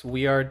 Guys,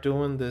 we are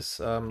doing this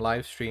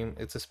live stream.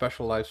 It's a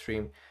special live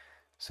stream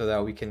so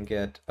that we can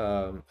get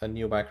a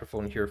new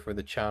microphone here for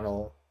the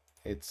channel.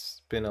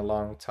 It's been a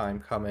long time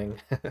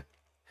coming.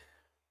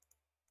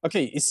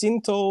 Okay,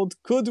 Steen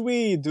told, could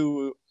we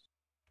do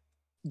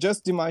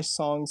just Dimash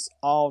songs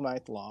all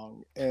night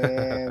long?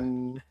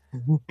 And...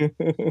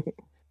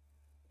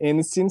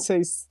 And Steen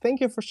says,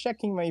 thank you for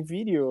checking my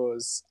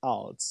videos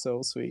out.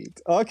 So sweet.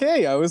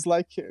 Okay, I was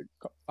like,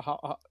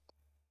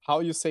 how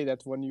you say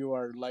that when you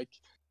are like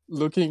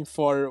looking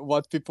for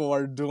what people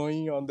are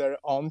doing on their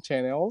own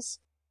channels,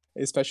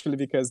 especially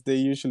because they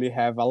usually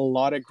have a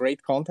lot of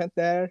great content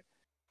there.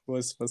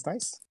 Was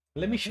nice.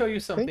 Let me show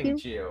you something,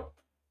 Gio.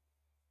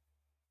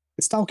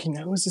 Stalking.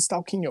 I was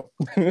stalking you.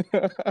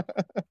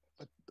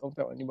 But don't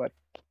tell anybody.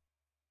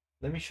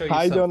 Let me show you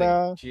something,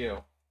 Donna.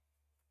 Gio.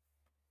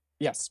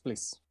 Yes,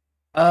 please.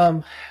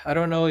 I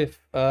don't know if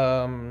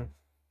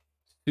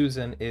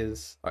Susan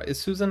is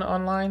Susan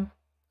online?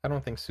 I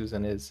don't think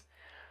Susan is.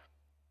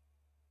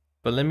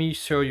 But let me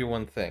show you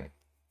one thing.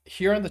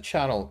 Here on the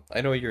channel, I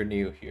know you're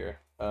new here.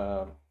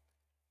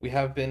 we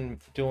have been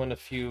doing a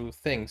few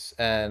things,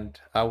 and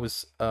I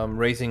was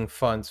raising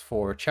funds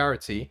for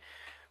charity,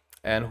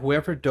 and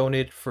whoever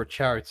donated for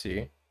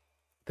charity,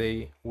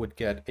 they would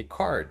get a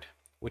card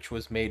which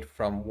was made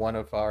from one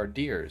of our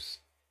deers.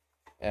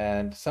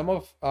 And some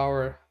of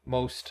our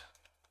most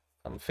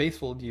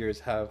faithful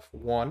deers have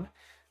won.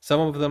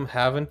 Some of them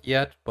haven't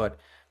yet, but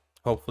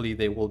hopefully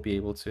they will be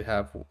able to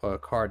have a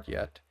card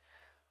yet.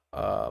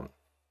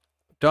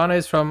 Donna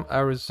is from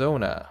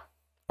Arizona.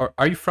 Or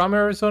are you from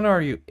Arizona or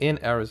are you in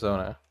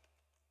Arizona?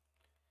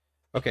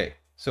 Okay,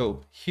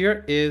 so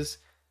here is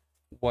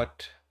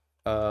what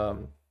let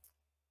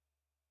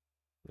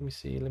me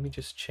see, let me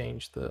just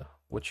change the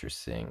what you're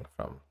seeing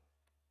from.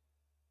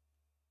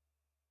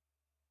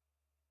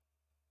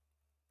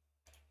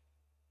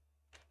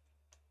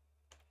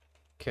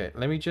 Okay,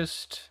 let me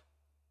just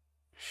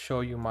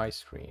show you my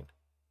screen.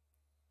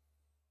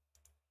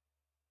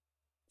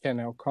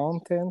 Channel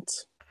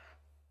content.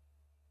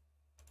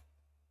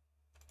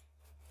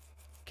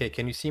 Okay,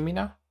 can you see me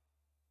now?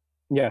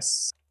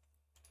 Yes.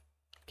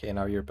 Okay,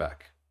 now you're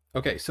back.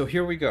 Okay, so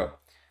here we go.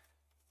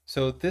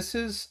 So this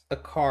is a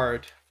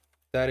card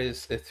that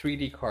is a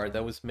 3D card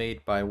that was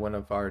made by one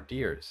of our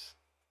deers.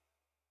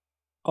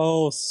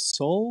 Oh,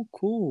 so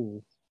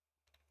cool.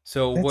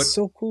 So That's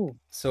so cool.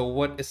 So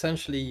what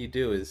essentially you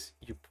do is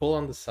you pull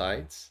on the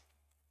sides.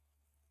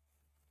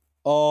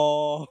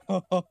 Oh.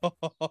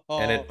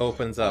 And it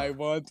opens up. I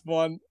want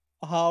one.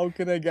 How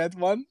can I get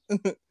one?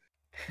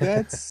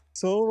 That's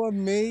so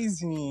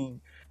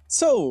amazing.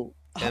 So,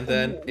 and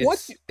then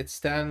it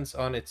stands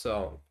on its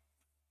own.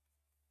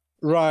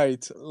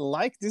 Right,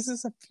 like this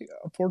is a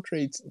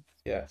portrait.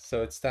 Yeah,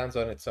 so it stands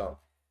on its own.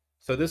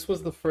 So this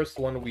was the first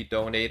one we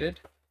donated.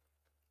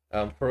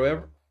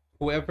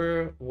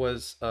 Whoever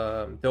was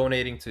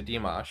donating to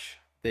Dimash,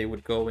 they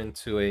would go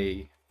into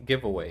a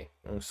giveaway,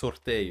 un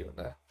sorteio,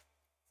 né?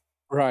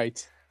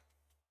 Right.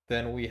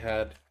 Then we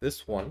had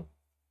this one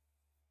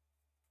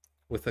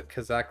with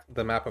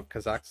the map of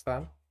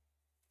Kazakhstan.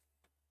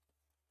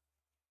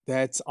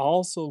 That's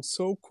also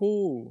so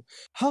cool.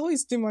 How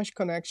is Dimash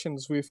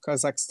connections with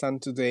Kazakhstan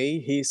today?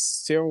 He's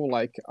still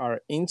like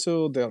are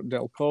into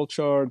their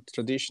culture,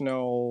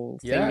 traditional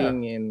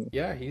singing, and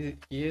yeah, he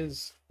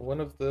is one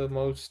of the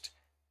most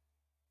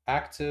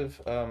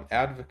active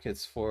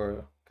advocates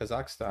for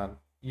Kazakhstan.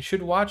 You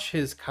should watch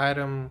his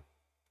Kairam,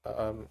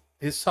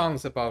 his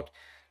songs about.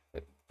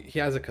 He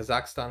has a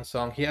Kazakhstan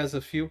song. He has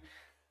a few.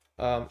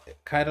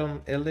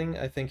 Kairam Iling,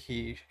 I think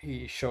he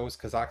shows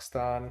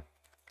Kazakhstan.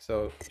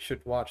 So you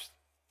should watch.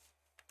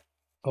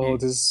 Oh,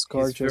 this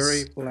gorgeous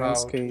very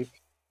landscape.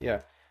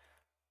 Yeah.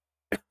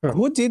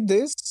 Who did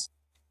this?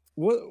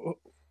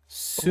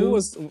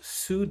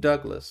 Sue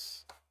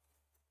Douglas.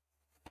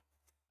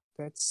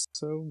 That's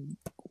so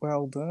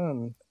well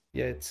done.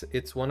 Yeah,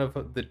 it's one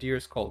of the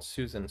deers called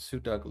Sue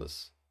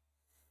Douglas.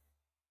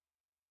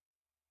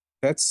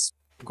 That's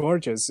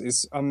gorgeous.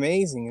 It's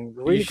amazing and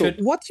really cool.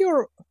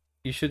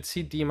 You should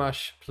see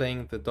Dimash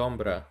playing the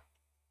dombra.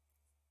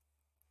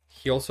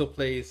 He also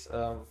plays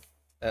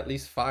at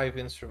least 5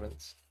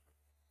 instruments.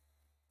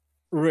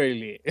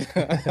 Really?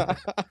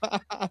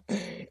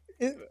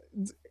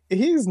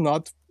 He's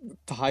not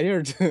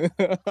tired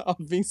of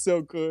being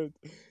so good.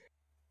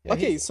 Yeah,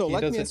 okay, so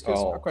let me ask you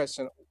a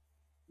question.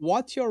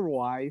 What your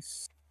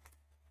wife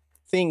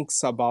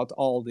thinks about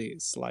all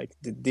this, like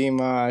the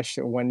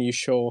Dimash, when you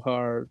show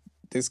her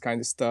this kind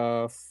of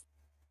stuff?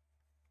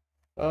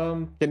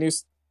 Can you?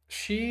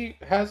 She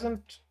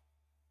hasn't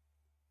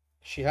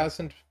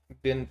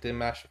been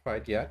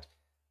Dimashified yet,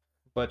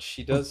 but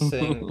she does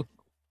sing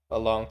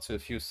along to a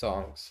few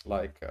songs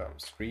like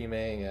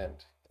Screaming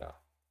and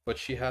but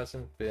she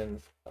hasn't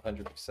been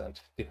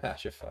 100%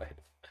 Dimashified.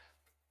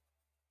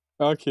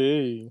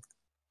 Okay,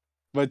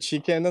 but she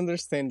can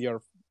understand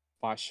your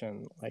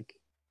passion, like.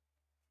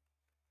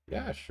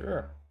 Yeah,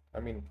 sure. I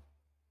mean,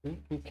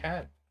 who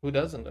can? Who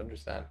doesn't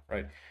understand,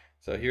 right?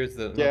 So here's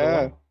the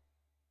another one.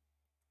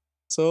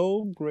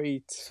 So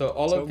great. So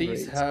all of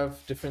these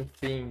have different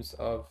themes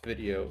of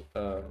video,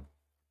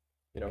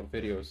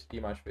 videos,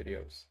 Dimash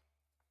videos.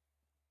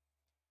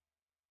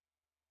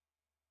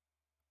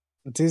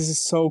 This is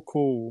so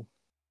cool.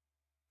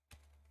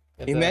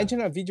 And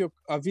imagine a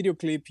video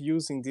clip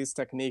using this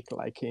technique,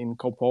 like in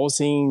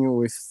composing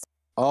with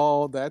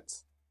all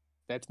that.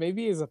 That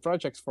maybe is a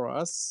project for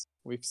us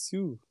with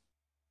Sue.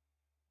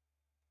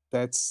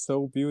 That's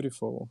so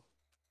beautiful.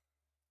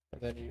 And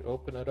then you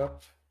open it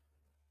up.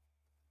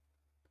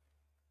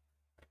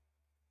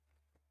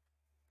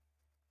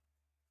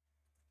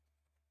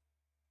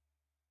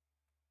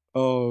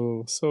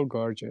 Oh, so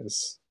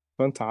gorgeous.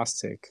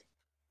 Fantastic.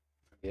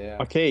 Yeah.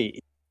 Okay,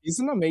 it's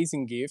an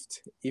amazing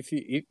gift. If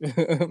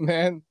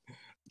man,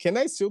 can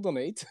I still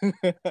donate?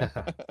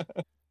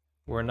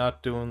 We're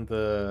not doing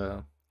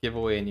the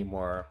giveaway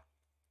anymore,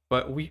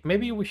 but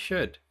maybe we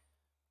should.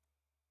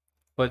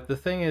 But the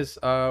thing is,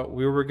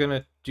 we were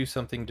gonna do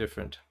something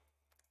different.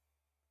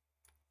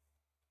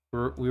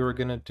 We were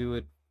gonna do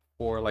it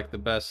for like the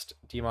best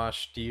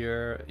Dimash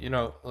deer,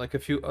 like a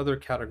few other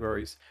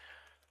categories.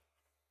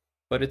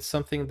 but it's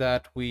something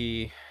that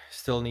we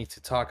still need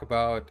to talk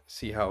about,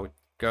 see how it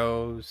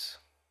goes.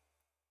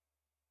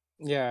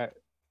 Yeah.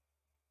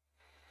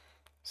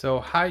 So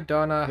hi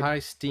Donna, hi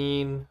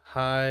Steen,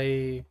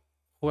 hi,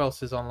 who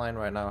else is online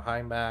right now?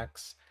 Hi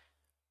Max,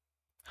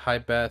 hi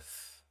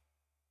Beth,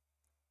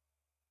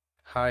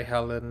 hi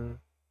Helen.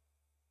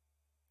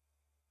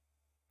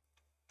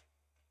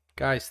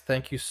 Guys,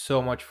 thank you so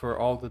much for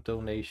all the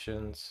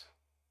donations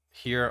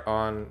here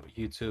on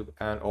YouTube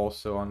and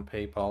also on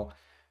PayPal.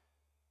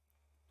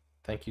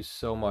 Thank you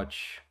so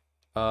much.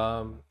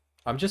 I'm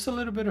just a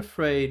little bit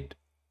afraid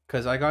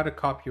because I got a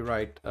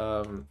copyright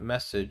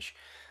message,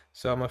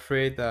 so I'm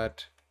afraid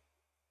that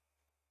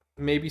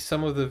maybe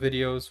some of the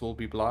videos will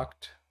be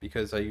blocked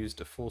because I used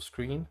a full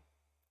screen.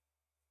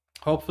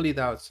 Hopefully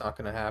that's not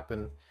going to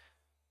happen.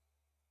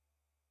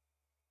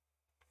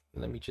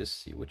 Let me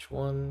just see which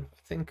one.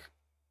 I think.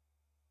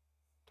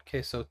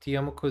 Okay, so Ti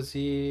amo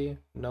così,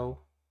 no.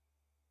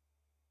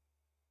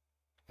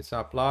 It's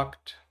not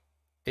blocked.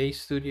 A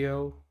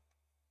Studio.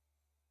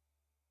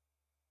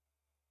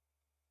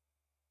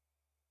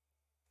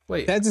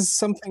 Wait. That is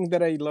something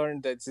that I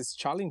learned that is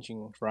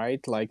challenging,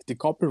 right? Like the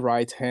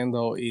copyright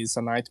handle is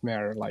a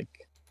nightmare.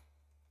 Like,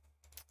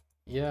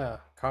 yeah,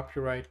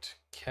 copyright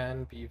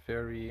can be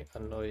very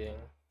annoying.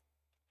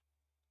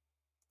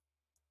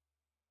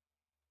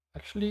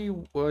 Actually,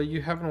 well,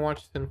 you haven't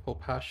watched Sinful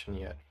Passion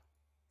yet.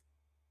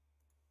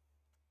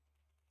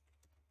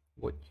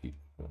 What you...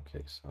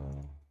 Okay,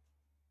 so...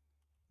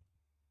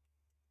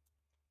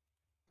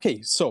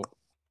 Okay, so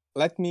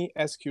let me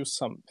ask you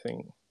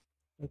something.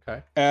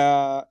 Okay.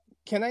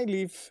 Can I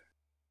leave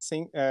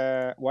sing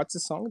what's the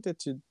song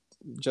that you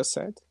just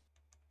said?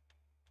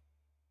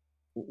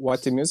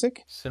 What the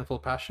music? Sinful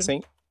Passion?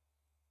 Sing.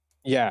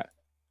 Yeah.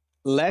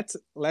 Let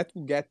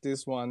me get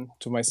this one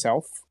to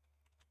myself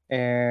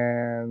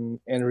and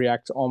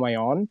react on my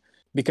own,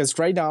 because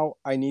right now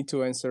I need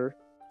to answer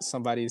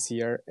somebody's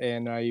here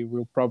and I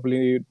will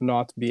probably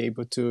not be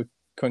able to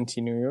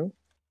continue.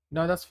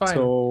 No, that's fine.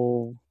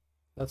 So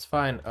that's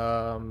fine.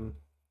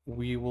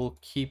 We will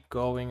keep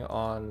going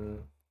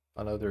on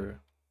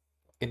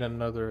in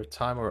another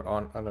time or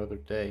on another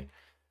day.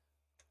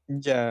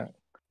 Yeah,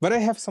 but I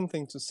have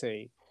something to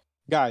say.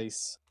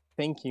 Guys,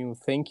 thank you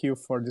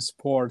for the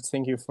support.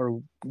 Thank you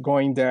for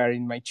going there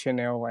in my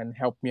channel and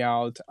help me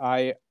out.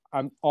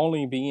 I'm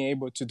only being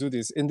able to do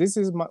this, and this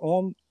is my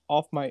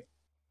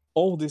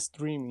oldest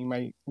dream in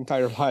my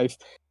entire life,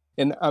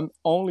 and I'm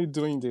only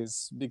doing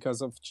this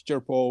because of Teacher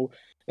Paul.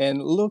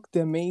 And look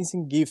the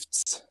amazing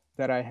gifts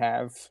that I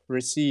have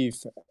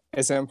received.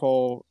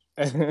 Example,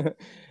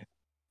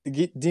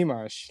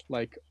 Dimash,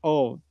 like,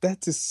 oh,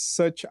 that is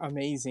such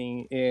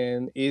amazing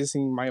and is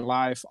in my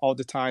life all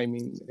the time,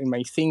 in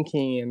my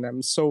thinking, and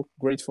I'm so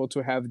grateful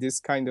to have this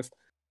kind of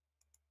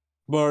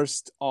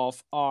burst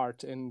of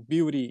art and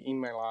beauty in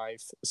my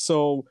life.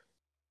 So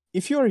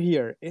if you're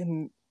here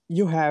and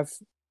you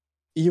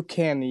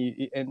can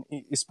and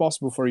it's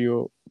possible for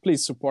you,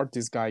 please support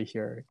this guy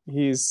here.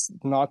 He's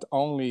not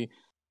only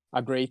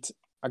a great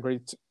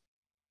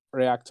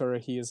reactor,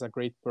 he is a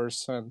great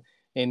person,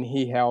 and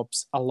he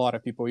helps a lot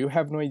of people. You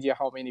have no idea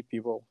how many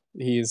people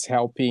he is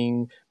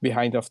helping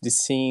behind of the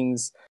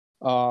scenes.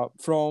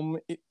 From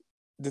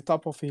the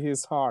top of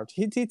his heart,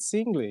 he teaches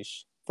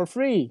English for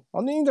free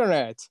on the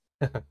internet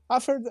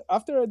after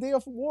a day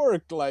of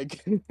work,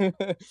 like.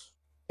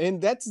 And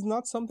that's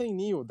not something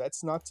new. That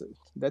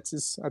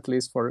is at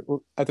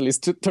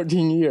least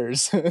 13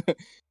 years.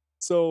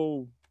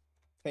 So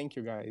thank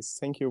you guys.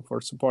 Thank you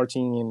for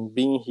supporting and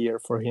being here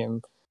for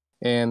him.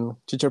 And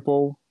Teacher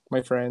Paul,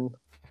 my friend,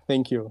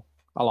 thank you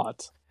a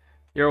lot.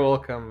 You're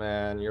welcome,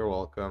 man. You're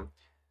welcome.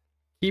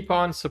 Keep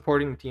on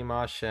supporting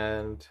Dimash,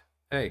 and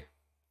hey,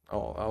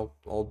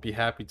 I'll be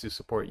happy to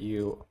support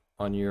you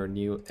on your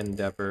new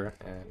endeavor.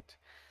 And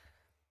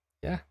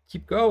yeah,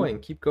 keep going,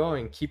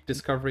 keep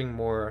discovering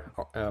more,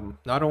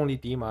 not only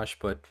Dimash,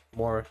 but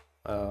more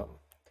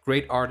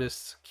great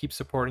artists. Keep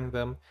supporting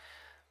them.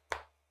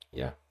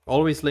 Yeah,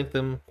 always link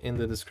them in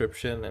the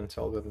description and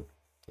tell them,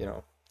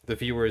 the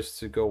viewers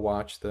to go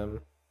watch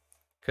them.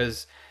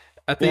 Because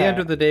at the end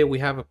of the day, we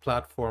have a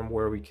platform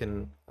where we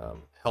can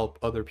help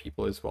other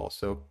people as well.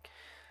 So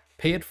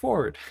pay it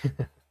forward.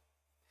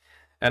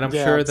 And I'm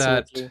sure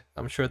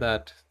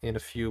that in a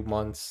few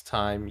months'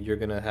 time, you're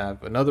gonna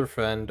have another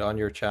friend on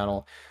your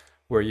channel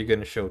where you're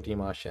gonna show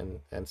Dimash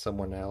and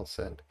someone else,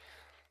 and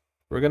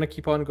we're gonna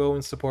keep on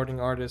going supporting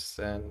artists,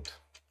 and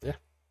yeah,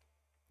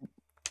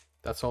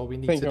 that's all we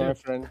need to do. Thank you, my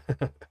friend.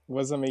 It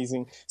was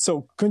amazing.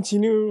 So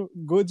continue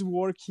good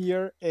work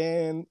here,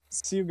 and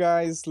see you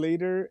guys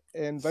later,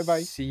 and bye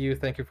bye. See you.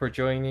 Thank you for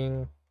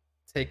joining.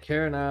 Take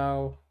care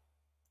now.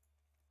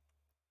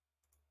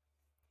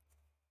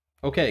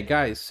 Okay,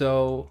 guys,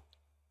 so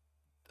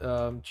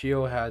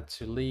Gio had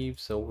to leave,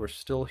 so we're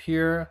still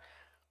here.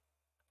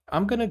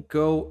 I'm gonna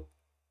go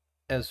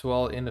as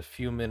well in a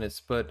few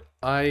minutes, but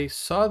I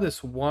saw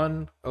this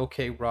one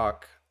OK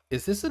Rock.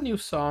 Is this a new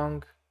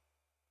song?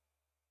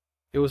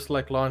 It was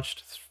like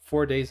launched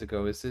 4 days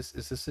ago. Is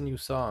this a new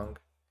song?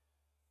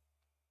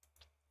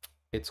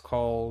 It's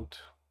called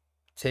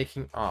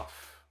Taking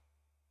Off.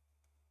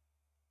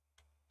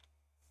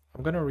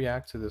 I'm gonna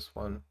react to this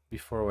one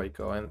before I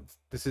go, and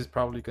this is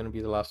probably gonna be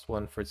the last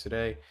one for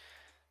today.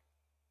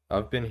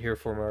 I've been here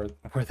for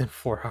more than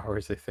 4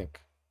 hours, I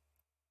think.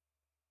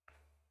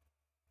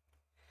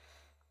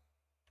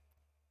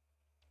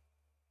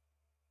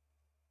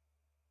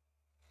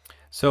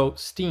 So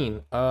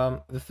Steen,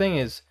 the thing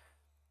is,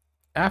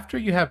 after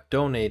you have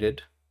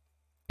donated,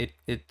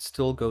 it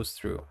still goes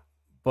through.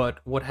 But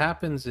what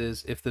happens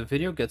is, if the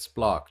video gets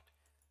blocked,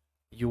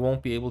 you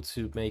won't be able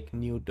to make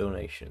new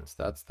donations.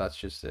 That's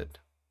just it.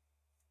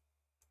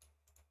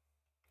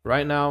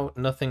 Right now,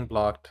 nothing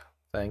blocked,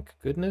 thank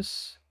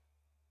goodness.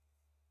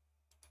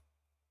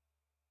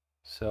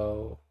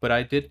 So, but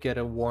I did get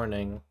a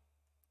warning.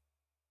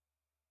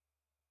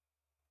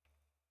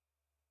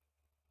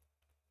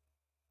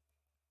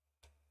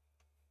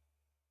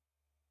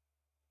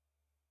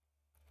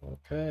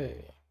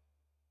 Okay.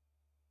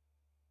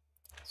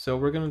 So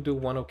we're gonna do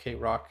One OK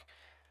Rock,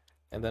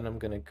 and then I'm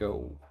gonna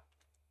go.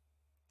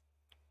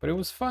 But it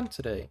was fun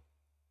today.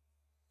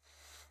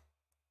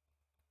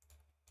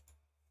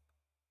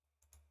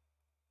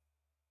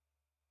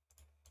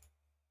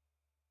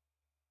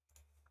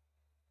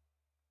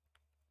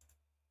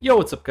 Yo,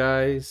 what's up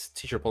guys?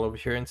 Teacher Paul over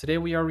here, and today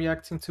we are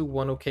reacting to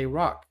One OK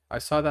Rock. I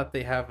saw that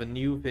they have a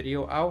new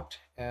video out,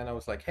 and I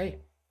was like, hey,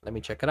 let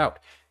me check it out.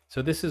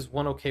 So this is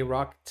One OK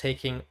Rock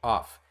Taking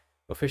Off,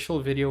 official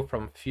video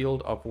from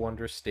Field of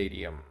Wonder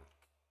Stadium.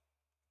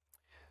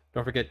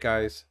 Don't forget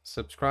guys,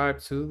 subscribe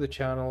to the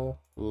channel,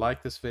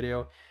 like this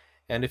video,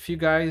 and if you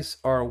guys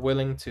are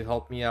willing to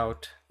help me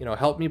out,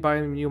 help me buy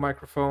a new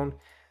microphone,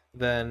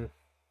 then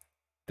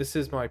this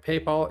is my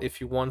PayPal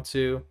if you want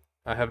to.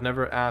 I have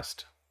never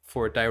asked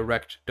for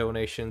direct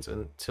donations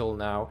until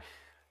now,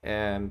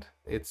 and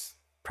it's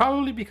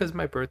probably because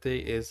my birthday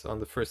is on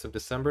the 1st of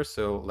December,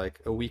 so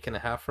like a week and a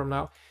half from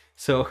now.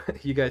 So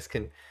you guys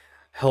can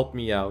help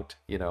me out,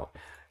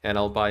 and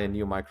I'll buy a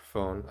new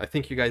microphone. I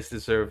think you guys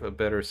deserve a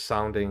better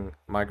sounding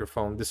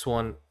microphone. This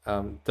one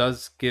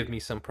does give me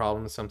some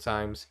problems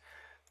sometimes,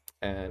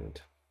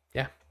 and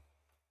yeah,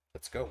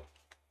 let's go.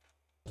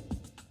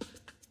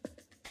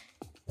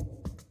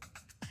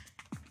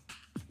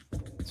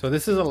 So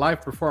this is a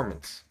live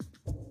performance.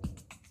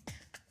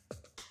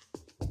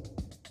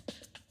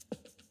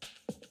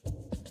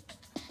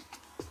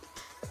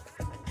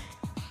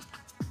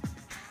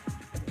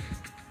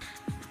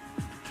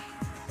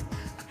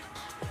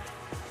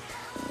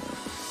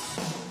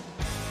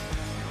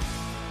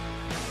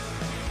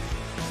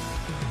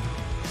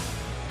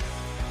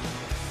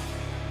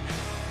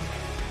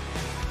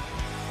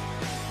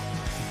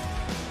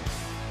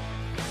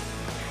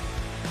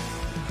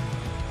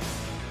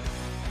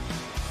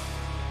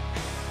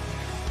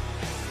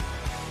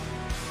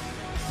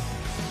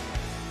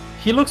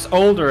 He looks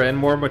older and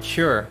more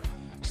mature,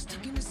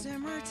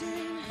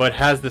 but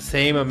has the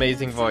same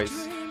amazing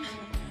voice.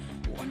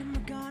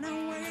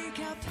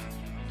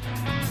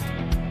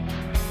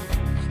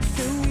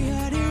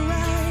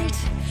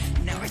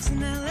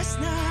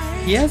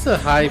 He has a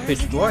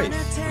high-pitched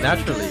voice,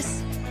 naturally.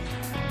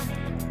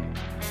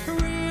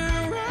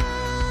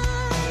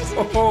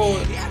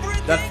 Oh,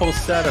 that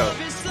falsetto.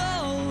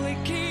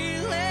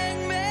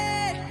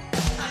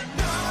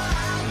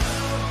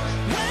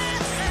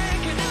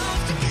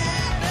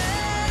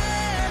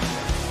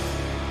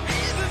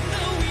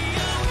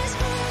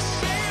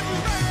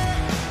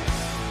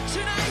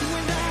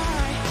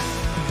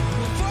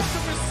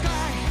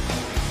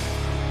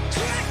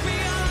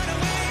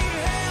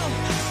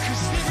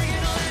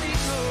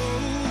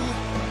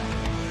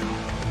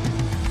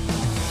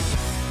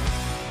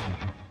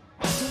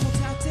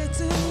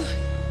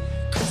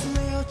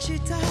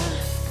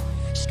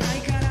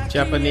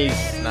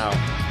 Japanese now.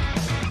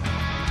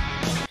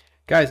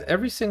 Guys,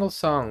 every single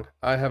song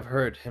I have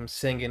heard him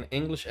sing in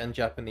English and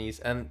Japanese,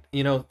 and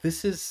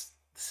this is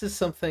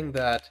something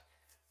that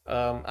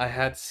I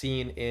had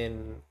seen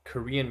in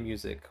Korean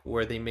music,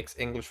 where they mix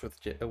English with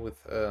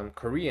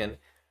Korean,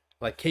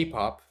 like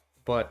K-pop,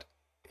 but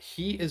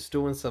he is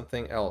doing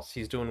something else.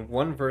 He's doing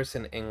one verse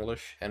in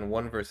English and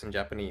one verse in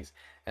Japanese,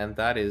 and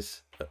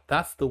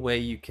that's the way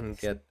you can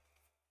get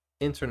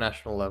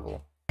international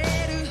level.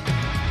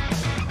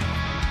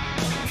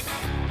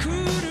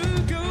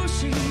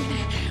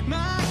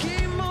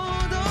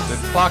 The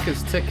clock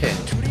is ticking.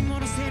 Is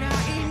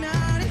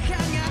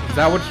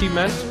that what he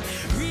meant?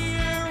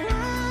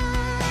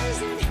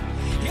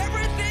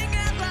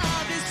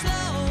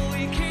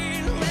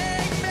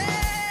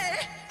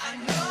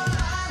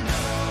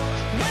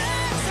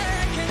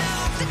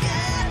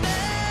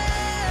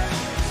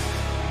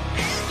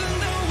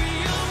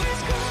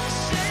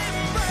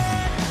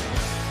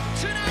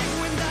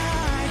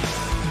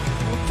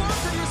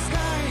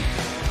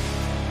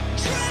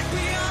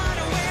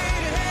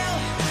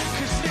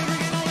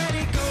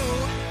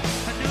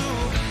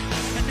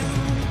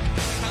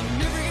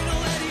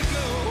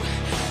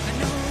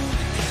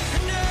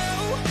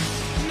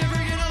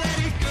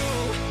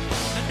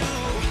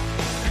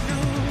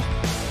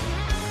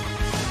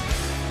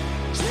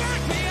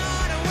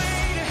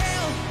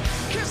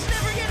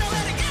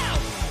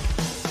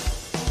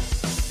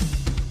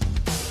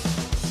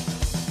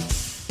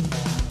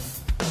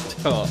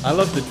 Oh, I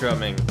love the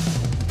drumming.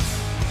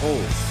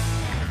 Oh.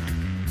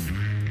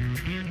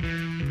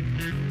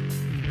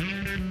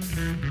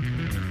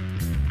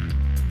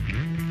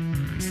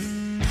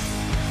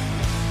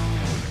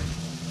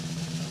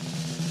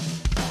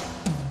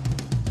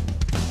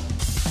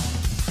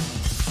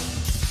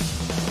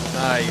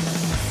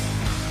 Nice.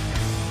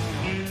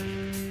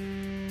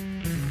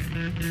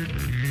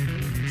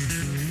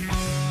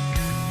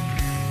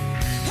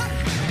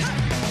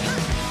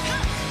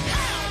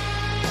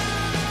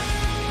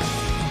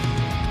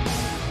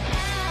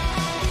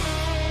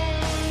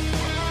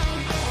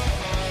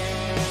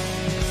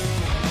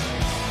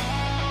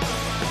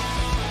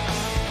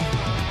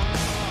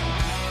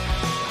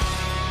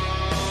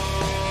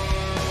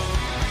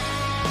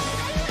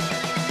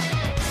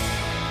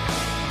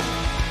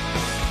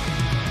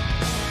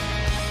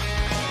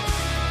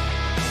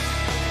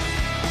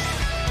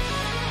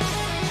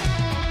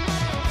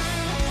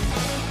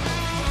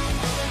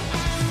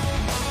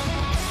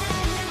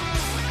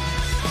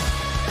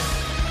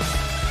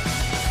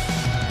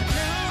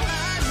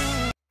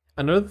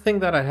 Another thing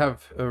that I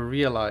have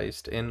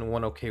realized in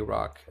One OK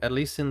Rock, at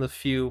least in the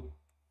few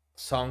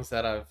songs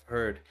that I've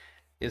heard,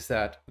 is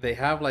that they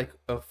have like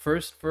a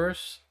first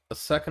verse, a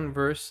second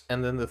verse,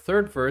 and then the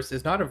third verse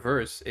is not a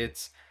verse,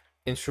 it's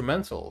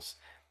instrumentals.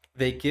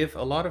 They give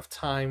a lot of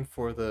time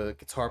for the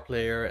guitar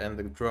player and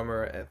the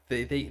drummer.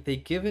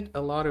 They give it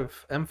a lot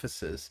of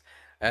emphasis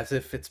as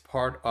if it's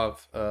part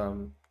of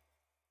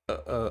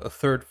a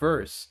third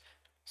verse.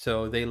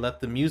 So they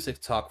let the music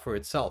talk for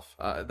itself.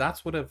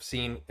 That's what I've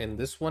seen in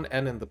this one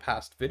and in the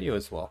past video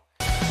as well.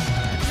 We're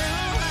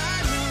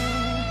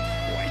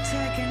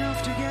taking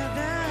off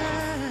together,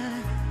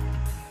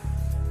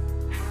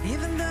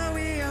 even though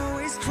we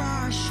always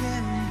crash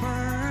and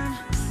burn.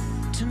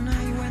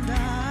 Tonight you and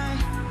I,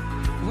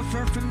 we're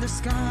far from the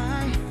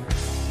sky.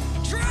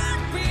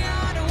 Drag me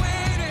on the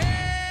way to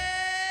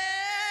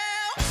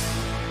hell.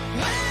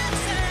 We're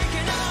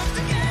taking off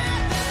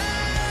together,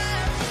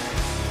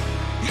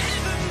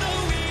 even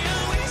though we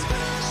always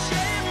crash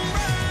and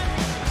burn.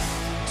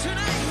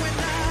 Tonight you and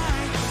I,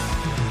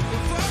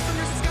 we're far from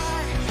the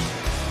sky.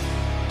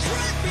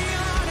 Drag me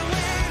on the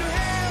way to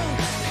hell.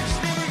 Just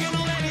never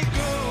gonna let it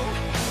go.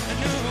 I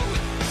know,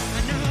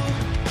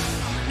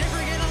 I'm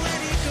never gonna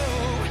let it go.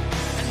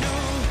 I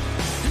know,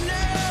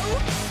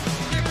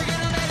 never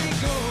gonna let it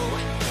go.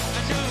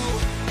 I know.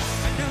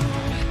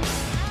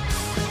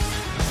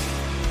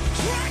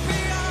 Drag me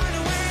on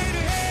the way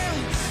to hell.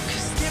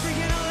 'Cause never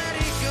gonna let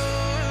it go.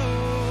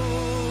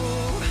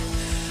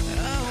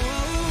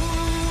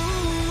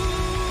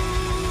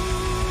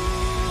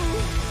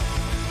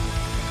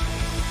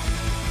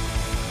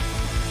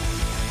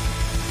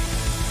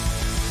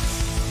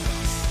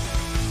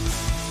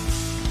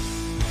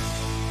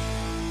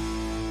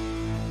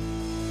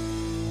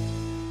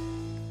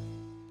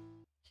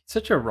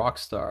 Such a rock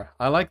star.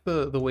 I like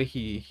the way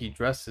he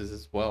dresses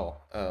as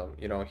well.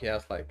 You know, he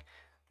has like,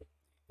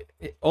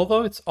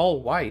 although it's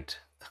all white,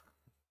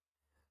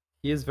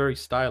 he is very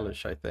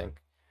stylish, I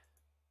think.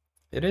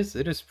 It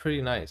is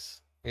pretty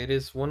nice. It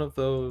is one of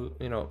those,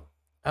 you know,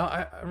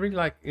 I really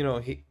like, you know,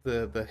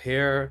 the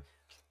hair,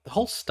 the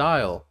whole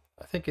style.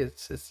 I think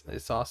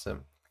it's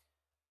awesome.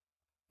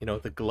 You know,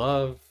 the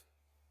glove.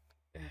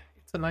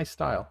 It's a nice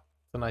style.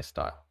 It's a nice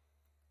style.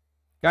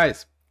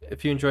 Guys,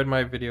 if you enjoyed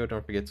my video,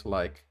 don't forget to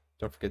like,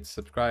 don't forget to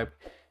subscribe,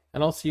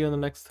 and I'll see you in the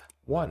next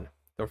one.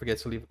 Don't forget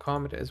to leave a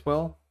comment as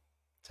well.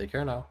 Take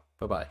care now.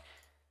 Bye-bye.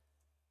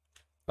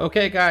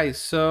 Okay, guys,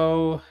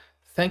 so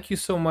thank you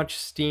so much,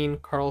 Steen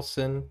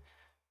Carlson.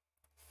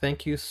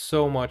 Thank you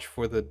so much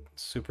for the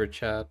super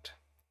chat.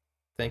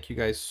 Thank you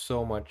guys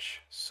so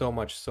much.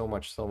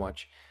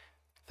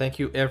 Thank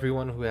you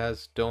everyone who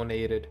has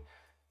donated.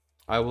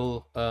 I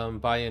will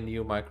buy a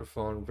new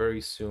microphone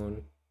very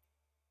soon.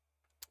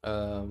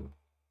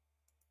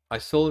 I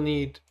still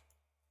need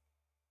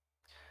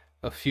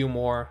a few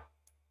more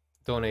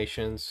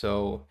donations,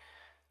 so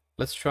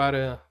let's try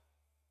to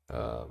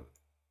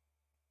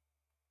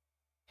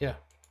yeah,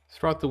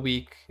 throughout the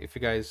week, if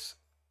you guys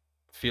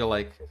feel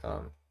like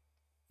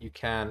you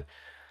can,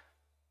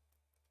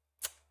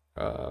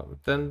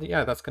 then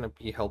yeah, that's gonna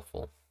be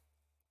helpful.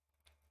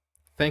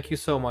 Thank you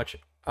so much.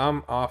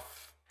 I'm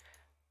off.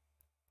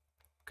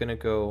 Gonna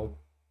go.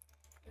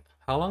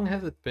 How long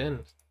has it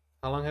been?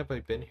 How long have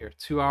I been here?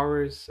 2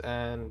 hours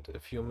and a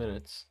few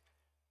minutes.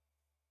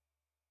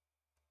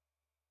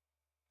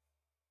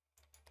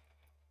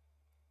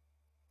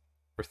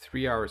 For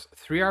 3 hours.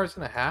 3 hours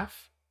and a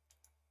half?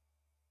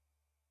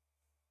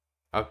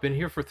 I've been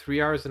here for 3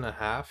 hours and a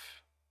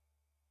half?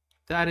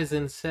 That is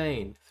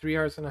insane. 3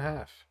 hours and a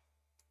half.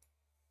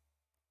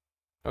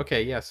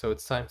 Okay, yeah, so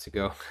it's time to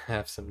go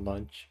have some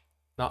lunch.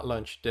 Not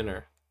lunch,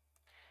 dinner.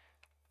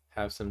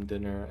 Have some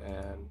dinner,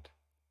 and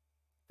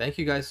thank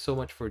you guys so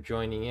much for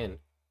joining in.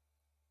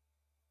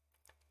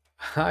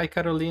 Hi,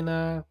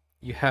 Carolina.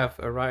 You have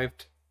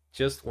arrived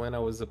just when I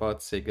was about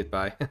to say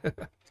goodbye.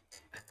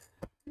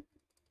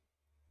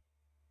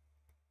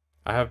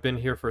 I have been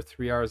here for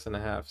 3 hours and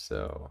a half,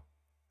 so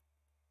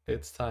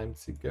it's time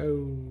to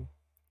go.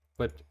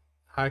 but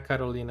hi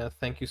Carolina,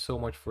 thank you so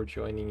much for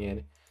joining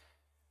in.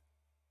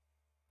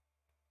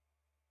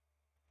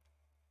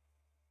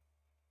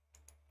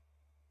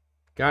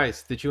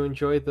 Guys, did you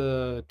enjoy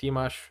the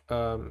Dimash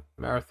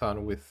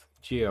marathon with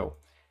Gio?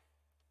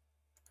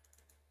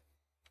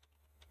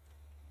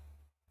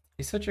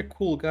 He's such a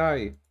cool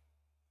guy.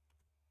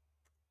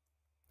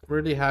 I'm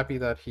really happy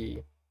that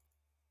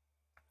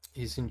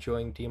he's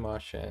enjoying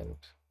Dimash, and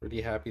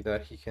really happy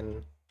that he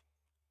can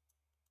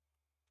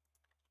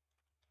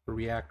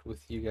react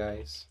with you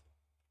guys.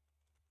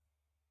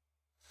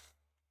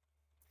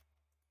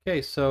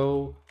 Okay,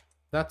 so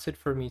that's it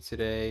for me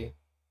today.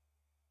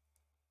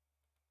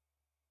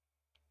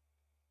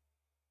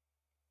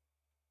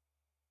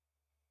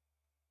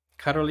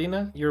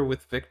 Carolina, you're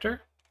with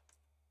Victor?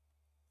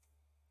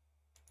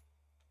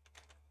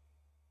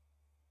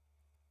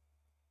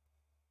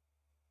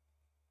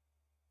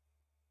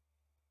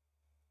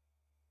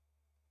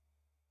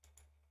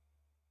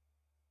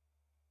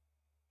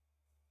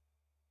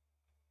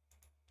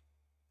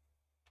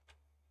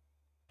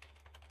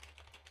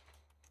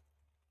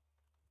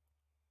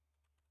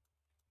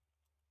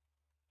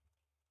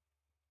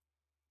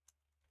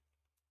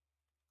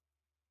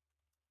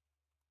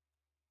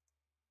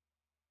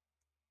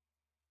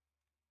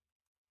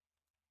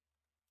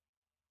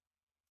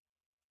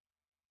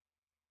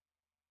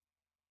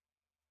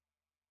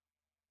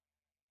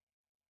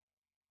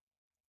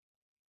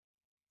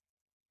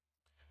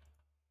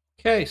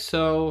 Okay,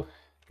 so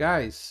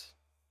guys,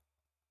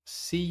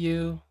 see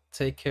you.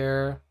 Take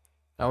care.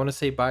 I want to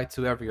say bye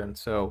to everyone.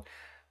 So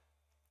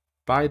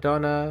bye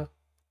Donna,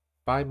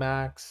 bye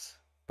Max,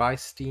 bye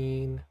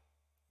Steen,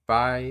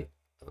 bye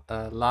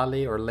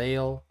Lale or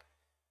Lael,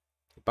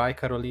 bye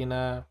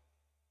Carolina,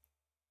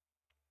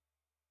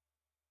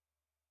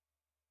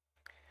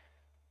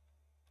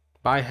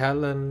 bye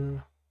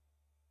Helen,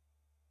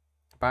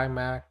 bye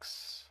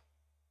Max,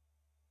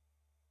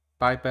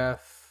 bye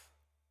Beth,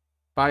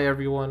 bye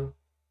everyone.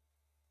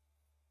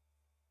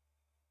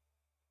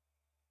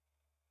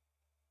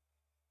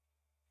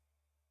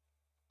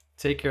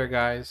 Take care,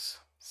 guys.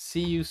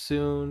 See you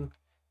soon.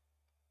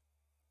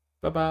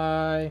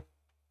 Bye-bye.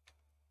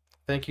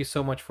 Thank you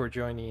so much for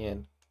joining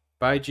in.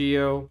 Bye,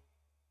 Gio.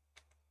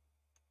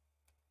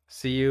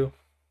 See you.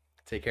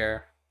 Take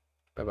care.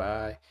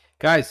 Bye-bye.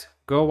 Guys,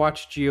 go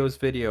watch Gio's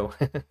video.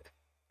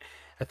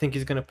 I think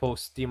he's going to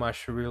post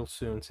Dimash real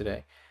soon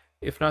today.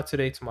 If not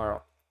today,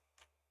 tomorrow.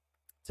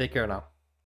 Take care now.